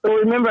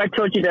 remember I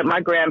told you that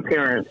my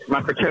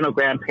paternal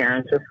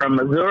grandparents are from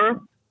Missouri.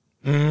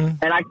 Mm-hmm.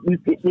 And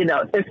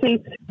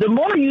see, the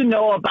more you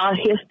know about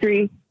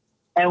history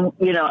and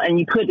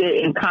you put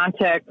it in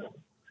context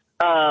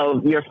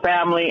of your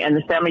family and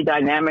the family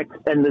dynamics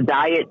and the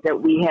diet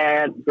that we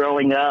had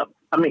growing up.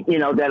 I mean,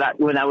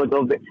 when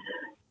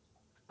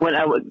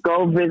I would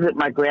go visit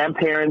my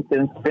grandparents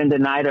and spend the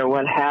night or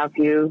what have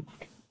you,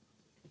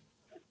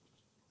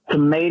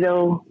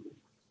 tomato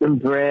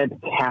and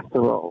bread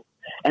casserole.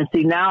 And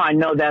see, now I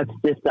know that's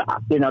just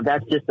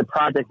the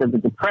product of the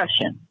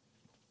Depression,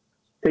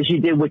 because you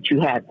did what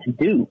you had to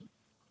do.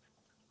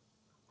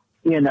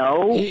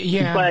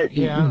 Yeah, but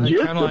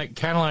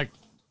kind of like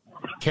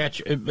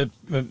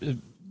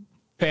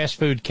fast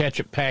food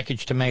ketchup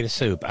packaged tomato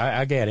soup.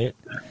 I get it,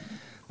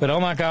 but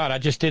oh my God, I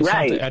just did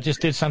something. I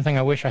just did something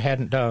I wish I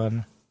hadn't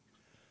done.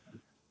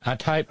 I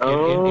typed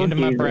into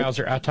my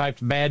browser. I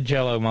typed bad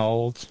Jell-O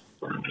molds.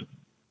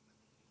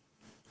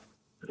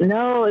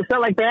 No, it's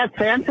not like Bad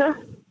Santa.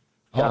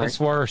 Oh, it's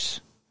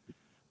worse.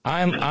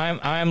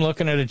 I'm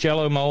looking at a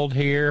Jell-O mold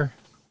here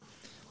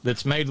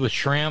that's made with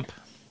shrimp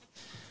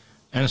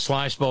and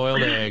sliced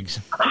boiled eggs.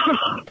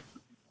 I'm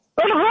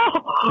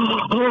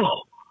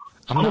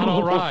not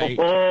all right.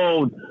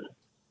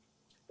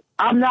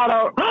 I'm not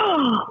all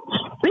right.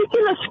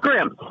 Speaking of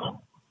scrimps,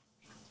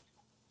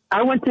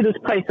 I went to this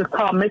place. It's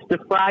called Mr.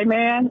 Fry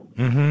Man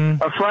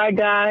or Fry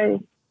Guy.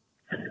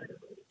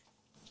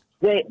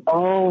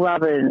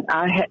 Robin,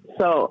 I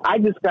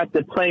just got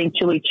the plain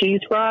chili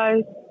cheese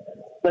fries,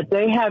 but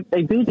they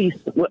do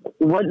these.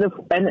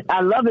 And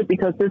I love it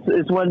because this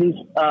is one of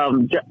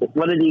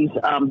these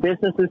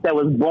businesses that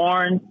was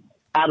born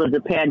out of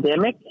the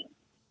pandemic,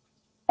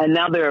 and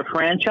now they're a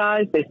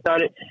franchise. They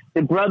started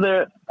the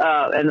brother,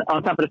 and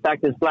on top of the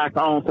fact it's black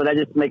owned, so that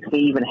just makes me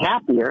even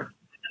happier.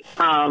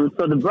 So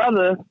the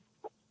brother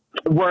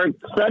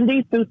worked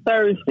Sunday through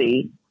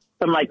Thursday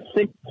from like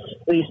 6.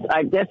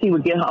 I guess he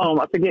would get home.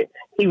 I forget.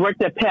 He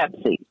worked at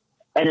Pepsi,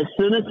 and as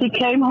soon as he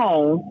came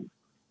home,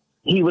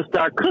 he would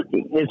start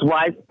cooking. His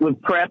wife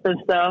would prep and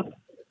stuff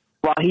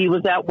while he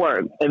was at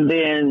work, and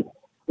then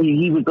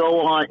he would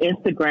go on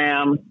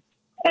Instagram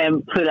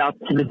and put out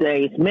to the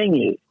day's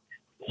menu.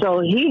 So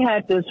he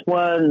had this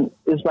one.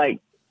 It's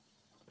like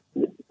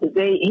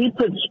he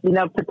puts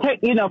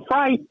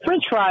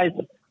French fries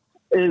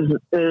is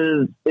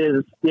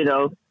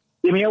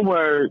give me a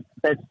word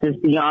that's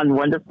just beyond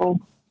wonderful.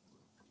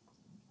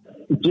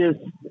 Just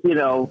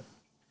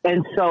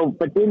and so,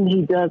 but then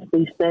he does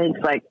these things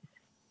like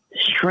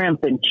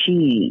shrimp and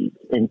cheese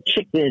and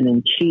chicken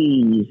and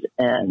cheese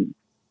and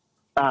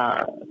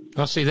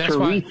well, see, that's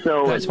why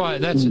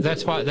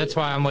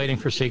I'm waiting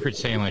for Secret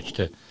Sandwich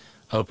to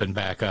open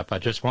back up. I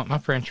just want my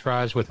French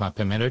fries with my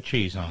pimento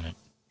cheese on it.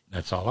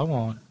 That's all I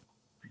want.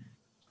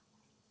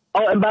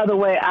 Oh, and by the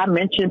way, I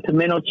mentioned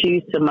pimento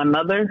cheese to my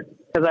mother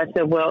because I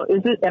said, "Well,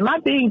 am I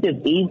being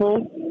just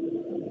evil?"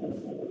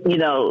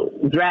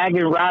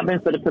 dragging Robin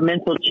for the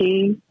pimento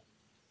cheese?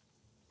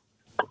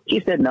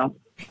 She said no.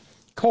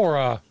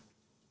 Cora,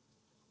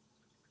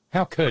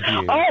 how could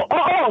you?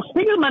 Oh,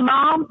 speaking of my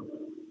mom,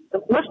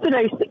 what's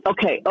today?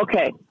 Okay.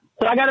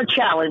 So I got a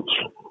challenge.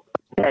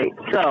 Okay,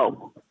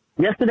 so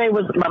yesterday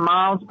was my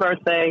mom's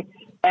birthday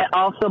and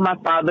also my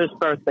father's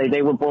birthday.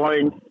 They were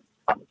born,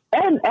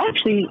 and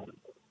actually,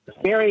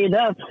 scary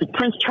enough,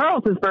 Prince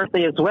Charles's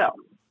birthday as well.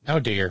 Oh,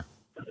 dear.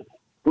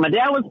 My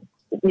dad was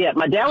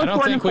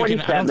born in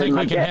 47.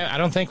 I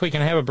don't think we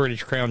can have a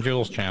British Crown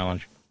Jewels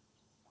challenge.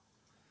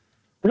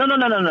 No.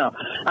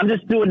 I'm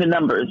just doing the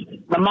numbers.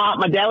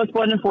 My dad was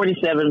born in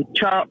 47.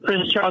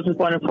 Prince Charles was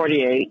born in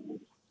 48,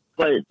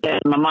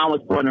 and my mom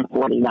was born in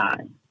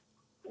 49.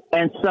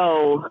 And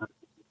so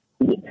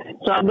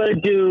I'm going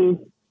to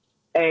do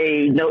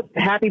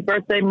happy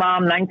birthday,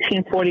 Mom.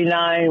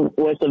 1949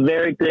 was a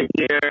very good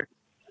year.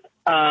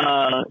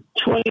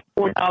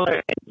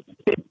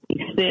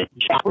 $24.50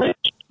 challenge.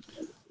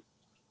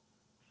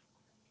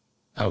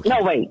 Okay.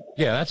 No, wait.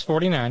 Yeah, that's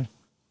 49.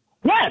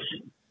 Yes.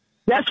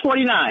 That's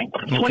 49.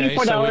 Okay,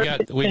 $24. so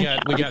we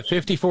got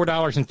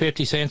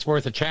 $54.50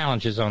 worth of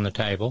challenges on the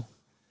table,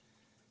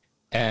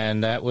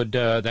 and that would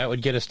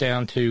get us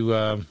down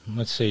to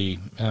let's see,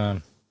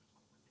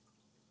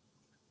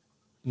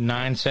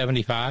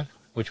 $9.75,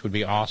 which would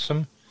be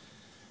awesome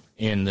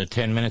in the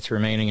 10 minutes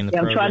remaining in the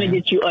program.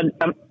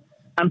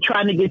 I'm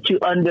trying to get you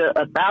under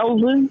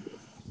 1,000.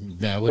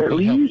 That would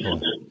be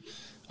helpful.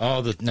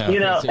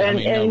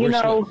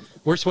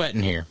 We're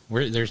sweating here.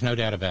 There's no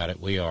doubt about it.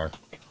 We are.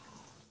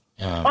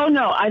 Oh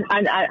no, I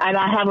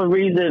have a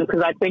reason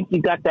because I think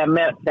you got that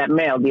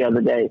mail the other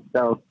day.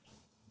 So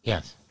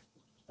yes,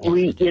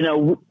 we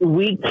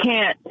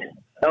can't.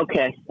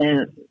 Okay.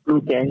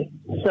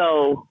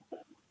 So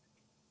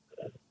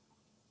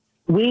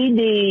we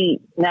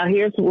need now.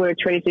 Here's where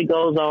Tracy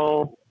goes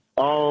all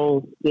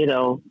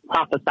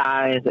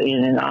prophesize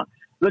and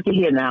look at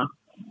here now.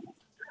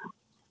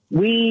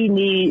 We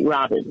need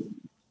Robin.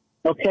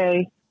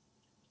 Okay.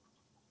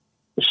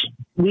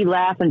 We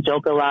laugh and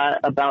joke a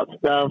lot about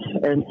stuff,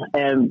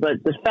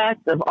 but the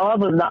fact of all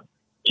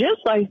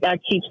just like I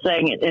keep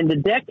saying it, in the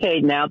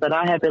decade now that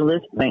I have been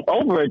listening,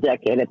 over a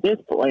decade at this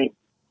point,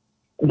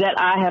 that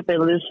I have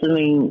been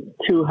listening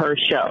to her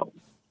show,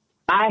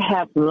 I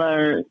have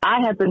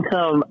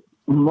become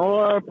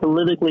more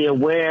politically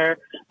aware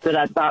than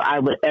I thought I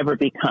would ever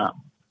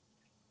become.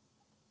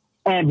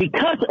 And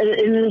because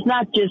it's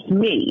not just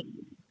me,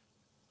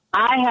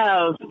 I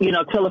have,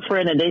 tell a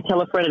friend and they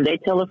tell a friend and they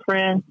tell a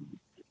friend.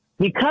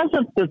 Because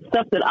of the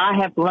stuff that I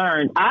have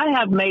learned, I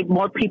have made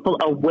more people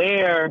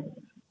aware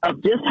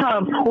of just how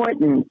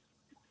important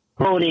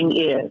voting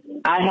is.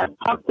 I have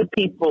talked to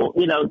people,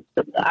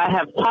 I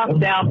have talked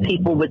down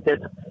people with this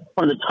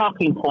on the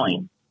talking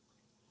point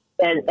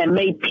and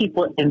made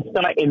people and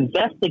start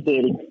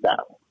investigating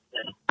stuff.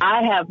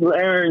 I have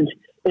learned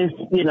this,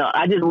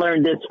 I didn't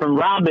learn this from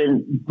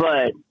Robin,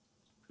 but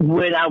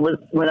when I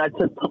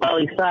took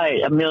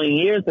poli-sci a million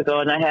years ago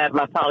and I had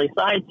my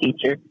poli-sci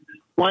teacher,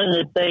 one of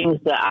the things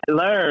that I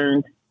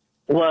learned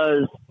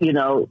was,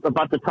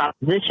 about the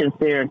propositions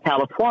there in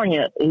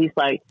California. He's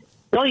like,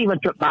 don't even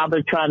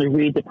bother trying to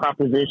read the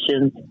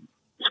propositions.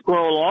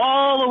 Scroll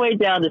all the way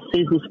down to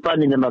see who's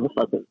funding the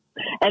motherfuckers.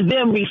 And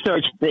then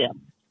research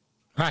them.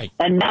 Right.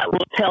 And that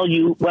will tell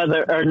you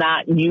whether or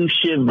not you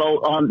should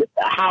vote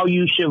how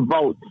you should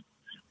vote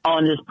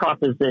on this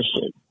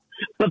proposition.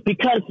 But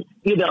because,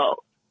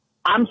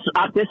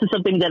 this is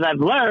something that I've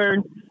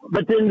learned,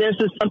 but then there's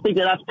just something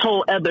that I've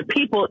told other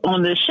people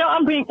on this show.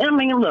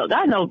 Look,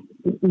 I know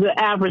the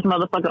average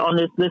motherfucker on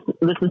this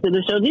listen to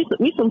the show.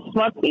 We some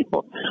smart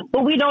people,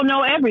 but we don't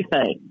know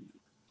everything.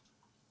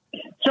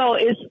 So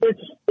it's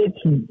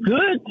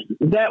good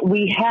that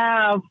we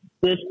have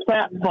this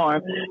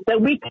platform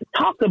that we can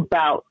talk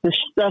about the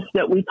stuff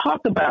that we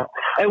talk about,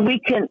 and we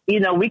can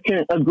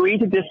agree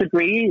to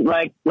disagree,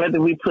 like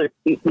whether we put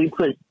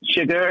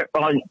sugar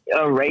on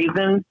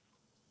raisins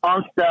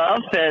on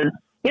stuff and,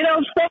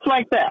 stuff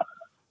like that.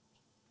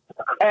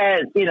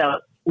 And,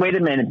 wait a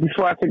minute,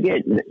 before I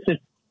forget, since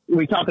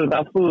we're talking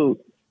about food,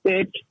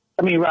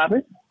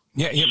 Robert,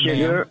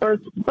 sugar or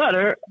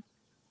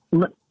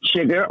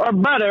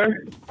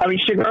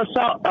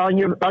salt on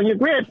your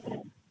grits.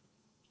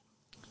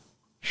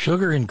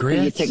 Sugar and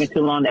grits? You're taking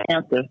too long to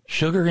answer.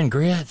 Sugar and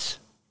grits?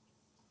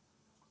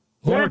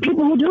 There are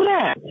people who do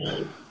that.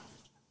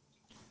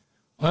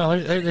 Well,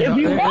 if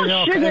you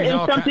want sugar in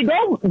something,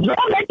 go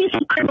make you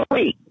some cream of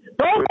wheat.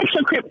 Go make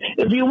some cream.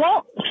 If you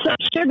want some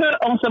sugar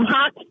on some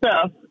hot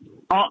stuff,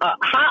 on a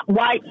hot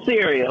white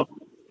cereal,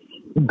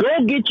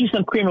 go get you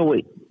some cream of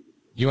wheat.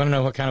 You want to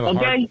know what kind of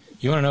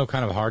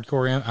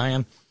hardcore I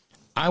am?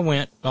 I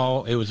went.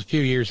 It was a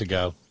few years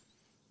ago,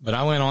 but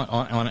I went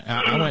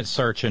I went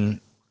searching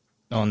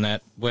on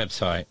that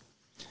website.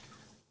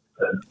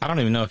 I don't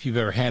even know if you've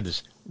ever had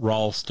this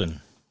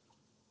Ralston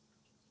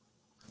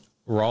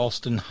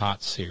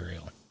hot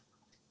cereal.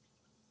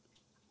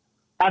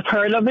 I've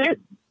heard of it,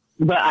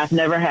 but I've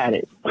never had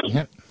it.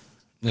 Yep.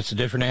 It's a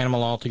different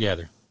animal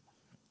altogether.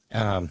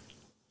 And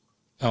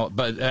Oh,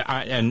 but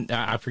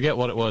I forget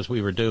what it was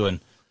we were doing,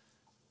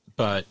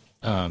 but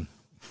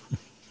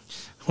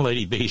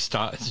Lady B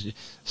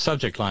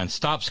subject line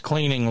stops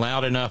cleaning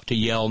loud enough to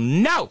yell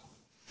no,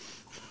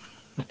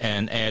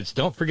 and adds,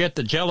 don't forget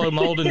the Jell-O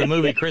mold in the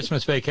movie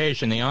Christmas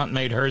Vacation. The aunt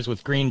made hers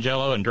with green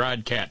Jell-O and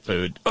dried cat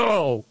food.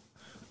 Oh.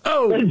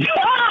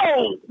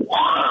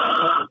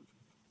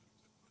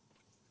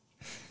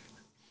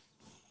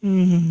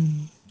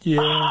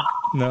 Yeah,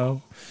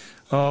 no.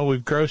 Oh,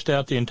 we've grossed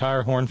out the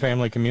entire Horn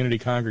family community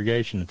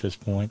congregation at this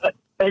point.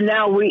 And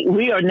now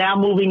we are now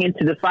moving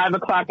into the 5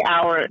 o'clock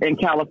hour in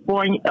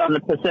California on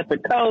the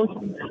Pacific Coast.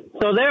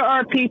 So there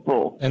are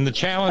people. And the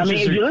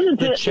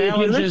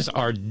challenges,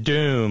 are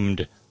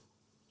doomed.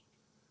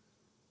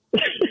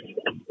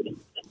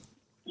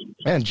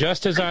 And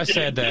just as I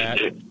said that,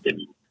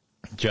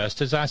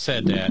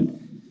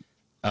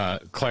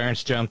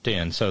 Clarence jumped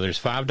in. So there's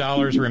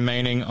 $5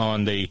 remaining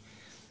on the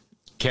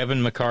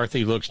Kevin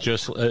McCarthy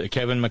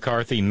Kevin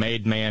McCarthy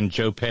Made Man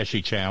Joe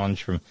Pesci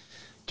challenge from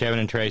Kevin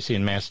and Tracy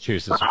in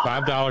Massachusetts. So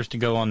 $5 to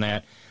go on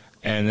that,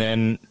 and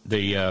then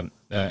the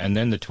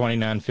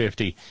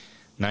 $29.50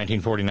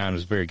 1949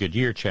 was a very good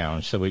year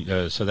challenge.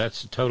 So so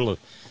that's a total of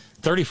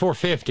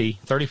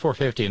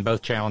 $34.50, and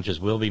both challenges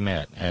will be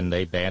met, and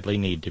they badly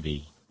need to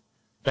be.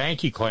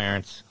 Thank you,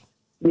 Clarence.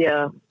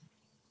 Yeah.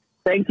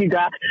 Thank you,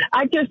 God.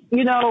 I just,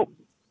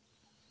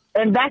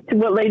 and back to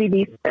what Lady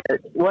B said,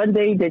 one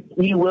day that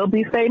you will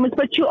be famous,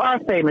 but you are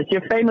famous.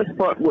 You're famous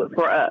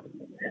for us.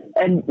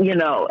 And,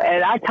 and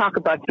I talk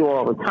about you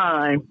all the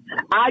time.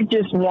 I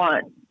just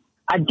want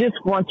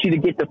you to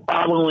get the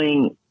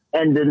following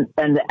and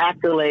the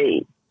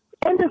accolade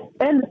and the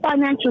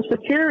financial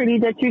security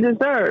that you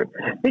deserve.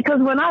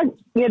 Because when I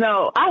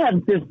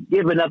have just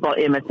given up on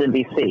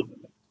MSNBC.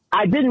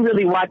 I didn't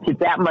really watch it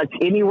that much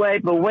anyway,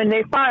 but when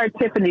they fired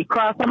Tiffany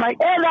Cross, I'm like,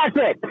 that's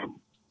it.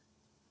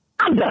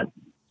 I'm done.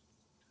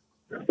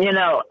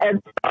 And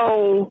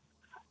so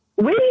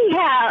we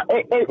have,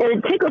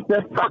 it tickles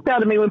the fuck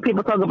out of me when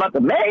people talk about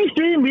the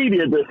mainstream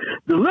media,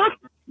 the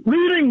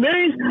left-leaning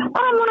mainstream.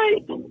 I'm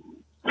like,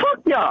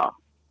 fuck y'all.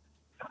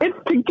 It's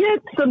to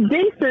get some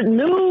decent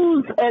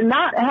news and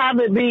not have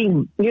it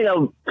being,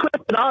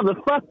 twisted all the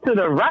fuck to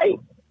the right.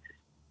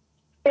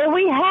 And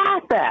we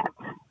have that.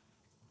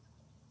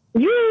 I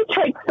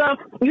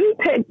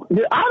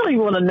don't even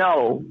want to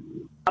know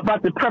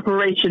about the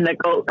preparation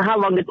how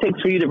long it takes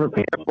for you to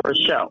prepare for a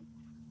show.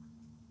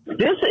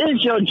 This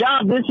is your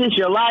job. This is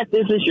your life.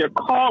 This is your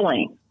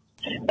calling.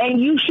 And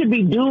you should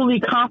be duly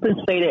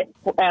compensated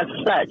as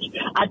such.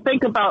 I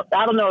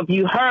don't know if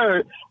you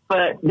heard,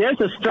 but there's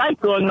a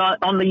strike going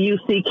on the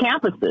UC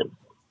campuses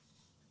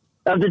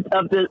of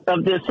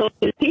the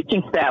associate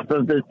teaching staff,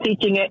 of the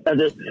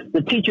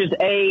the teachers'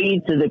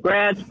 aides, and the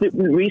grad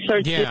student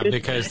research. Yeah, students.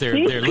 Because they're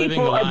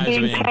living the lives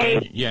of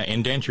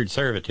indentured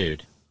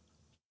servitude.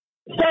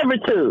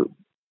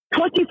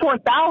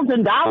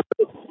 $24,000.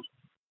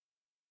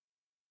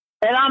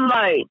 And I'm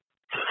like,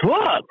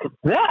 fuck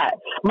that.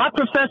 My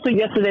professor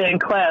yesterday in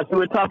class, we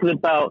were talking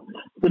about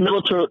the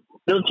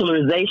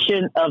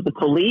militarization of the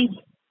police,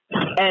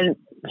 and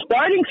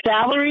starting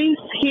salaries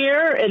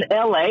here in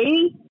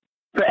LA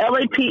for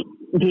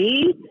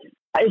LAPD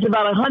is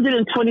about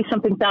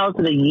 $120-something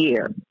thousand a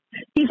year.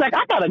 He's like,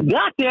 I got a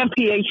goddamn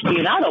PhD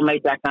and I don't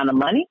make that kind of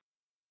money.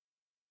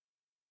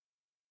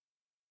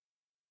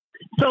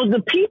 So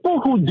the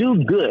people who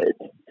do good,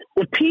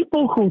 the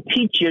people who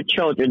teach your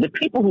children, the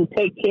people who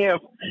take care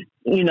of,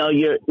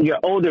 your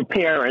older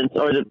parents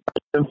or the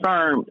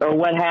infirm or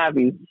what have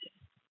you,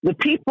 the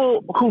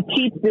people who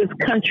keep this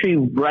country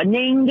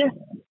running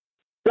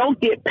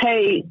don't get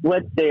paid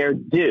what they're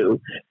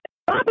due.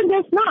 Robin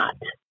does not.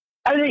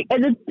 I mean,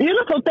 and the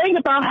beautiful thing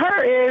about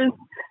her is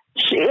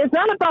it's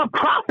not about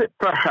profit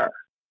for her.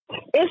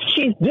 If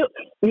she's this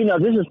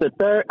is the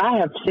third. I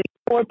have seen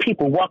 4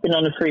 people walking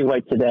on the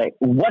freeway today.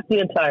 What the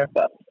entire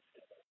fuck?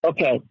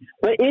 Okay,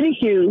 but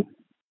anywho,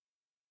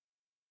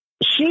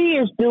 she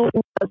is doing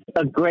us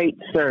a great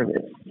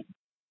service.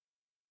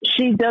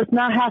 She does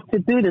not have to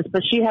do this,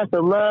 but she has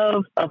the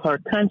love of her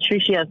country.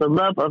 She has the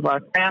love of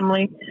our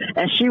family,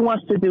 and she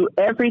wants to do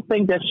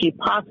everything that she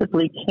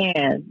possibly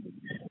can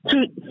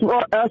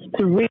for us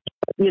to reach,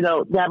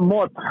 that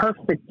more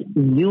perfect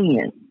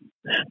union.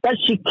 But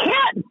she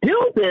can't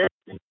do this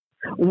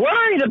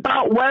worried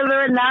about whether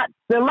or not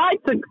the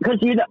lights are, because,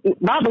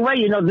 by the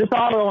way, this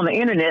all on the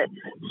internet.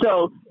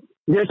 So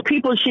there's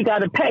people she got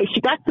to pay.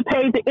 She got to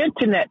pay the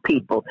internet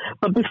people.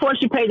 But before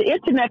she paid the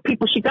internet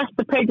people, she got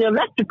to pay the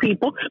electric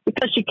people,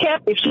 because she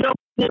can't, if she don't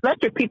pay the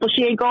electric people,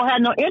 she ain't going to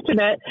have no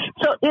internet.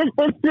 So it's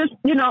just,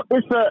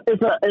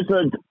 it's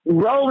a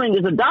rolling,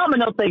 it's a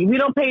domino thing. If you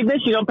don't pay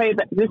this, you don't pay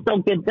that. This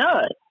don't get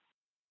done.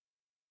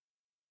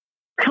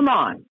 Come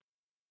on.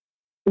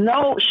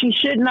 No, she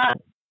should not.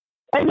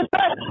 And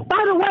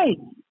by the way,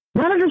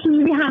 none of this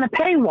is behind a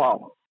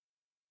paywall.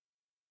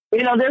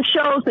 There's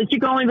shows that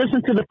you can only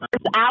listen to the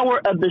first hour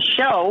of the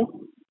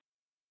show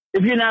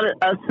if you're not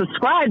a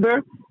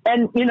subscriber,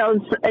 and if you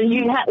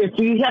want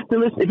to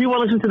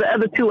listen to the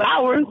other 2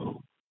 hours,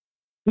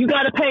 you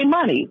got to pay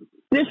money.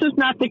 this is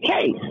not the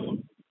case.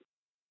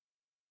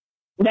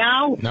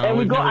 Now, No, and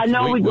we're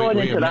going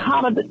into the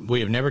holiday. We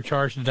have never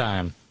charged a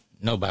dime.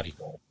 Nobody.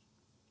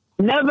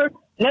 Never,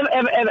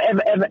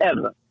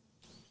 ever.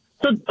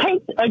 So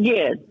take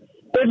again.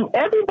 If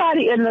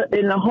everybody in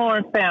the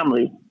Horn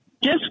family,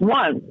 just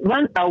one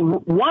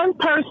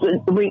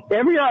person,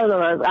 every other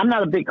of us. I'm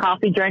not a big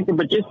coffee drinker,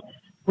 but just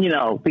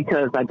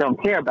because I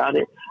don't care about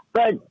it.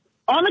 But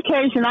on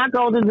occasion, I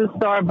go to the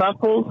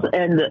Starbucks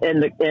and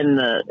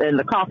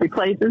the coffee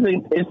places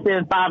and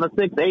spend $5 or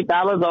 $6, $8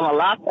 on a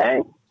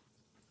latte.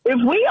 If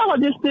we all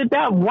just did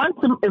that once,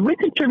 if we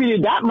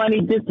contributed that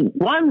money, just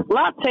one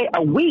latte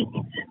a week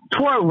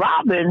toward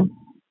Robin,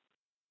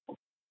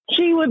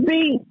 she would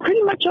be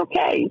pretty much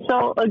okay.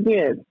 So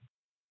again,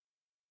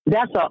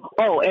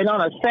 and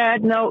on a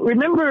sad note,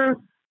 remember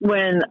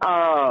when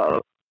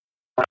Barack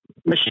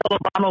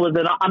Obama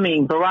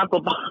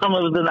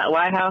was in that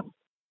White House?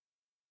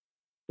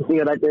 See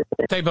what I did?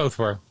 They both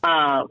were.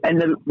 And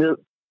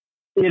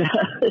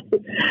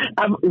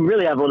I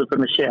voted for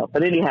Michelle,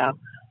 but anyhow,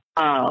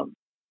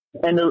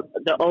 and the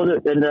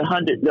over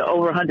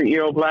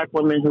 100-year-old black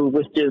woman who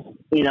was just,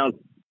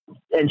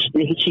 and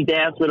she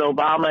danced with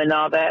Obama and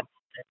all that.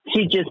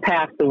 She just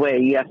passed away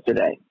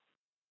yesterday.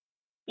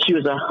 She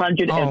was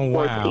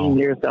 114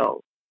 years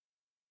old.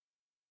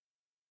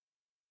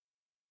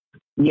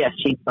 Yes,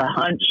 she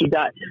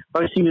died.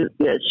 Or she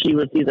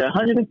was either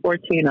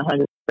 114 or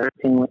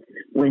 113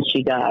 when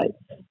she died.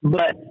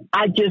 But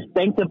I just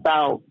think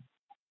about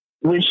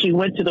when she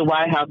went to the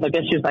White House. I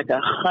guess she was like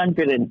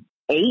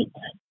 108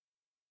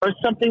 or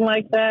something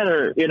like that,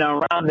 or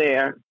around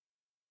there.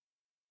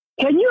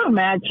 Can you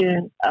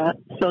imagine?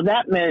 So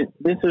that meant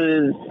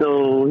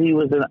he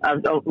was I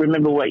don't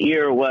remember what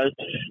year it was,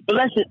 but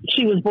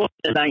she was born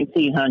in the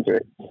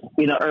 1900s,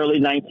 early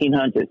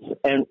 1900s,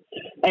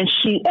 and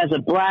she, as a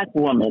black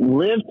woman,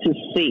 lived to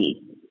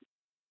see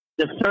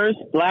the first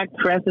black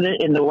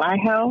president in the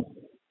White House.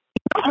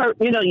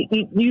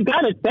 You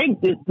got to think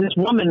this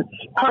woman,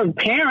 her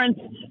parents,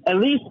 at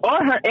least,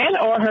 or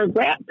her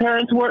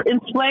grandparents were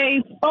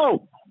enslaved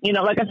folk.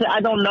 Like I said,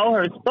 I don't know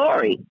her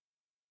story.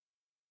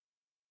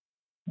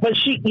 But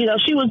she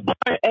was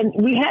born, and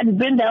we hadn't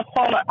been that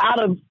far out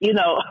of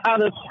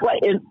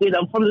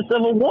from the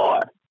Civil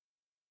War.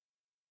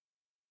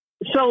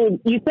 So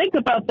you think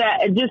about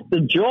that and just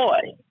the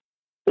joy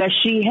that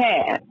she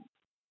had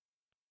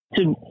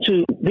to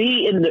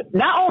be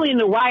not only in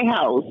the White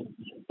House,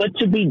 but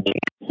to be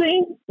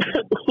dancing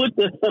with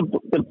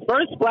the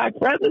first black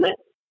president.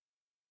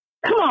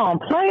 Come on,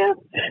 player.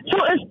 So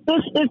it's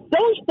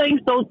those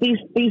things,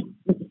 these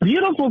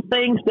beautiful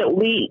things that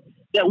we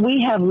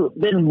have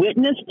been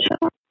witness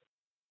to,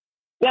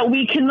 that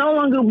we can no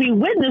longer be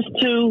witness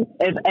to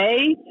if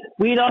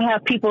we don't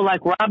have people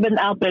like Robin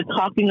out there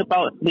talking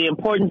about the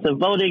importance of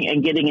voting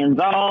and getting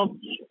involved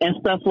and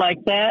stuff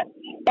like that.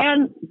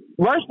 And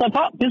worst of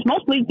all,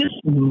 mostly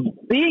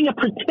being a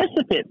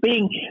participant,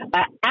 being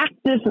an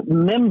active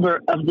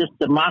member of this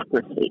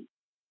democracy.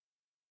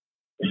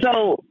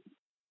 So,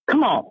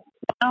 come on.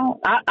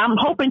 I'm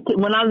hoping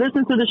when I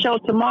listen to the show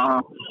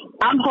tomorrow,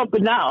 I'm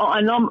hoping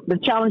I know the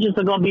challenges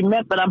are going to be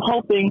met, but I'm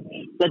hoping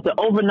that the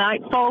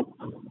overnight folks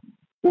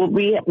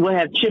will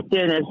have chipped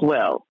in as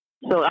well.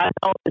 So I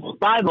know it's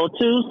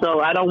 5:02,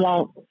 so I don't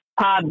want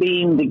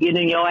Podbean to get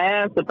in your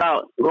ass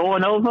about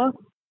going over.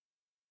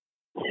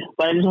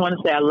 But I just want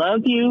to say I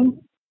love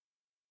you,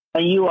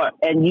 and you,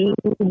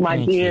 my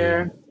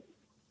dear,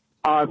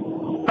 are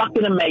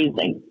fucking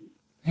amazing.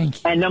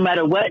 Thank you. And no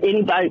matter what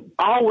anybody,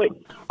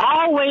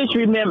 always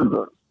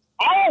remember,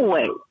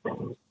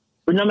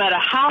 no matter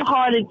how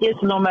hard it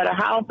gets, no matter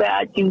how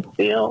bad you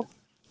feel,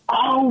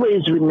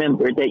 always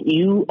remember that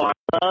you are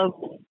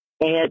loved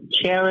and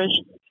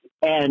cherished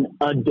and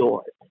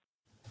adored.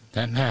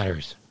 That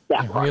matters.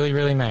 It really,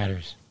 really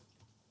matters.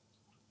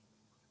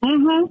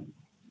 Mm-hmm.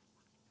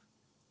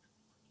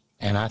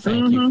 And I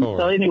thank you for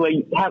it. So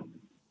anyway,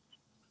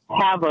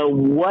 have a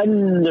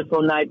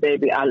wonderful night,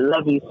 baby. I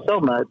love you so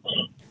much.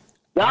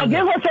 Y'all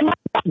give her some money,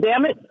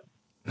 damn it.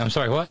 I'm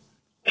sorry, what?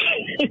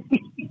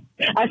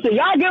 I said,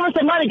 y'all give her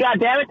some money,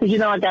 goddammit,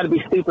 because I got to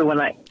be stupid when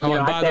I.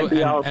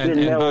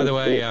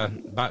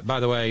 By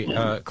the way,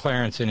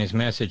 Clarence in his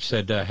message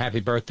said, "Happy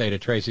birthday to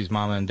Tracy's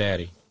mama and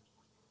daddy."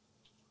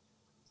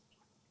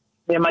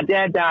 Yeah, my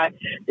dad died.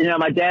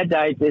 My dad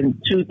died in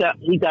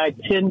 2000. He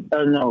died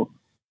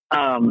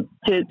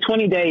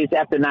 20 days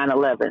after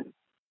 9/11.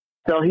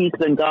 So he's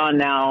been gone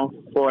now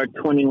for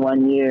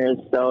 21 years.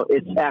 So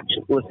it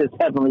was his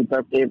heavenly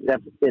birthday.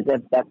 That's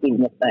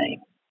even a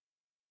thing.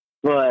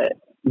 But,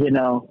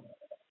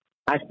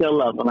 I still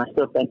love him. I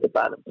still think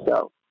about him.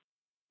 So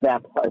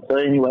that part. So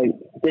anyway,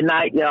 good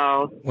night,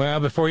 y'all.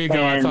 Well, before you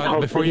go, I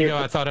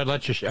thought I'd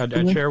let you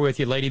I'd share with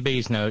you Lady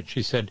B's note.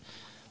 She said,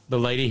 "The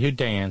lady who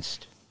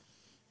danced,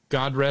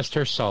 God rest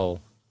her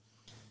soul.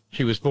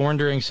 She was born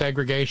during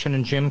segregation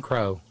and Jim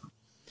Crow.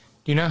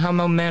 Do you know how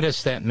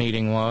momentous that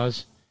meeting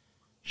was?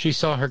 She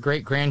saw her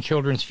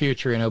great-grandchildren's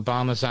future in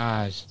Obama's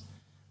eyes.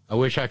 I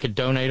wish I could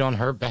donate on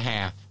her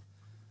behalf.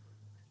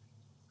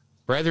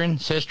 Brethren,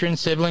 sistren,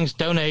 siblings,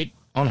 donate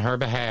on her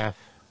behalf.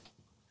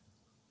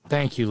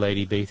 Thank you,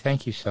 Lady B.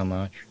 Thank you so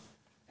much.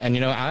 And, you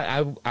know,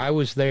 I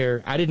was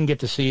there. I didn't get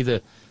to see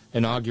the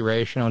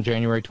inauguration on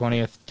January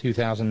 20th,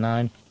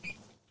 2009,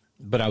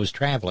 but I was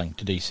traveling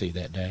to D.C.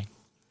 that day.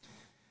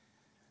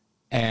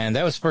 And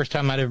that was the first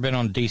time I'd ever been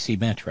on D.C.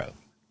 Metro.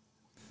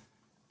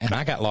 And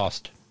I got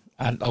lost.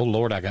 Oh,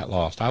 Lord, I got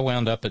lost. I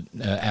wound up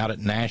out at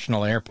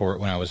National Airport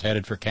when I was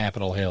headed for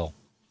Capitol Hill.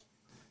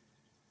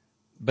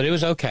 But it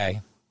was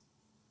okay.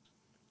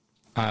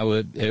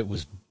 It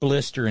was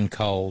blistering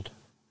cold.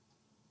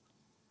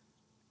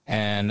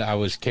 And I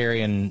was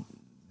carrying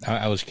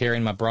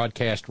my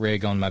broadcast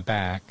rig on my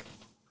back.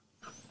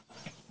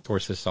 Of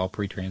course, this is all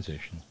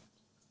pre-transition.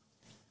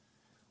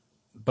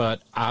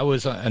 But I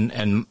was,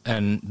 and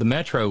the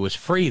Metro was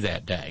free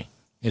that day.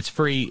 It's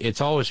free.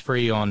 It's always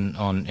free on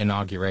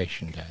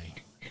Inauguration Day.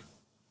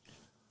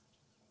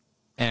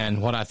 And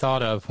what I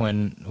thought of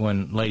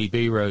when Lady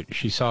B wrote,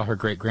 she saw her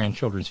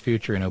great-grandchildren's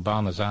future in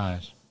Obama's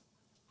eyes.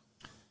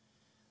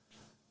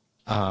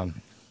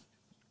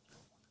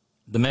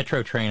 The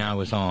Metro train I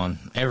was on,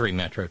 every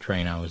Metro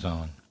train I was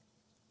on,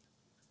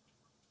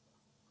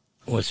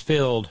 was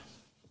filled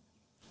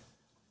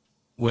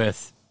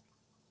with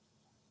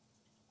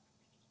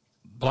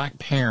black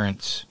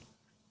parents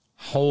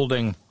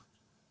holding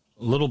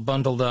little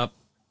bundled up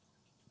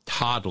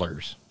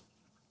toddlers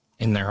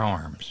in their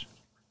arms.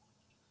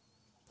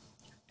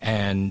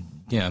 And,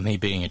 you know, me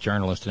being a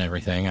journalist and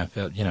everything, I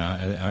felt, you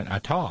know, I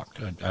talked.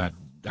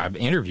 I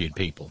interviewed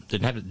people.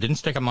 Didn't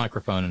stick a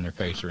microphone in their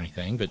face or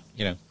anything, but,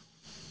 you know,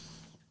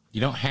 you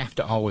don't have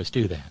to always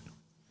do that.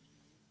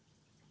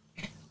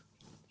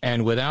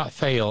 And without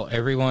fail,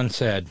 everyone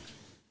said,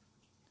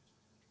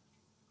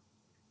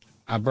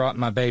 I brought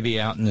my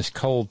baby out in this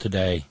cold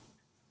today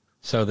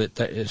so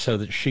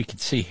that she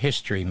could see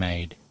history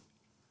made.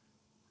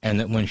 And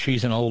that when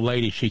she's an old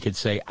lady, she could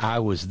say, I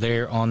was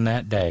there on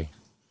that day.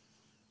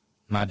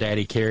 My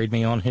daddy carried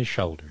me on his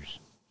shoulders.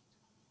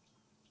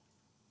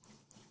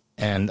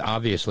 And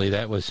obviously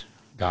that was,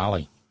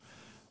 golly,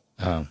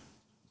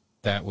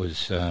 that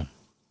was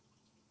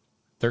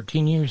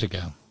 13 years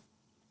ago.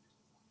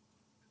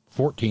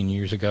 14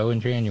 years ago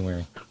in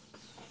January.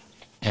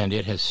 And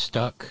it has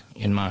stuck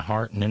in my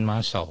heart and in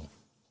my soul.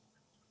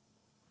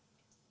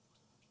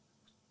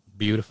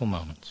 Beautiful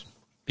moments.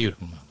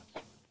 Beautiful moments.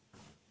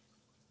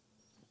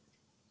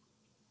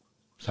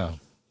 So,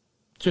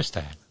 just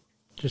that.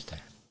 Just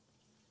that.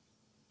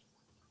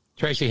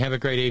 Tracy, have a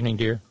great evening,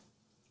 dear.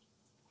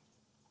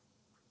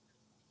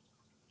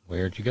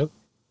 Where'd you go?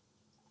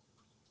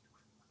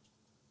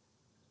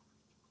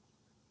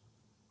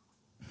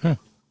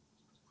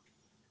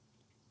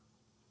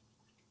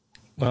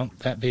 Well,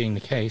 that being the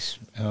case,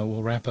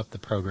 we'll wrap up the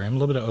program. A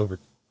little bit of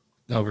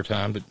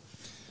overtime, but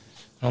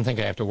I don't think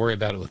I have to worry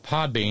about it with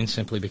Podbean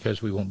simply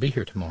because we won't be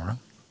here tomorrow.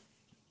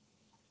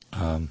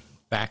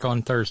 Back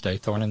on Thursday,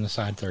 Thorn in the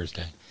Side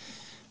Thursday.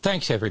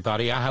 Thanks,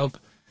 everybody. I hope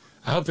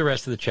the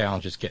rest of the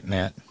challenges get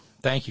met.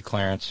 Thank you,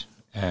 Clarence,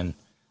 and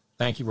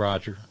thank you,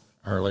 Roger,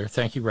 earlier.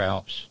 Thank you,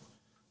 Ralphs.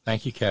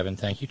 Thank you, Kevin.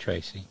 Thank you,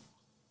 Tracy.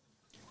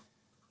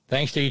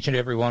 Thanks to each and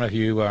every one of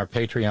you, our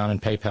Patreon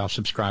and PayPal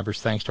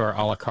subscribers. Thanks to our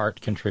a la carte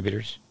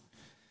contributors.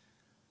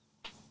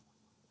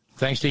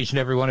 Thanks to each and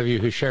every one of you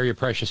who share your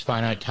precious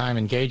finite time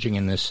engaging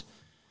in this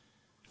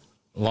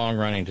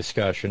long-running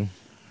discussion,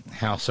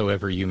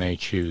 howsoever you may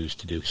choose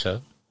to do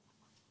so.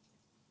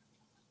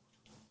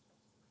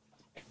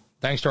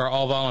 Thanks to our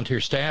all-volunteer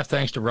staff.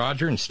 Thanks to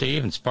Roger and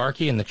Steve and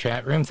Sparky in the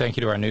chat room. Thank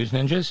you to our news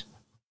ninjas.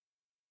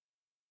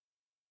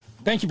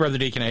 Thank you, Brother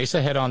Deacon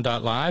Asa.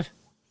 Headon.live.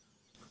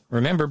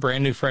 Remember,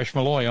 brand new Fresh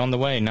Malloy on the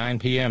way, 9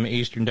 p.m.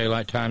 Eastern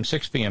Daylight Time,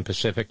 6 p.m.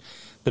 Pacific.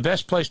 The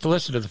best place to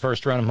listen to the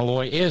first run of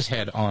Malloy is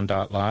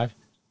Headon.live.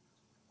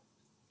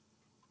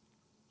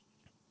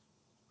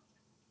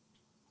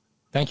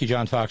 Thank you,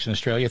 John Fox in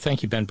Australia.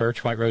 Thank you, Ben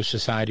Birch,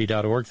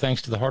 WhiteRoseSociety.org.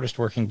 Thanks to the hardest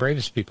working,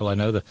 bravest people I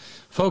know, the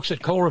folks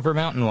at Coal River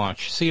Mountain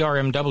Watch,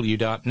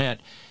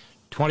 CRMW.net,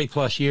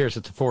 20-plus years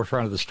at the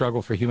forefront of the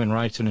struggle for human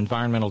rights and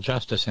environmental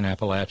justice in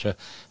Appalachia,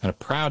 and a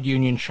proud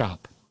union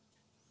shop.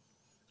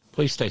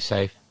 Please stay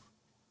safe.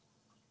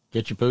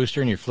 Get your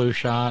booster and your flu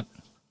shot.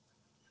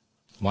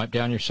 Wipe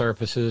down your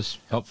surfaces.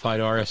 Help fight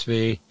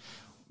RSV.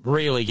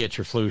 Really get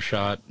your flu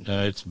shot.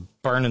 It's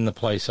burning the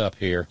place up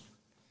here.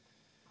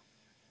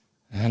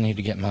 I need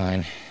to get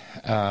mine.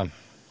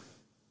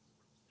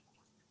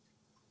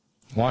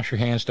 Wash your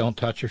hands. Don't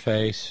touch your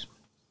face.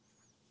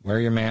 Wear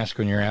your mask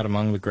when you're out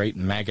among the great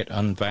maggot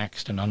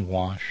unvaxxed and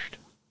unwashed.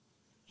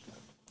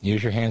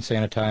 Use your hand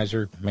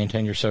sanitizer.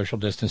 Maintain your social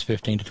distance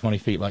 15 to 20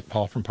 feet, like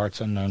Paul from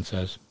Parts Unknown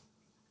says.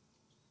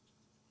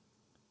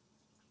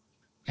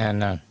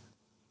 And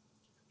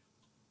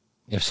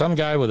if some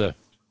guy with a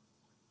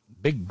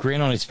big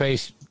grin on his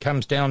face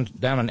comes down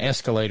an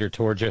escalator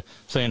towards you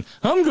saying,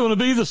 I'm going to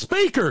be the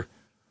speaker,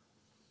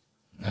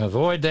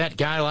 avoid that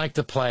guy like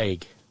the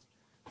plague,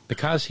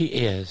 because he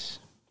is.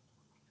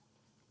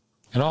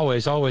 And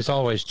always, always,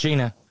 always,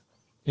 Gina,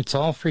 it's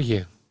all for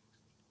you.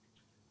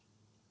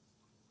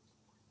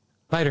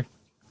 Later.